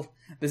 well,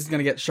 this is going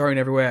to get shown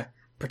everywhere.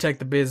 Protect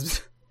the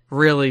biz.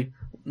 Really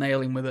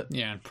nail him with it.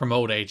 Yeah, and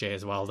promote AJ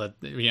as well. That,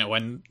 you know,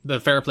 when the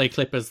Fair Play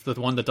clip is the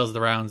one that does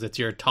the rounds, it's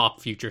your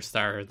top future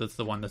star that's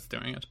the one that's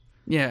doing it.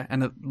 Yeah,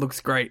 and it looks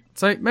great.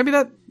 So maybe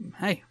that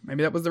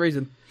was the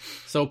reason.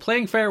 So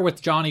Playing Fair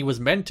with Johnny was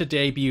meant to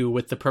debut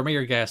with the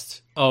premiere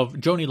guest of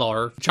Johnny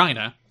Lawler,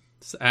 China,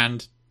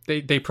 and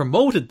they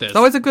promoted this. It's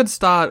always a good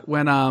start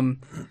when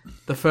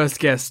the first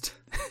guest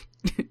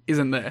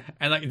isn't there.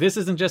 And like, this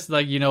isn't just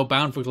like, you know,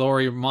 Bound for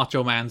Glory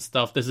Macho Man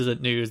stuff. This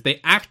isn't news. They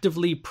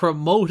actively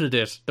promoted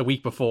it the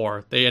week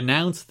before. They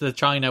announced that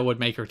China would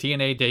make her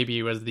TNA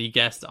debut as the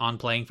guest on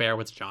Playing Fair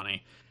with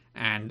Johnny,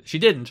 and she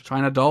didn't.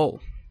 China Doll.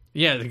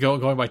 Yeah,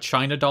 going by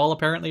China Doll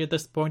apparently at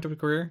this point of her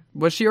career.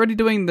 Was she already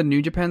doing the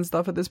New Japan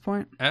stuff at this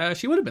point?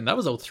 She would have been. That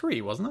was 03,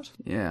 wasn't it?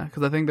 Yeah,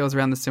 because I think that was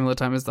around the similar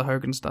time as the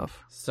Hogan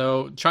stuff.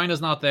 So China's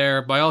not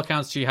there. By all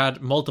accounts, she had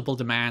multiple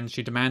demands.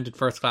 She demanded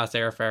first-class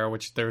airfare,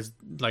 which there's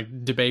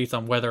like debates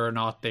on whether or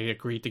not they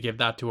agreed to give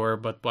that to her.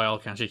 But by all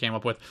accounts, she came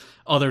up with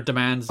other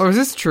demands. Oh, is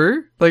this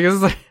true? Like,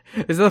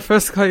 is the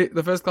first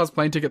class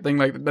plane ticket thing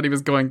like that he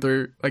was going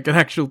through like an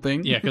actual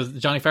thing? Yeah, because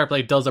Johnny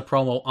Fairplay does a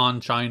promo on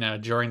China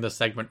during the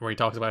segment where he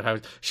talks about how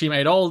she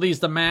made all these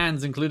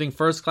demands, including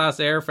first class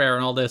airfare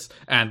and all this.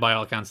 And by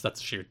all accounts,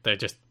 that's a shoot. They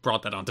just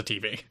brought that onto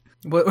TV.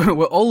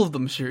 Were all of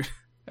them shoot?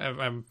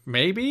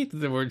 Maybe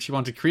she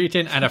wanted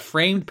creatine and a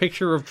framed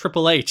picture of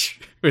Triple H,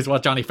 is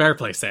what Johnny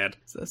Fairplay said.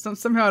 So,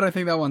 somehow I don't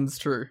think that one's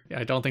true. Yeah,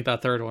 I don't think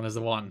that third one is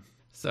the one.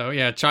 So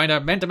yeah, China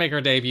meant to make her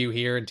debut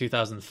here in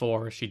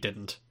 2004. She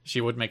didn't. She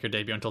would make her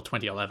debut until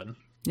 2011.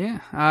 Yeah,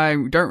 I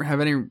don't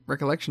have any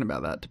recollection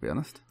about that, to be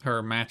honest.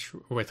 Her match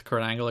with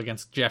Kurt Angle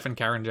against Jeff and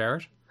Karen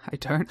Jarrett. I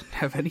don't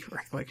have any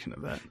recollection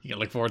of that. You can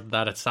look forward to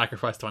that at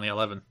Sacrifice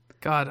 2011.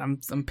 God,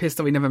 I'm pissed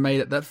that we never made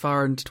it that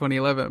far into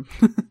 2011.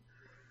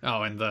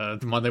 Oh, and the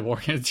Monday War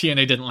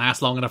TNA didn't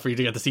last long enough for you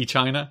to get to see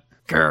China.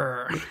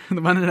 Grrr.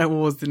 The Monday Night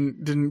Wars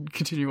didn't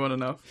continue on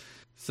enough.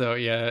 So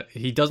yeah,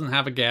 he doesn't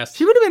have a guest.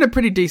 She would have been a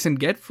pretty decent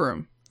get for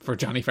him. For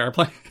Johnny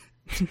Fairplay?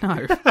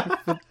 No,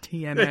 for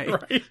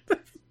TNA. Right.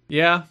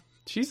 Yeah,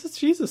 she's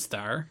a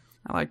star.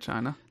 I like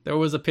China. There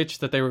was a pitch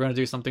that they were going to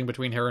do something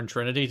between her and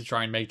Trinity to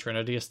try and make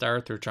Trinity a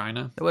star through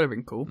China. That would have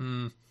been cool.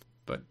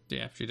 But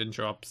yeah, she didn't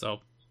show up,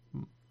 so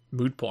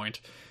moot point.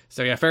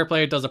 So yeah,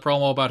 Fairplay does a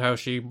promo about how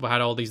she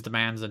had all these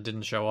demands and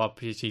didn't show up.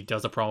 He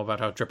does a promo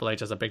about how Triple H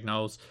has a big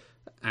nose,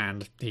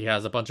 and he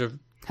has a bunch of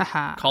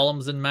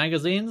columns in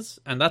magazines,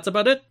 and that's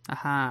about it.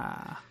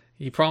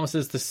 He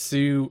promises to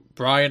sue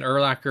Brian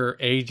Urlacher,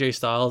 AJ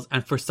Styles,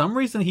 and for some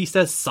reason he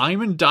says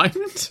Simon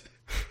Diamond.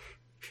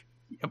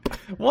 Yep.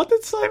 What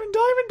did Simon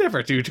Diamond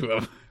ever do to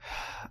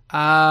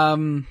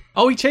him?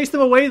 Oh, he chased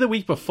him away the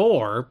week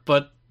before,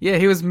 but yeah,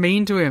 he was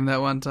mean to him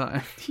that one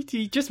time.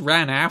 He just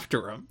ran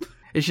after him.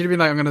 He should have been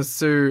like, I'm going to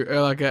sue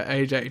Urlacher,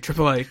 AJ,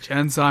 Triple H,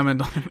 and Simon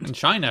Diamond. In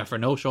China for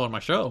no show on my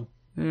show.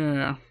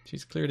 Yeah.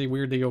 She's clearly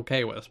weirdly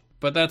okay with it.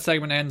 But that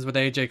segment ends with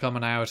AJ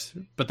coming out,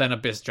 but then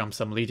Abyss jumps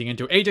him, leading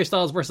into AJ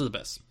Styles versus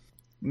Abyss.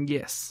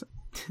 Yes.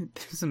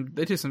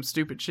 They do some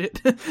stupid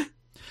shit.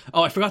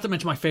 Oh, I forgot to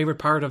mention my favourite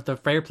part of the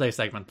Fair Play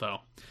segment, though.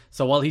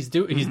 So while he's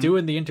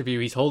doing the interview,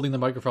 he's holding the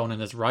microphone in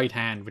his right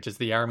hand, which is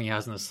the arm he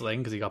has in his sling,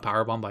 because he got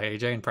powerbombed by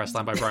AJ and press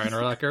slammed by Brian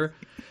Urlacher.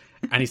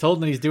 And he's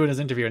holding it, he's doing his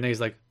interview, and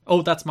he's like,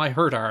 oh, that's my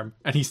hurt arm.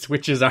 And he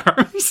switches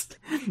arms.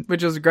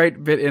 Which was a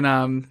great bit in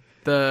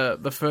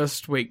the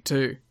first week,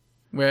 too,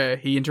 where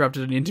he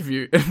interrupted an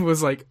interview and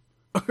was like,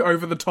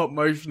 over the top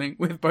motioning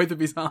with both of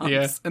his arms.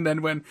 Yeah. And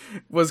then when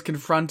was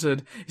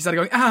confronted, he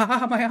started going,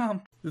 my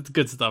arm. It's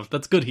good stuff.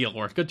 That's good heel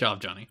work. Good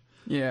job, Johnny.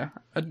 Yeah.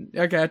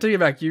 Okay, I take it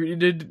back. You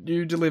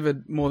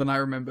delivered more than I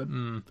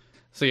remembered.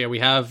 So yeah, we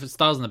have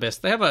Styles and Abyss.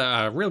 They have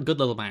a real good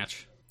little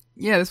match.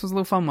 Yeah, this was a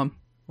little fun one.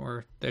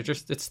 Or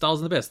it's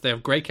Styles and Abyss. They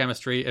have great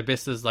chemistry.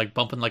 Abyss is like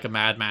bumping like a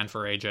madman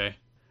for AJ.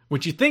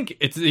 Which you think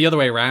it's the other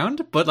way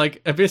around, but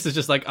like Abyss is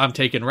just like, I'm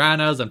taking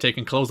Ranas, I'm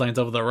taking clotheslines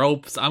over the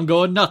ropes, I'm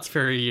going nuts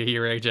for you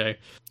here, AJ.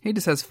 He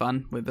just has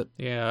fun with it.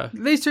 Yeah.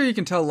 These two you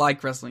can tell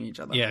like wrestling each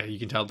other. Yeah, you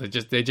can tell they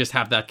just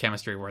have that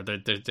chemistry where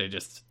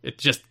it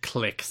just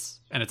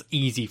clicks and it's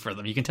easy for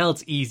them. You can tell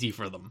it's easy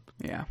for them.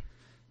 Yeah.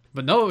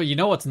 But no, you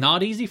know what's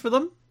not easy for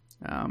them?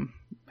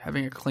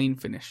 Having a clean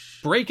finish.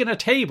 Breaking a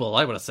table,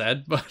 I would have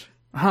said, but...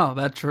 Oh,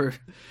 that's true.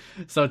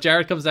 So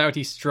Jarrett comes out,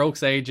 he strokes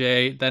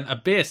AJ, then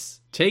Abyss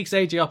takes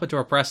AJ up into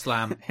a press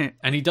slam,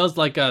 and he does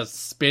like a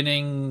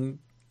spinning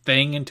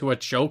thing into a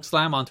choke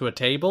slam onto a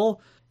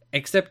table,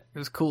 except... It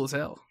was cool as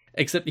hell.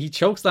 Except he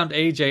chokeslammed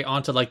AJ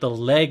onto like the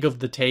leg of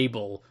the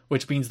table,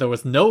 which means there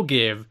was no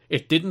give,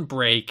 it didn't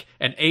break,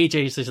 and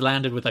AJ just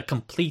landed with a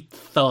complete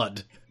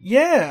thud.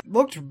 Yeah,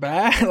 looked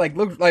bad.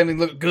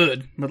 Looked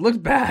good, but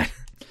looked bad.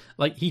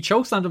 Like, he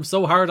chokeslammed him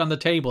so hard on the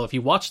table, if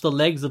you watch the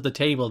legs of the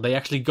table, they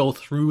actually go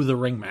through the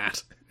ring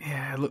mat.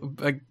 Yeah,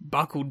 look, like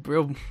buckled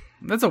real.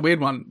 That's a weird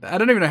one. I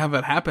don't even know how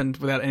that happened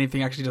without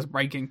anything actually just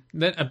breaking.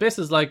 Then Abyss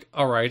is like,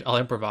 alright, I'll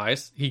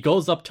improvise. He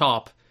goes up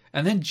top,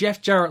 and then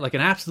Jeff Jarrett, like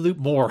an absolute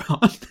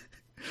moron.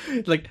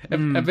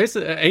 Abyss,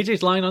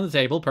 AJ's lying on the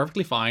table,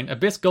 perfectly fine.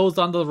 Abyss goes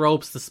on the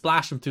ropes to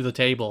splash him through the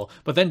table,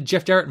 but then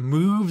Jeff Jarrett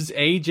moves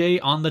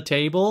AJ on the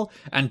table,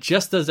 and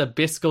just as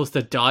Abyss goes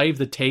to dive,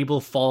 the table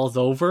falls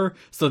over,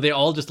 so they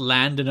all just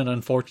land in an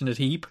unfortunate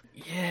heap.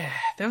 Yeah,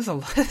 there was a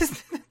lot.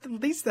 At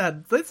least they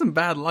had some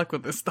bad luck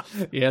with this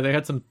stuff. Yeah, they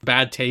had some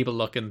bad table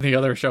luck in the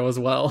other show as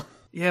well.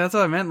 Yeah, that's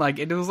what I meant.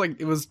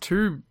 It was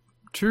two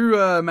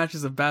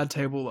matches of bad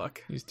table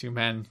luck. These two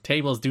men.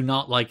 Tables do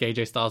not like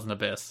AJ Styles and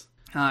Abyss.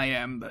 I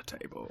am the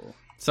table.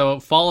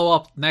 So follow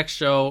up next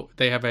show,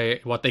 they have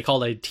what they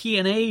call a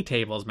TNA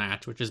tables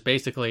match, which is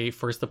basically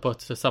first to put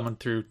someone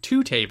through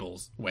 2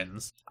 tables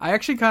wins. I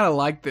actually kind of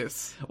like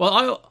this.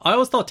 Well, I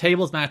always thought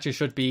tables matches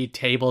should be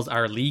tables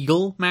are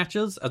legal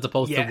matches as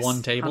opposed to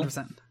one table.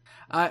 100%.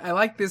 I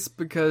like this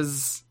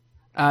because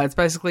it's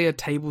basically a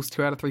tables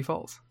 2 out of 3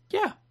 falls.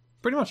 Yeah,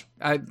 pretty much.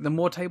 The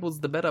more tables,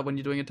 the better when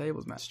you're doing a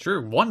tables match. It's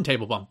true. 1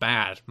 table bump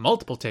bad.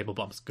 Multiple table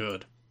bumps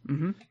good.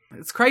 Mm-hmm.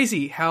 It's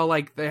crazy how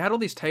they had all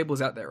these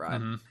tables out there,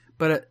 right? Mm-hmm.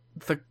 But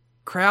the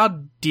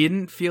crowd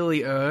didn't feel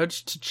the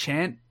urge to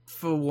chant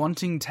for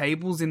wanting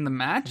tables in the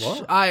match.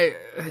 What?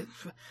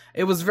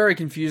 It was very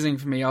confusing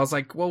for me. I was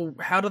like, well,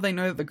 how do they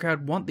know that the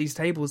crowd want these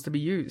tables to be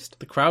used?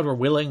 The crowd were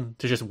willing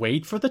to just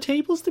wait for the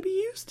tables to be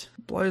used?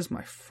 Blows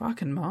my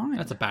fucking mind.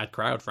 That's a bad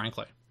crowd,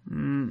 frankly.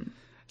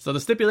 So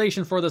the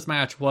stipulation for this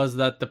match was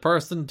that the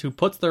person who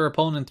puts their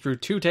opponent through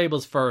 2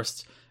 tables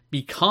first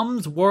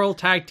becomes World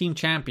Tag Team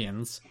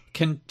Champions,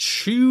 can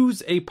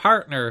choose a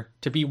partner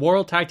to be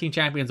World Tag Team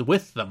Champions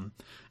with them,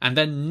 and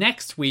then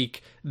next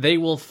week they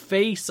will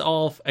face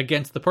off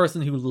against the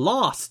person who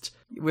lost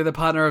with a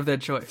partner of their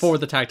choice for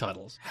the tag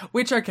titles.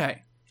 Which,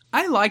 okay,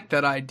 I like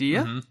that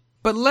idea,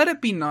 but let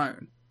it be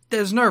known,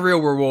 there's no real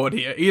reward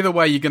here. Either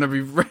way, you're going to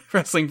be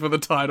wrestling for the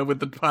title with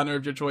the partner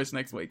of your choice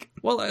next week.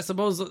 Well, I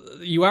suppose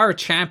you are a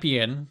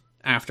champion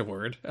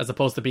afterward, as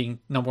opposed to being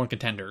number 1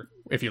 contender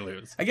if you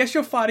lose. I guess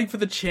you're fighting for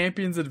the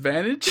champion's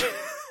advantage.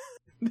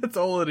 That's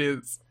all it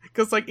is.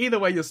 Because either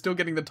way, you're still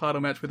getting the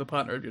title match with a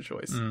partner of your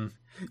choice.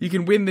 You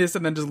can win this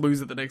and then just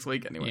lose it the next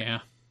week anyway. Yeah,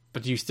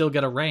 but you still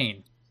get a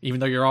reign, even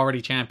though you're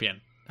already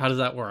champion. How does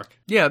that work?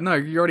 Yeah, no,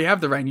 you already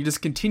have the reign. You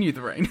just continue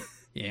the reign.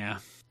 Yeah.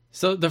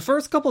 So the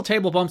first couple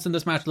table bumps in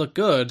this match look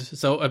good.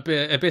 So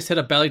Abyss hit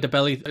a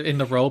belly-to-belly in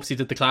the ropes. He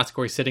did the classic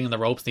where he's sitting in the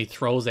ropes and he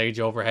throws AJ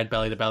overhead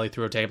belly-to-belly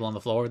through a table on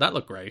the floor. That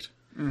looked great.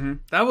 Mm-hmm.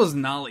 That was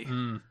gnarly.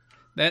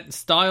 Then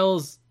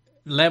Styles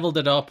leveled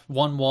it up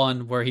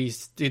 1-1 where he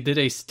did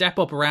a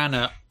step-up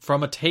Rana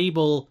from a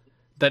table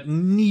that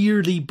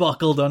nearly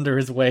buckled under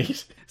his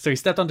weight. So he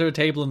stepped onto a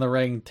table in the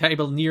ring.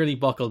 Table nearly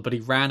buckled, but he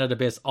ran at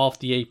Abyss off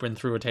the apron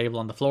through a table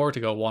on the floor to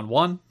go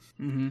 1-1.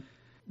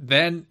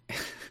 Then...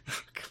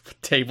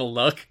 table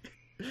luck.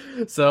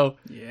 So,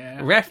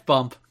 ref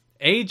bump.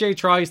 AJ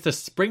tries to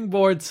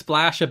springboard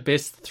splash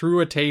Abyss through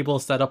a table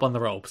set up on the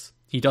ropes.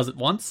 He does it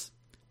once.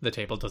 The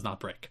table does not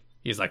break.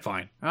 He's like,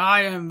 fine.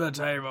 I am the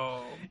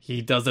table.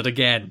 He does it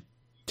again.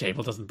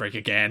 Table doesn't break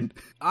again.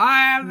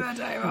 I am the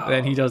table.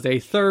 Then he does a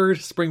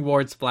third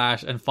springboard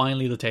splash, and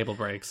finally the table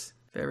breaks.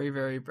 Very,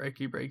 very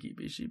breaky,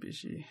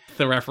 bishy.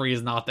 The referee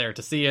is not there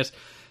to see it.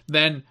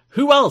 Then,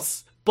 who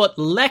else but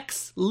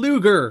Lex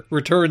Luger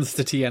returns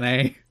to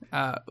TNA?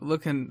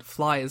 Looking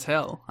fly as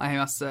hell, I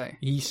must say.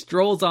 He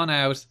strolls on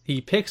out, he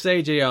picks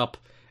AJ up,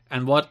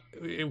 and what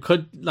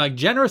could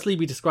generously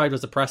be described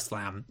as a press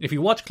slam. If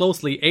you watch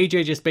closely,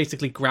 AJ just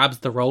basically grabs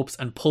the ropes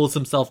and pulls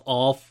himself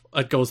off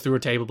and goes through a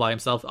table by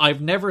himself. I've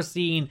never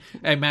seen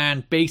a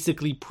man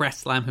basically press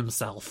slam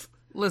himself.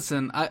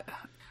 Listen,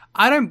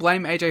 I don't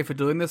blame AJ for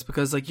doing this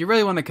because you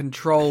really want to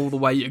control the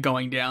way you're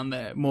going down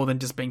there more than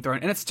just being thrown.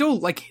 And it's still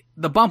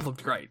the bump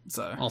looked great.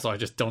 So also, I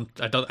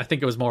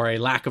think it was more a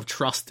lack of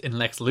trust in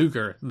Lex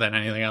Luger than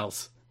anything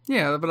else.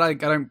 Yeah, but I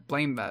don't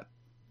blame that.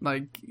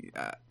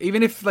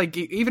 Even if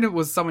it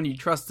was someone you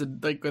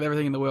trusted with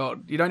everything in the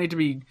world, you don't need to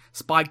be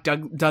Spike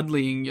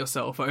Dudleying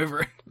yourself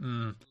over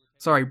it.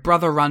 Sorry,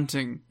 brother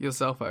runting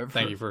yourself over.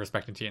 Thank you for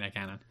respecting TNA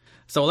canon.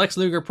 So Lex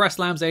Luger press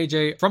slams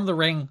AJ from the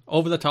ring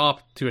over the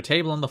top to a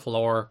table on the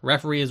floor.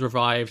 Referee is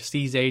revived,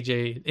 sees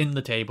AJ in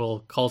the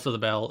table, calls for the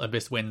bell.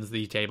 Abyss wins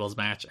the tables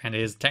match and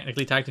is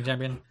technically tag team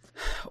champion.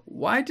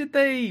 Why did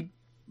they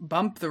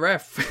bump the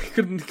ref?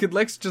 Could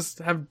Lex just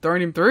have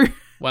thrown him through?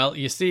 Well,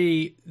 you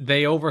see,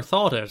 they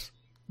overthought it.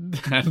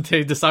 And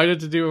they decided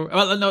to do...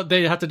 Well, no,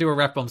 they had to do a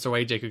ref bump so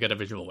AJ could get a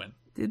visual win.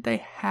 Did they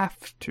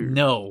have to?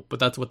 No, but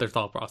that's what their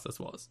thought process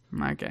was.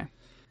 Okay.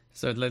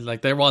 So,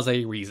 like, there was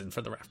a reason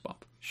for the ref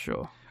bump.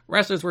 Sure.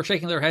 Wrestlers were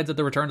shaking their heads at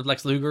the return of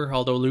Lex Luger,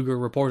 although Luger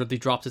reportedly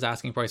dropped his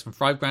asking price from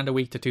 $5,000 a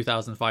week to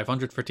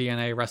 $2,500 for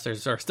TNA.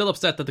 Wrestlers are still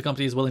upset that the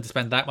company is willing to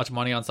spend that much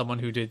money on someone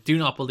who do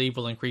not believe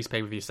will increase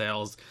pay-per-view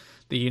sales.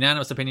 The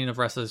unanimous opinion of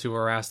wrestlers who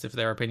were asked if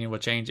their opinion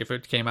would change if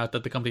it came out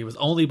that the company was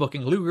only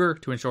booking Luger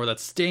to ensure that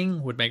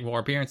Sting would make more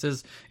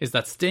appearances is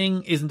that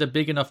Sting isn't a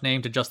big enough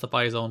name to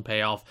justify his own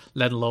payoff,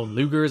 let alone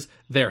Luger's.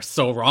 They're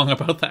so wrong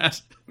about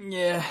that.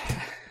 Yeah.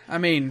 I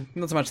mean,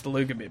 not so much the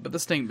Luger bit, but the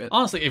Sting bit.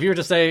 Honestly, if you were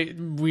to say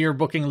we're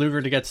booking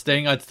Luger to get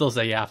Sting, I'd still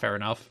say yeah, fair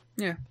enough.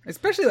 Yeah.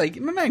 Especially, like,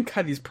 my man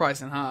cut his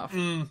price in half.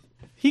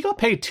 He got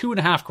paid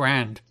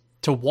 $2,500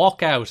 to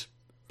walk out,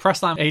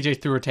 press slam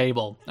AJ through a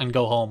table, and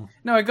go home.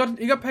 No, he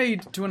got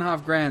paid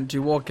 $2,500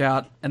 to walk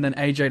out and then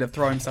AJ to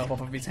throw himself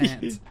off of his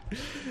hands.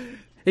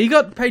 He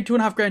got paid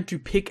 $2,500 to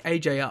pick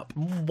AJ up.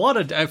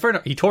 Fair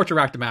enough. He torture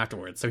racked him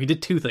afterwards, so he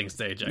did two things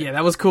to AJ. Yeah,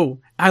 that was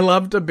cool. I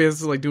loved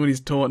Abyss like doing his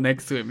taunt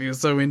next to him. He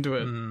was so into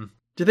it. Do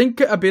you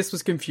think Abyss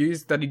was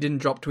confused that he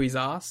didn't drop to his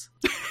ass?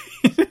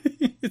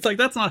 It's like,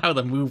 that's not how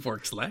the move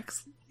works,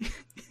 Lex.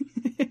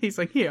 He's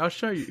like, here, I'll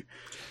show you.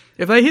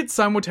 If they hit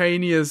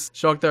simultaneous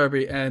shock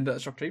therapy and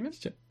shock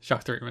treatment?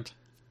 Shock treatment.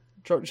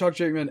 Shock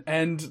treatment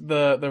and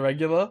the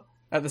regular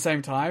at the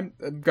same time,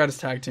 greatest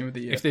tag team of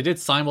the year. If they did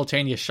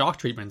simultaneous shock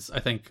treatments,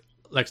 I think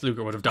Lex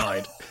Luger would have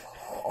died.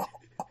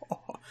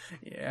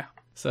 Yeah.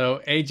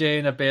 So AJ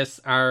and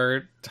Abyss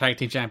are tag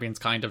team champions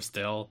kind of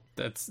still.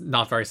 That's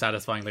not very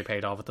satisfyingly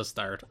paid off at the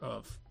start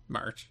of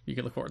March. You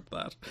can look forward to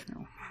that.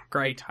 Oh,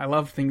 great. I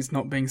love things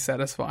not being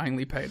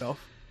satisfyingly paid off.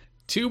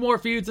 2 more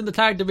feuds in the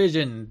tag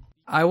division.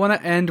 I want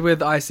to end with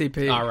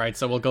ICP. Alright,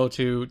 so we'll go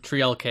to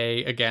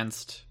 3LK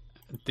against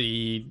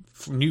the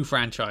new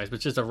franchise,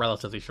 which is a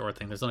relatively short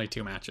thing. There's only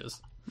 2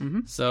 matches.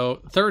 Mm-hmm.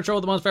 So, third show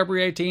of the month,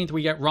 February 18th,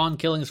 we get Ron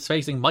Killings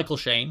facing Michael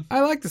Shane. I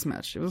like this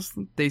match. It was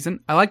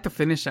decent. I like the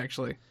finish,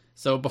 actually.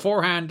 So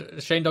beforehand,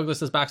 Shane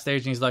Douglas is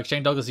backstage and he's like,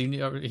 Shane Douglas,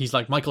 he's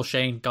like, Michael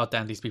Shane,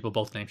 goddamn, these people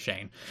both named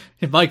Shane.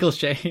 Michael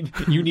Shane,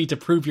 you need to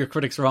prove your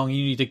critics wrong.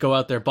 You need to go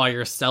out there by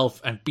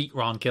yourself and beat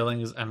Ron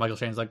Killings. And Michael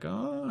Shane's like,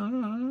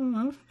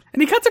 oh.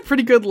 And he cuts a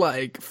pretty good,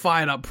 like,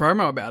 fired up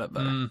promo about it,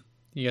 though.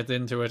 He gets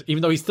into it.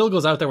 Even though he still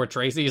goes out there with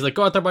Tracy, he's like,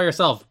 go out there by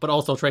yourself. But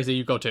also, Tracy,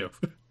 you go too.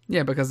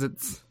 Yeah, because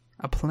it's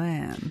a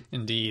plan.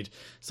 Indeed.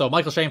 So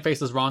Michael Shane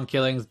faces Ron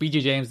Killings.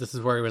 BG James, this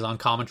is where he was on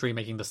commentary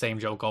making the same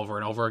joke over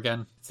and over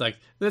again. It's like,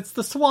 it's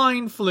the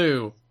swine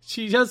flu.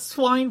 She has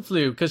swine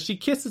flu because she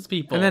kisses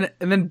people. And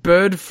then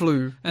bird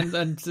flu.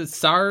 And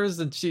SARS,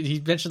 and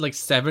he mentioned like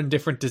 7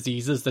 different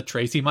diseases that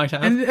Tracy might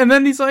have. And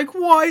then he's like,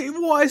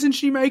 why isn't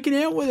she making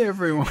out with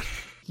everyone?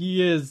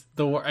 He is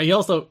the worst.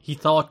 He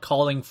thought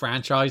calling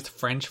franchised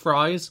French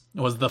fries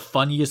was the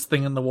funniest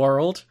thing in the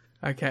world.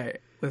 Okay,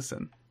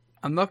 listen.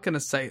 I'm not going to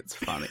say it's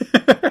funny.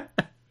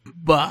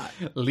 But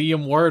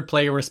Liam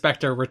Wordplay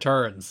Respecter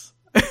returns.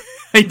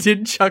 I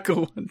did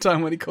chuckle one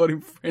time when he called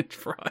him French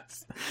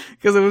fries.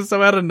 Because it was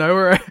so out of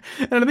nowhere.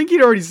 And I think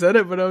he'd already said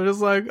it, but I was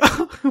just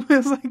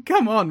like,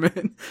 come on,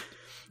 man.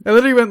 I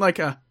literally went like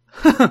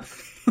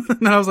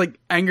and I was like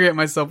angry at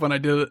myself when I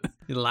did it.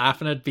 You're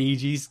laughing at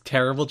BG's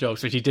terrible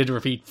jokes, which he did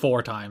repeat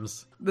 4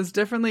 times. There's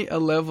definitely a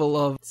level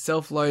of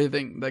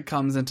self-loathing that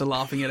comes into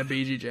laughing at a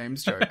BG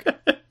James joke.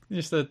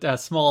 Just a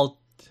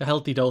small,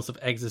 healthy dose of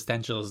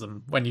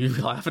existentialism when you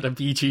laugh at a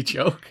BG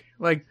joke.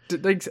 Like,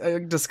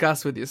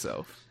 discuss with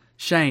yourself.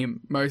 Shame,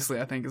 mostly,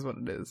 I think is what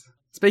it is.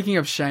 Speaking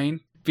of Shane,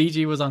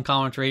 BG was on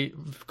commentary,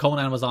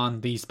 Conan was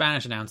on the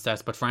Spanish announce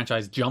desk, but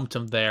franchise jumped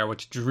him there,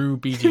 which drew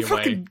BG away.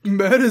 Fucking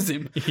murders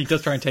him. He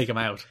does try and take him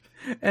out.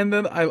 And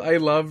then I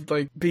loved,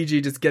 like,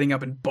 BG just getting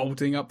up and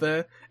bolting up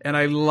there, and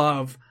I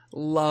love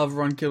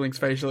Ron Killing's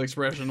facial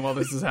expression while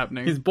this is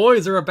happening. His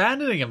boys are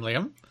abandoning him,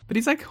 Liam. But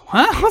he's like,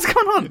 what? What's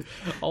going on?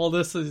 All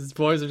this, his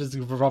boys are just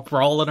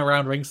brawling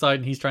around ringside,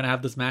 and he's trying to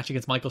have this match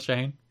against Michael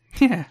Shane.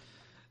 Yeah.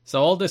 So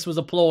all this was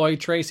a ploy.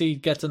 Tracy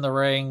gets in the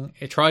ring.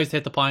 It tries to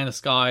hit the pie in the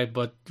sky,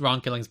 but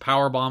Ron Killings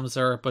power bombs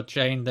her. But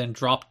Shane then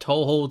toe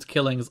holds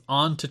Killings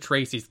onto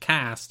Tracy's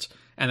cast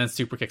and then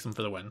super kicks him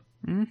for the win.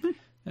 Mm-hmm.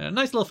 A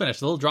nice little finish.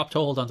 The little drop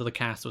toe hold onto the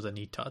cast was a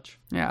neat touch.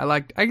 Yeah, I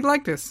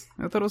like this.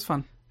 I thought it was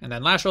fun. And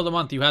then last show of the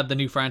month, you had the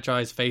new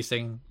franchise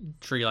facing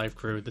Tree Life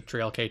Crew, the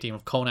 3LK team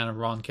of Conan and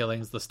Ron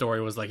Killings. The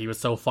story was like he was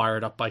so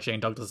fired up by Shane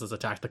Douglas's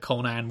attack that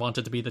Conan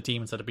wanted to be the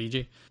team instead of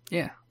BG.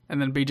 Yeah.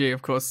 And then BG,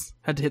 of course,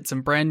 had to hit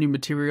some brand new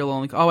material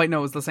on... Oh, wait, no,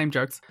 it was the same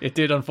jokes. It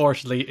did,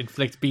 unfortunately,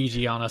 inflict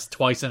BG on us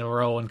twice in a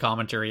row in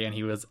commentary, and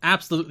he was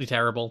absolutely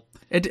terrible.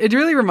 It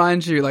really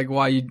reminds you, like,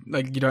 why you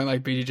don't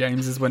like BG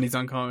James is when he's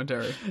on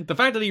commentary. The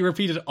fact that he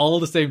repeated all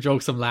the same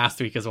jokes from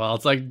last week as well,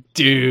 it's like,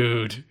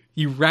 dude,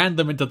 you ran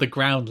them into the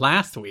ground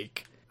last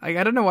week. Like,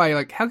 I don't know why,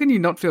 like, how can you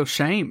not feel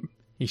shame?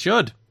 He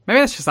should. Maybe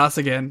that's just us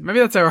again. Maybe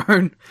that's our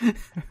own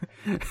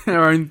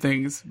our own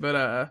things. But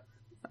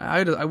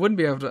I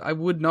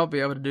would not be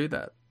able to do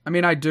that. I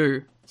mean, I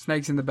do.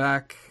 Snakes in the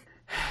back,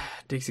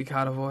 Dixie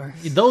Carter voice.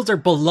 Those are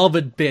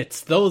beloved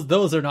bits.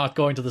 Those are not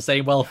going to the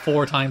same well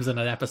 4 times in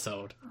an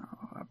episode.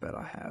 Oh, I bet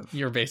I have.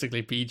 You're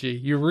basically BG.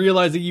 You're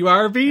realizing you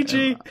are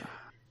BG.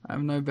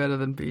 I'm no better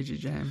than BG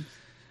James.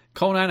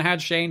 Conan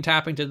had Shane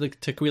tapping to the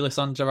Tequila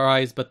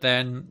Sunrise, but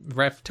then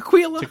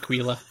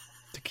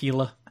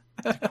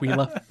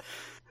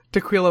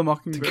Tequila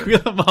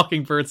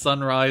Mockingbird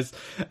Sunrise,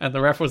 and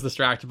the ref was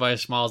distracted by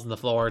his schmalls on the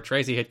floor.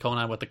 Tracy hit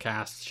Conan with the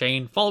cast.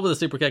 Shane followed with a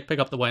super kick, pick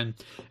up the win,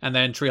 and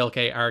then Trial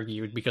K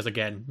argued because,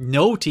 again,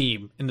 no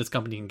team in this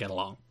company can get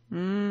along.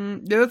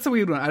 Yeah, that's a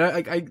weird one.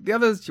 The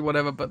others,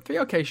 whatever, but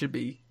 3LK should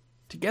be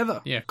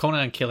together. Yeah,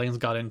 Conan and Killings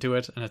got into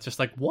it, and it's just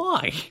like,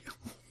 why?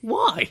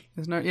 Why?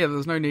 There's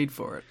no need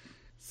for it.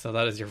 So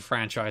that is your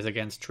franchise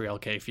against Trial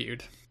K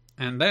feud.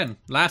 And then,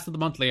 last of the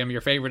month, Liam,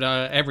 your favourite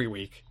every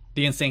week,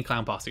 the Insane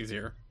Clown Posse's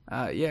here.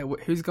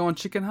 Who's going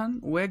chicken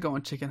hunting? We're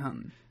going chicken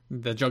hunting.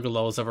 The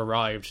Juggalos have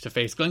arrived to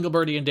face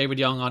Glengelbirdie and David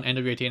Young on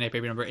NWA TNA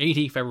pay-per-view number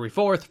 80, February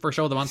 4th, first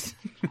show of the month.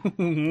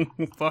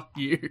 Fuck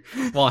you.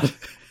 What?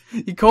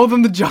 You called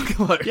them the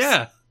Juggalos.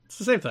 Yeah, it's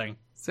the same thing.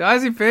 It's the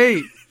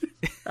ICP.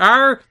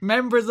 Are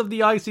members of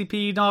the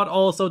ICP not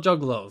also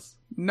Juggalos?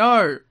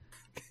 No.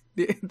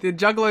 The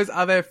Juggalos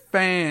are their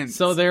fans.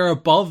 So they're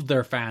above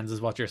their fans,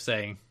 is what you're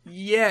saying.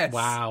 Yes.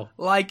 Wow.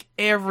 Like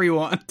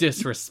everyone.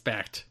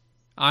 Disrespect.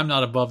 I'm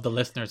not above the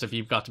listeners, if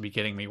you've got to be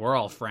kidding me. We're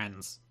all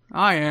friends.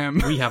 I am.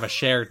 We have a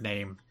shared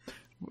name.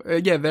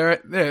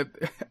 They're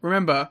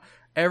remember,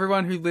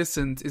 everyone who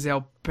listens is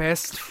our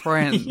best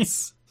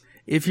friends.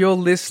 If you're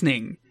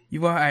listening,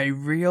 you are a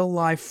real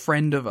life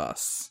friend of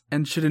us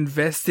and should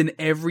invest in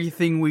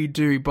everything we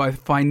do,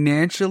 both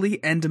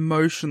financially and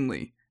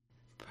emotionally.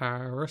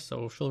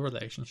 Parasocial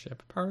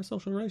relationship. I was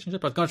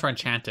going to try and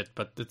chant it,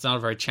 but it's not a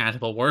very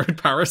chantable word.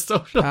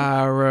 Parasocial.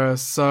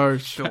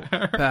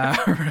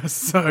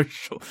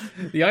 Parasocial.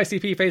 The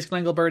ICP faced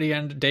Glengelbirdie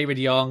and David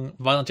Young.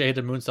 Violent J hit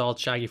a moonsault.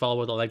 Shaggy followed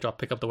with a leg drop,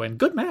 pick up the win.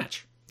 Good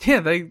match. Yeah,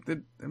 they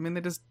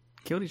just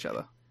killed each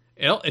other.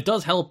 It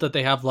does help that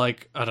they have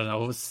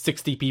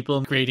 60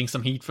 people creating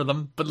some heat for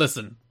them. But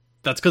listen,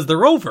 that's because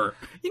they're over.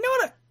 You know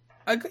what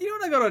I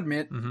gotta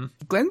admit? Mm-hmm.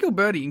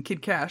 Glengelbirdie and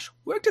Kid Cash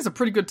worked as a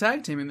pretty good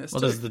tag team in this.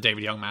 Well, this is the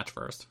David Young match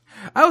first.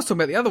 I was talking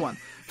about the other one.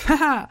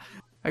 I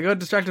got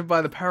distracted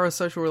by the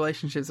parasocial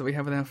relationships that we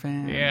have with our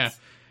fans. Yeah.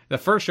 The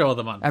first show of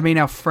the month. I mean,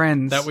 our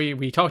friends. That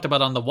we talked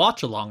about on the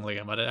watch-along,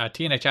 Liam, at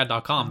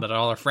tnachat.com, that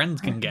all our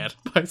friends can get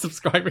by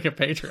subscribing to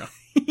Patreon.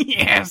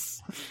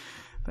 Yes!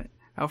 But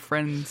our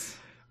friends.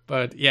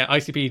 But yeah,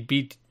 ICP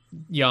beat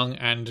Young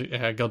and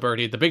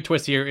Gilberti. The big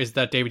twist here is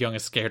that David Young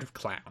is scared of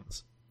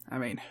clowns. I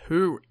mean,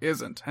 who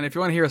isn't? And if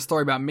you want to hear a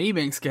story about me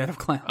being scared of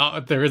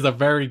clowns... there is a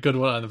very good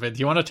one on the vid.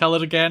 Do you want to tell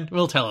it again?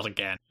 We'll tell it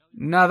again.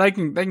 No, they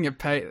can get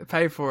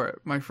pay for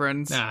it, my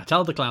friends. Nah,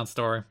 tell the clown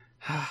story.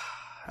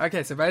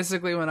 Okay, so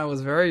basically when I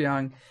was very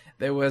young,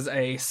 there was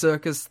a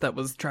circus that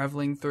was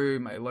traveling through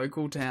my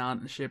local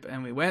township,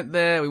 and we went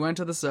there. We went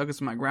to the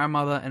circus with my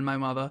grandmother and my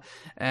mother,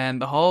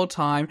 and the whole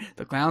time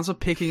the clowns were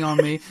picking on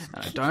me.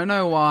 And I don't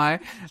know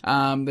why.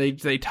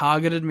 They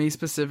targeted me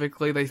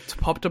specifically. They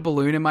popped a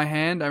balloon in my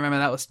hand. I remember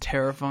that was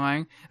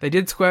terrifying. They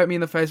did squirt me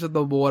in the face with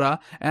the water,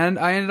 and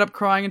I ended up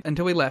crying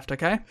until we left.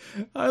 Okay.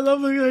 I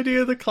love the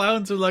idea the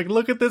clowns are like,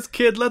 "Look at this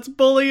kid, let's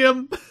bully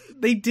him."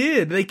 They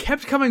did. They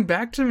kept coming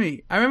back to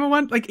me. I remember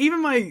one,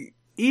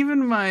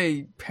 even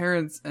my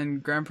parents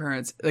and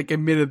grandparents,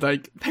 admitted,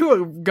 they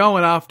were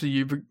going after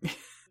you.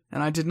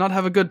 And I did not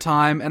have a good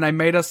time, and I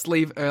made us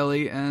leave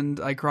early, and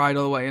I cried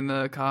all the way in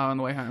the car on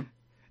the way home.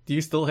 Do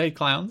you still hate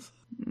clowns?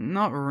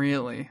 Not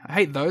really. I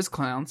hate those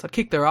clowns. I'd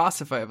kick their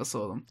ass if I ever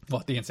saw them.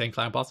 What, the Insane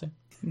Clown Posse?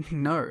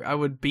 No, I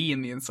would be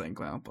in the Insane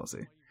Clown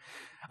Posse.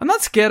 I'm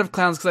not scared of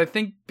clowns, because I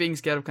think being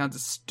scared of clowns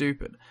is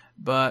stupid.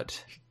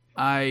 But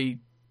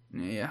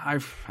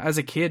as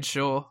a kid,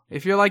 sure.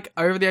 If you're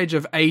over the age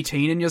of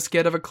 18 and you're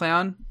scared of a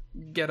clown,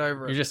 get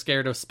over it. You're just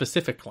scared of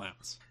specific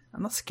clowns.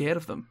 I'm not scared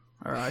of them,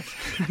 alright?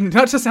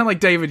 Not to sound like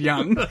David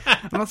Young.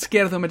 I'm not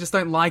scared of them, I just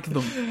don't like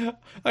them.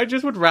 I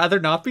just would rather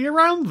not be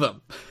around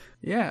them.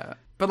 Yeah.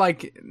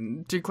 But,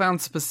 do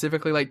clowns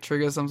specifically,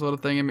 trigger some sort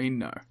of thing? I mean,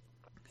 no.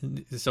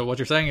 So what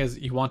you're saying is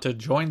you want to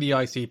join the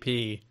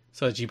ICP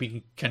so that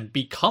you can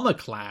become a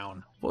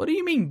clown. What do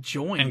you mean,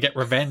 join? And get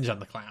revenge on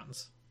the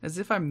clowns. As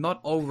if I'm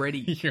not already...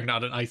 You're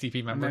not an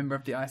ICP member. A member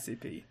of the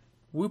ICP.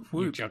 Whoop,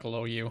 whoop. You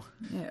juggalo, you.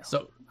 Yeah.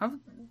 So... I've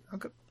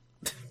got...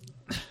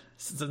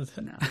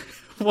 No.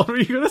 What were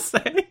you going to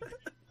say?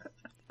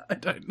 I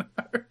don't know.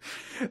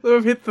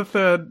 We've hit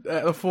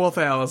the fourth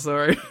hour,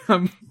 sorry.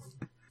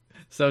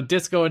 So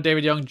Disco and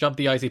David Young jumped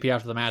the ICP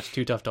after the match.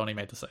 Too Tough Tony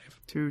made the save.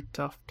 Too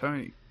Tough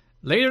Tony.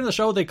 Later in the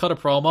show, they cut a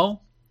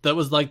promo that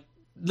was like,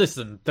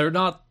 listen, they're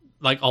not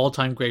like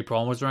all-time great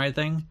promos or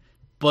anything,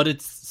 but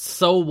it's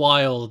so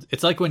wild.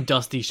 It's like when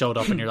Dusty showed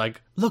up and you're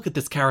like, look at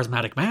this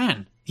charismatic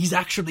man. He's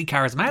actually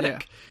charismatic. Yeah.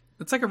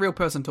 It's like a real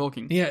person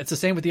talking. Yeah, it's the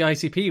same with the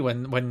ICP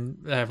when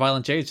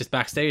Violent J is just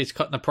backstage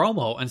cutting a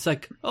promo, and it's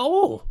like,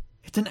 oh,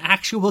 it's an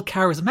actual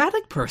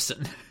charismatic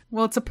person.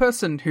 Well, it's a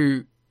person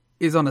who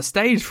is on a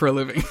stage for a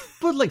living.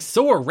 But like,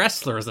 so are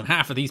wrestlers, and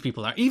half of these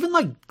people are. Even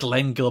like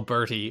Glenn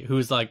Gilberti,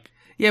 who's like...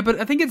 Yeah, but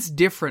I think it's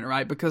different,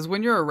 right? Because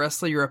when you're a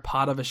wrestler, you're a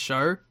part of a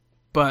show,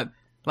 but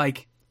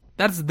like,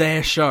 that's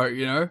their show,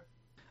 you know?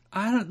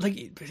 I don't,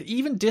 like,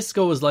 even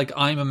Disco is like,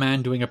 I'm a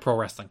man doing a pro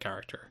wrestling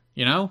character,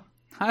 you know?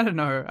 I don't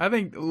know. I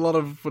think a lot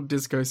of what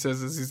Disco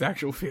says is his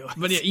actual feelings.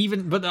 But yeah,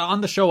 but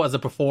on the show as a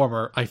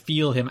performer, I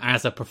feel him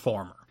as a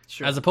performer.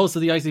 Sure. As opposed to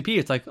the ICP,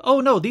 it's like, oh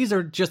no, these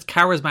are just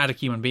charismatic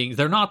human beings.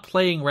 They're not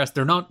playing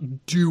they're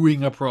not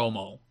doing a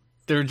promo.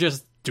 They're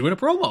just doing a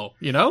promo,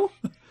 you know?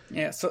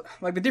 Yeah, so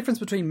like the difference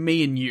between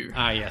me and you.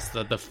 Ah, yes,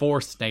 the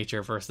forced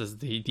nature versus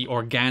the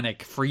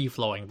organic,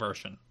 free-flowing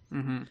version.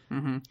 Mm-hmm,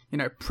 mm-hmm. You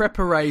know,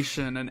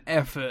 preparation and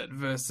effort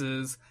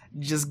versus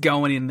just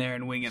going in there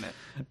and winging it.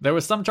 There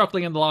was some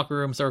chuckling in the locker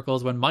room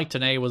circles when Mike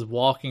Tenay was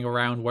walking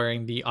around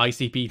wearing the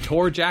ICP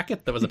tour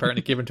jacket that was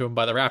apparently given to him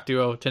by the rap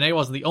duo. Tenay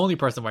wasn't the only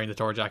person wearing the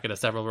tour jacket, as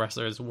several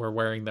wrestlers were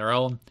wearing their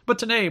own, but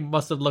Tenay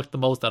must have looked the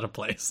most out of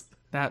place.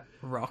 That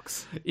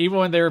rocks. Even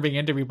when they were being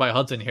interviewed by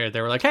Hudson here,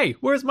 they were like, hey,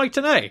 where's Mike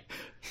Tenay?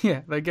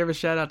 Yeah, they gave a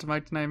shout out to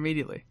Mike Tenay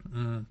immediately.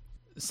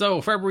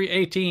 So, February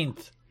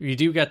 18th, you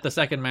do get the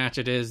second match.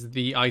 It is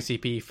the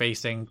ICP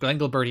facing Glenn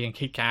Gilberti and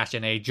Kid Cash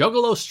in a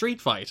Juggalo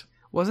street fight.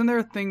 Wasn't there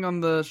a thing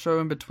on the show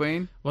in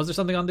between? Was there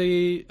something on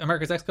the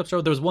America's X Cup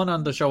show? There was one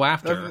on the show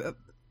after.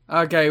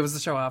 Okay, it was the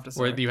show after.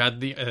 Sorry. Where you had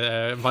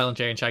the Violent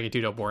J and Shaggy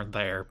 2 Dope weren't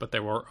there, but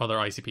there were other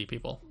ICP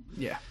people.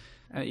 Yeah.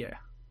 Yeah.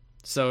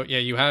 So, yeah,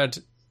 you had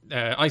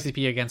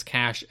ICP against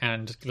Cash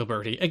and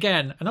Gilberti.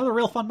 Again, another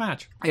real fun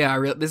match.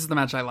 Yeah, this is the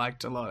match I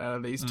liked a lot out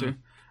of these two.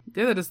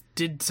 Yeah, they just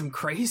did some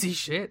crazy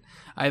shit.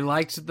 I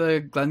liked the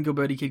Glenn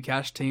Gilberti Kid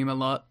Cash team a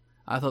lot.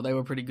 I thought they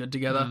were pretty good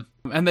together.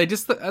 And they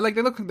just, they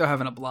look like they're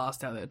having a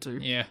blast out there too.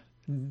 Yeah.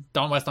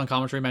 Don West on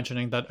commentary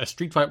mentioning that a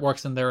street fight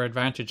works in their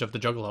advantage of the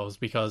Juggalos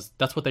because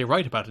that's what they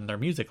write about in their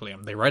music,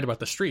 Liam. They write about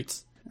the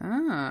streets.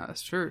 Ah,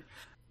 that's true.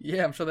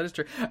 Yeah, I'm sure that is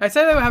true. I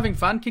say they were having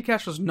fun. Kid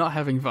Cash was not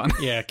having fun.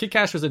 Yeah, Kid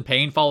Cash was in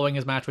pain following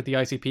his match with the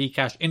ICP.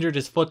 Cash injured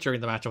his foot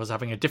during the match and was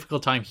having a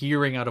difficult time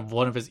hearing out of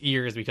one of his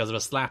ears because of a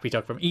slap he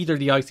took from either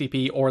the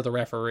ICP or the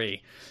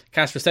referee.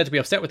 Cash was said to be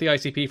upset with the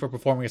ICP for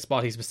performing a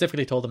spot he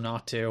specifically told them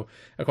not to.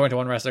 According to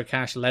one wrestler,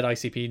 Cash let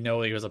ICP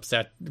know he was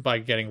upset by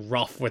getting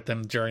rough with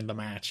them during the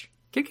match.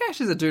 Kid Cash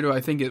is a dude who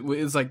I think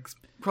is like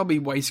probably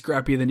way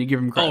scrappier than you give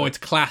him credit. Oh, it's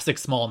classic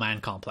small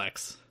man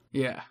complex.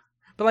 Yeah.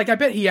 But, like, I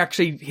bet he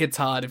actually hits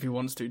hard if he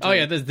wants to, too. Oh,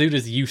 yeah, this dude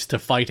is used to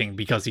fighting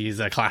because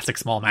he's a classic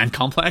small man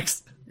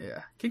complex.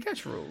 Yeah, Kid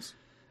Cash rules.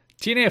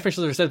 TNA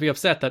officials are said to be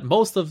upset that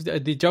most of the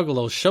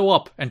Juggalos show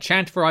up and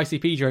chant for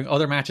ICP during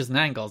other matches and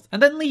angles,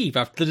 and then leave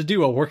after the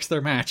duo works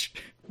their match.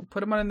 We'll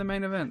put him on in the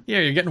main event. Yeah,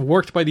 you're getting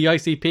worked by the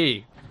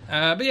ICP.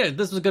 But yeah,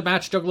 this was a good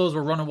match. Juggalos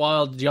were running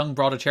wild. Young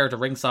brought a chair to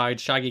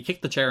ringside. Shaggy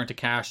kicked the chair into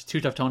Cash.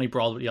 Too Tough Tony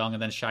brawled with Young,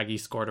 and then Shaggy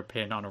scored a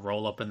pin on a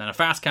roll-up, and then a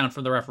fast count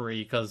from the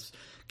referee because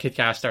Kid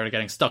Cash started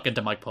getting stuck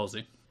into Mike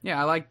Posey. Yeah,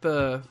 I like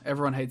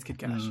everyone hates Kid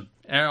Cash.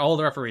 All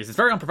the referees. It's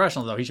very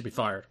unprofessional, though. He should be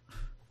fired.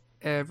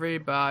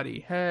 Everybody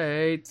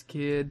hates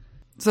Kid.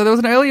 So there was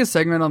an earlier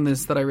segment on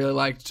this that I really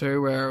liked,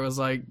 too, where it was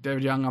like,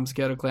 David Young, I'm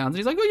scared of clowns. And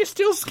he's like, well, you're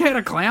still scared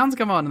of clowns?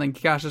 Come on. And then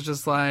Kid Cash is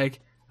just like,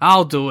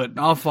 I'll do it.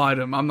 I'll fight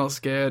him. I'm not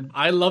scared.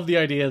 I love the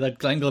idea that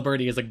Glenn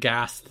Gilberti is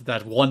aghast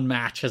that one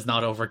match has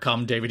not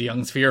overcome David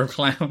Young's fear of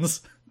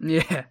clowns.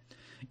 Yeah.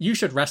 You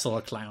should wrestle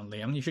a clown,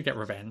 Liam. You should get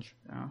revenge.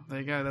 Oh, there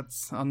you go.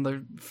 That's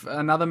on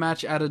another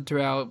match added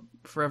to our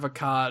forever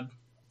card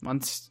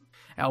once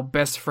our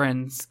best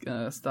friends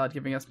start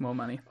giving us more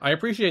money. I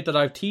appreciate that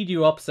I've teed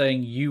you up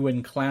saying you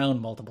and clown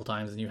multiple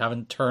times and you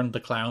haven't turned the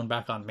clown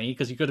back on me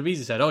because you could have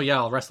easily said, oh yeah,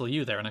 I'll wrestle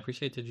you there, and I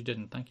appreciate that you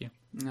didn't. Thank you.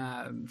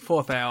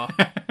 Fourth hour.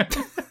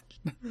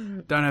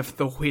 Don't have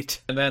the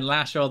wit. And then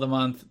last show of the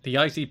month, the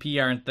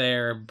ICP aren't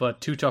there, but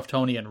Too Tough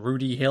Tony and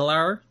Rudy Hill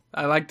are.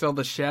 I liked all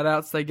the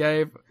shout-outs they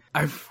gave.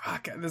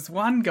 There's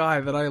one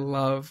guy that I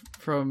love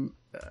from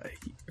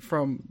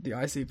the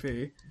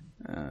ICP.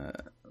 I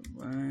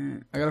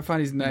gotta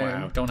find his name.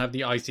 Wow, don't have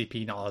the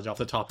ICP knowledge off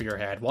the top of your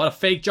head. What a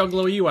fake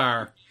juggalo you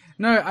are.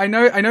 No, I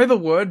know the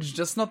words,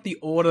 just not the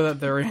order that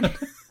they're in.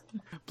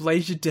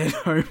 Blaze your dead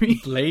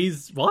homie.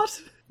 Blaze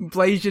what?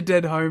 Blaze your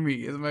dead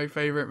homie is my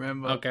favorite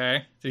member.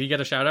 Okay. Did he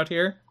get a shout out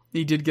here?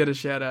 He did get a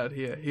shout out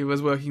here. He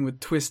was working with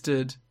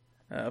Twisted,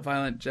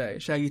 Violent J,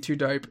 Shaggy 2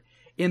 Dope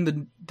in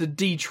the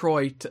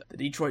Detroit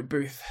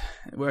booth,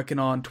 working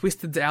on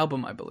Twisted's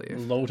album, I believe.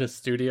 Lotus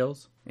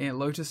Studios. Yeah,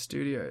 Lotus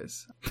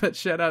Studios. But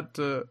shout out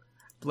to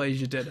Blaze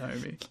your dead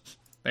homie.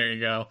 There you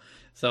go.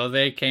 So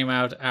they came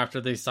out after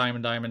the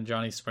Simon Diamond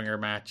Johnny Swinger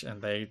match,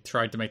 and they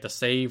tried to make the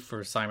save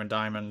for Simon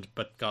Diamond,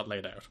 but got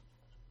laid out.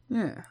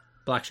 Yeah.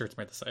 Black shirts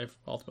made the save,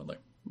 ultimately.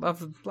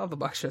 Love the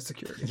black shirt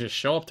security. Just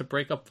show up to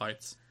break up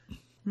fights.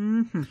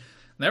 Mm-hmm.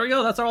 There we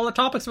go. That's all the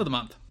topics for the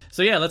month.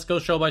 So yeah, let's go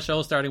show by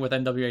show, starting with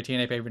NWA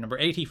TNA pay-per-view number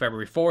 80,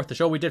 February 4th, the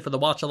show we did for the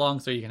watch-along,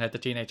 so you can head to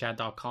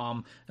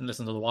tnachat.com and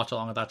listen to the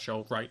watch-along of that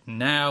show right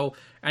now.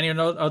 Any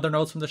other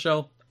notes from the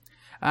show?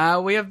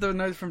 We have the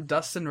note from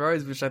Dustin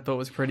Rhodes, which I thought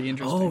was pretty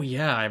interesting. Oh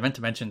yeah, I meant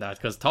to mention that,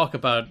 because talk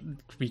about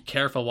be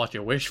careful what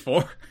you wish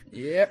for.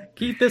 Yep.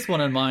 Keep this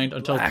one in mind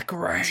until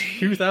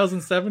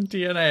 2007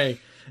 TNA.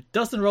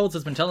 Dustin Rhodes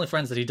has been telling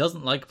friends that he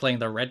doesn't like playing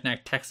the redneck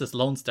Texas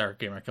Lone Star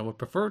gimmick and would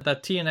prefer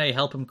that TNA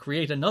help him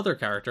create another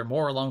character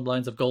more along the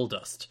lines of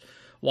Goldust.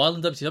 While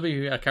in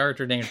WCW, a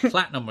character named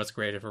Platinum was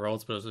created for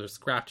Rhodes, but was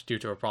scrapped due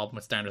to a problem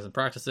with standards and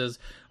practices.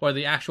 Whether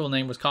the actual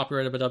name was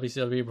copyrighted by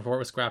WCW before it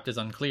was scrapped is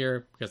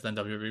unclear, because then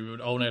WWE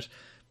would own it,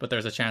 but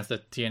there's a chance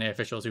that TNA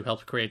officials who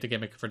helped create the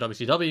gimmick for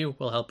WCW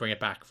will help bring it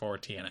back for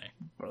TNA.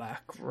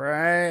 Black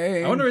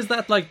Rain. I wonder, is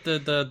that like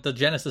the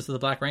genesis of the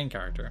Black Rain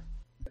character?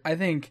 I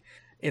think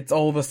it's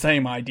all the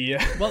same idea.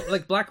 Well,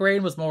 like, Black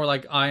Rain was more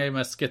like, I am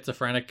a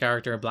schizophrenic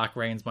character, and Black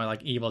Rain's my,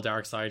 like, evil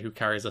dark side who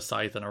carries a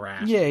scythe and a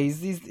rat. Yeah,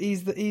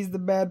 he's the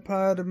bad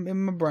part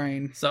in my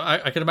brain. So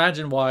I can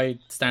imagine why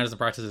standards and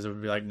practices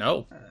would be like,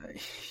 no.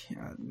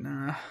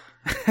 Nah.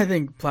 I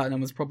think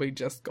Platinum was probably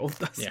just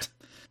Goldust. Yeah.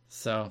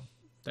 So,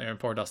 there,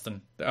 poor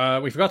Dustin.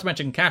 We forgot to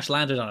mention Cash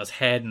landed on his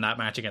head in that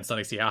match against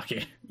Sonny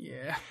Siaki.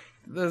 Yeah.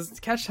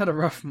 Cash had a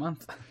rough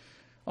month.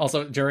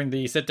 Also, during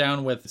the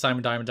sit-down with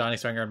Simon Diamond, Johnny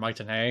Swinger, and Mike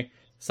Tenay,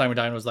 Simon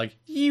Diamond was like,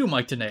 "You,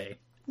 Mike Tenay,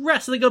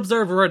 Wrestling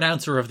Observer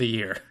Announcer of the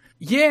Year."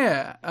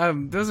 Yeah,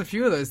 there's a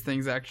few of those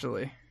things,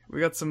 actually. We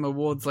got some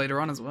awards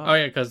later on as well. Oh,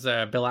 yeah, because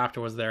Bill Apter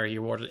was there. He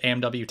awarded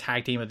AMW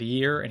Tag Team of the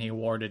Year, and he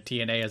awarded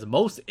TNA as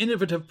Most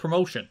Innovative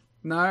Promotion.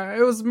 No,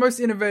 it was Most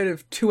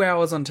Innovative 2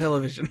 hours on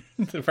television.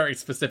 It's a very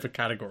specific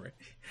category.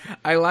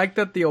 I like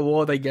that the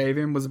award they gave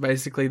him was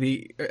basically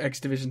the X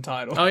Division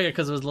title. Oh, yeah,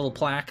 because it was a little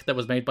plaque that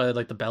was made by,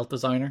 like, the belt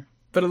designer.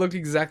 But it looked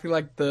exactly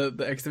like the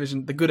X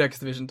Division, the good X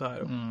Division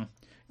title.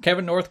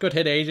 Kevin Northcutt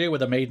hit AJ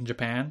with a Made in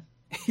Japan.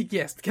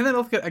 Yes, Kevin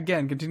Northcutt,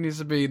 again, continues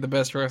to be the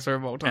best wrestler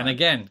of all time. And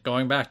again,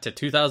 going back to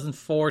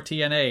 2004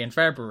 TNA in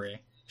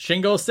February,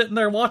 Shingo's sitting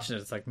there watching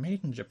it. It's like,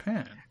 Made in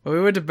Japan. Well, we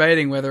were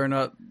debating whether or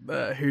not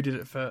who did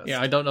it first. Yeah,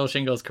 I don't know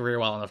Shingo's career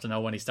well enough to know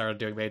when he started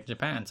doing Made in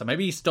Japan. So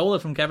maybe he stole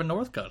it from Kevin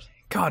Northcutt.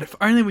 God, if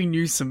only we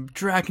knew some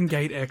Dragon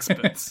Gate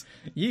experts.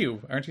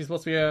 Aren't you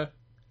supposed to be a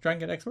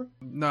Dragon Gate expert?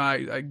 No,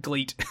 I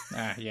Gleat.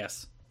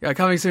 Yes. Yeah,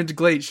 coming soon to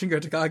Gleat, Shingo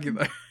Takagi,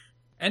 though.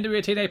 NWA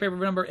TNA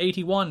pay-per-view number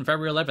 81,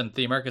 February 11th,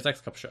 the America's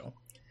X Cup show.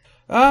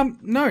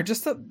 No,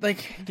 just that,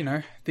 like, you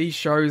know, these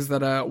shows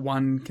that are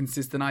one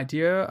consistent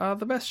idea are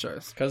the best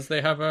shows. Because they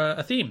have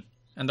a theme,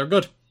 and they're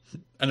good.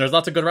 And there's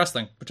lots of good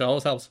wrestling, which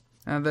always helps.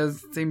 There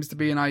seems to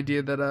be an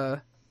idea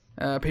that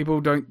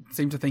people don't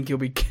seem to think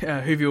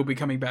Hoovy will be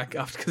coming back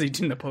after, because he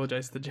didn't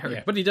apologize to Jerry.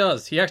 Yeah, but he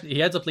does. He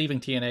ends up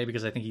leaving TNA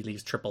because I think he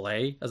leaves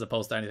AAA as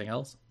opposed to anything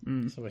else.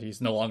 So he's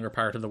no longer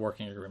part of the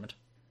working agreement.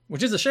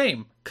 Which is a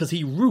shame, because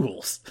he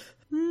rules.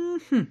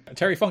 Mm-hmm.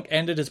 Terry Funk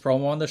ended his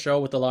promo on the show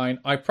with the line,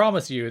 "I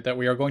promise you that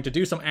we are going to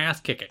do some ass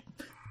kicking."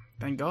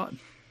 Thank God.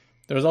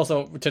 There was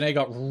also, Tenay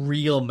got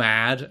real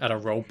mad at a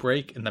rope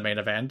break in the main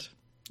event.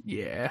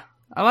 Yeah.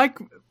 I like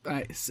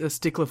a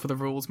stickler for the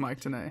rules,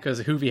 Mike Tenay.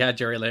 Because Hoovy had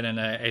Jerry Lynn in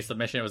a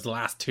submission. It was the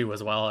last two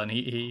as well. And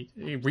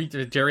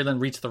Jerry Lynn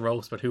reached the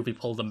ropes, but Hoovy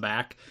pulled him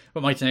back.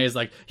 But Mike Tenay is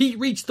like, "He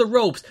reached the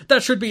ropes!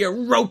 That should be a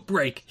rope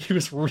break!" He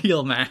was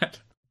real mad.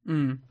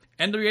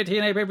 NWA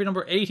TNA pay-per-view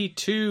number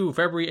 82,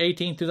 February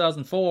 18,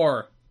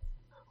 2004.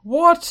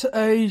 What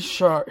a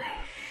show.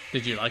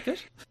 Did you like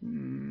it?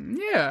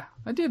 Yeah,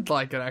 I did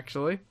like it,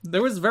 actually.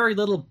 There was very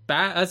little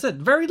bad. I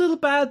said, very little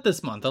bad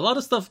this month. A lot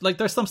of stuff, like,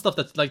 there's some stuff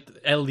that's like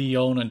El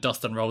Leon and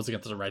Dustin Rhodes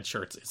against the Red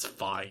Shirts is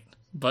fine.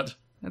 But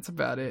that's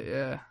about it,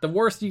 yeah. The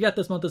worst you get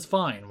this month is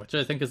fine, which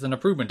I think is an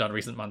improvement on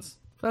recent months.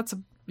 I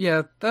think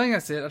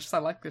that's it. I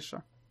like this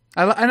show.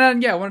 I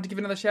wanted to give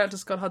another shout out to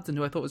Scott Hudson,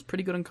 who I thought was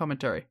pretty good in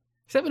commentary.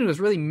 Except when he was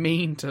really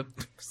mean to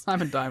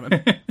Simon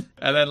Diamond.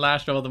 And then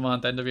last show of the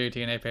month, NWA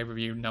TNA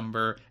pay-per-view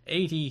number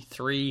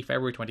 83,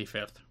 February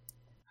 25th.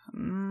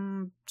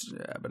 You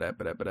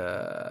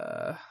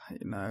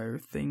know,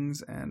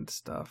 things and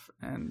stuff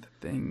and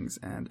things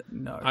and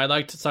no. I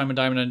liked Simon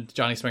Diamond and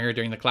Johnny Swinger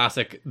doing the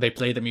classic, they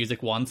play the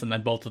music once and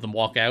then both of them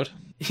walk out.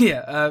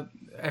 Yeah,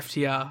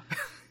 FTR.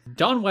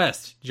 Don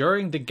West,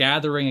 during the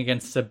Gathering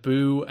against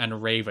Sabu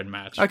and Raven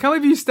match. I can't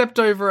believe you stepped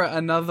over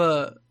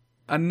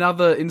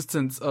another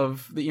instance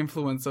of the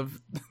influence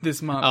of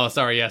this month. Oh,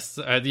 sorry, yes.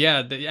 The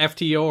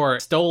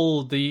FTR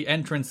stole the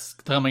entrance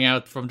coming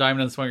out from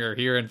Diamond and Swinger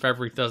here in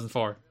February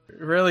 2004.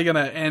 Really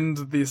gonna end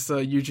this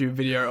YouTube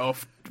video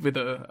off with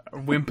a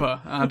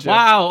whimper, aren't you?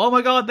 Wow, oh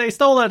my god, they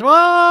stole it!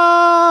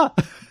 Wah!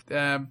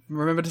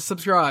 Remember to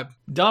subscribe.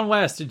 Don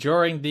West,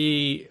 during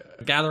the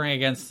Gathering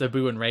against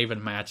Sabu and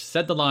Raven match,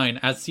 said the line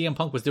as CM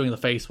Punk was doing the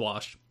face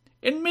wash.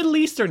 In Middle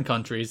Eastern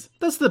countries,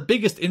 that's the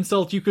biggest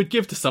insult you could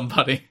give to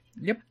somebody.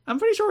 Yep. I'm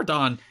pretty sure,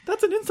 Don,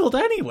 that's an insult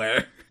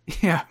anywhere.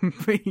 Yeah,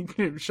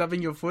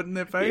 shoving your foot in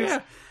their face.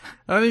 Yeah.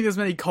 I don't think there's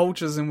many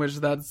cultures in which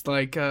that's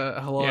like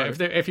hello. Yeah,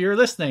 if you're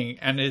listening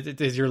and it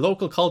is your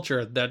local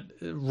culture that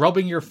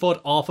rubbing your foot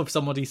off of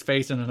somebody's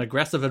face in an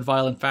aggressive and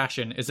violent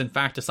fashion is in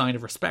fact a sign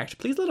of respect,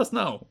 please let us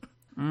know.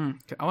 I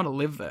want to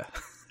live there.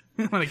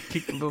 I want to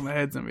kick people in the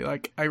heads and be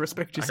like, I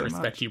respect you so much. I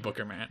respect you,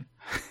 Booker Man.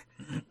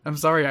 I'm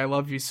sorry, I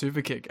love you.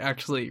 Superkick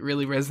actually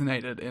really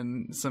resonated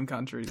in some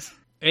countries.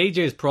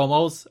 AJ's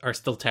promos are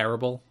still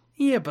terrible.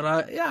 Yeah,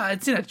 but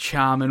it's in a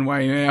charming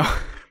way now.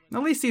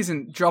 At least he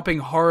isn't dropping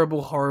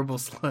horrible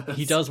slurs.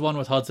 He does one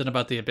with Hudson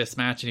about the Abyss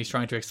match, and he's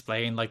trying to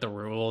explain like the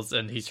rules,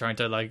 and he's trying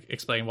to like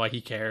explain why he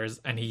cares,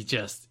 and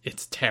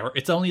it's terrible.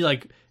 It's only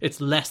like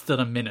it's less than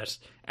a minute,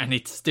 and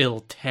it's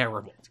still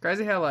terrible. It's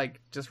crazy how like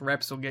just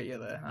reps will get you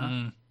there,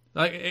 huh?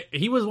 Like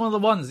he was one of the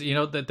ones,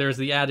 that there's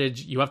the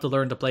adage you have to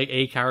learn to play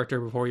a character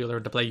before you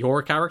learn to play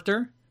your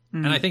character.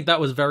 And I think that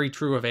was very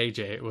true of AJ.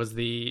 It was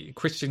the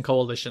Christian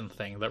Coalition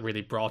thing that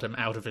really brought him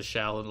out of his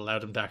shell and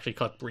allowed him to actually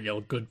cut real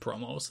good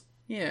promos.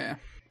 Yeah.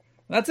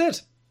 That's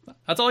it.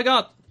 That's all I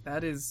got.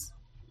 That is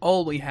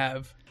all we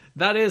have.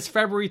 That is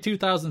February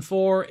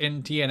 2004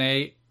 in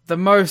TNA. The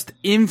most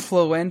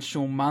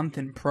influential month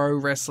in pro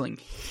wrestling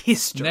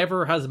history.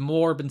 Never has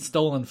more been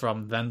stolen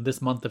from than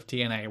this month of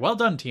TNA. Well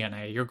done,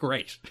 TNA. You're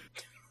great.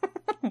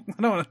 I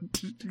don't want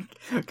to...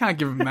 I can't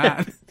give him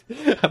that.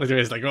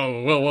 It's like,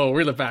 whoa,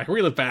 reel it back.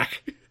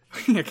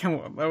 Yeah, come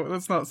on.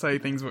 Let's not say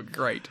things were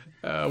great.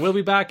 We'll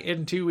be back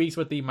in 2 weeks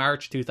with the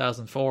March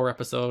 2004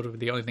 episode.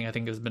 The only thing I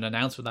think has been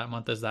announced for that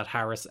month is that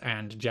Harris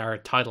and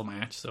Jarrett title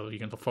match, so you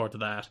can look forward to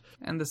that.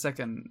 And the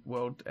second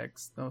American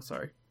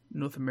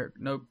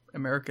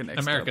X Cup.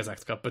 America's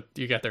X Cup, but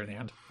you get there in the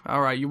end.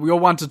 All right, you'll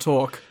want to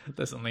talk.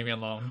 Listen, leave me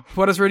alone.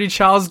 What is Rudy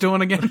Charles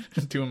doing again?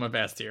 Doing my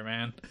best here,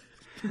 man.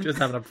 Just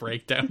having a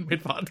breakdown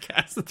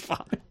mid-podcast, it's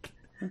fine.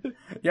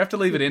 You have to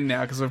leave it in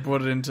now because we've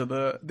brought it into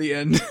the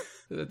end.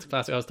 It's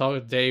classic. I was talking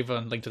to Dave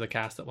on Link to the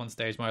Cast at one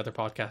stage, my other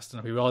podcast,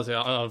 and we always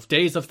of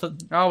Days of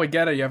Oh, we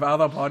get it. You have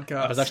other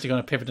podcasts. I was actually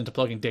going to pivot into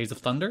plugging Days of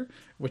Thunder,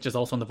 which is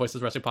also on the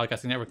Voices Wrestling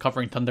Podcasting Network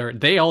covering Thunder.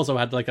 They also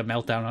had like a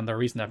meltdown on their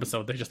recent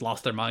episode. They just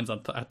lost their minds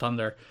at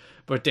Thunder.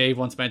 But Dave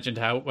once mentioned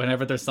how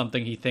whenever there's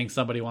something he thinks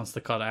somebody wants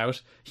to cut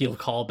out, he'll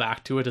call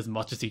back to it as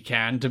much as he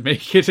can to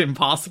make it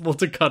impossible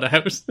to cut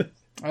out.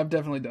 I've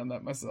definitely done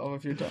that myself a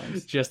few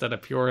times. Just out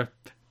of pure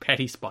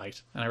petty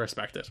spite, and I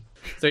respect it.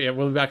 So yeah,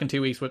 we'll be back in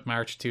 2 weeks with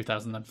March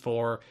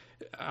 2004.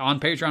 On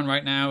Patreon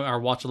right now, our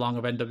watch along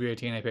of NWA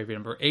TNA pay-per-view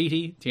number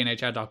 80,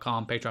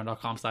 tnachad.com,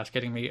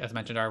 patreon.com/kiddingme. As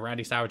mentioned, our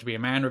Randy Savage Be a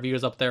Man review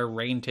is up there.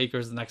 Rain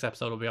Takers, the next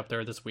episode will be up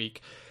there this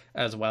week,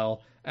 as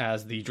well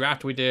as the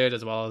draft we did,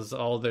 as well as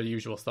all the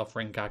usual stuff,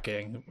 Ring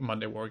King,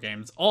 Monday War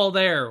Games, all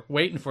there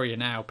waiting for you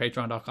now.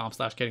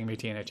 Patreon.com/kiddingme,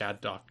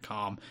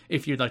 tnachad.com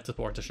if you'd like to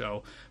support the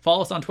show.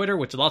 Follow us on Twitter,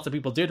 which lots of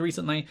people did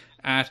recently,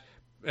 at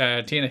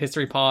TNA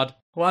History Pod.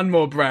 One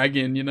more brag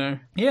in,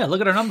 Yeah,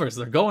 look at our numbers.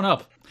 They're going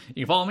up.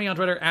 You can follow me on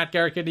Twitter at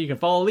Garrett Kidney. You can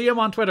follow Liam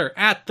on Twitter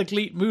at The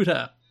Cleat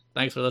Muta.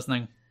 Thanks for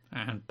listening,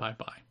 and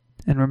bye-bye.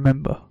 And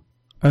remember,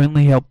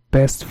 only our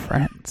best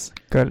friends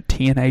go to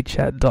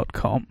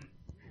tnachad.com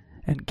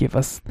and give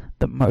us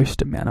the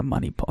most amount of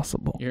money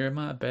possible. You're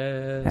my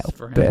best our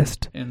friend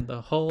best, in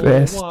the whole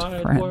best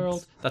wide friends.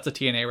 world. That's a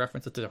TNA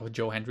reference. It's a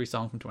Joe Hendry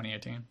song from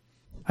 2018.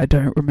 I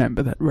don't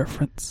remember that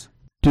reference.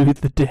 Do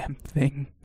the damn thing.